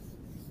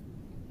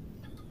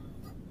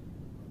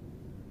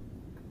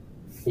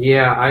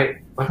 Yeah, I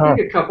think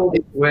a couple of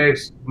these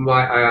waves,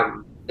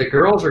 the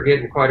girls are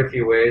getting quite a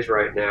few waves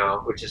right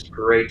now, which is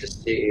great to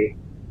see.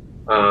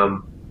 I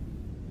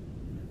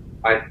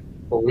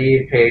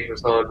believe Paige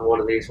was on one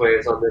of these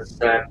waves on this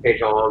set,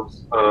 Paige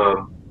Alms,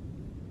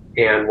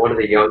 and one of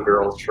the young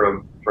girls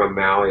from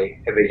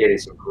Maui have been getting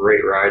some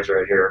great rides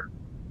right here.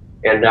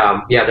 And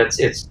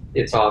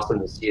it's awesome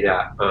to see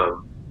that.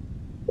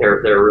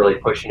 They're really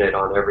pushing it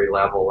on every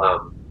level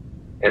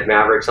at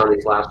Mavericks on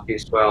these last few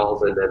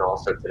swells, and then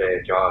also today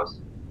at Jaws.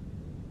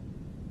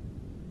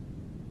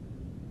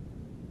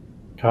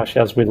 Gosh,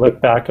 as we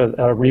look back at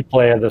a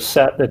replay of the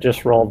set that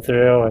just rolled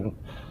through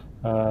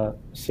and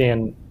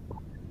seeing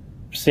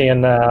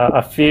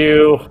a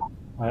few,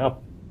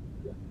 well,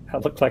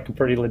 that looks like a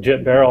pretty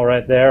legit barrel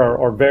right there,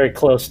 or very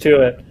close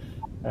to it.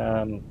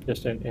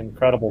 Just an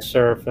incredible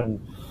surf, and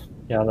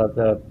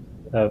the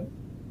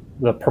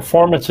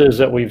performances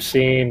that we've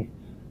seen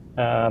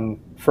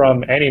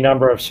from any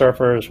number of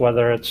surfers,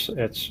 whether it's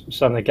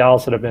some of the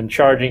gals that have been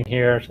charging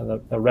here,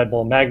 so the Red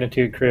Bull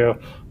Magnitude crew,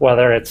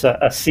 whether it's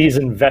a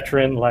seasoned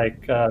veteran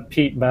like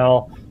Pete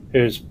Mell,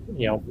 who's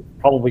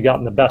probably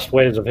gotten the best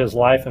waves of his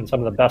life and some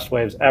of the best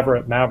waves ever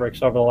at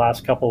Mavericks over the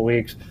last couple of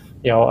weeks.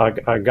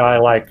 A guy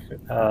like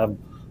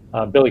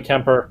Billy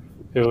Kemper,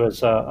 who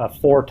is a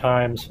 4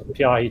 times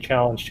Piahi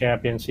Challenge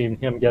champion, seeing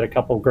him get a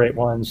couple of great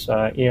ones.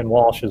 Ian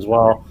Walsh as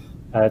well.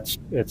 It's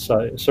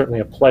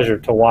certainly a pleasure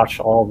to watch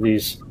all of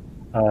these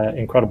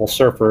incredible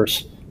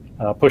surfers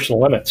push the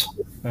limits,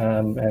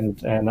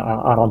 and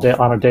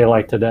on a day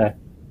like today.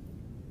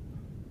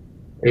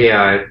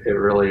 Yeah, it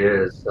really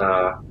is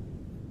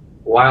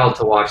wild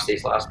to watch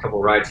these last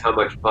couple rides. How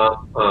much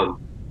bump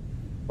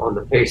on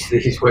the face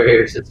of these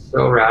waves. It's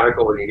so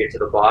radical when you get to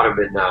the bottom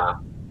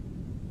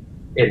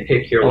and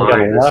pick your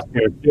line.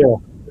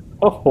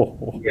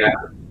 Oh yeah.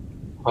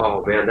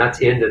 Oh man,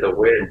 that's into the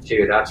wind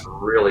too. That's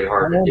really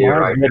hard to do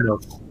right now.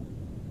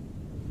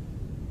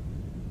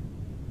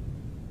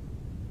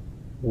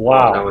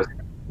 Wow. Oh, that was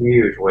a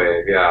huge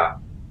wave, yeah.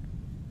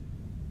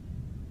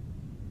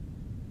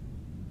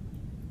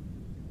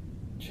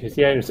 Jeez,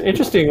 yeah, it's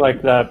interesting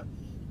like that.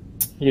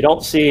 You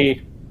don't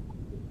see,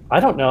 I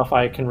don't know if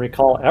I can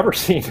recall ever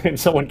seeing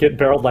someone get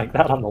barreled like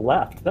that on the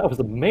left. That was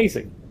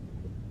amazing.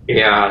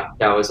 Yeah,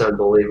 that was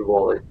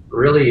unbelievable. It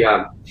really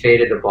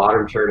faded the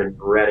bottom turn and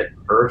read it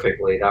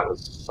perfectly. That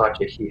was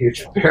such a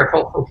huge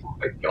barrel. Oh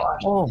my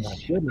gosh. Oh my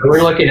goodness.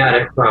 We're looking at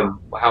it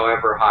from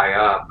however high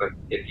up, but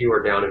if you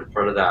were down in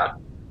front of that,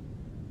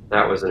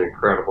 that was an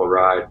incredible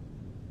ride.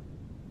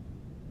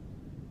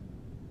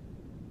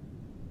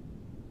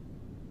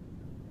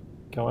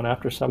 Going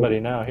after somebody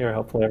now here.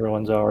 Hopefully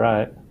everyone's all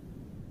right.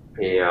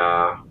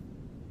 Yeah.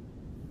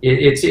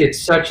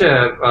 It's such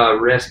a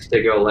risk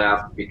to go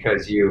left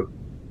because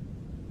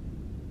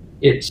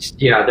there's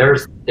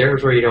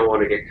where you don't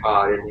want to get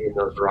caught in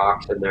those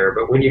rocks in there.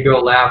 But when you go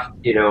left,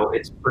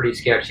 it's pretty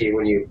sketchy.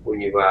 When you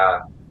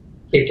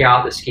kick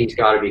out, the ski's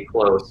got to be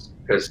close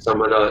because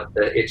some of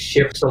it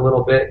shifts a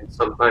little bit and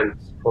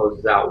sometimes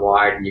closes out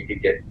wide, and you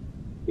could get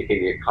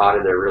caught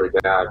in there really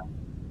bad.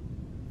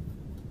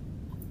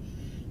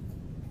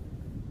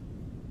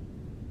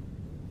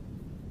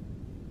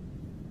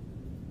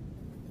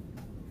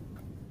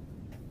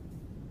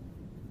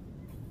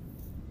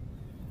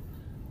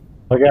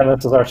 Again,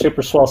 this is our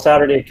Super Swell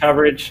Saturday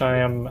coverage. I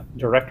am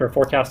Director of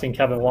Forecasting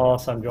Kevin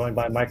Wallace. I'm joined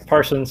by Mike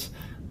Parsons.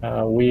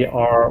 We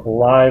are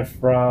live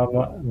from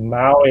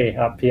Maui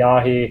at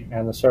Piahi,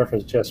 and the surf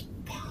is just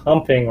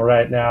pumping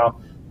right now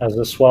as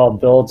the swell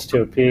builds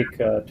to a peak.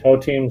 Tow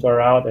teams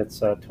are out.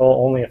 It's a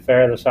tow-only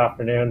affair this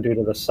afternoon due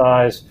to the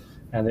size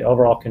and the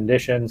overall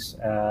conditions,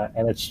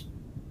 and it's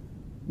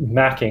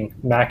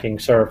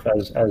macking surf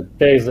as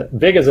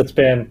big as it's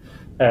been,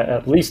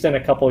 at least in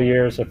a couple of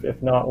years,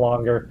 if not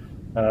longer.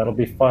 It'll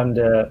be fun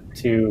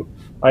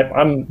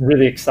I'm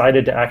really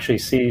excited to actually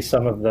see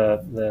some of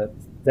the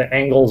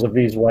angles of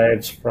these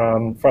waves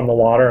from the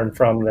water and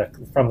from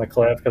the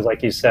cliff, because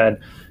like you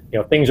said,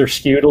 things are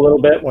skewed a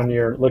little bit when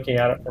you're looking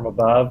at it from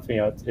above.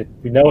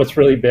 We know it's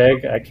really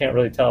big. I can't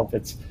really tell if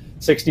it's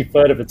 60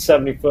 foot, if it's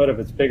 70 foot, if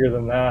it's bigger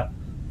than that.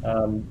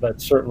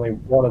 But certainly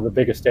one of the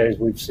biggest days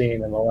we've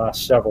seen in the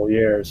last several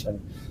years,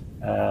 and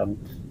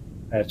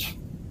it's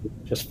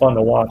just fun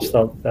to watch.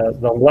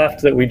 The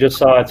left that we just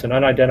saw, it's an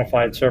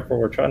unidentified surfer.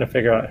 We're trying to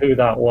figure out who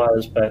that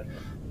was, but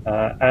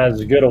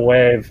as good a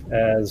wave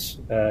as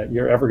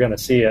you're ever going to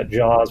see at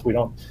Jaws.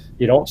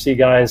 You don't see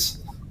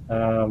guys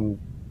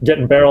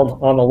getting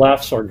barreled on the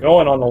lefts or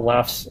going on the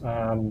lefts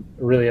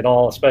really at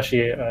all,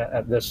 especially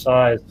at this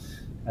size.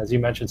 As you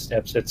mentioned,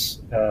 Snips,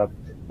 it's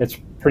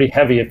pretty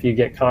heavy if you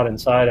get caught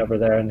inside over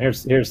there. And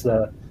here's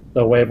the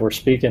wave we're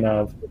speaking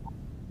of.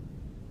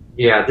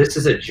 Yeah, this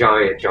is a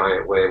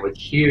giant wave with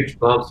huge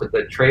bumps with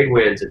the trade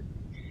winds,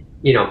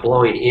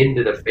 blowing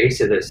into the face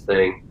of this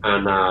thing,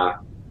 and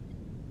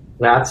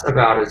that's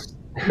about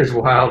as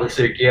wild as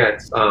it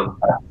gets.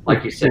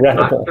 Like you said,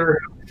 not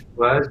sure who it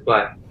was,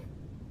 but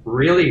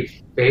really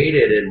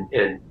faded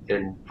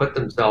and put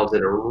themselves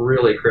in a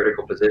really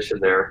critical position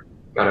there.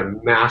 Got a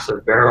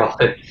massive barrel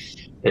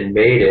and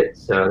made it.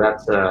 So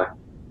that's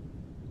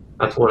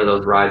one of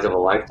those rides of a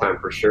lifetime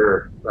for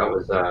sure. That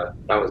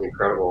was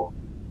incredible.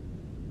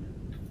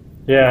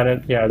 Yeah,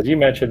 and as you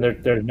mentioned,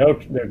 there's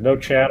no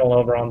channel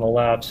over on the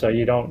left, so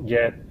you don't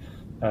get,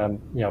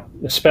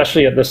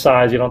 especially at this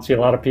size, you don't see a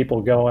lot of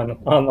people going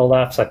on the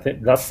lefts. I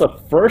think that's the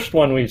first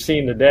one we've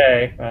seen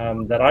today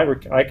that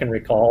I can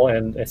recall,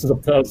 and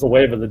that was the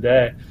wave of the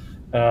day,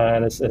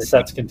 and as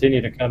sets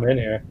continue to come in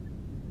here.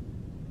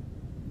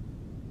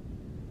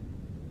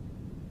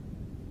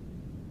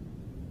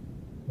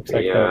 Looks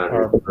like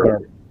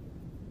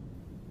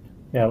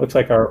it looks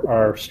like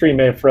our stream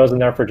may have frozen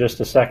there for just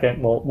a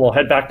second. We'll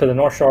head back to the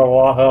North Shore of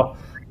Oahu.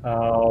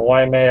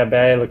 Waimea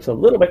Bay looks a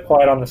little bit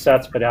quiet on the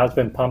sets, but it has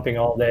been pumping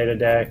all day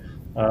today.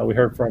 We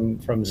heard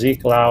from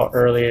Zeke Lau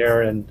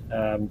earlier, and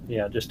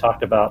just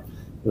talked about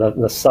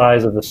the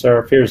size of the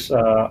surf. Here's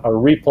a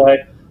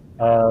replay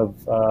of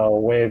a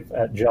wave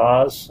at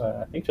Jaws,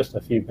 I think just a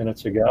few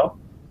minutes ago,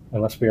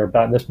 unless we are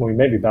back. We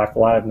may be back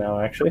live now,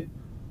 actually.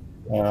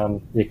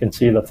 You can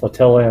see the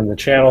flotilla in the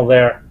channel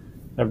there.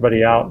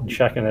 Everybody out and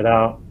checking it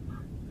out,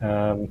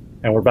 and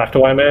we're back to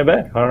Waimea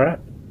Bay. All right.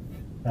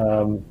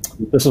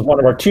 This is one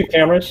of our two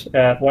cameras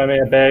at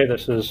Waimea Bay.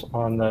 This is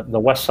on the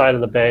west side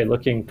of the bay,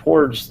 looking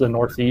towards the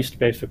northeast,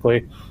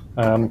 basically.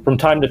 From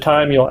time to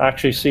time, you'll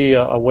actually see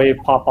a wave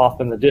pop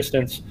off in the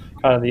distance,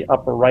 kind of the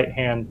upper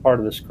right-hand part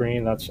of the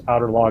screen. That's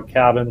Outer Log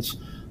Cabins.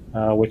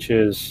 which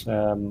is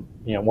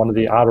one of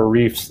the outer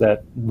reefs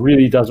that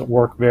really doesn't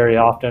work very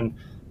often.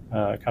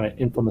 Kind of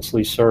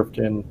infamously surfed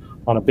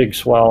on a big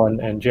swell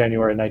in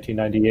January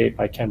 1998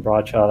 by Ken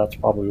Bradshaw. That's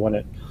probably when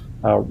it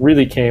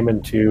really came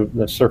into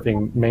the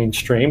surfing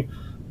mainstream.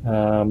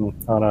 On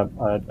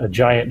a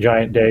giant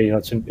day.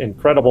 It's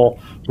incredible.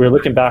 We were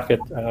looking back at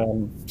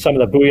some of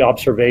the buoy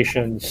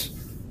observations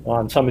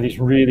on some of these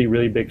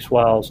really big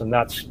swells, and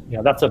that's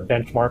a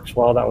benchmark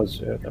swell. That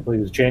was, I believe,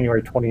 it was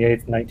January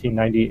 28th,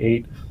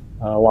 1998.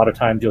 A lot of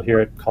times you'll hear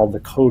it called the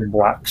Code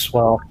Black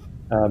swell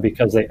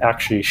because they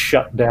actually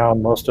shut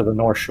down most of the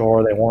North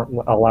Shore. They weren't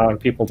allowing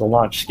people to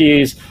launch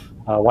skis.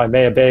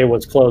 Waimea Bay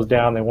was closed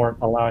down. They weren't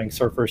allowing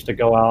surfers to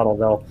go out,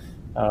 although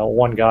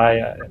one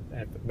guy,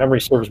 if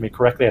memory serves me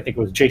correctly, I think it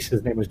was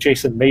his name was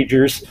Jason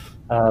Majors,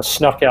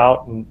 snuck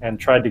out and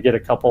tried to get a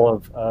couple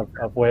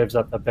of waves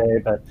up the bay.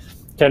 But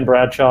Ken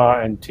Bradshaw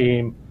and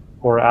team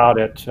were out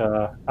at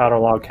outer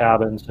log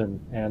cabins and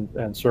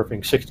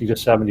surfing 60 to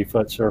 70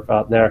 foot surf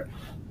out there.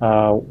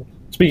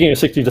 Speaking of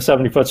 60 to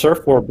 70 foot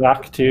surf, we're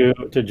back to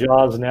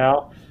Jaws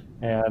now,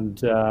 and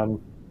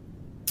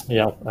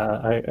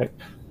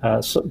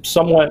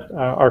somewhat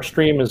our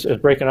stream is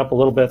breaking up a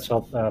little bit,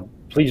 so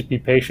please be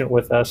patient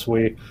with us.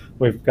 We've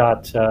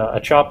got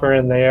a chopper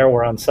in there.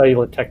 We're on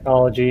cellular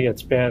technology.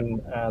 It's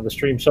been the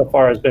stream so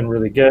far has been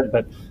really good,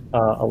 but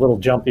a little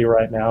jumpy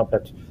right now.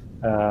 But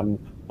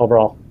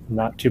overall,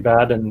 not too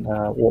bad. And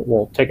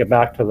we'll take it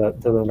back to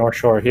the North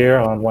Shore here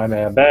on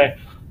Waimea Bay.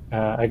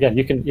 Again,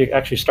 you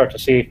actually start to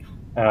see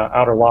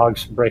outer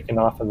logs breaking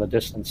off in the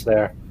distance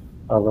there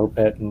a little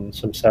bit, and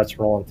some sets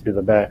rolling through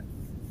the bay.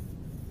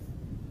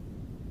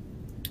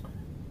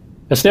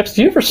 Snips,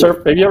 do you ever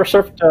surf? Have you ever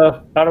surfed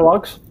outer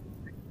logs?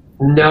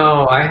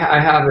 No, I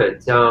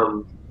haven't.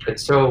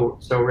 It's so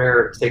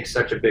rare. It takes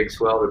such a big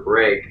swell to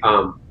break.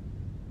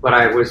 But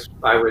I was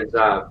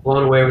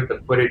blown away with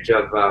the footage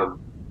of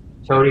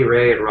Tony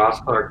Ray and Ross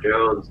Clark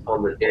Jones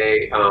on the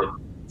day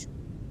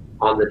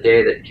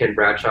that Ken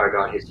Bradshaw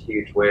got his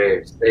huge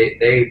waves.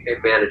 They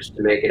managed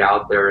to make it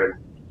out there,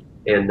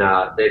 and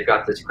they've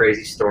got this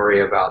crazy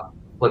story about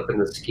flipping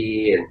the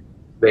ski and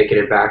making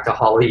it back to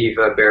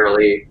Haleiwa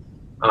barely.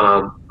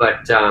 Yeah,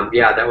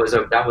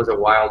 that was a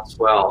wild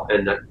swell,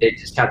 and they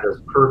just had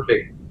those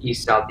perfect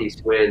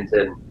east-southeast winds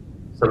and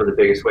some of the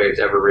biggest waves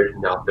ever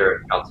ridden out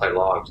there outside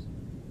logs.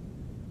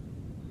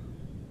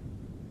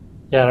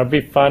 Yeah, it'd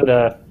be fun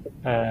to.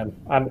 I'm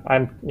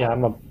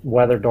a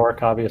weather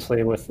dork,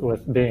 obviously,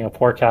 with being a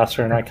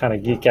forecaster, and I kind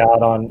of geek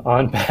out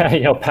on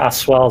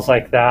past swells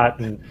like that,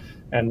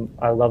 and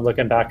I love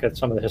looking back at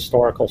some of the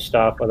historical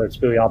stuff, whether it's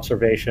buoy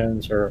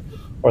observations or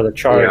the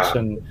charts,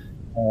 and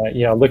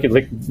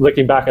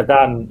looking back at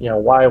that, and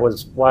why it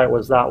was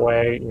that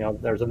way.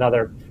 There's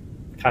another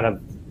kind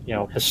of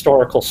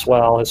historic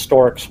swell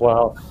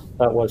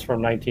that was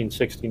from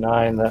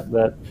 1969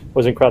 that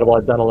was incredible.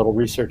 I've done a little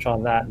research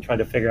on that and tried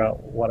to figure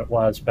out what it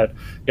was. But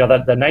the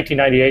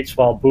 1998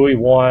 swell, buoy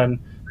 1,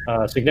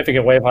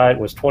 significant wave height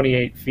was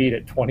 28 feet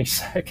at 20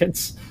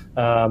 seconds,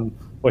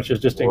 which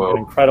is just an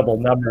incredible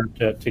number.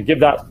 To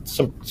give that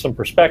some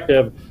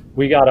perspective,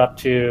 we got up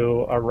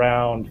to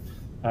around,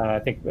 I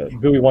think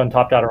buoy 1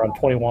 topped out around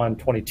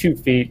 22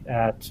 feet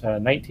at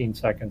 19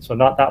 seconds. So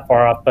not that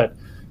far up, but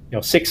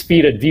 6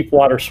 feet of deep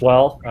water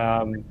swell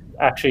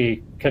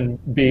actually can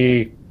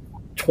be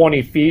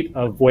 20 feet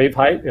of wave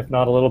height, if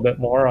not a little bit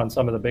more, on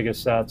some of the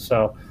biggest sets.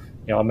 So,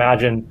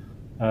 imagine,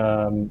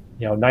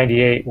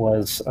 98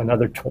 was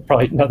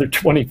probably another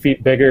 20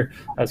 feet bigger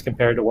as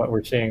compared to what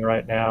we're seeing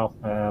right now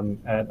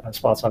at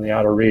spots on the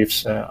outer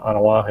reefs on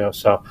Oahu.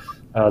 So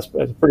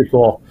it's pretty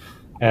cool.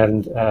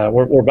 And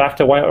we're back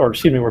to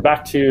we're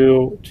back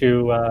to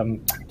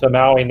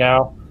Maui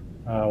now.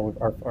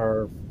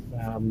 Our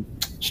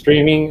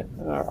streaming,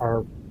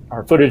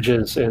 our footage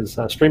is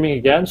streaming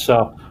again,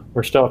 so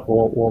we're stoked.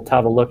 We'll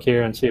have a look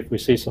here and see if we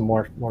see some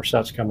more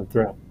sets coming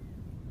through.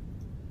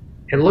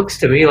 It looks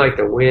to me like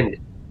the wind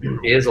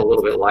is a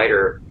little bit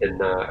lighter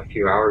than a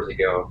few hours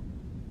ago,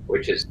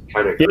 which is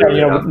kind of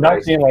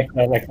not seeing like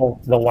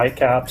the white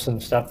caps and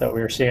stuff that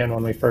we were seeing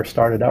when we first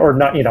started out, or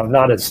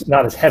not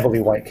as heavily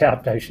white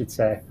capped, I should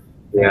say.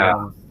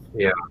 Yeah,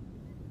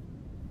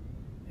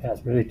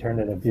 it's really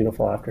turned into a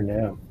beautiful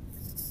afternoon.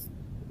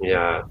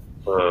 Yeah.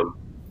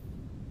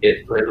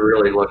 It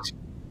really looks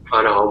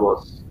kind of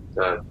almost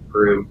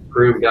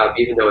groomed up,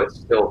 even though it's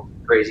still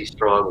crazy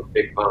strong with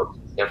big bumps.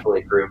 It's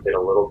definitely groomed it a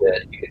little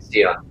bit. You can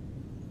see a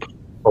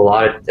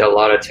lot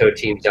of tow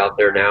teams out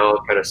there now,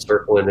 kind of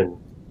circling and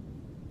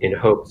in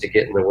hopes to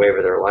get in the wave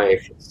of their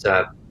life.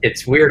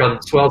 It's weird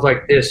on swells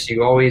like this.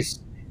 You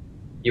always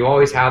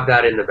have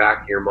that in the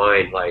back of your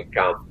mind, like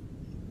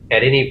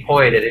at any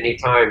point, at any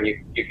time,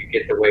 you could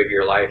get the wave of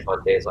your life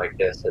on days like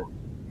this, and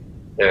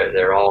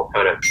they're all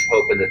kind of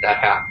hoping that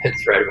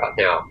happens right about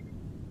now.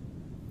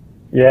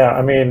 Yeah,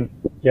 I mean,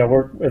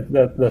 we're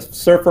the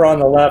surfer on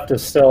the left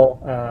is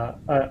still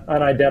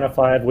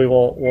unidentified.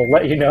 We'll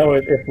let you know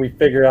if we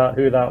figure out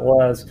who that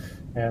was,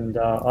 and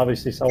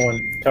obviously someone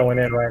towing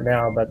in right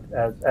now. But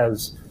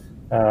as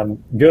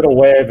good a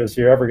wave as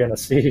you're ever going to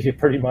see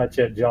pretty much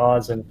at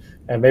Jaws, and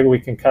maybe we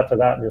can cut to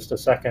that in just a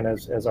second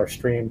as our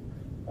stream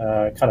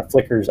kind of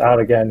flickers out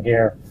again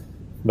here.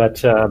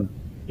 But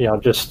you know,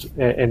 just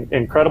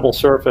incredible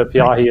surf at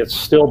Piahi. It's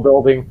still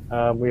building.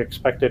 We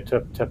expect it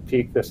to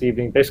peak this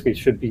evening. Basically, it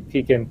should be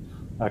peaking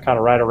kind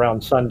of right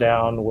around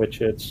sundown,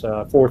 which it's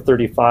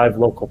 4:35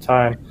 local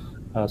time.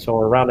 So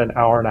we're around an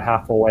hour and a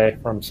half away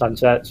from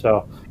sunset.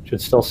 So should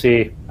still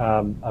see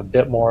a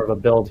bit more of a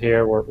build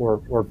here.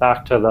 We're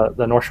back to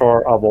the North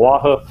Shore of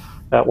Oahu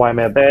at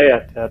Waimea Bay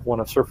at one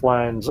of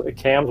Surfline's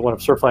cams, one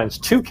of Surfline's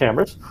 2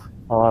 cameras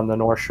on the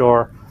North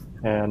Shore,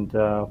 and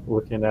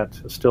looking at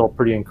still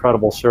pretty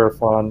incredible surf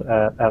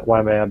at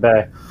Waimea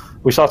Bay.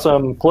 We saw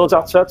some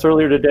closeout sets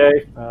earlier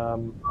today.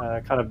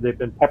 Kind of they've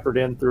been peppered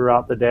in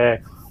throughout the day.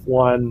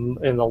 One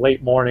in the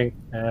late morning,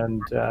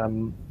 and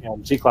you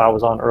know, Z-Cloud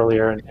was on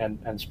earlier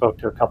and spoke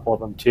to a couple of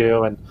them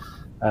too.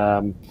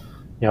 And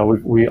you know,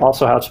 we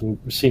also have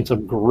seen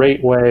some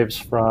great waves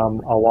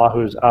from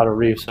Oahu's outer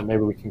reefs, and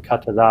maybe we can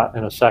cut to that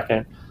in a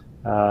second.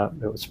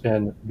 It's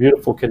been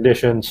beautiful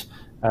conditions,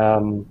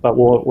 but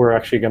we're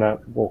actually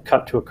we'll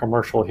cut to a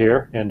commercial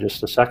here in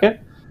just a second,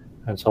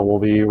 and so we'll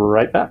be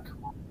right back.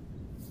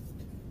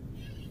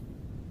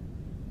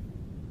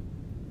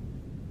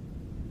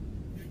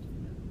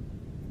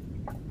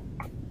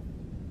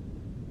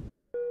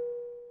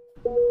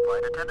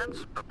 Flight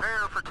attendants,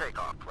 prepare for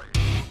takeoff, please.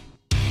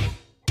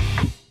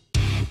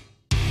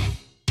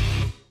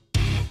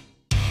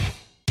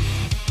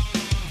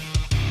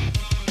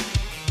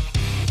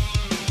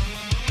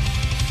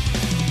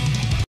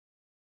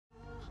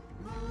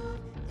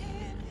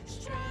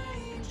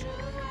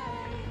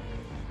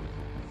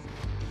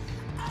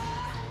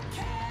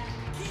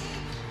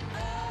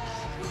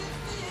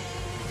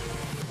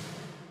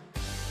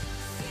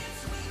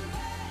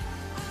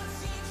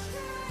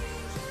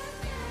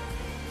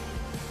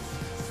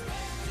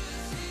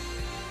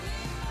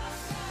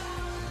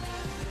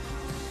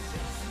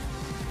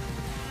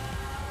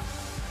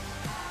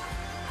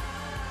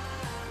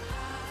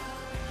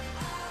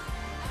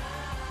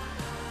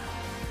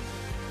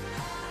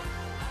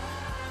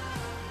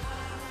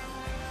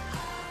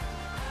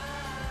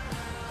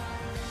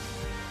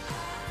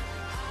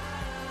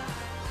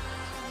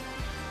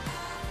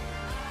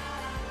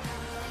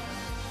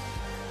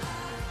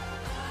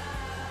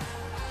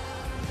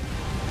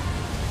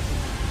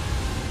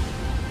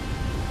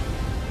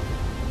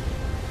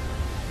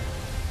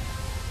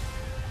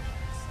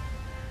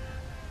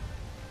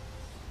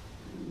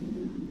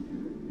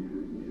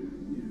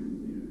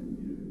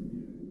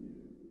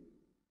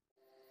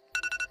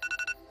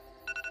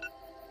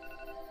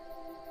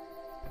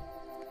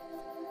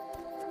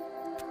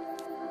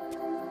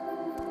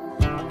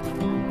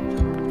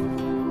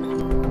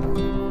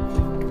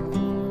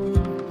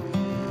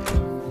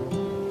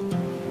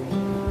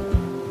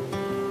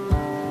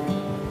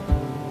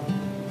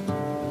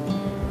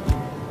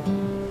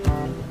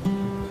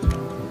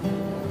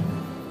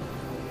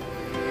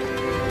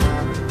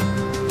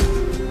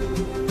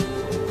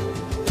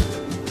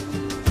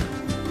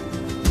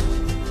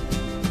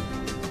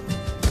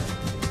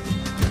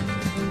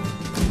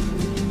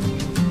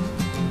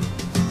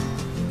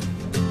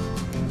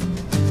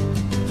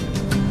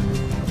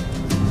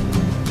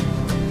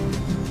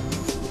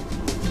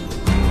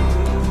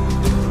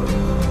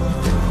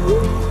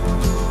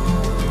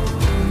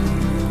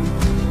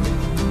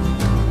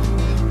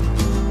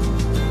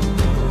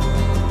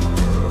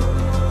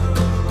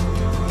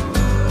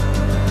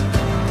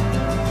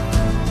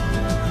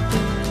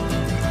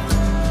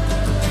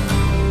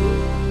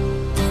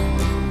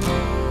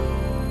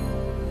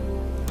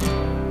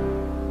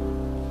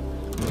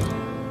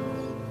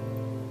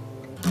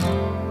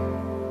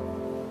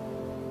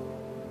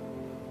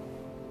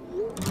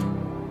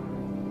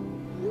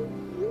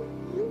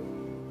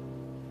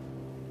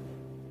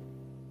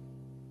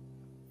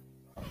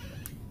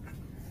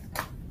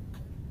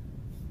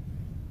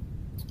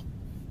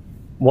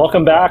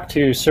 Welcome back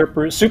to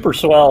Super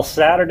Swell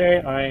Saturday.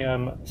 I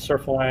am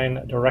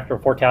Surfline Director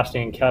of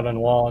Forecasting Kevin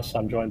Wallace.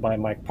 I'm joined by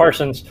Mike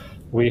Parsons.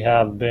 We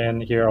have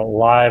been here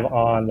live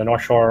on the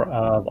North Shore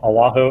of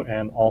Oahu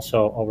and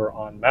also over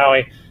on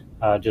Maui,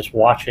 just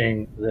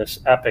watching this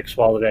epic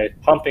swell today.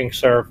 Pumping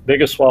surf,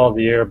 biggest swell of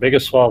the year,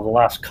 biggest swell of the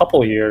last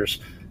couple of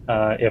years,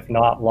 if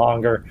not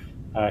longer.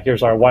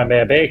 Here's our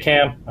Waimea Bay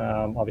cam,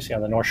 obviously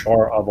on the North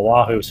Shore of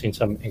Oahu. Seen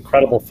some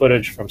incredible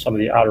footage from some of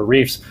the outer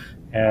reefs,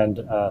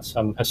 and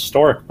some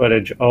historic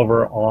footage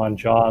over on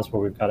Jaws, where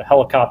we've got a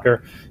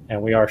helicopter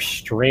and we are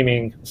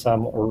streaming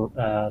some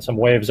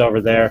waves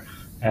over there,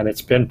 and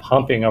it's been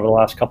pumping over the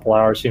last couple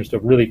hours. Seems to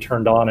have really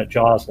turned on at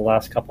Jaws the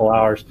last couple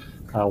hours.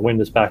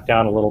 Wind is back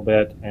down a little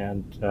bit,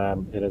 and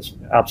it is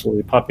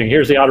absolutely pumping.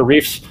 Here's the outer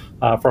reefs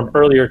from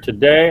earlier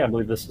today. I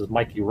believe this is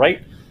Mikey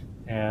Wright,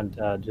 and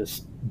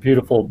just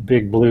beautiful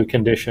big blue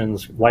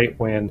conditions, light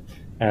wind,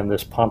 and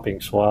this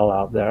pumping swell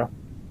out there.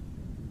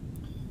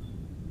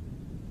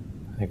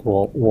 I think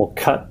we'll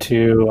cut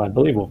to, I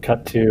believe we'll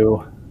cut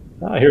to,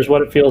 here's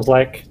what it feels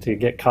like to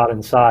get caught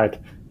inside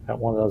at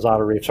one of those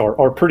outer reefs,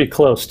 or pretty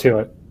close to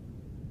it.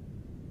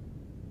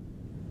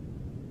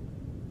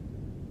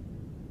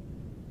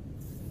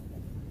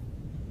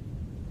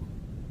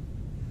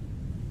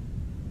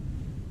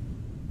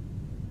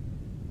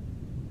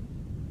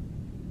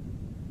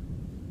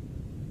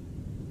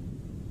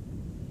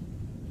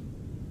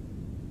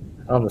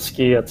 on the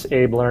ski, it's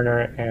Abe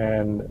Lerner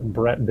and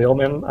Brett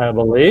Billman, I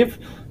believe.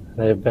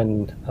 They've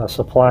been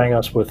supplying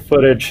us with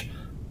footage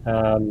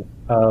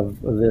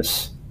of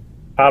this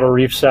outer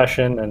reef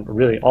session, and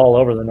really all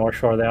over the North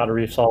Shore. The outer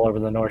reef's all over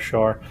the North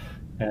Shore,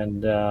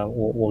 and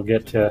we'll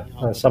get to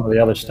some of the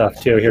other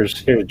stuff too.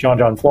 Here's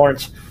John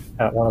Florence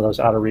at one of those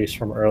outer reefs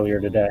from earlier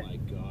today. Oh my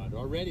God!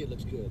 Already it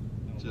looks good.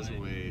 Just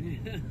wait.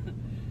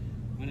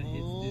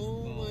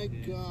 Oh my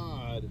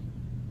God!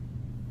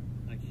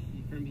 Like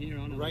from here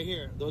on. Right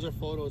here. Those are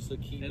photos to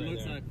keep. It right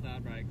looks there. like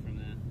cloud break from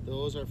there.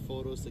 Those are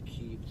photos to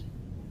keep.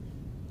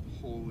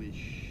 Holy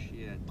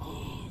shit.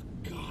 Oh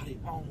God! He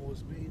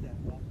almost made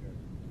that bunker.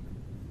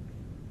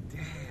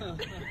 Damn.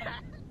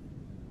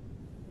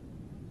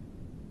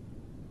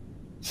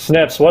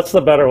 Snips, what's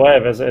the better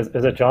wave? Is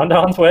it John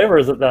Don's wave, or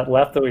is it that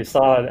left that we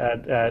saw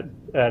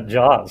at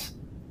Jaws?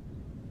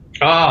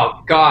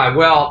 Oh God!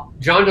 Well,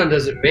 John Donne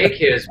doesn't make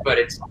his, but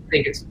I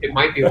think it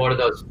might be one of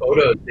those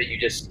photos that you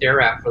just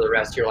stare at for the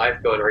rest of your life,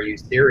 going, "Are you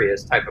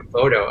serious?" type of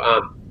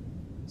photo.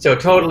 So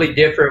totally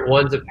different.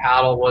 One's a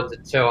paddle, one's a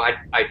tow.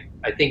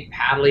 I think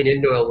paddling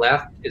into a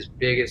left as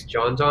big as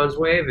John Donne's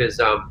wave is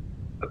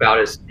about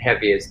as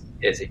heavy as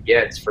it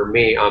gets for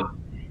me.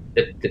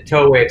 The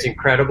tow wave's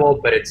incredible,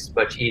 but it's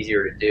much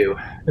easier to do.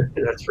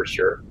 That's for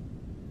sure.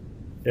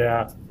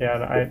 Yeah,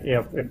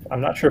 and I'm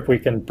not sure if we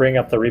can bring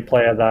up the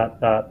replay of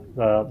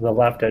the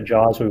left at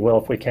Jaws. We will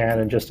if we can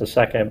in just a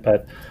second.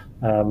 But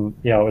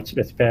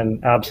it's been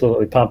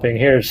absolutely pumping.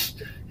 Here's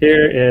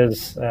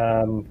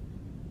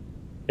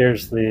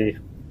the.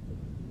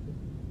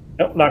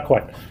 Nope, not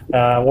quite.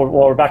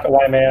 We're back at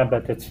Waimea,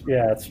 but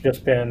it's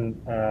just been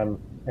an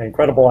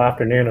incredible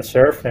afternoon of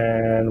surf,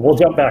 and we'll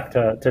jump back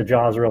to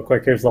Jaws real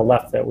quick. Here's the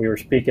left that we were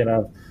speaking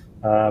of.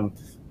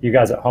 You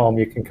guys at home,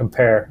 you can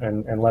compare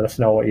and let us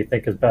know what you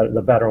think is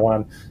the better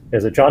one.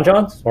 Is it John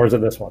John's or is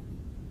it this one?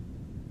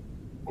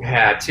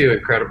 Yeah, two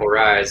incredible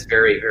rides,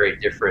 very, very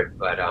different.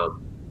 But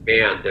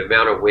man, the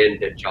amount of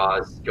wind at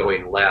Jaws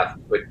going left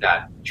with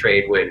that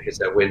trade wind, because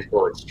that wind's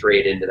blowing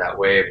straight into that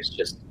wave, is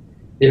just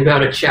the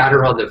amount of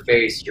chatter on the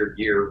face.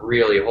 You're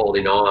really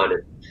holding on.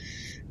 And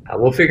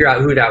we'll figure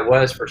out who that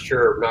was for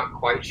sure. I'm not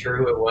quite sure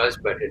who it was,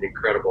 but an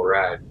incredible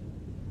ride.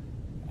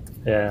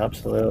 Yeah,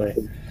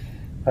 absolutely.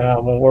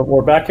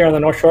 We're back here on the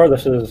North Shore.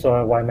 This is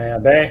Waimea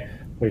Bay.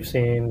 We've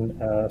seen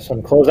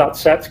some closeout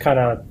sets kind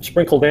of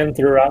sprinkled in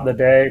throughout the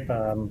day,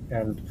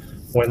 and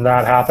when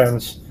that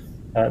happens,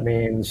 that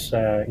means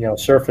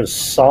surf is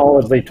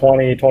solidly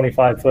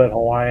 20-25 foot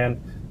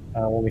Hawaiian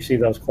when we see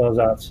those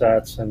closeout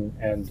sets,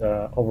 and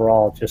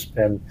overall it's just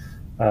been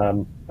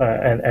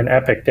an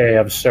epic day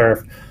of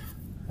surf.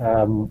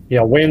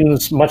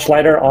 Winds much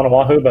lighter on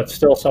Oahu, but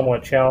still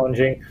somewhat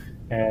challenging.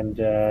 And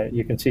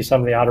you can see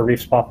some of the outer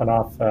reefs popping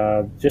off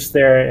just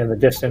there in the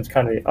distance,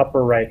 kind of the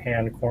upper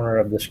right-hand corner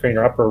of the screen,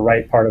 or upper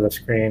right part of the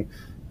screen.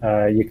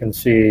 You can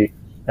see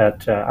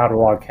that outer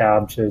log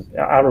cabins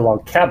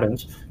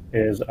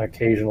is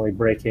occasionally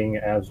breaking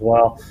as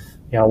well.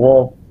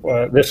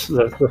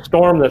 The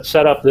storm that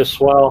set up this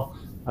swell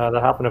that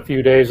happened a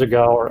few days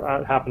ago,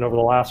 or happened over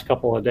the last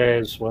couple of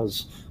days,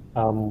 was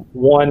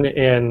one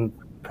in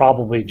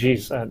probably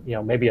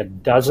maybe a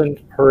dozen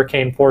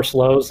hurricane force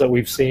lows that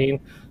we've seen.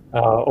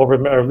 Or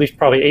at least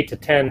probably 8 to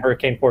 10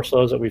 hurricane force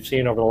lows that we've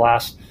seen over the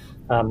last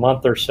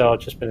month or so.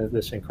 It's just been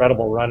this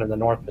incredible run in the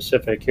North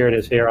Pacific. Here it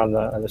is here on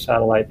the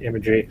satellite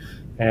imagery,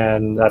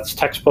 and that's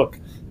textbook.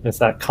 It's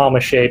that comma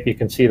shape. You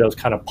can see those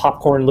kind of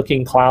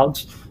popcorn-looking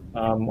clouds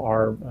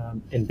are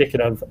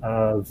indicative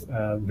of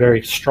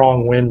very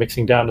strong wind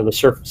mixing down to the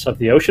surface of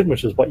the ocean,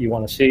 which is what you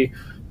want to see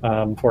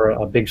for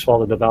a big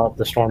swell to develop.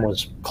 The storm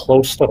was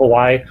close to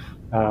Hawaii.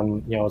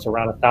 It was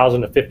around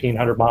 1,000 to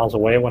 1,500 miles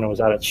away when it was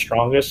at its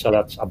strongest, so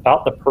that's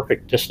about the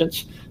perfect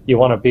distance you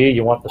want to be.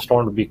 You want the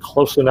storm to be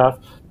close enough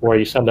where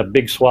you send a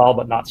big swell,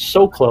 but not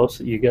so close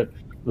that you get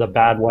the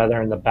bad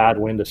weather and the bad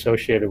wind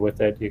associated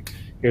with it.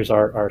 Here's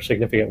our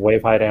significant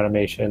wave height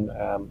animation.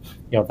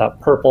 That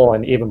purple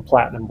and even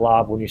platinum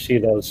blob, when you see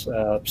those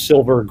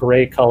silver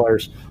gray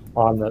colors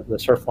on the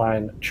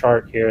Surfline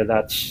chart here,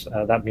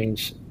 that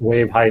means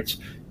wave heights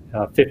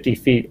 50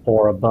 feet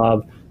or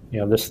above.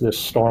 This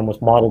storm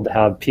was modeled to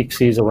have peak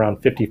seas around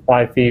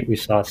 55 feet. We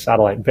saw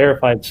satellite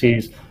verified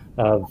seas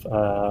of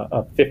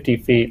 50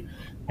 feet.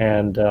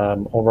 And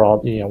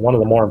overall, one of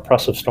the more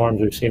impressive storms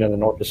we've seen in the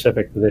North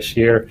Pacific this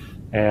year.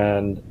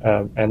 And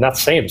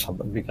that's saying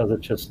something, because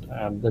it's just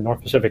the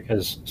North Pacific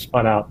has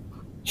spun out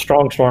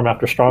strong storm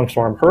after strong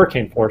storm,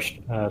 hurricane force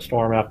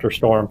storm after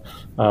storm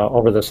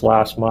over this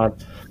last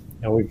month.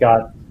 We've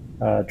got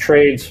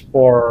trades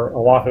for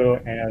Oahu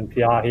and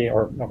Piahi,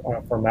 or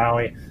for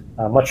Maui.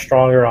 Much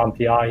stronger on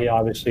Piahi,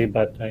 obviously,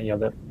 but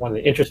one of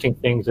the interesting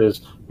things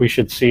is we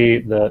should see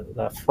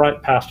the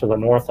front pass to the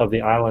north of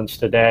the islands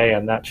today,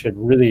 and that should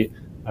really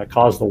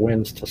cause the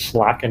winds to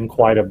slacken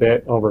quite a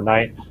bit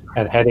overnight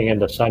and heading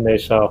into Sunday.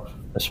 So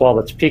the swell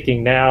that's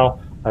peaking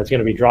now is going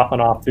to be dropping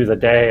off through the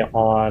day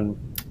on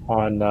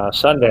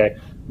Sunday,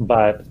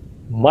 but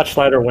much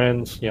lighter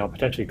winds,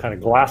 potentially kind of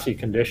glassy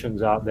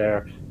conditions out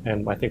there,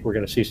 and I think we're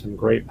going to see some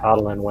great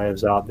paddle in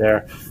waves out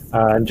there.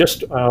 And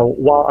just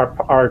while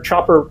our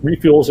chopper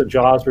refuels at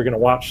Jaws, we're going to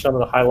watch some of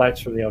the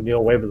highlights from the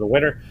O'Neill Wave of the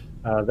Winter.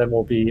 Then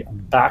we'll be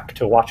back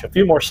to watch a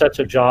few more sets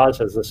of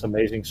Jaws as this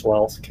amazing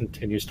swell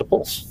continues to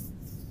pulse.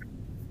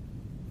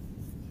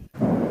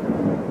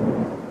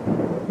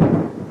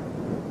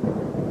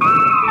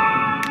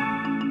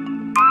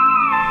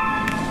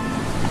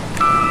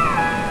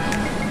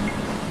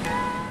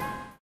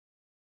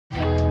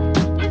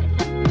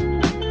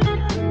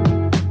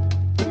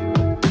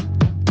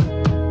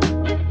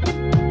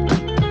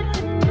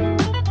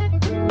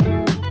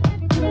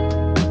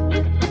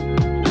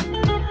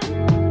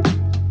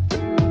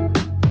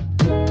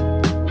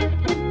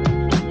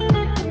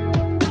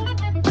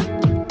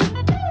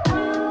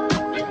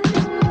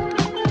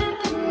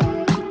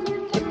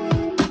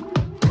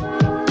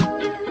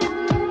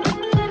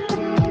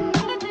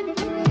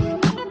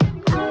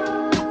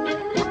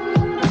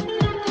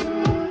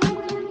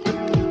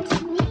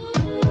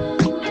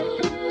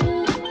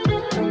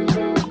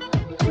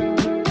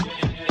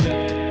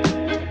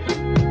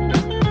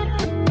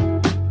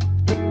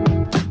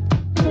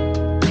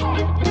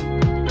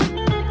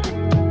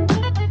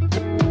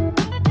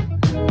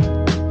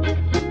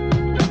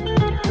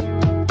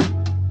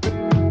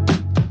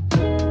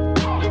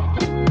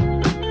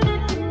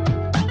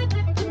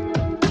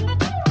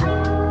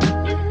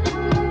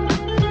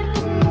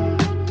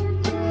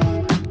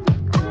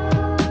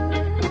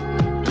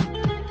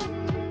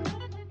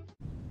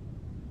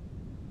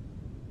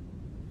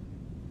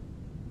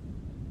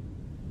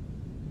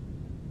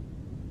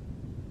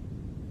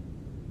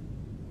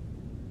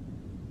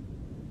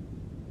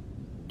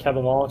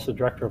 Kevin Wallace, the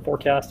Director of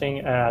Forecasting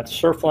at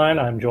Surfline.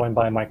 I'm joined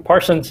by Mike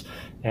Parsons,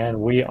 and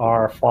we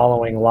are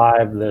following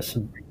live this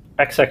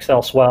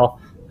XXL swell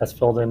that's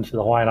filled into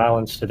the Hawaiian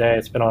Islands today.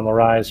 It's been on the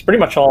rise pretty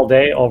much all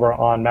day over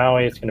on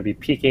Maui. It's going to be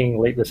peaking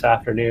late this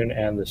afternoon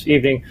and this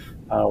evening.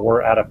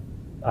 We're at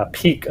a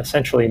peak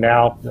essentially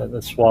now.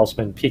 The swell's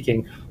been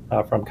peaking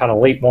from kind of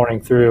late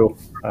morning through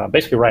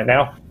basically right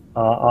now.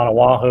 On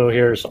Oahu,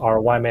 here's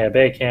our Waimea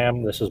Bay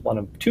cam. This is one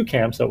of two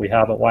cams that we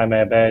have at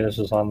Waimea Bay. This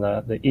is on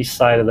the east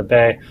side of the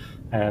bay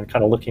and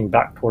kind of looking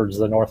back towards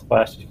the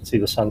northwest. You can see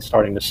the sun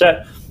starting to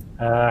set.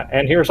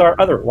 And here's our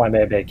other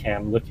Waimea Bay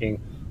cam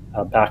looking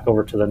back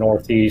over to the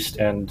northeast,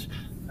 and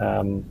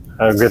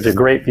it's a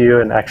great view.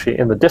 And actually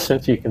in the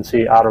distance, you can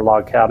see outer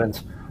log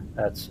cabins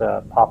that's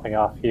popping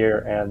off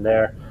here and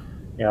there.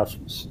 You know,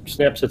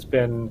 Snips, it's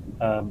been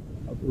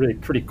really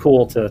pretty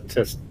cool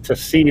to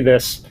see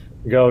this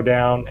go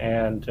down,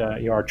 and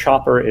our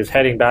chopper is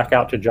heading back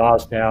out to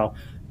Jaws now,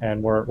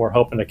 and we're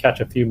hoping to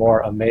catch a few more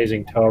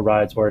amazing tow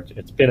rides where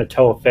it's been a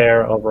tow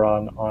affair over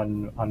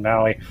on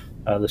Maui.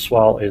 The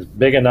swell is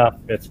big enough,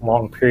 it's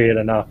long period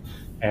enough,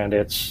 and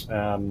it's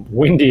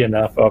windy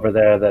enough over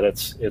there that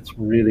it's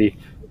really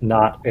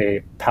not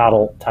a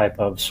paddle type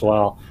of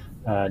swell.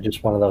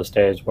 Just one of those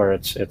days where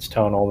it's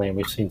tone only, and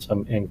we've seen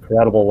some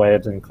incredible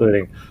waves,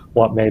 including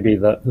what may be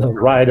the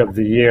ride of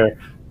the year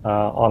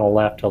on a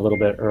left a little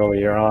bit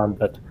earlier on.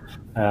 But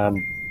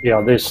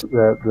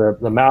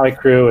the Maui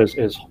crew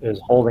is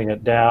holding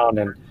it down,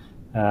 and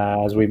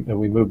as we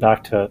move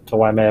back to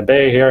Waimea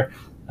Bay here,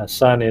 the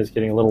sun is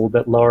getting a little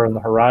bit lower in the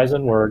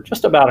horizon. We're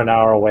just about an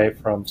hour away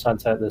from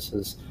sunset. This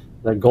is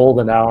the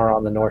golden hour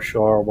on the North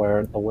Shore,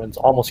 where the winds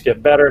almost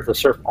get better, the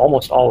surf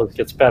almost always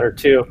gets better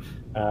too,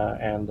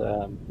 and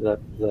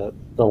the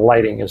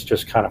lighting is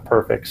just kind of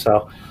perfect.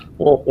 So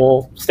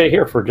we'll stay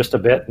here for just a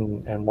bit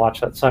and watch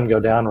that sun go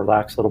down,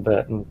 relax a little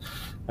bit.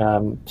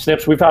 And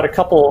Snips, we've had a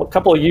couple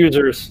of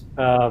users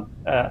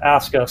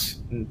ask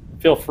us, and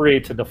feel free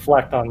to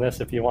deflect on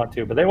this if you want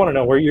to, but they want to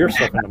know where you're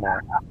surfing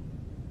tomorrow.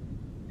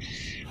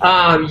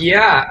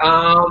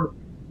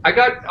 I've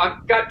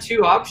got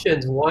two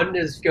options. One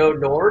is go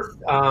north,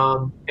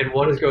 and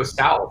one is go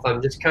south.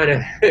 I'm just kind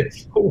of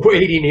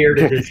waiting here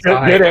to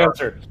decide. Good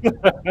answer.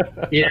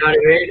 You know what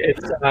I mean?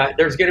 It's,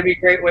 there's going to be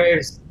great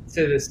waves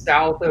to the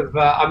south of.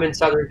 I'm in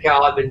Southern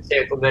Cal. I've been in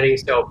San Clemente,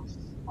 so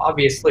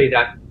obviously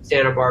that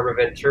Santa Barbara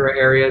Ventura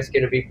area is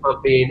going to be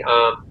pumping,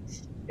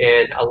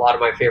 and a lot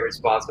of my favorite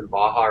spots in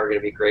Baja are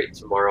going to be great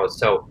tomorrow.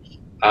 So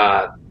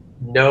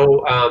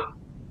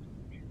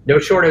no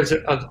shortage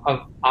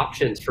of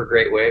options for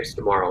great waves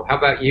tomorrow. How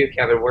about you,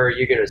 Kevin? Where are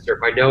you going to surf?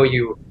 I know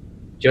you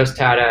just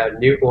had a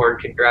newborn.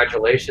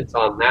 Congratulations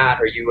on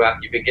that. Are you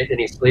you've been getting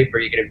any sleep? Are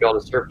you going to be able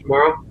to surf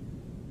tomorrow?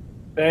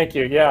 Thank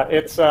you. Yeah,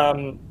 it's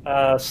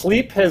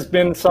sleep has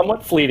been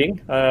somewhat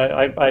fleeting.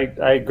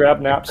 I grab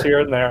naps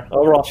here and there.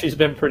 Overall, she's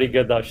been pretty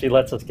good though. She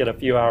lets us get a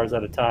few hours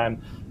at a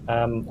time.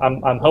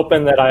 I'm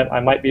hoping that I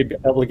might be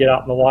able to get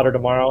out in the water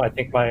tomorrow. I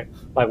think my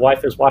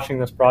wife is watching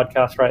this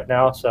broadcast right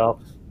now, so.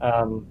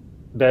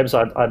 Babes,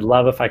 I'd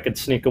love if I could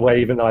sneak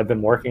away, even though I've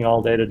been working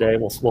all day today.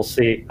 We'll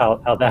see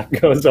how that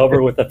goes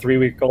over with a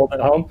 3-week-old at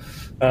home.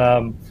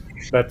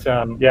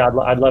 Yeah,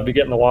 I'd love to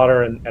get in the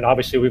water, and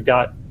obviously we've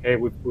got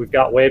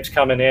waves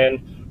coming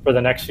in for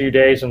the next few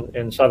days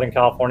in Southern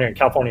California and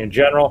California in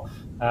general.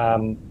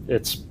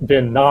 It's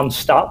been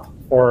nonstop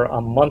for a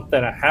month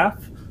and a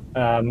half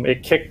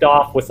It kicked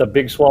off with a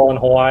big swell in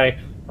Hawaii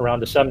around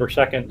December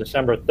 2nd,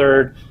 December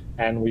 3rd,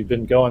 and we've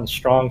been going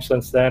strong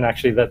since then.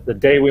 Actually, the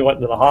day we went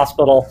to the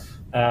hospital,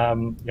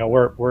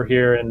 we're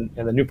here in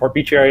the Newport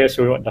Beach area,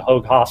 so we went to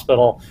Hoag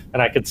Hospital,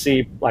 and I could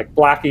see like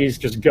blackies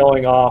just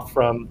going off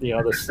from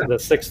the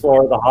sixth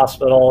floor of the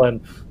hospital,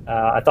 and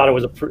I thought it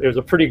was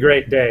a pretty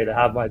great day to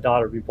have my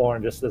daughter be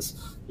born. Just this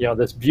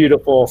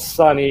beautiful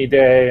sunny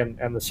day,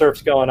 and the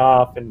surf's going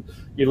off, and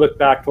you look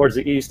back towards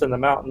the east and the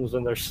mountains,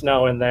 and there's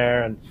snow in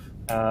there, and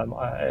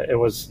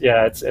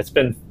it's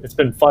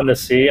been fun to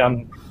see.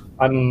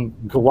 I'm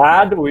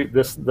glad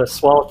the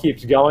swell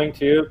keeps going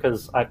too,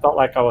 because I felt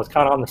like I was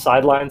kind of on the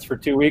sidelines for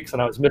 2 weeks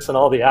and I was missing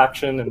all the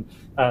action,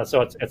 and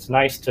so it's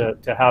nice to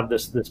have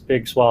this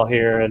big swell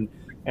here and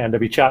to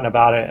be chatting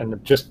about it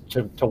and just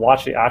to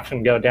watch the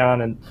action go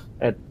down, and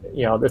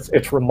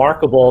it's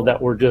remarkable that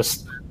we're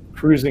just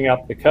cruising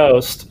up the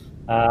coast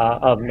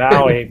of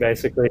Maui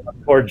basically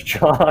towards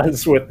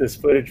Jaws with this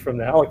footage from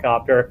the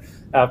helicopter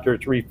after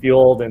it's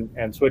refueled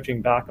and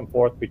switching back and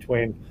forth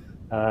between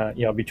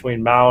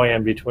Maui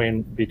and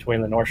between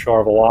the North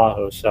Shore of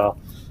Oahu. So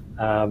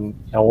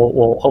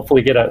we'll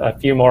hopefully get a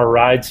few more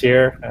rides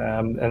here,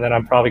 and then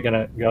I'm probably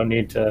going to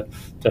need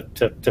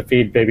to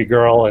feed baby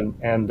girl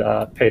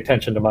and pay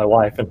attention to my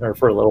wife and her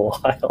for a little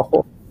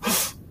while.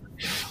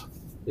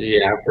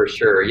 Yeah, for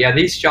sure. Yeah,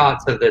 these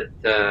shots of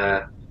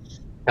the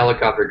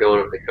helicopter going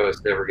over the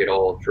coast never get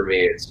old for me.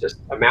 It's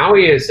just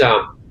Maui is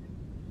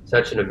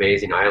such an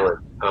amazing island.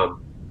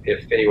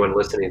 If anyone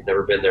listening has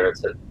never been there,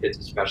 it's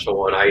a special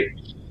one.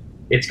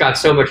 It's got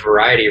so much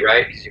variety,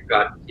 right? Because you've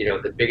got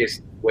the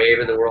biggest wave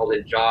in the world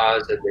in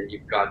Jaws, and then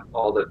you've got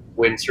all the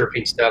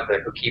windsurfing stuff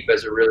that Ho'okipa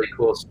is a really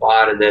cool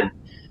spot, and then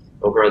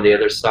over on the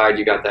other side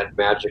you got that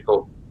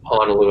magical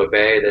Honolulu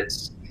Bay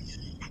that's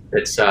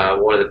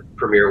one of the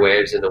premier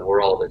waves in the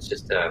world. It's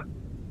just a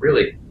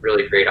really,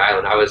 really great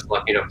island. I was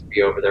lucky enough to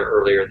be over there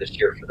earlier this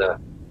year for the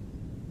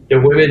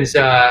women's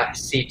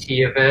CT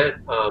event.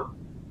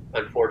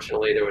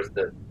 Unfortunately, there was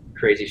the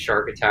crazy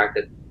shark attack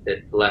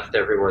that left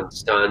everyone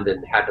stunned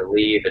and had to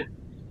leave, and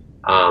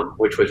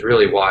which was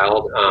really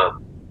wild.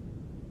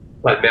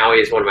 But Maui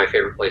is one of my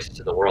favorite places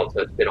in the world,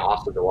 so it's been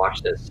awesome to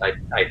watch this. I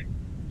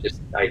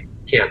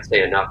can't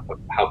say enough of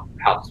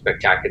how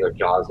spectacular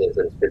Jaws is,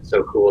 and it's been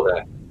so cool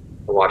to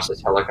watch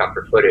this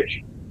helicopter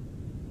footage.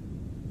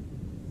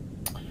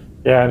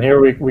 Yeah, and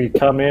here we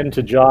come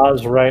into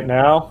Jaws right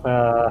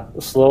now,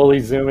 slowly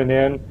zooming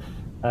in.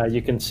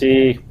 You can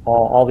see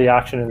all the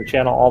action in the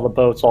channel, all the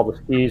boats, all the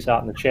skis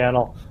out in the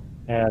channel,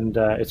 and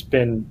it's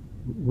been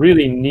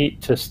really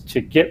neat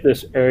to get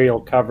this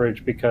aerial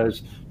coverage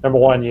because number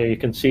one, you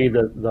can see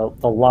the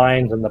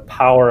lines and the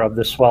power of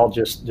the swell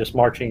just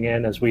marching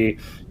in as you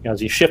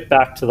shift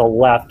back to the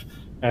left,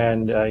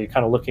 and you're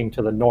kind of looking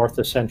to the north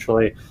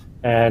essentially,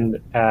 and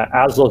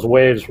as those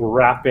waves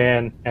wrap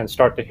in and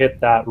start to hit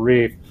that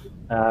reef,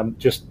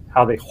 just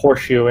how they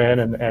horseshoe in,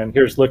 and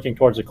here's looking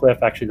towards the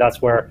cliff. Actually,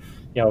 that's where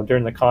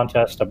during the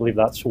contest, I believe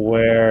that's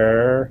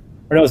where,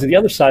 or no, it was the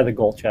other side of the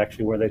gulch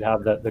actually, where they'd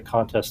have the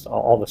contest,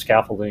 all the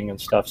scaffolding and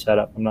stuff set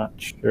up. I'm not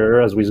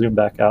sure as we zoom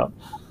back out.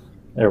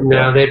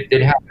 No, they'd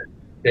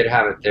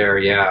have it there,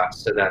 yeah.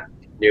 So that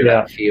near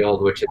that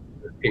field, which is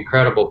an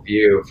incredible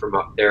view from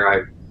up there.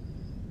 I've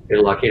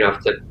been lucky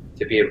enough to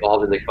be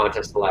involved in the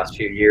contest the last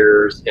few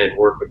years and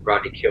work with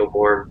Rodney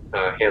Kilborn,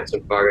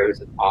 handsome bugger,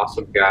 who's an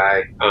awesome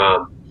guy,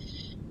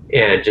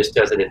 and just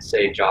does an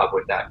insane job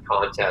with that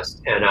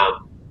contest. And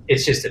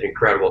it's just an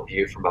incredible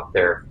view from up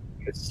there.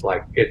 It's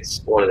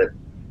one of the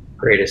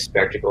greatest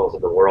spectacles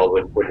in the world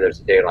when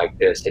there's a day like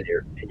this and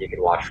you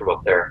can watch from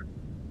up there.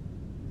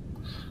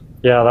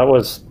 Yeah, that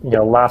was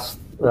last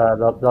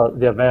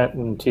the event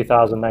in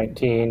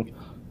 2019.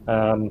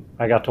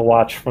 I got to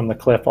watch from the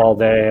cliff all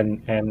day,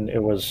 and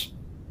it was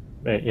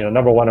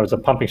number one, it was a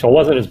pumping swell. It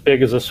wasn't as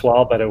big as a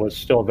swell, but it was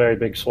still a very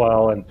big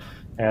swell, and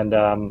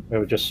it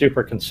was just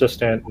super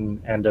consistent,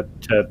 and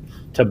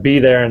to be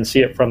there and see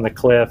it from the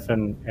cliff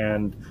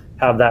and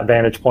have that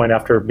vantage point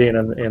after being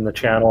in the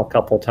channel a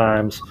couple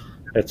times,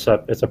 it's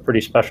a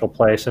pretty special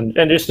place, and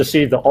just to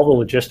see all the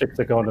logistics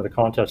that go into the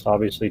contest,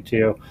 obviously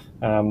too,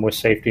 with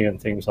safety and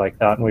things like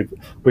that. And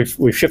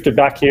we've shifted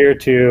back here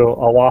to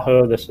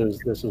Oahu. This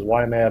is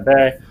Waimea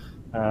Bay,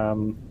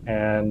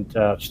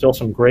 and still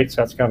some great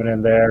sets coming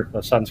in there.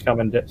 The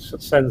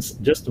sun's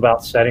just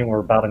about setting. We're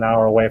about an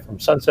hour away from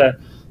sunset,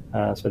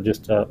 so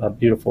just a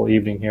beautiful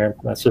evening here.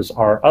 This is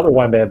our other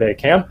Waimea Bay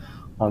cam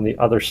on the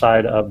other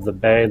side of the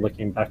bay,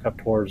 looking back up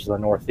towards the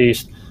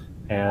northeast,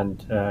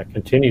 and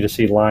continue to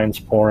see lines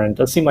pour in. It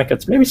does seem like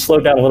it's maybe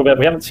slowed down a little bit.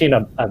 We haven't seen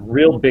a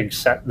real big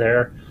set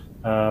there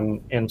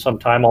in some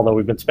time, although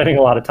we've been spending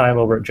a lot of time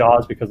over at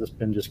Jaws because it's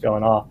been just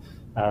going off.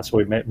 So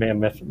we may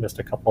have missed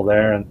a couple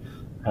there, and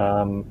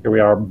here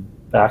we are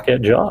back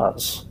at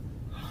Jaws.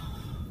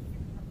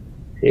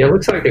 Yeah, it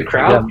looks like the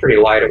crowd's pretty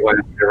light at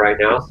Waimea right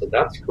now, so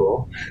that's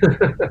cool.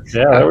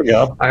 Yeah, there we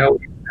go. I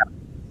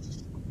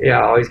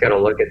always got to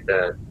look at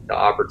the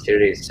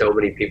opportunities. So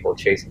many people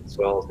chasing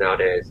swells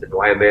nowadays, and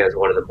Waimea is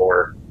one of the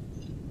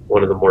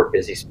more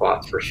busy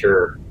spots for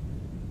sure.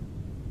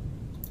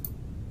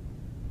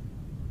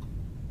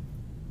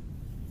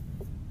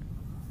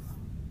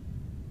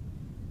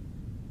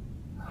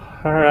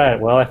 All right.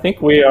 Well, I think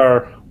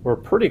we're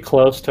pretty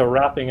close to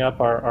wrapping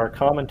up our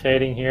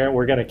commentating here.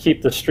 We're going to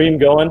keep the stream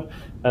going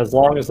as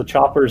long as the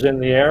chopper's in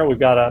the air. We've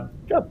got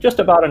just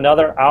about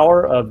another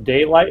hour of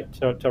daylight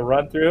to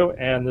run through,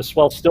 and the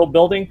swell's still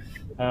building.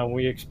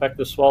 We expect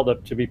the swell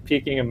to be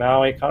peaking in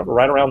Maui kind of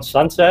right around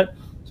sunset.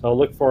 So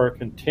look for a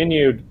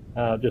continued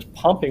just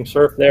pumping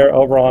surf there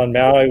over on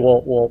Maui.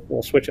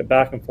 We'll switch it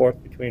back and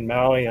forth between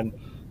Maui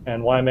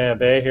and Waimea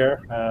Bay here.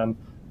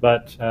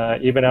 But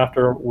even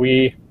after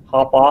we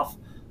hop off,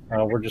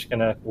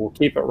 we'll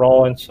keep it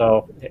rolling.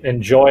 So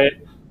enjoy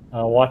it.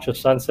 Watch the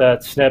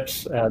sunset,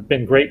 Snips.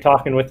 Been great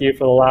talking with you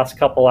for the last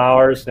couple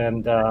hours,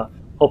 and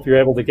hope you're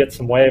able to get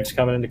some waves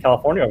coming into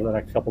California over the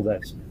next couple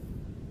days.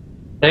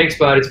 Thanks,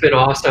 bud. It's been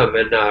awesome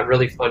and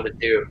really fun to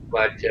do.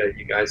 Glad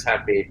you guys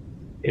had me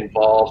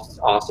involved. It's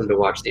awesome to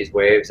watch these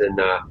waves. And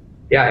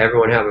yeah,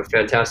 everyone have a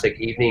fantastic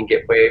evening.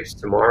 Get waves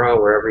tomorrow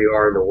wherever you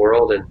are in the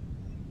world. And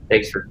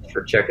thanks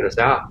for checking us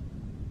out.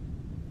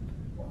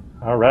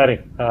 All righty.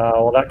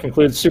 Well, that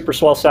concludes Super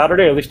Swell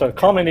Saturday, at least a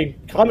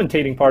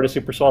commentating part of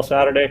Super Swell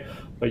Saturday.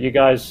 But you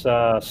guys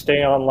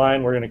stay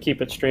online. We're going to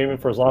keep it streaming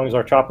for as long as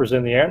our chopper's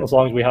in the air and as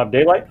long as we have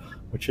daylight,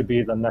 which should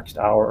be the next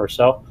hour or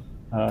so.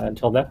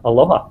 Until then,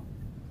 aloha.